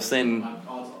the Molson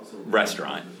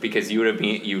restaurant because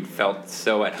you'd felt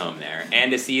so at home there,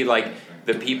 and to see like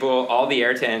the people, all the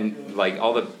airten, like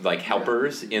all the like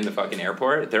helpers in the fucking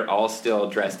airport, they're all still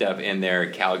dressed up in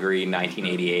their Calgary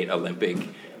 1988 Olympic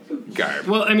garb.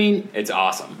 Well, I mean, It's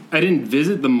awesome. I didn't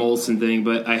visit the Molson thing,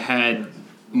 but I had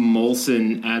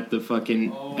Molson at the fucking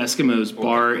Eskimos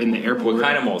bar in the airport. What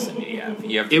kind of Molson do you have?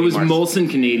 You have to It be was more- Molson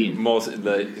Canadian. Molson,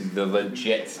 the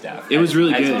legit stuff. It was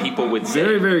really as good. people would say.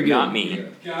 Very, very good. Not me,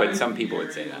 but some people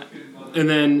would say that. And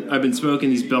then I've been smoking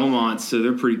these Belmonts, so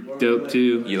they're pretty dope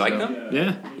too. You like them?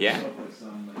 Yeah. Yeah.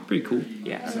 Pretty cool.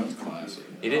 Yeah. Sounds classic.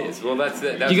 It is. Well, that's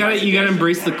you gotta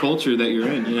embrace the culture that you're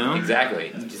in. You know.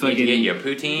 Exactly. Just need to get you a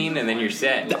poutine, and then you're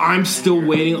set. I'm still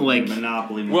waiting. Like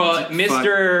Monopoly. Well,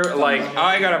 Mr. Like, oh,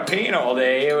 I got to paint all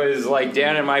day. It was like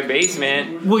down in my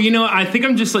basement. Well, you know, I think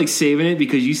I'm just like saving it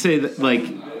because you say that like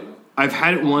I've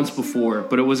had it once before,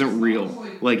 but it wasn't real.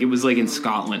 Like it was like in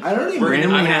Scotland. I don't even. I'm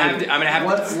gonna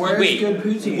have to. Where's Wait. good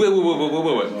poutine? Wait.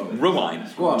 Rewind.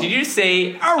 Did you just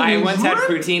say I once had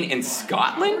poutine in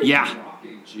Scotland? Yeah.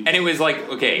 And it was like,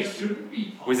 okay,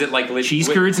 was it like cheese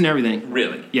curds and everything?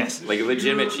 Really? Yes. Like a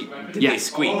legitimate cheese? Did they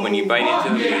squeak when you bite into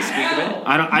them? Did they squeak a bit?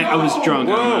 I was drunk.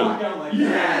 Whoa.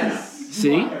 Yes.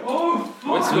 See?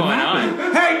 What's going on?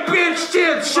 Hey, bitch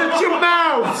tits, shut your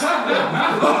mouth!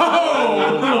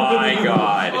 Oh my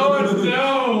God. Oh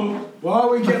no.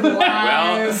 Well, we get live.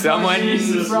 Well, someone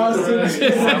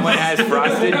has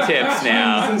frosted tips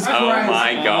now. Jesus Oh Christ.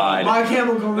 my God. My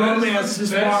Chemical Romance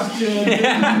just walked in.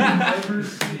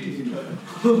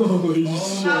 Holy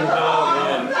shit.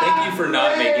 Thank you for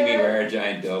not making me wear a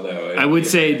giant dildo. I would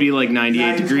say it'd be like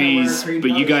 98 degrees,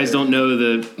 but you guys don't know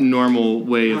the normal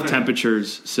way of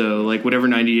temperatures. So, like, whatever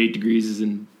 98 degrees is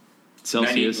in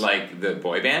Celsius. 90, like the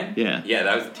boy band? Yeah. Yeah,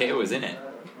 that was Teo was in it.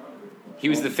 He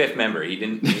was the fifth member. He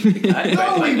didn't.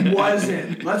 No, he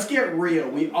wasn't. Let's get real.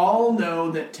 We all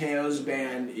know that Teo's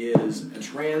band is a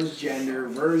transgender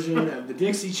version of the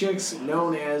Dixie Chicks,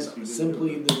 known as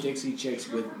simply the Dixie Chicks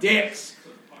with dicks.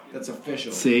 That's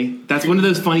official. See? That's one of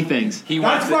those funny things. He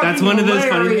wants it. That's one of those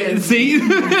funny things. See?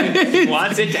 He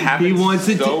wants it to happen. He wants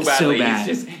it so to badly. so bad.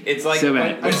 It's like so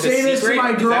bad. I say this to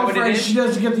my girlfriend. Is? She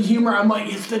doesn't get the humor. I'm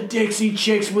like, it's the Dixie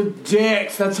Chicks with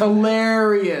dicks. That's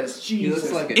hilarious.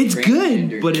 Jesus. It's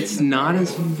good, but it's not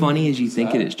as funny as you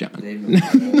think it is, John.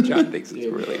 John thinks it's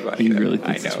really funny. He really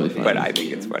thinks it's really funny. But I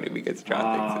think it's funny because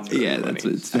John thinks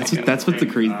it's really funny. That's what the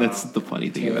crazy. That's the funny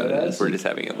thing about it is. We're just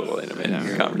having a little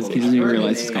intimate conversation. He doesn't even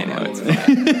realize it's going on.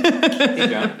 Hey,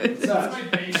 John. What's up?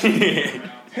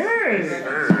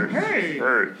 Hey.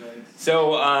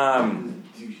 So,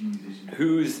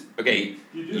 who's okay?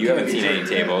 You haven't seen any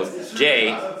tables,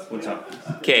 Jay. What's up?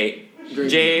 Okay,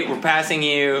 Jay, we're passing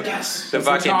you the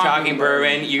fucking talking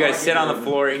bourbon. You guys sit on the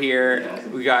floor here.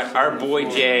 We got our boy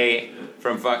Jay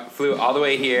from flew all the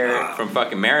way here from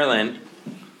fucking Maryland.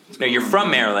 No, you're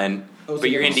from Maryland.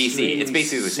 But you're in DC. It's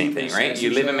basically the same thing, right?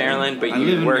 You live in Maryland, but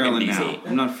you work in DC. Now.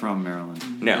 I'm not from Maryland.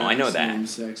 No, I know that.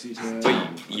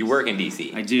 But you work in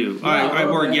DC. I do. I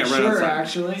work. Yeah, right outside.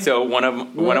 Actually. So one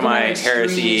of my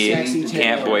heresy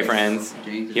camp boyfriends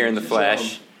here in the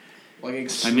flesh. I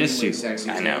missed you.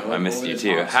 I know. I missed you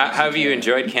too. How have you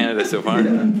enjoyed Canada so far?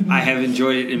 I have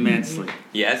enjoyed it immensely.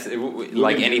 Yes.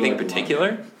 Like anything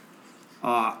particular?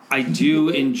 I do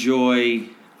enjoy.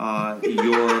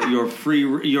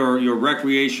 Your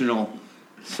recreational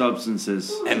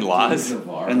substances and laws,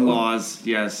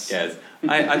 yes.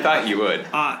 I thought you would.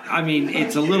 I mean,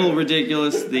 it's a little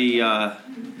ridiculous the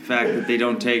fact that they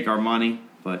don't take our money,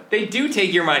 but they do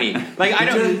take your money. Like I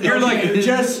don't. You're like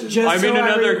just I'm in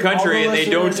another country and they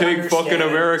don't take fucking understand,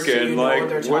 American. so like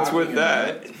what what's with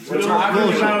that? We're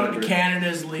talking about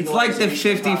Canada's legal. It's like the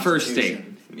 51st state.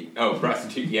 Oh,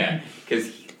 prostitute. Yeah,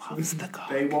 because.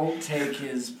 They won't take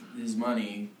his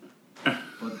money,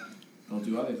 but they'll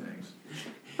do other things.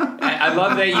 I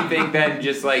love that you think that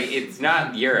just like it's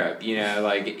not Europe, you know,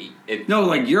 like it. No,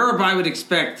 like Europe, I would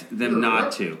expect them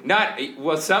not to. Not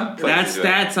well, some places.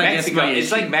 That's I guess my It's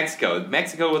issue. like Mexico.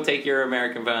 Mexico will take your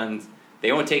American funds.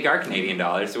 They won't take our Canadian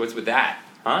dollars. So what's with that,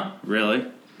 huh?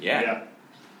 Really? Yeah.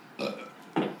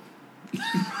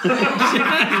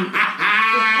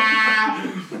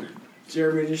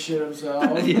 Jeremy just shit himself.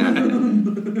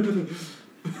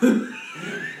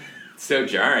 So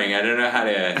jarring. I don't know how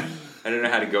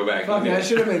to go back. Fuck, that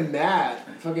should have been Matt.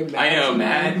 Fucking Matt. I know,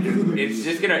 Matt. It's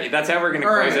just gonna. That's how we're gonna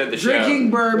All close right, out the show.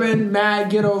 drinking bourbon, Matt,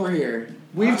 get over here.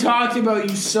 We've talked about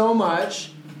you so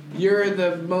much. You're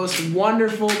the most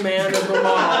wonderful man of them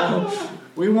all.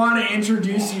 We want to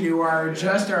introduce you to our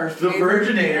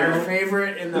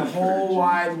favorite in the whole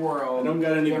wide world. I don't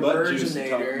got any butt juice to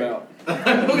talk about.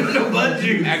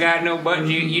 I got no butt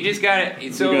juice. You just got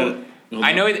it. So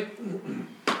I know that.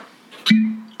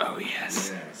 Oh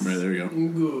yes. Right, there we go.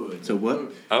 Good. So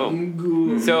what? Oh.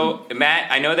 Good. So Matt,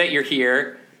 I know that you're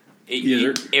here.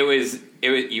 You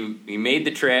made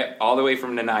the trip all the way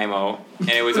from Nanaimo, and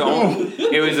it was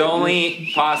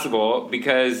only possible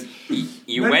because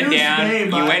you went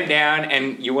down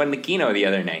and you won the Keno the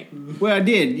other night. Well, I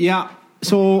did, yeah.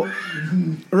 So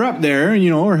we're up there,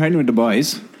 we're hiding with the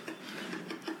boys,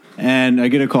 and I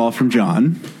get a call from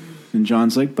John. And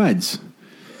John's like, Buds,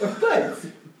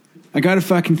 I got a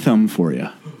fucking thumb for you.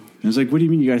 I was like, what do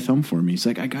you mean you got a thumb for me? He's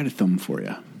like, I got a thumb for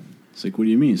you. It's like, what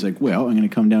do you mean? He's like, well, I'm going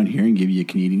to come down here and give you a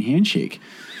Canadian handshake.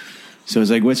 So I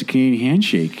was like, what's a Canadian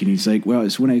handshake? And he's like, well,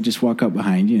 it's when I just walk up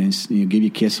behind you and give you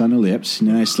a kiss on the lips, and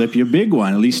then I slip you a big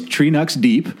one, at least 3 knucks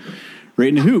deep, right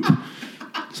in the hoop.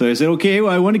 So I said, okay,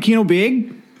 well, I want a Keno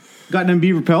big, got them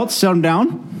beaver pelts, set them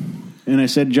down. And I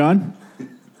said, John,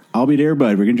 I'll be there,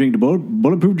 bud. We're going to drink the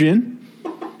bulletproof gin.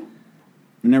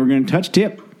 And then we're going to touch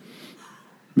tip.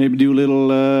 Maybe do a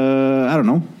little, I don't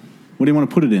know. What do you want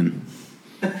to put it in?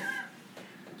 So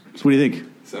what do you think?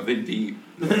 Something deep.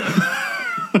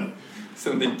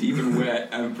 Something deep and wet,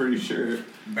 I'm pretty sure.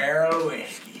 Barrel of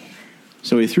whiskey.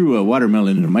 So we threw a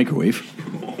watermelon in the microwave.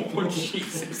 Oh,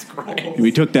 Jesus Christ. And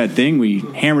we took that thing, we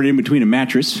hammered it in between a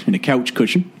mattress and a couch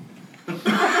cushion.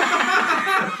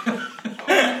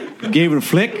 Gave it a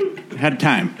flick, had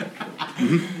time.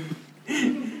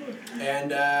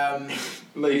 And,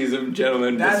 ladies and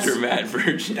gentlemen, Mr. Matt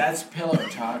Virgin. That's Pillow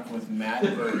Talk with Matt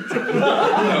Virgin.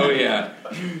 Oh, yeah.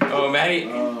 Oh, Matty.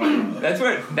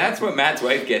 That's what Matt's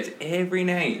wife gets every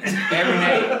night. Every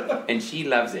night. And she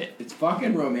loves it. It's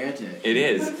fucking romantic. It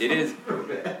is. It is.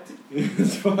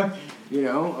 It's fucking, you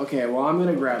know? Okay, well, I'm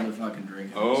going to grab the fucking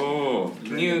drink. Oh.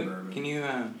 Can you,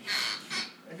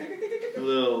 A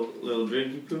little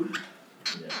drinky poop.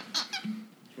 Yeah.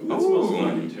 Ooh, that smells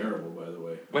fucking terrible, by the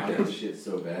way. What the does? shit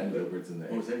so bad? Gilbert's in there.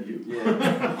 Oh, is that you?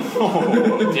 Yeah.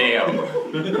 Oh, Teo.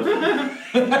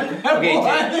 Okay,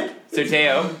 so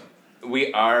Teo,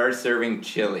 we are serving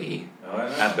chili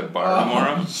at the bar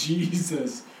tomorrow.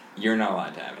 Jesus. You're not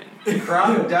allowed to have any.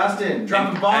 Crop Dustin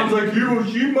dropping bombs like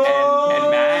Hiroshima.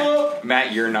 And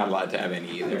Matt, you're not allowed to have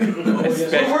any either.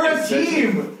 We're a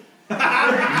team.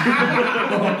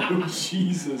 Oh,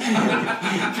 Jesus.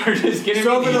 They're just kidding.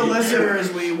 So for the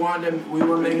listeners, we want to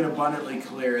make it abundantly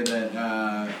clear that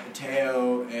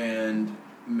Teo and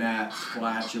Matt's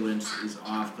flatulence is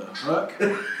off the hook.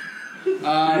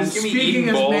 Speaking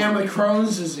as a man with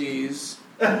Crohn's disease,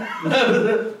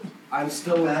 I'm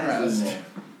still impressed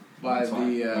by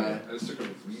the. I just took a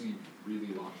really,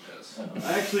 really long piss.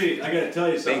 Actually, I gotta tell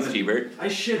you something. Thanks, G-Bert. I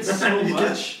shit so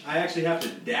much, I actually have to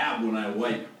dab when I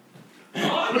wipe. I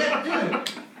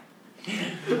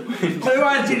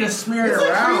wanted you to smear it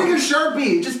around. Like a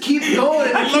Sharpie. Just keep going.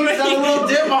 It keeps a little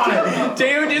dip on it.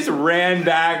 Teo just ran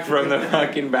back from the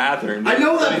fucking bathroom. I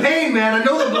know the pain, man. I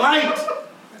know the blight.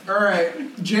 All right,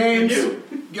 James,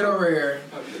 get over here.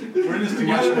 We're just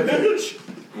Munch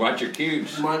Watch your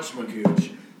cooch. Munch my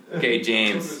cooch. Okay,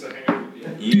 James.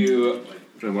 You.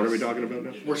 What are we talking about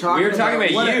now? We're talking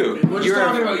about you. We're just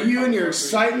talking about you and your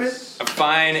excitement. A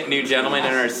fine new gentleman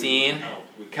in our scene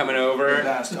coming over. The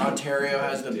best. Ontario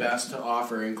has the best to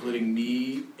offer, including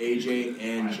me, AJ,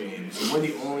 and James. So we're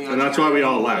the only. And that's why we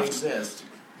all left. Exist.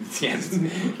 Yes.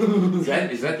 Is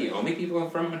that the only people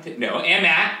from Ontario? No, and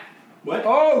Matt. What?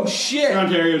 Oh shit!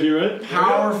 Ontario too, right?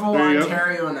 Powerful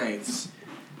Ontarianites.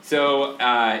 So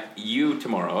you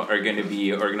tomorrow are going to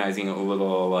be organizing a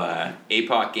little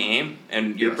APOC game,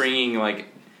 and you're bringing like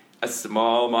a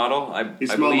small model. A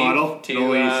small model, to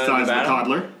only size of a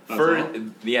toddler.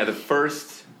 The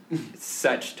first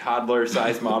such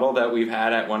toddler-sized model that we've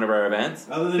had at one of our events.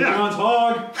 Other than John's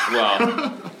hog.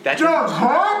 Well, that's John's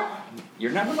hog.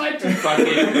 You're not allowed to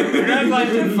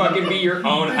fucking be your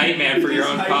own hype man for your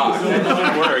own cock. That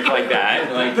doesn't work like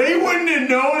that. Like, they wouldn't have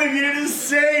known if you didn't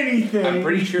say anything. I'm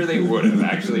pretty sure they would have,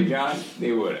 actually, John.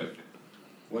 They would have.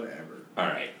 Whatever. All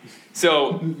right.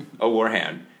 So, a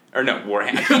warhound. Or no,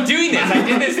 warhound. I keep doing this. I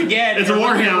did this again. It's a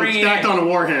warhound stacked on a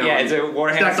warhound. Yeah, it's a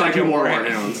warhound stacked on two more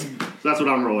warhounds. That's what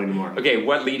I'm rolling tomorrow. Okay,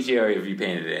 what legio have you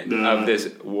painted in of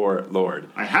this warlord?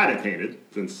 I had it painted,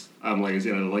 since I'm lazy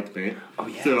and I like to paint. Oh,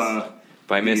 yes. So,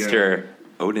 by Mr.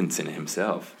 Odinson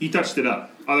himself. He touched it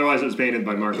up. Otherwise, it was painted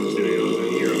by Markham Studios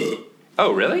in Europe.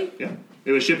 Oh, really? Yeah.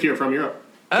 It was shipped here from Europe.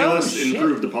 Killis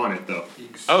improved upon it, though.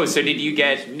 Oh, so did you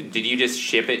just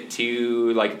ship it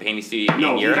to like a painting studio in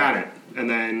Europe? No, he had it. And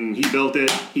then he built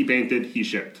it, he painted, he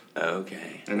shipped.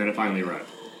 Okay. And then it finally arrived.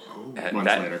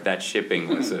 Months later. That shipping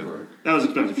was that was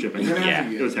expensive shipping. Yeah.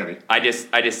 It was heavy. I just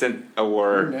sent a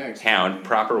warhound,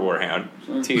 proper warhound,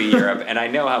 to Europe, and I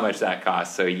know how much that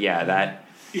costs. So yeah,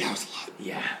 it was a lot.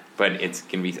 Yeah, but it's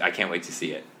gonna be. I can't wait to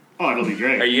see it. Oh, it'll be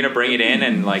great. Are you gonna bring it in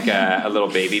and like a little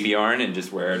baby Bjorn and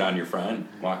just wear it on your front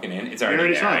walking in? It's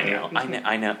already there.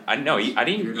 I know. You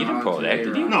didn't pull it out,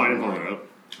 did you? No, I didn't pull it out.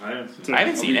 I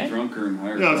haven't seen it.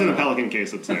 No, it's in a Pelican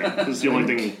case up there. This is the only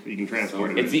thing you can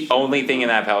transport. It's the only thing in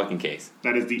that Pelican case.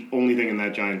 That is the only thing in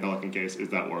that giant Pelican case is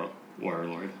that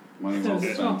warlord. Money's all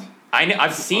spent.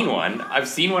 I've seen one. I've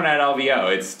seen one at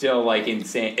LVO. It's still like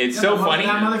insane. It's so funny.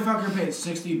 That motherfucker paid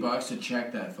 $60 to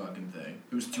check that fucking thing.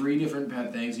 It was 3 different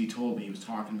things he told me. He was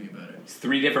talking to me about it. It's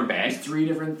 3 different bags? It's 3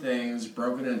 different things,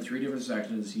 broken into 3 different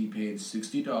sections. He paid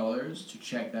 $60 to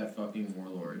check that fucking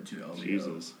Warlord to LVO.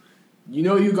 Jesus. You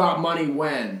know you got money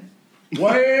when?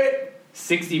 What?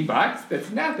 $60?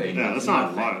 That's nothing. Yeah, that's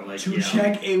not a lot. Like, to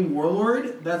check a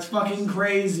Warlord? That's fucking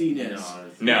craziness.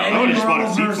 No. I would just want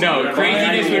to see. No,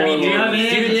 craziness would be Do you have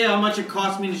any idea how much it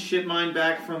cost me to ship mine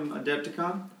back from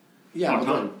Adepticon?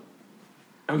 Yeah,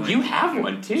 Oh, you have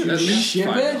one too. To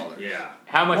ship it? Yeah.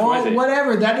 How much was it?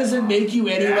 Whatever. That doesn't make you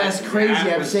any less crazy.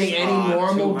 I'm saying any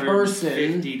normal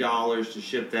person. $50 to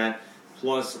ship that,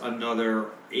 plus another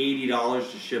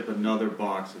 $80 to ship another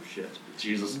box of shit.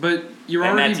 Jesus. But you're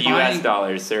and already that's buying US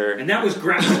dollars, sir. And that was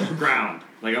ground.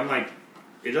 Like, I'm like,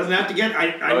 it doesn't have to get.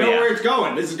 I know yeah. where it's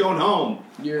going. This is going home.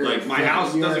 Like, my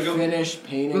house doesn't go. Finished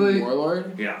painting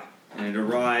Warlord? Yeah. And it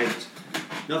arrived.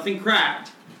 Nothing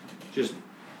cracked. Just,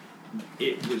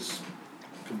 it was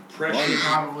compression. Well, you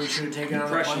probably should have taken it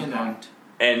on the plane then.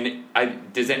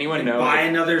 And does anyone know? Buy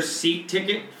another seat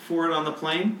ticket for it on the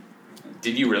plane?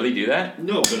 Did you really do that?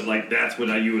 No, but like that's what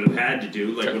you would have had to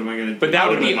do. Like, what am I going to do? But that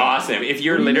would be awesome if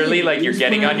you're literally like you're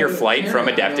getting on your flight from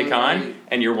Adepticon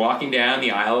and you're walking down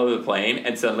the aisle of the plane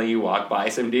and suddenly you walk by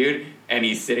some dude and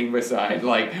he's sitting beside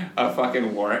like a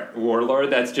fucking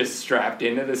warlord that's just strapped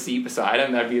into the seat beside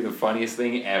him. That'd be the funniest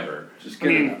thing ever. I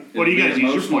mean, what do you guys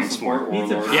use your points for?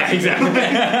 Yeah,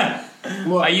 exactly.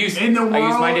 Look, I use mine to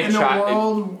try. In the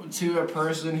world, to a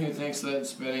person who thinks that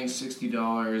spending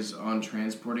 $60 on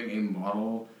transporting a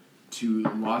model to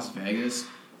Las Vegas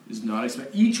is not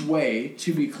expensive. Each way,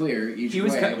 to be clear,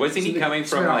 wasn't he coming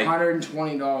from like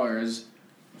 $120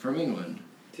 from England?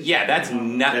 Yeah, that's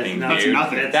nothing, that's dude.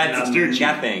 nothing. That's dirt cheap.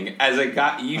 nothing. As a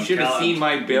guy, you should have seen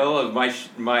my bill of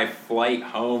my flight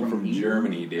home from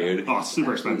Germany, dude. Oh,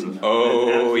 super expensive.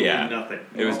 Oh yeah, nothing.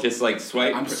 It was just like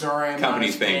swipe. I'm sorry, I'm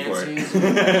company's not paying for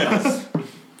it.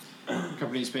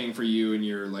 Company's paying for you and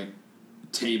your like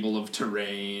table of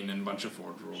terrain and a bunch of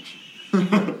Forge Worlds.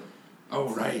 Oh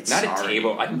right, Not sorry. a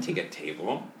table. I didn't take a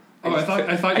table. Oh, I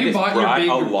thought you just bought your brought big.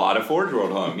 a lot of Forge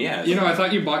World home. Yeah, You know, I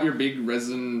thought you bought your big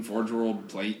resin Forge World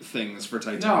plate things for No,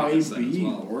 Titanic as he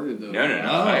well. ordered those. No.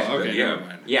 Oh, okay, Yeah, never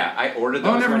mind. yeah. I ordered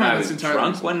Oh, those never when mind, I that's was entirely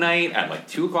drunk reasonable. one night at like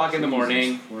 2:00 in the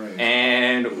morning, Christ.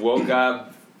 and woke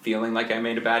up feeling like I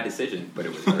made a bad decision, but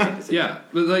it was the right decision. Yeah,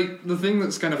 but like the thing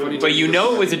that's kind of funny. But you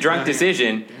know it was a drunk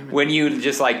decision when you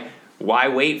just like, why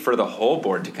wait for the whole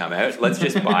board to come out? Let's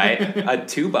just buy a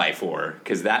 2x4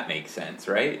 because that makes sense,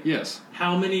 right? Yes.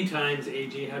 How many times,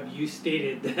 AG, have you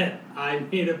stated that I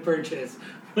made a purchase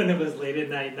when it was late at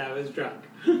night and I was drunk?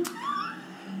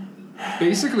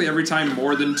 Basically, every time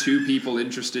more than 2 people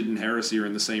interested in heresy are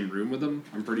in the same room with them,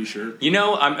 I'm pretty sure. You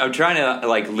know, I'm trying to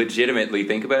like legitimately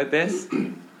think about this.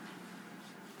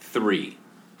 3.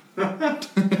 I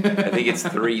think it's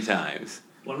 3 times.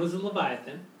 One was a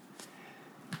Leviathan.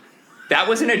 That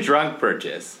wasn't a drunk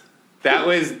purchase. That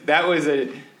was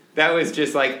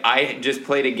just like I just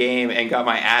played a game and got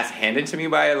my ass handed to me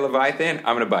by a Leviathan.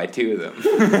 I'm gonna buy 2 of them.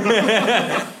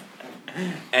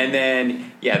 And then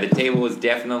the table was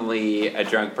definitely a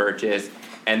drunk purchase.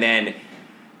 And then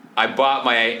I bought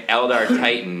my Eldar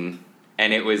Titan,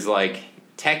 and it was like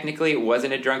technically it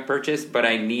wasn't a drunk purchase, but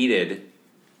I needed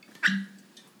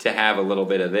to have a little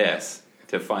bit of this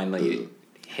to finally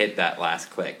hit that last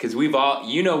click, because we've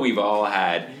all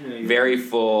had very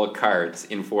full carts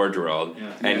in Forge World,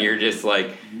 and you're just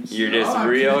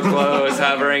real close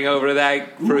hovering over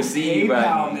that proceed PayPal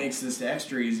button. makes this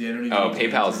extra easy. I don't even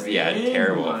PayPal's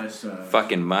terrible.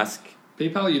 Fucking Musk.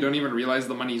 PayPal, you don't even realize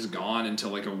the money's gone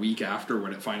until like a week after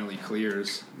when it finally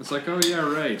clears. It's like, oh yeah,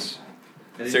 right.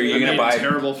 So you're gonna buy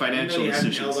terrible financial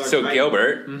decisions. So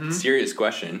Gilbert, serious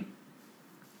question: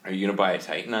 are you gonna buy a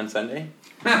Titan on Sunday?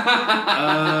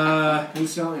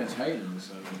 Who's selling a Titan this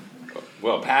Sunday?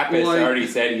 Well, Pappas already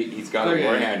said he's got a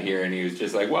Warhound here, and he was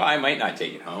just like, "Well, I might not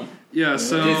take it home." Yeah,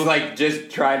 so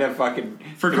just try to fucking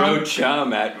throw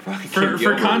chum at fucking for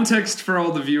Gilbert. context for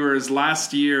all the viewers.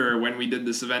 Last year when we did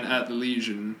this event at the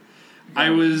Legion,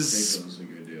 I was a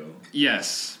good deal.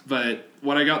 Yes, but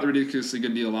what I got the ridiculously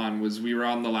good deal on was we were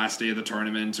on the last day of the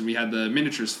tournament, and we had the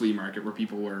miniatures flea market where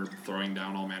people were throwing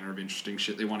down all manner of interesting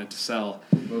shit they wanted to sell.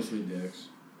 Mostly dicks.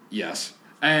 Yes.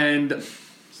 And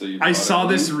I saw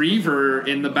this Reaver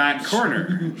in the back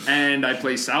corner, and I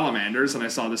play Salamanders, and I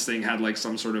saw this thing had like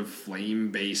some sort of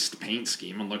flame-based paint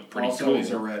scheme and looked pretty Also, cool.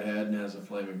 he's a redhead and has a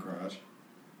flaming crotch.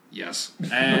 Yes.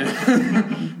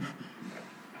 And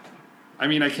I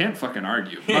mean, I can't fucking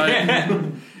argue. But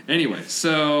anyway,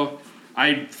 so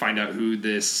I find out who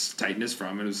this Titan is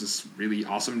from. It was this really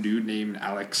awesome dude named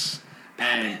Alex.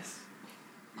 And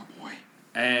my boy.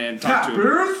 And talked to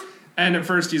him. And at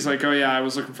first he's like, oh yeah, I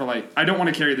was looking for like, I don't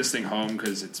want to carry this thing home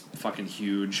because it's fucking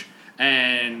huge.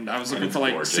 And I was looking for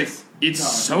like gorgeous. It's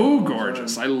so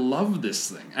gorgeous. I love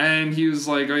this thing. And he was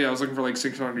like, oh yeah, I was looking for like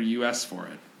 $600 US for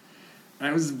it. And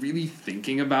I was really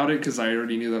thinking about it because I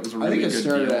already knew that was a really good deal. I think it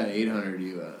started at 800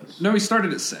 US. No, he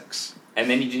started at 6. And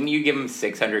then didn't you give him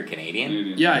 600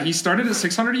 Canadian? Yeah, he started at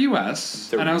 600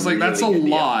 US, and I was like, "That's a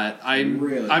lot."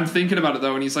 I'm thinking about it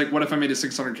though, and he's like, "What if I made it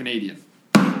 600 Canadian?"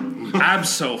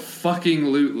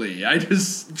 Abso-fucking-lutely. I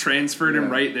just transferred him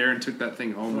right there and took that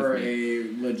thing home for with me. a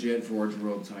legit Forge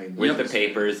World Titan with the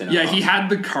papers and yeah, he had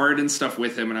the card and stuff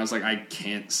with him, and I was like, "I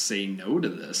can't say no to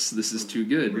this. This is too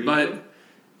good." Reaver? But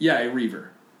yeah, a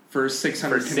Reaver. For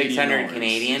 600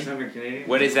 Canadian. 600 Canadian.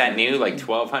 What is that new? Like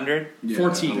 1,200? Yeah,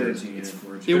 14.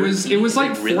 It was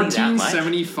like really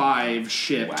 $14.75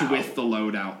 shipped with the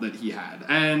loadout that he had.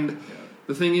 And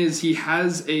the thing is, he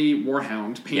has a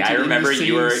Warhound painted. Yeah, I remember in the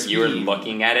you were scheme.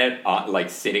 looking at it like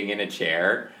sitting in a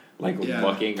chair, like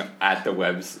looking at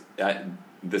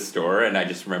the store, and I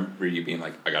just remember you being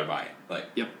like, "I gotta buy it." Like,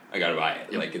 I gotta buy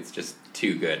it. Like, it's just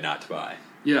too good not to buy.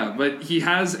 Yeah, but he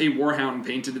has a Warhound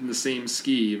painted in the same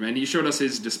scheme, and he showed us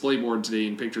his display board today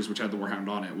in pictures which had the Warhound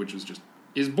on it, which was just...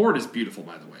 His board is beautiful,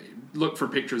 by the way. Look for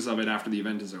pictures of it after the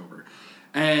event is over.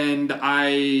 And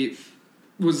I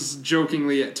was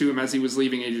jokingly to him as he was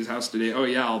leaving AJ's house today, oh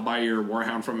yeah, I'll buy your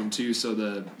Warhound from him too so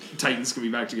the Titans can be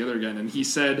back together again. And he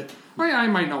said, oh yeah, I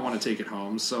might not want to take it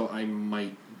home, so I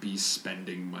might be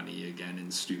spending money again in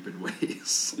stupid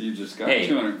ways. You just got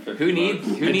 $250. Who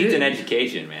needs an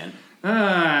education, man?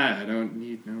 I don't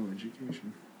need no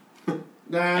education.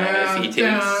 That's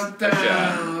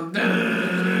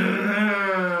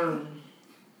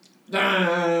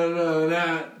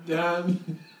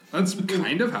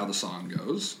kind of how the song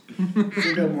goes. It's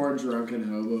like a more drunken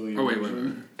hobo. Oh, wait.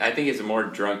 I think it's a more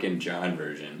drunken John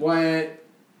version. What?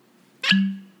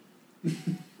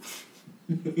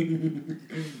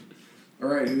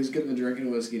 Alright, who's getting the drunken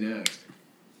whiskey next?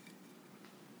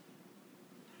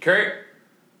 Kurt,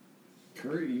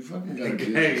 you fucking gotta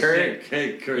do this.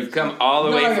 Kurt, you've come all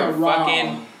the way from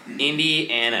fucking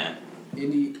Indiana.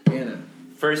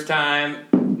 First time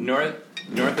north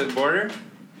of the border?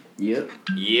 Yep.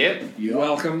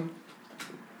 Welcome.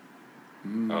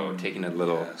 Oh, taking a nice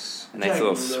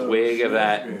little swig of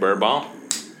that bourbon.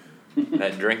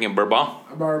 That drinking bourbon.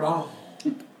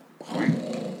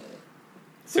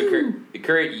 So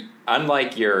Kurt,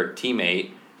 unlike your teammate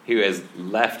who has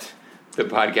left the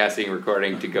podcasting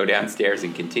recording to go downstairs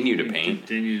and continue to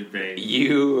paint.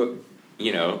 You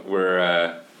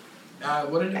were.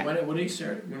 When did he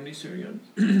start? When did he start again?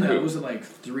 Was it like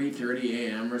 3:30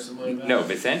 a.m. or something like that? No,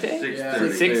 Vicente.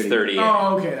 6:30.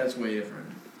 Oh, okay, that's way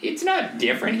different. It's not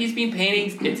different. He's been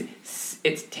painting. It's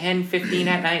 10:15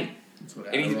 at night.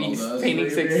 And he's been painting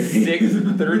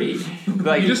 6:30.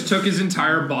 Like, he just took his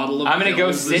entire bottle of. I'm gonna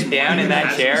go sit down in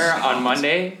that chair on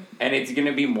Monday. And it's going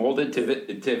to be molded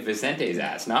to Vicente's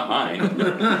ass, not mine.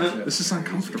 This is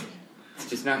uncomfortable. It's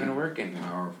just not going to work anymore.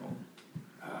 Powerful.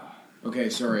 Okay,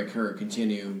 sorry, Kurt.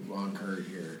 Continue on Kurt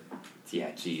here.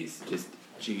 Yeah, jeez. Just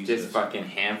fucking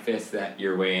ham-fist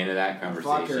your way into that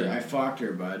conversation. I fucked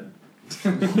her, bud.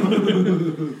 So,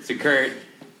 Kurt,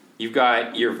 you've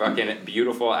got your fucking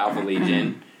beautiful Alpha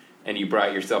Legion, and you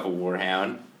brought yourself a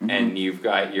Warhound, and you've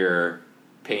got your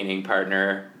painting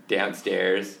partner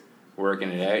downstairs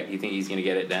working it out. Do you think he's going to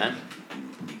get it done?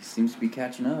 He seems to be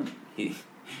catching up.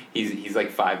 He's like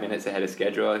 5 minutes ahead of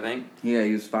schedule, I think. Yeah,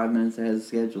 he was 5 minutes ahead of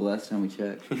schedule last time we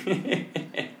checked.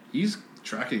 He's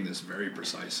tracking this very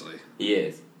precisely. He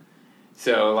is.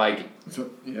 So,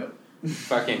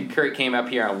 fucking Kurt came up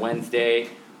here on Wednesday,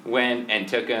 went and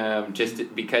took him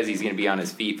just because he's going to be on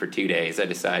his feet for 2 days. I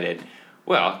decided,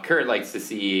 well, Kurt likes to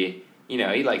see,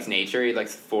 he likes nature, he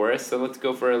likes the forest, so let's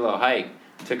go for a little hike.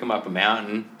 Took him up a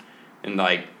mountain. And,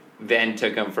 then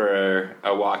took him for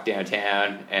a walk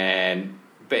downtown, and,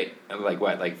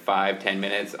 5-10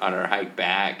 minutes on our hike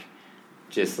back,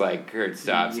 just, Kurt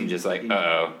stops and just,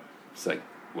 uh-oh. It's like,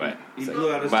 what? He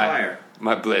blew out his tire.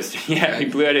 My blister. Yeah, he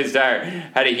blew out his tire.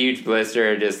 Had a huge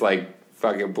blister, just,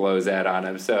 fucking blows out on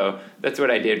him. So, that's what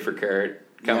I did for Kurt,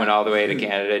 coming all the way to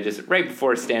Canada, just right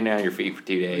before standing on your feet for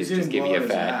 2 days, just give you a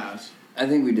fat. I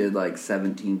think we did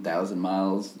 17,000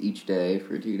 miles each day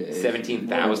for 2 days. 17,000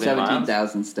 miles?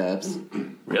 17,000 steps.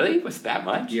 Really? Was that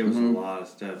much? Yeah, it was a lot of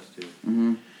steps, too.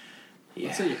 Mm-hmm. Yeah.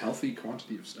 That's a healthy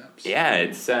quantity of steps. Yeah,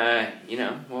 it's, you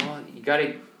got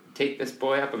to take this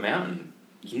boy up a mountain.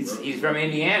 He's from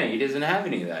Indiana. He doesn't have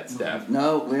any of that stuff.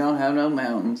 No, we don't have no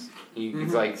mountains.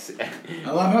 He's like,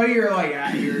 I love how you're like,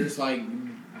 you're just like,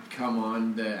 come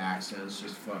on, the accent's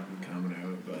just fucking coming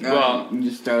out. But well, you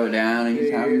just throw it down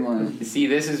anytime you want. See,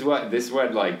 this is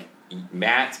what like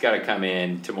Matt's got to come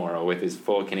in tomorrow with his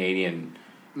full Canadian.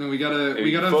 No, we gotta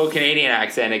full Canadian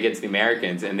accent against the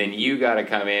Americans, and then you got to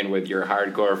come in with your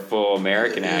hardcore full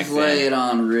American accent. Lay it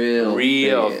on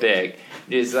real thick.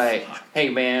 Just like, hey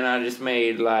man, I just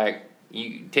made like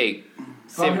you take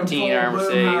 17 armor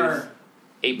saves,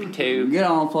 8x2. Get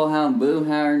on Full Hound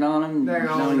Boomhard on him. Don't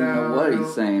even know what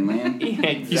he's saying, man. Yeah,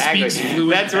 exactly.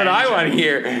 That's what I want to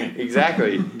hear.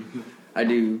 Exactly. I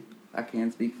do. I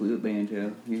can speak fluent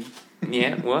banjo.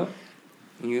 Yeah. What?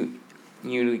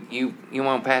 You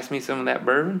won't pass me some of that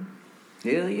bourbon?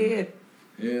 Hell yeah.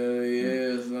 Hell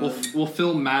yeah. We'll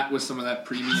fill Matt with some of that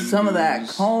premium. Some of that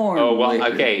corn. Oh well,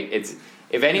 liquor. okay. It's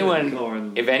if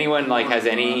anyone like has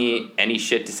any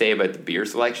shit to say about the beer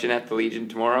selection at the Legion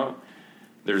tomorrow,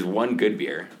 there's one good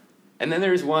beer, and then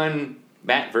there's one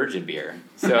Matt Virgin beer.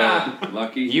 So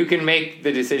lucky you can make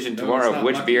the decision tomorrow of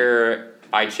which beer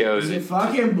I chose. Is it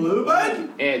fucking Blue Bud?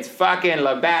 It's fucking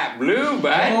Labatt Blue,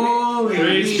 bud.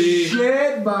 Holy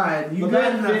shit, bud. You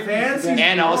got the fancy.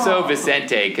 And also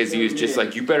Vicente, because he was just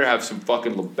like, you better have some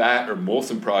fucking Labatt or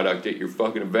Molson product at your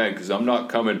fucking event, because I'm not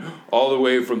coming all the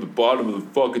way from the bottom of the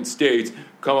fucking States,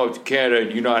 come up to Canada,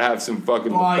 and you not have some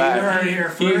fucking Labatt. You heard it here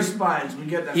first, buds. We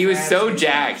get the He was so fancy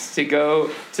jacked to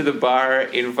go to the bar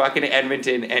in fucking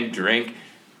Edmonton and drink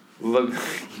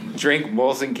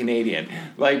Molson Canadian.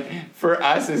 Like, for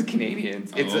us as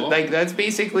Canadians, it's like, that's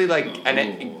basically like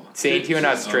saying to an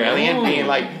Australian, being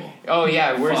like, oh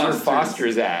yeah, where's your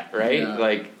Foster's at, right? Yeah.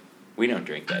 Like, we don't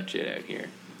drink that shit out here.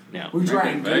 No. We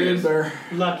drank Glenberg.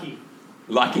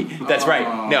 Lucky. That's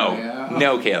right.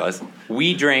 No, Kalis.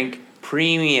 We drink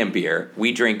premium beer.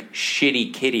 We drink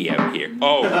Shitty Kitty out here.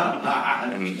 Oh,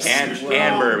 and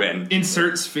bourbon.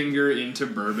 Inserts finger into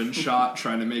bourbon shot,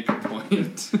 trying to make a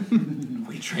point.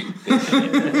 We drink this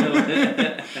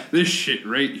shit. This shit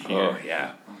right here. Oh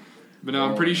yeah. But no,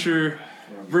 I'm pretty sure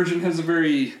Virgin has a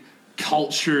very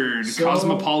cultured,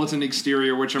 cosmopolitan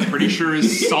exterior, which I'm pretty sure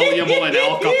is soluble in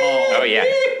alcohol. Oh yeah.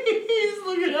 He's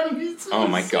looking at me. Oh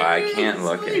my god, I can't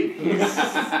look at it.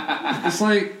 It's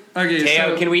like, okay,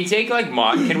 Teo, so can we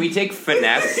take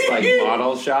finesse like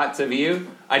model shots of you?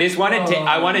 I just want to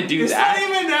I want to do It's that. not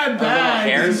even that bad.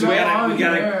 hair It's swip. not We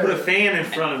gotta there. put a fan in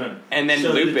front of him. And then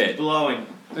so loop that it's it. blowing.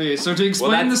 okay, so to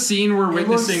explain the scene we're It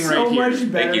looks witnessing so right here. much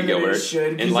better Thank you, than Gilbert. it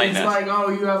should. 'Cause Enlighten it's us. like, oh,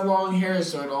 you have long hair,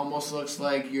 so it almost looks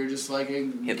like you're just like a.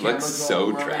 It looks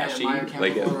so trashy.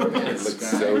 Like it looks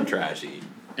so trashy.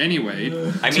 Anyway,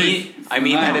 I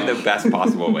mean that in the best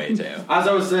possible way too. As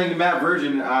I was saying to Matt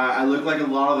Virgin, I look like a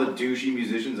lot of the douchey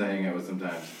musicians I hang out with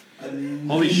sometimes.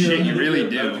 Holy shit, you really I'm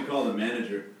about do. to call the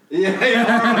manager.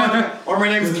 Yeah. Or my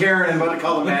name's Karen. I'm about to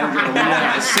call the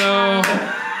manager.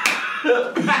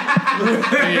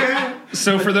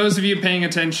 So for those of you paying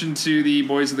attention to the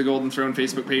Boys of the Golden Throne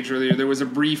Facebook page earlier, there was a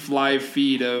brief live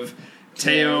feed of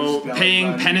Teo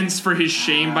paying penance for his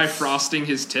shame by frosting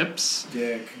his tips.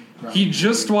 Dick. He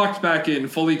just walked back in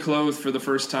fully clothed for the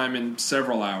first time in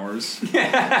several hours.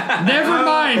 Never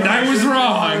mind, I was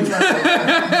wrong.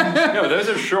 No, those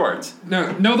are shorts.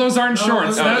 No, those aren't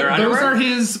shorts. they're Those underwear? are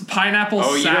his pineapple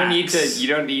Oh, sacks. you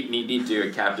don't need to do a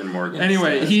Captain Morgan.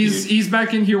 Anyway, stance, he's dude. he's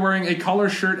back in here wearing a collar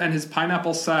shirt and his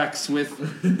pineapple sacks with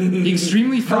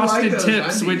extremely frosted those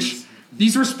tips, undies. which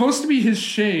these were supposed to be his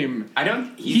shame. I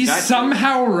don't. He's not-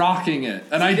 somehow rocking it,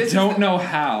 and I this don't is know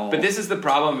how. But this is the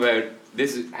problem about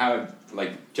this is how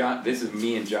like John. This is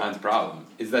me and John's problem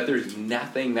is that there's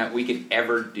nothing that we could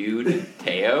ever do to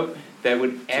Teo that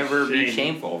would ever be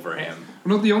shameful for him.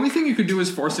 No, the only thing you could do is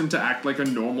force him to act like a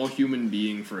normal human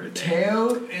being for a day.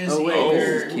 Teo is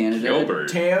Gilbert.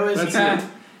 Teo is That's it.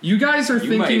 You guys are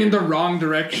thinking in the wrong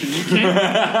direction. You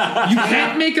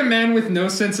can't make a man with no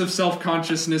sense of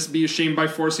self-consciousness be ashamed by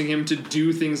forcing him to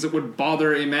do things that would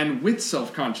bother a man with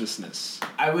self-consciousness.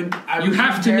 You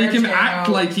have to make him act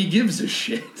like he gives a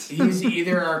shit. He's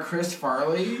either our Chris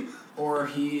Farley or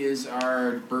he is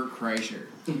our Bert Kreischer.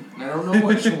 I don't know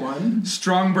which one.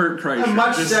 Strong Bert Kreischer. I'm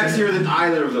much sexier than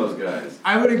either of those guys.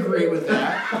 I would agree with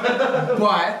that.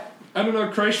 But I don't know.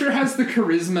 Kreischer has the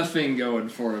charisma thing going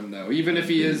for him, though. Even if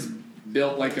he is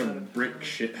built like a brick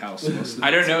shithouse. Most of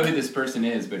I don't know who this person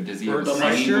is, but does he have The a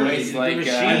singing Kreischer? voice like?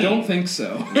 I don't think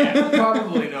so.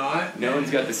 Probably not. No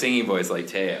one's got the singing voice like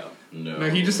Teo. No,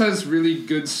 he just has really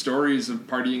good stories of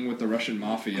partying with the Russian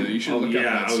mafia. You should look up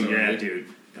that story. dude.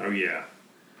 Oh yeah.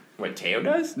 What, Teo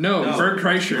does? No, Bert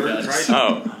Kreischer does.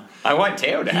 Oh. I want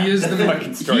Teo to have He is the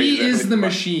fucking story. He is the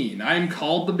machine. I'm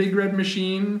called the Big Red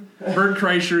Machine. Bert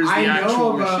Kreischer is the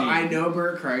actual machine. I know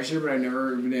Bert Kreischer, but I've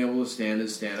never been able to stand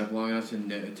his stand-up long enough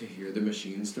to hear the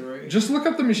machine story. Just look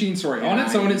up the machine story. On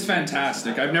its own, it's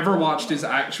fantastic. I've never watched his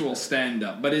actual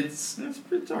stand-up, but it's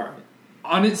alright.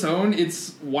 On its own,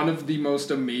 it's one of the most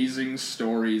amazing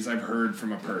stories I've heard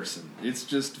from a person. It's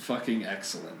just fucking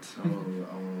excellent. I want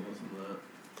to listen to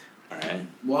that. All right.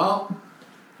 Well,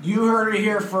 you heard it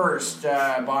here first,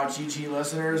 Bot GT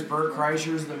listeners. Bert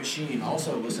Kreischer's The Machine.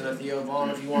 Also, listen to Theo Vaughn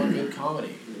if you want good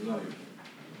comedy.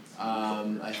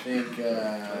 I think.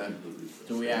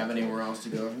 Do we have anywhere else to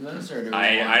go from this, or do we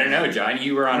I don't know, John.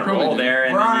 You were on a roll there,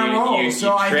 and we're on a roll. you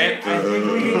So I tripped. think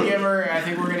we can give her. I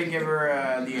think we're gonna give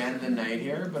her the end of the night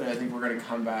here, but I think we're gonna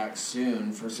come back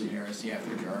soon for some Heresy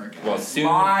After Dark. Well, soon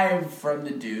live from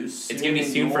the Deuce. It's gonna be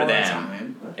soon in for your them.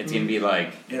 time. It's gonna be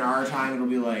like In our time, it'll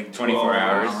be like 24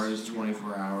 hours.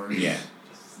 24 hours. Yeah.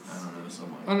 I don't know.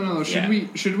 Something like I don't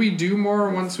know. Should we do more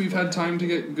once we've had time to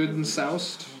get good and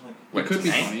soused? What, it could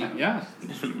tonight? be funny. Yeah.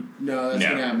 No, that's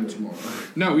gonna happen tomorrow.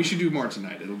 No, we should do more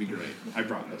tonight. It'll be great. I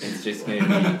promise. It's just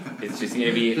gonna be. It's just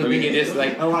gonna be. We can just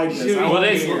like. I like this.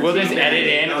 We'll just edit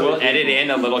in. We'll edit in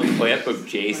a little clip of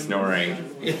Jay snoring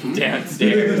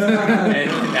downstairs, and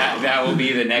that will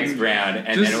be the next round,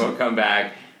 and then we'll come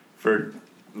back for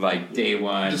like day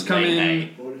one. Just come late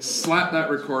in, night. slap that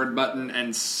record button,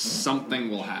 and something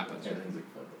will happen.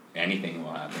 Anything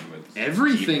will happen with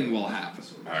Everything will happen.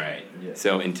 All right.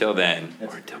 So until then,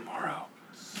 or tomorrow,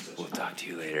 we'll talk to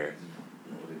you later.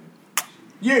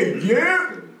 Yeah.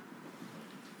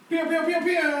 Pew, pew, pew,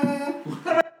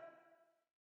 pew.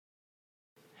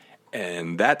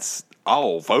 And that's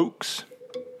all, folks.